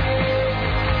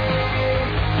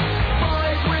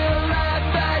 Boys will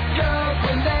laugh at girls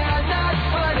when they're not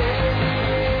funny.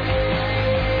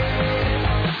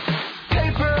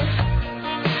 Paper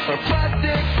or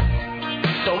plastic,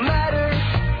 don't matter,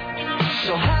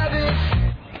 she'll have it.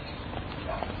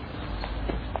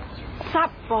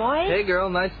 Sup, boy? Hey, girl,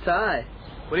 nice tie.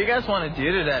 What do you guys want to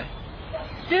do today?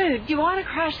 Dude, do you want to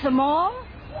crash the mall?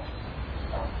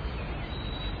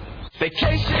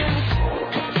 Vacations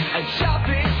and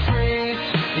shopping sprees,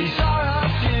 these are a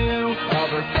few of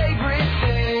her favorite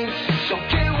things.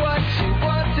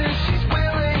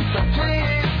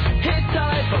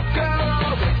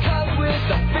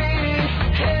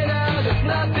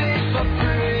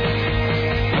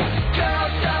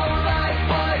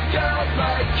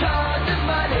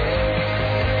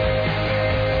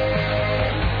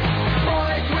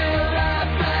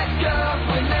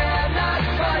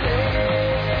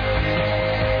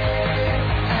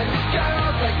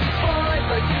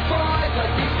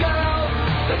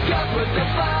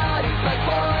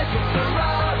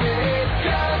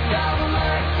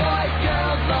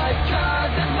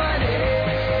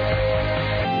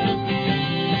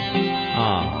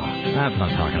 That's what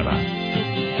I'm talking about.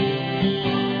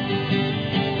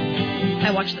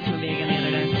 I watched this movie again the other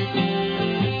day.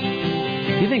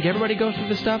 Do you think everybody goes through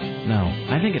this stuff? No.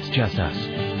 I think it's just us.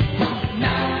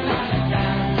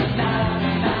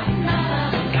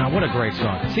 God, what a great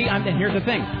song. See, and here's the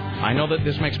thing. I know that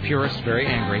this makes purists very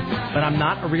angry, but I'm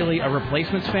not really a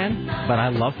Replacements fan, but I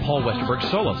love Paul Westerberg's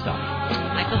solo stuff.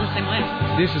 I feel the same way.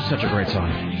 This is such a great song.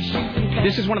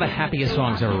 This is one of the happiest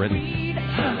songs ever written.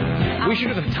 We should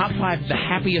do the top 5, the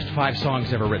happiest 5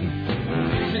 songs ever written.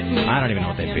 I don't even know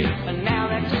what they'd be.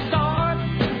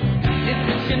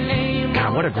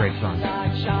 God, what a great song.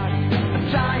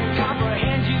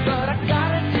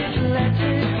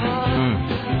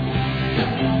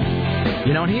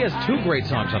 You know, and he has 2 great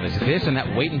songs on this. This and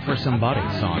that Waiting for Somebody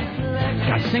song.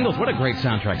 God, Singles, what a great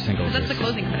soundtrack Singles That's is. the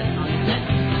closing credit song, isn't it?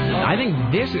 I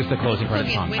think this is the closing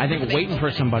credit song. I think Waiting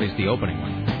for Somebody's the opening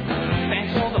one.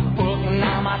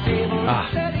 Ah.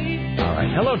 All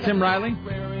right. Hello, Tim Riley.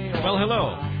 Well,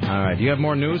 hello. All right. Do you have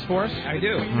more news for us? I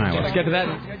do. All right. Let's get to that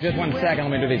in just 1 second.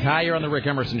 Let me do this. Hi, you're on the Rick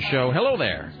Emerson Show. Hello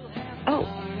there. Oh,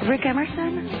 Rick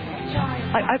Emerson?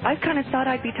 I kind of thought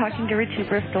I'd be talking to Richie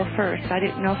Bristol first. I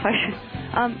didn't know if I should.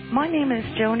 My name is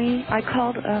Joni. I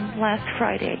called last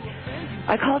Friday.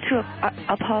 I called to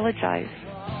apologize.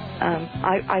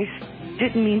 I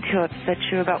didn't mean to upset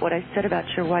you about what I said about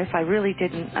your wife. I really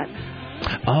didn't.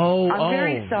 I'm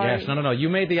very sorry. Yes, no. You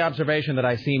made the observation that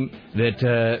I seem that.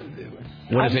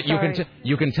 What is it? Sorry.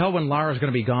 You can tell when Laura's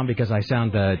going to be gone because I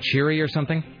sound cheery or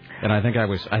something. And I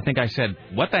think I said,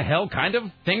 what the hell kind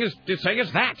of thing is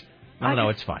that? No,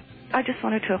 it's fine. I just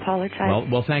wanted to apologize.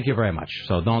 Well, thank you very much.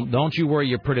 So don't you worry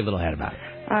your pretty little head about it.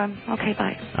 Okay,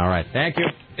 bye. All right, thank you.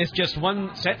 It's just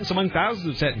one sentence among thousands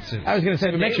of sentences. I was going to say,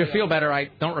 if it makes you feel better, I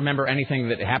don't remember anything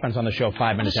that happens on the show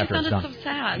 5 minutes after it's done. She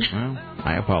sounded so sad. Well,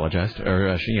 I apologized.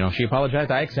 Or, she apologized.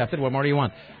 I accepted. What more do you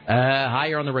want? Hi,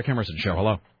 you're on the Rick Emerson Show.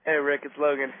 Hello. Hey, Rick, it's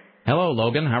Logan. Hello,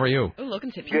 Logan. How are you? Oh,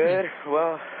 Logan's hit me. Good.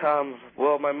 Well,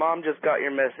 my mom just got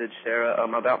your message, Sarah,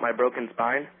 about my broken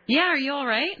spine. Yeah, are you all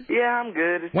right? Yeah, I'm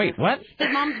good. Wait, what? His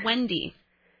mom's Wendy.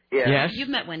 Yeah. Yes. You've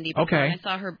met Wendy before. Okay. I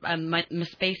saw her, my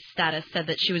space status said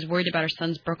that she was worried about her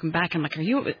son's broken back. I'm like,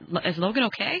 is Logan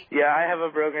okay? Yeah, I have a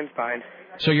broken spine.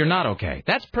 So you're not okay.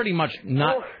 That's pretty much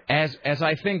not, as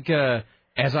I think Ving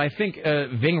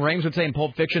Rhames would say in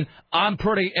Pulp Fiction, I'm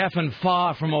pretty effing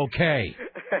far from okay.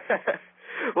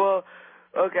 Well,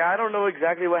 okay, I don't know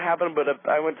exactly what happened, but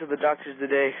I went to the doctor's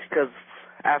today because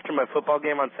after my football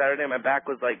game on Saturday, my back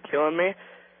was, killing me.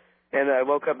 And I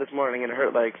woke up this morning and it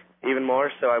hurt, even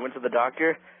more. So I went to the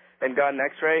doctor and got an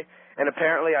X-ray. And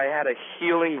apparently I had a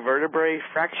healing vertebrae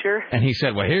fracture. And he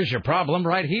said, well, here's your problem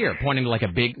right here, pointing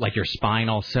to your spine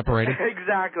all separated.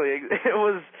 Exactly. It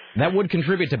was... That would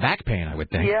contribute to back pain, I would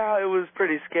think. Yeah, it was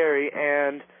pretty scary.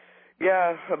 And,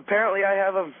 yeah, apparently I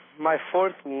have my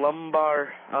 4th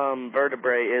lumbar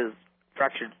vertebrae is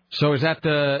fractured. So is that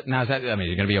you're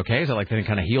going to be okay? Is it it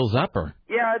kind of heals up, or?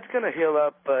 Yeah, it's going to heal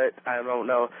up, but I don't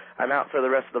know. I'm out for the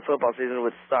rest of the football season,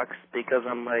 which sucks because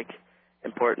I'm,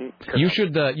 important. You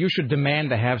should demand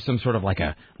to have some sort of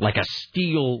a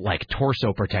steel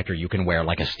torso protector you can wear,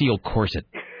 like a steel corset.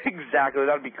 Exactly,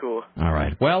 that'd be cool. All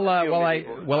right. Well,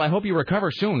 I hope you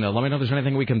recover soon. Let me know if there's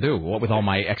anything we can do. What with all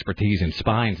my expertise in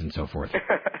spines and so forth.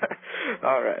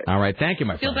 All right. All right. Thank you,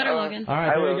 my friend. Feel better, Logan. All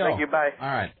right. There you go. Thank you. Bye. All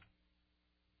right.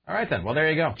 All right then. Well, there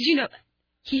you go. Did you know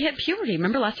he hit puberty?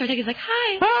 Remember last Friday? He's like,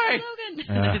 "Hi, Logan."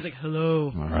 And he's like,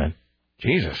 "Hello." All right.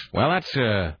 Jesus. Well, that's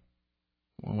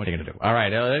what are you going to do? All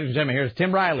right, ladies and gentlemen, here's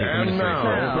Tim Riley. And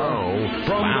now,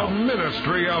 from the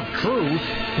Ministry of Truth,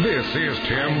 this is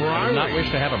Tim Riley. I do not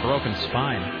wish to have a broken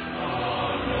spine.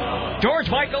 George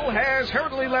Michael has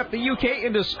hurriedly left the UK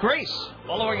in disgrace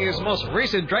following his most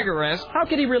recent drug arrest. How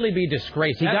could he really be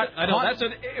disgraced? He got caught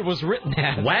it was written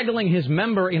as. Waggling his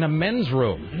member in a men's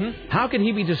room. Mm-hmm. How can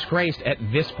he be disgraced at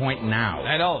this point now?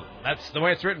 I know. That's the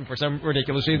way it's written for some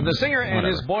ridiculous reason. The singer and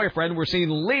his boyfriend were seen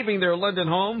leaving their London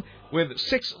home with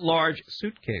 6 large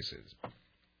suitcases.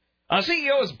 A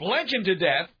CEO is bludgeoned to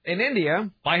death in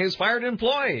India by his fired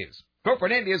employees.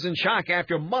 Corporate India is in shock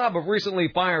after a mob of recently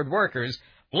fired workers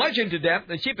bludgeoned to death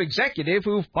the chief executive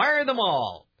who fired them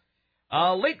all.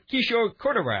 Late Kishore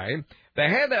Kotarai, the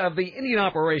head of the Indian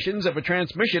operations of a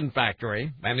transmission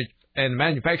factory and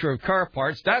manufacturer of car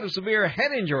parts, died of severe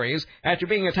head injuries after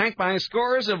being attacked by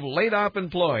scores of laid-off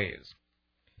employees.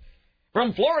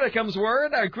 From Florida comes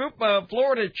word a group of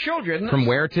Florida children... From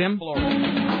where, Tim?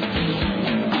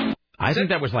 Florida. I think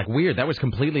that was weird. That was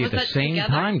completely at the same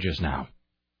time just now.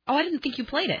 Oh, I didn't think you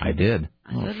played it. I did.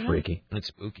 Oh, freaky. That's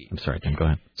spooky. I'm sorry, Tim. Go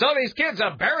ahead. So these kids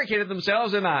have barricaded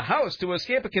themselves in a house to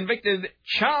escape a convicted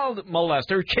child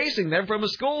molester chasing them from a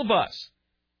school bus.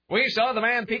 We saw the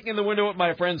man peeking in the window at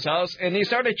my friend's house, and he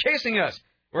started chasing us.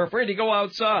 We're afraid to go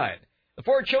outside. The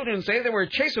 4 children say they were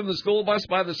chased from the school bus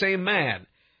by the same man.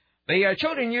 The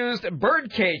children used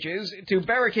bird cages to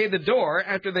barricade the door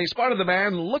after they spotted the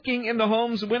man looking in the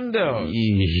home's windows.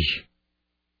 Eesh.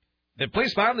 The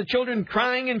police found the children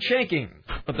crying and shaking,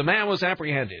 but the man was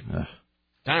apprehended.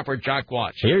 Time for Jock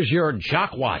Watch. Here's your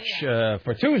Jock Watch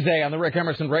for Tuesday on the Rick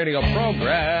Emerson radio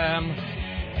program.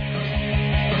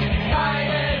 Tight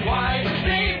and wide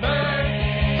receiver.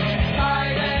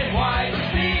 Tight and wide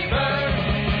receiver.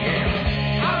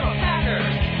 Yeah. I'm a Packer.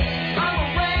 I'm a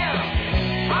Ram.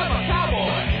 I'm a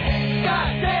Cowboy.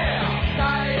 Goddamn.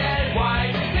 Tight and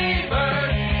wide receiver.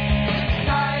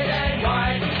 Tight and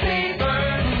wide receiver.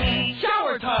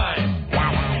 Shower time.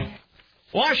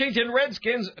 Washington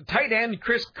Redskins tight end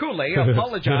Chris Cooley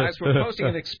apologized for posting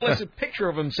an explicit picture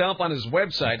of himself on his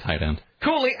website. Tight end.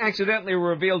 Cooley accidentally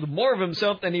revealed more of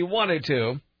himself than he wanted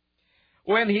to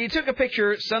when he took a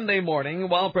picture Sunday morning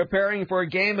while preparing for a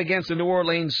game against the New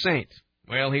Orleans Saints.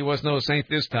 Well, he was no saint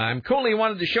this time. Cooley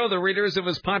wanted to show the readers of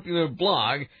his popular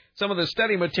blog some of the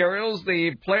study materials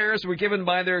the players were given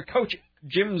by their coach,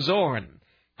 Jim Zorn.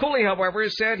 Cooley, however,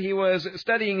 said he was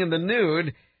studying in the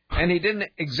nude, and he didn't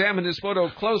examine his photo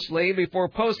closely before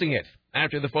posting it.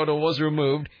 After the photo was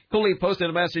removed, Cooley posted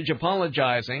a message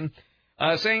apologizing,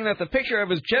 saying that the picture of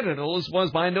his genitals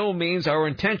was by no means our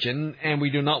intention, and we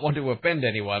do not want to offend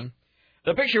anyone.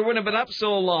 The picture wouldn't have been up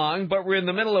so long, but we're in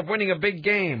the middle of winning a big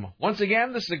game. Once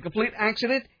again, this is a complete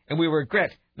accident, and we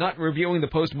regret not reviewing the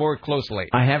post more closely.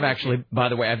 I have actually, by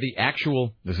the way, I have the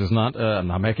actual, this is not, I'm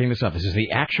not making this up, this is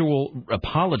the actual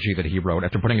apology that he wrote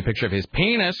after putting a picture of his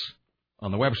penis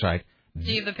on the website.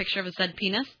 Do you have a picture of a said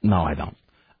penis? No, I don't.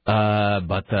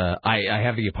 But I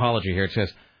have the apology here. It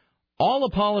says, all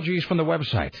apologies from the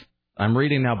website. I'm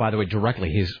reading now, by the way, directly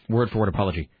his word-for-word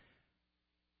apology.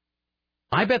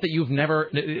 I bet that you've never,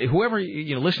 whoever,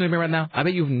 listening to me right now, I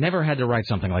bet you've never had to write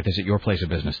something like this at your place of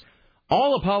business.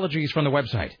 All apologies from the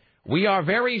website. We are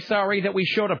very sorry that we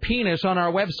showed a penis on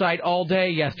our website all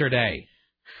day yesterday.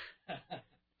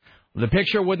 The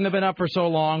picture wouldn't have been up for so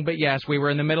long, but yes, we were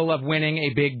in the middle of winning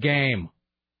a big game.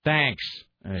 Thanks.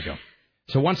 There you go.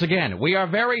 So once again, we are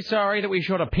very sorry that we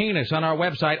showed a penis on our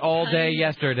website all day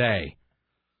yesterday.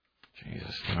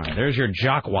 Jesus. All right, there's your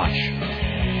Jock Watch.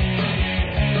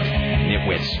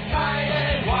 Nitwits. Tight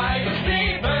and wide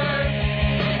receiver.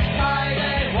 Tight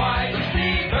and wide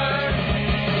receiver.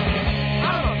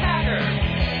 I'm a Packer.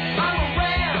 I'm a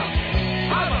Ram.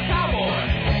 I'm a Cowboy.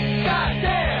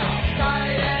 Goddamn.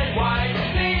 Tight and wide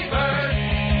receiver.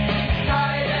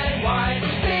 Tight and wide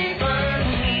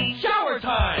receiver. Shower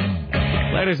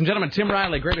time. Ladies and gentlemen, Tim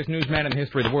Riley, greatest newsman in the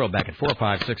history of the world, back at 4,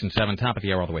 5, 6, and 7, top of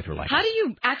the hour all the way through life. How do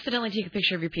you accidentally take a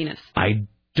picture of your penis? I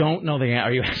don't know the answer.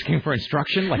 Are you asking for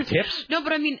instruction, like tips? No,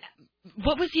 but I mean,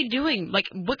 what was he doing? Like,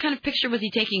 what kind of picture was he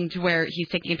taking to where he's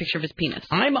taking a picture of his penis?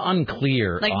 I'm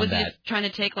unclear like, on was that. he just trying to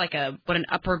take, like, an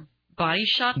upper body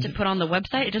shot to put on the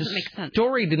website? It doesn't make sense. The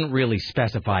story didn't really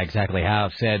specify exactly how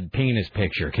said penis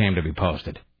picture came to be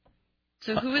posted.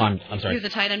 So who was, I'm sorry. he was the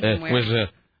tight end from where? Was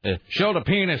showed a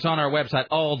penis on our website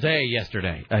all day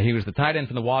yesterday. He was the tight end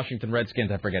from the Washington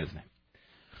Redskins. I forget his name.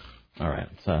 All right,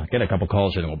 let's get a couple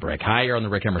calls here, then we'll break. Hi, you're on the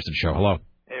Rick Emerson Show. Hello.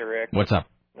 Hey, Rick. What's up?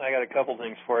 I got a couple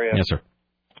things for you. Yes, sir.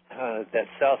 That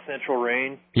South Central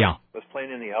rain. Yeah. Was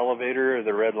playing in the elevator of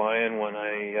the Red Lion when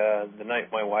the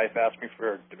night my wife asked me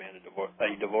for a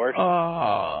divorce.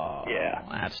 Oh. Yeah.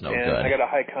 That's no and good. I got a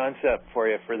high concept for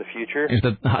you for the future. Is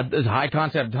the high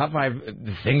concept top 5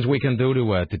 things we can do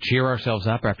to cheer ourselves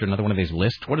up after another one of these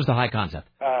lists? What is the high concept?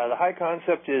 The high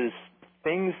concept is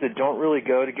things that don't really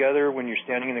go together when you're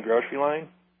standing in the grocery line.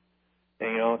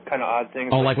 And, kind of odd things.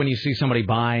 Oh, like when you see somebody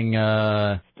buying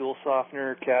stool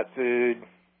softener, cat food,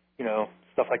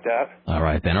 stuff like that. All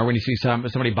right, then. Or when you see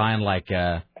somebody buying,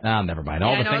 never mind.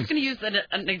 All I the know, things. I was going to use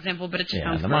an example, but it just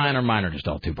sounds mine are just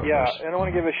all too perverse. Yeah, and I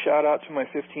want to give a shout-out to my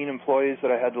 15 employees that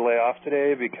I had to lay off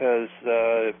today because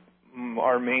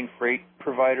our main freight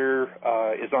provider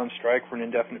is on strike for an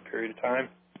indefinite period of time.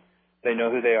 They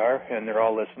know who they are, and they're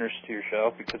all listeners to your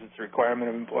show because it's a requirement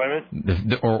of employment.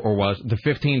 Or was the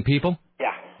 15 people?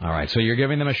 Yeah. All right, so you're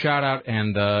giving them a shout out,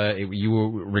 and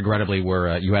you regrettably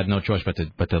you had no choice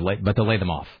but to lay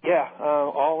them off. Yeah,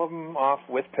 all of them off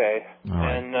with pay, all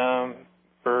right. And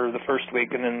for the first week,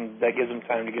 and then that gives them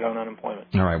time to get on unemployment.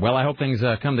 All right. Well, I hope things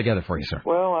come together for you, sir.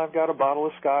 Well, I've got a bottle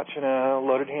of scotch and a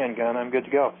loaded handgun. I'm good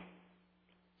to go.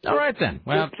 All right, then.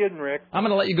 Well, just kidding, Rick. I'm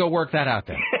going to let you go work that out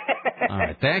then. All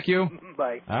right, thank you.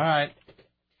 Bye. All right.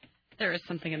 There is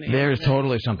something in the air. There is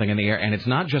totally something in the air, and it's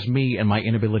not just me and my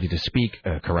inability to speak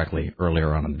correctly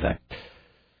earlier on in the day.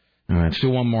 All right, let's do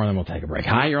one more, then we'll take a break.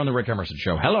 Hi, you're on the Rick Emerson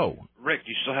Show. Hello. Rick,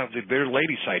 you still have the bearded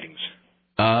lady sightings.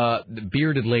 The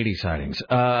bearded lady sightings.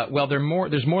 Well,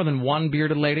 there's more than one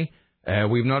bearded lady.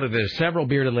 We've noted there's several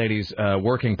bearded ladies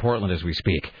working Portland as we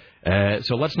speak.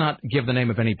 So let's not give the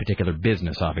name of any particular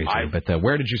business, obviously. But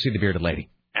where did you see the bearded lady?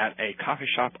 At a coffee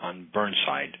shop on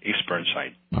Burnside, East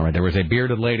Burnside. All right, there was a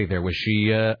bearded lady there. Was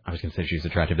she? I was going to say she's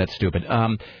attractive. That's stupid.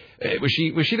 Was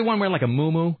she the one wearing like a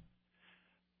muumuu?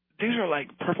 These are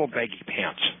like purple baggy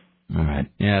pants. All right.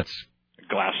 Yeah, it's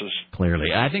glasses.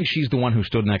 Clearly, I think she's the one who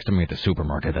stood next to me at the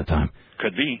supermarket at that time.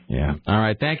 Could be. Yeah. All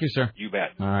right. Thank you, sir. You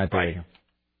bet. All right. There you go.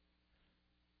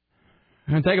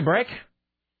 Want to take a break?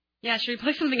 Yeah, should we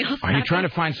play something else? Are you trying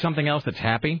to find something else that's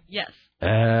happy? Yes.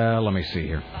 Let me see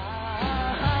here.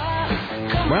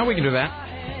 Well, we can do that.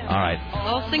 All right.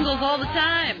 All singles all the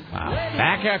time. Wow.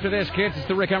 Back after this, kids. It's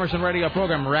the Rick Emerson radio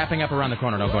program wrapping up around the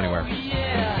corner. Don't go anywhere.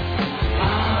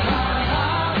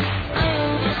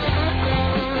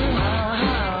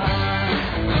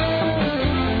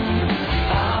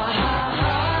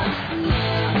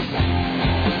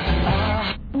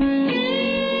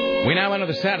 We now enter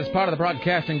the saddest part of the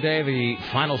broadcasting day, the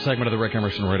final segment of the Rick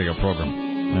Emerson radio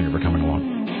program. Thank you for coming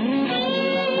along.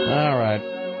 All right.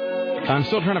 I'm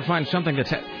still trying to find something that's...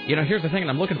 here's the thing, and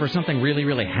I'm looking for something really,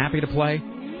 really happy to play.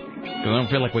 Because I don't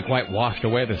feel like we quite washed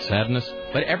away the sadness.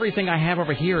 But everything I have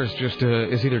over here is just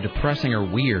is either depressing or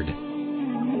weird.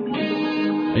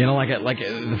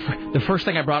 The first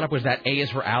thing I brought up was that A is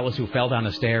for Alice who fell down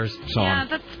the stairs song. Yeah,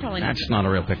 that's probably That's not a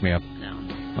real pick-me-up. No.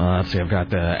 Let's see, I've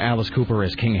got Alice Cooper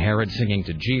as King Herod singing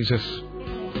to Jesus.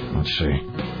 Let's see.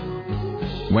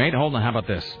 Wait, hold on. How about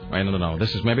this? Wait, no.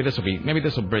 This will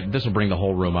bring the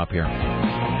whole room up here.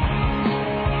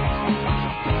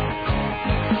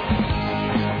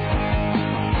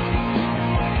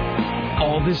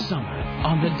 All this summer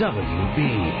on the WB.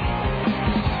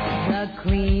 The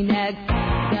Kleenex,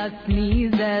 the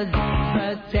sneezes,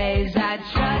 birthdays at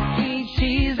Chuck E.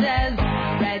 Cheese's,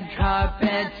 red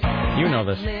carpet. You know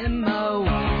this. Limo,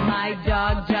 my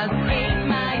dog just ate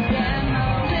my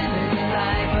demo. Living the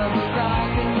life of a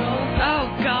rock and roll. Oh,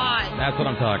 God. That's what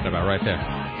I'm talking about right there. Life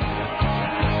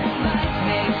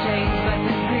may change, but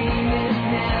the dream is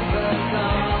never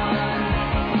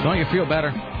gone. Don't you feel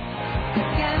better?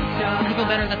 I feel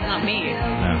better. That's not me. No. On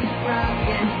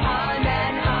and on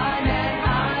and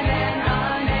on and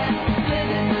on and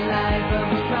living the life of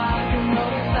a rock and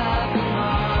roll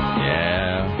sophomore.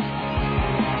 Yeah.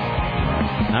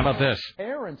 How about this?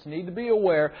 Parents need to be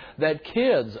aware that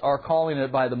kids are calling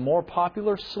it by the more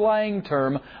popular slang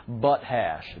term, butt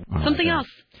hash. Something else.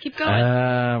 Keep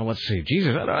going. Let's see.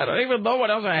 Jesus, I don't even know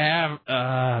what else I have.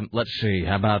 Let's see.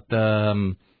 How about,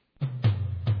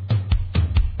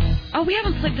 Oh, we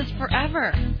haven't played this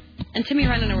forever. And Timmy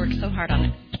Rennan worked so hard on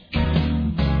it.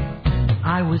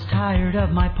 I was tired of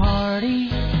my party.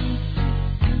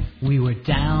 We were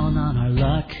down on our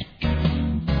luck.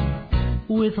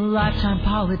 With lifetime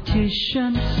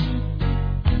politicians,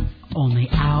 only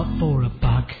out for a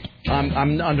buck.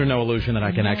 I'm under no illusion that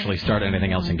I can actually start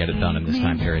anything else and get it done in this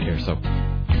time period here, so...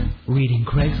 Reading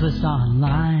Craigslist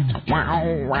online.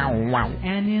 Wow.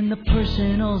 And in the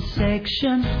personal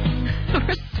section,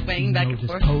 we're swaying back and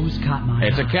forth. Post caught my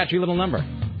It's eye. a catchy little number.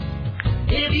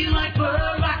 If you like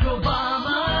Barack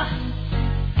Obama,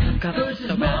 versus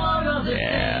so more of the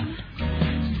Yeah.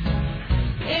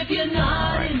 If you're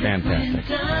not in Fantastic.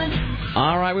 Clinton.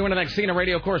 All right, we went to the next scene of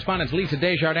radio correspondents Lisa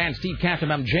Desjardins, Steve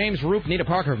Kastenbaum, James Roop, Nita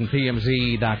Parker from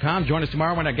TMZ.com. Join us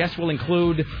tomorrow when our guests will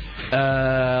include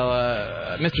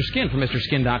Mr. Skin from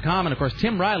MrSkin.com and, of course,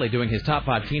 Tim Riley doing his top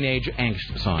 5 teenage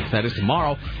angst songs. That is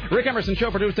tomorrow. Rick Emerson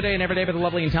Show produced today and every day by the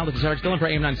lovely and talented Sarah Dillon for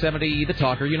AM 970, The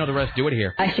Talker. You know the rest. Do it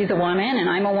here. She's a woman, and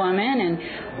I'm a woman,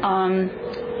 and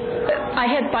I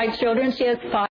had 5 children. She has 5.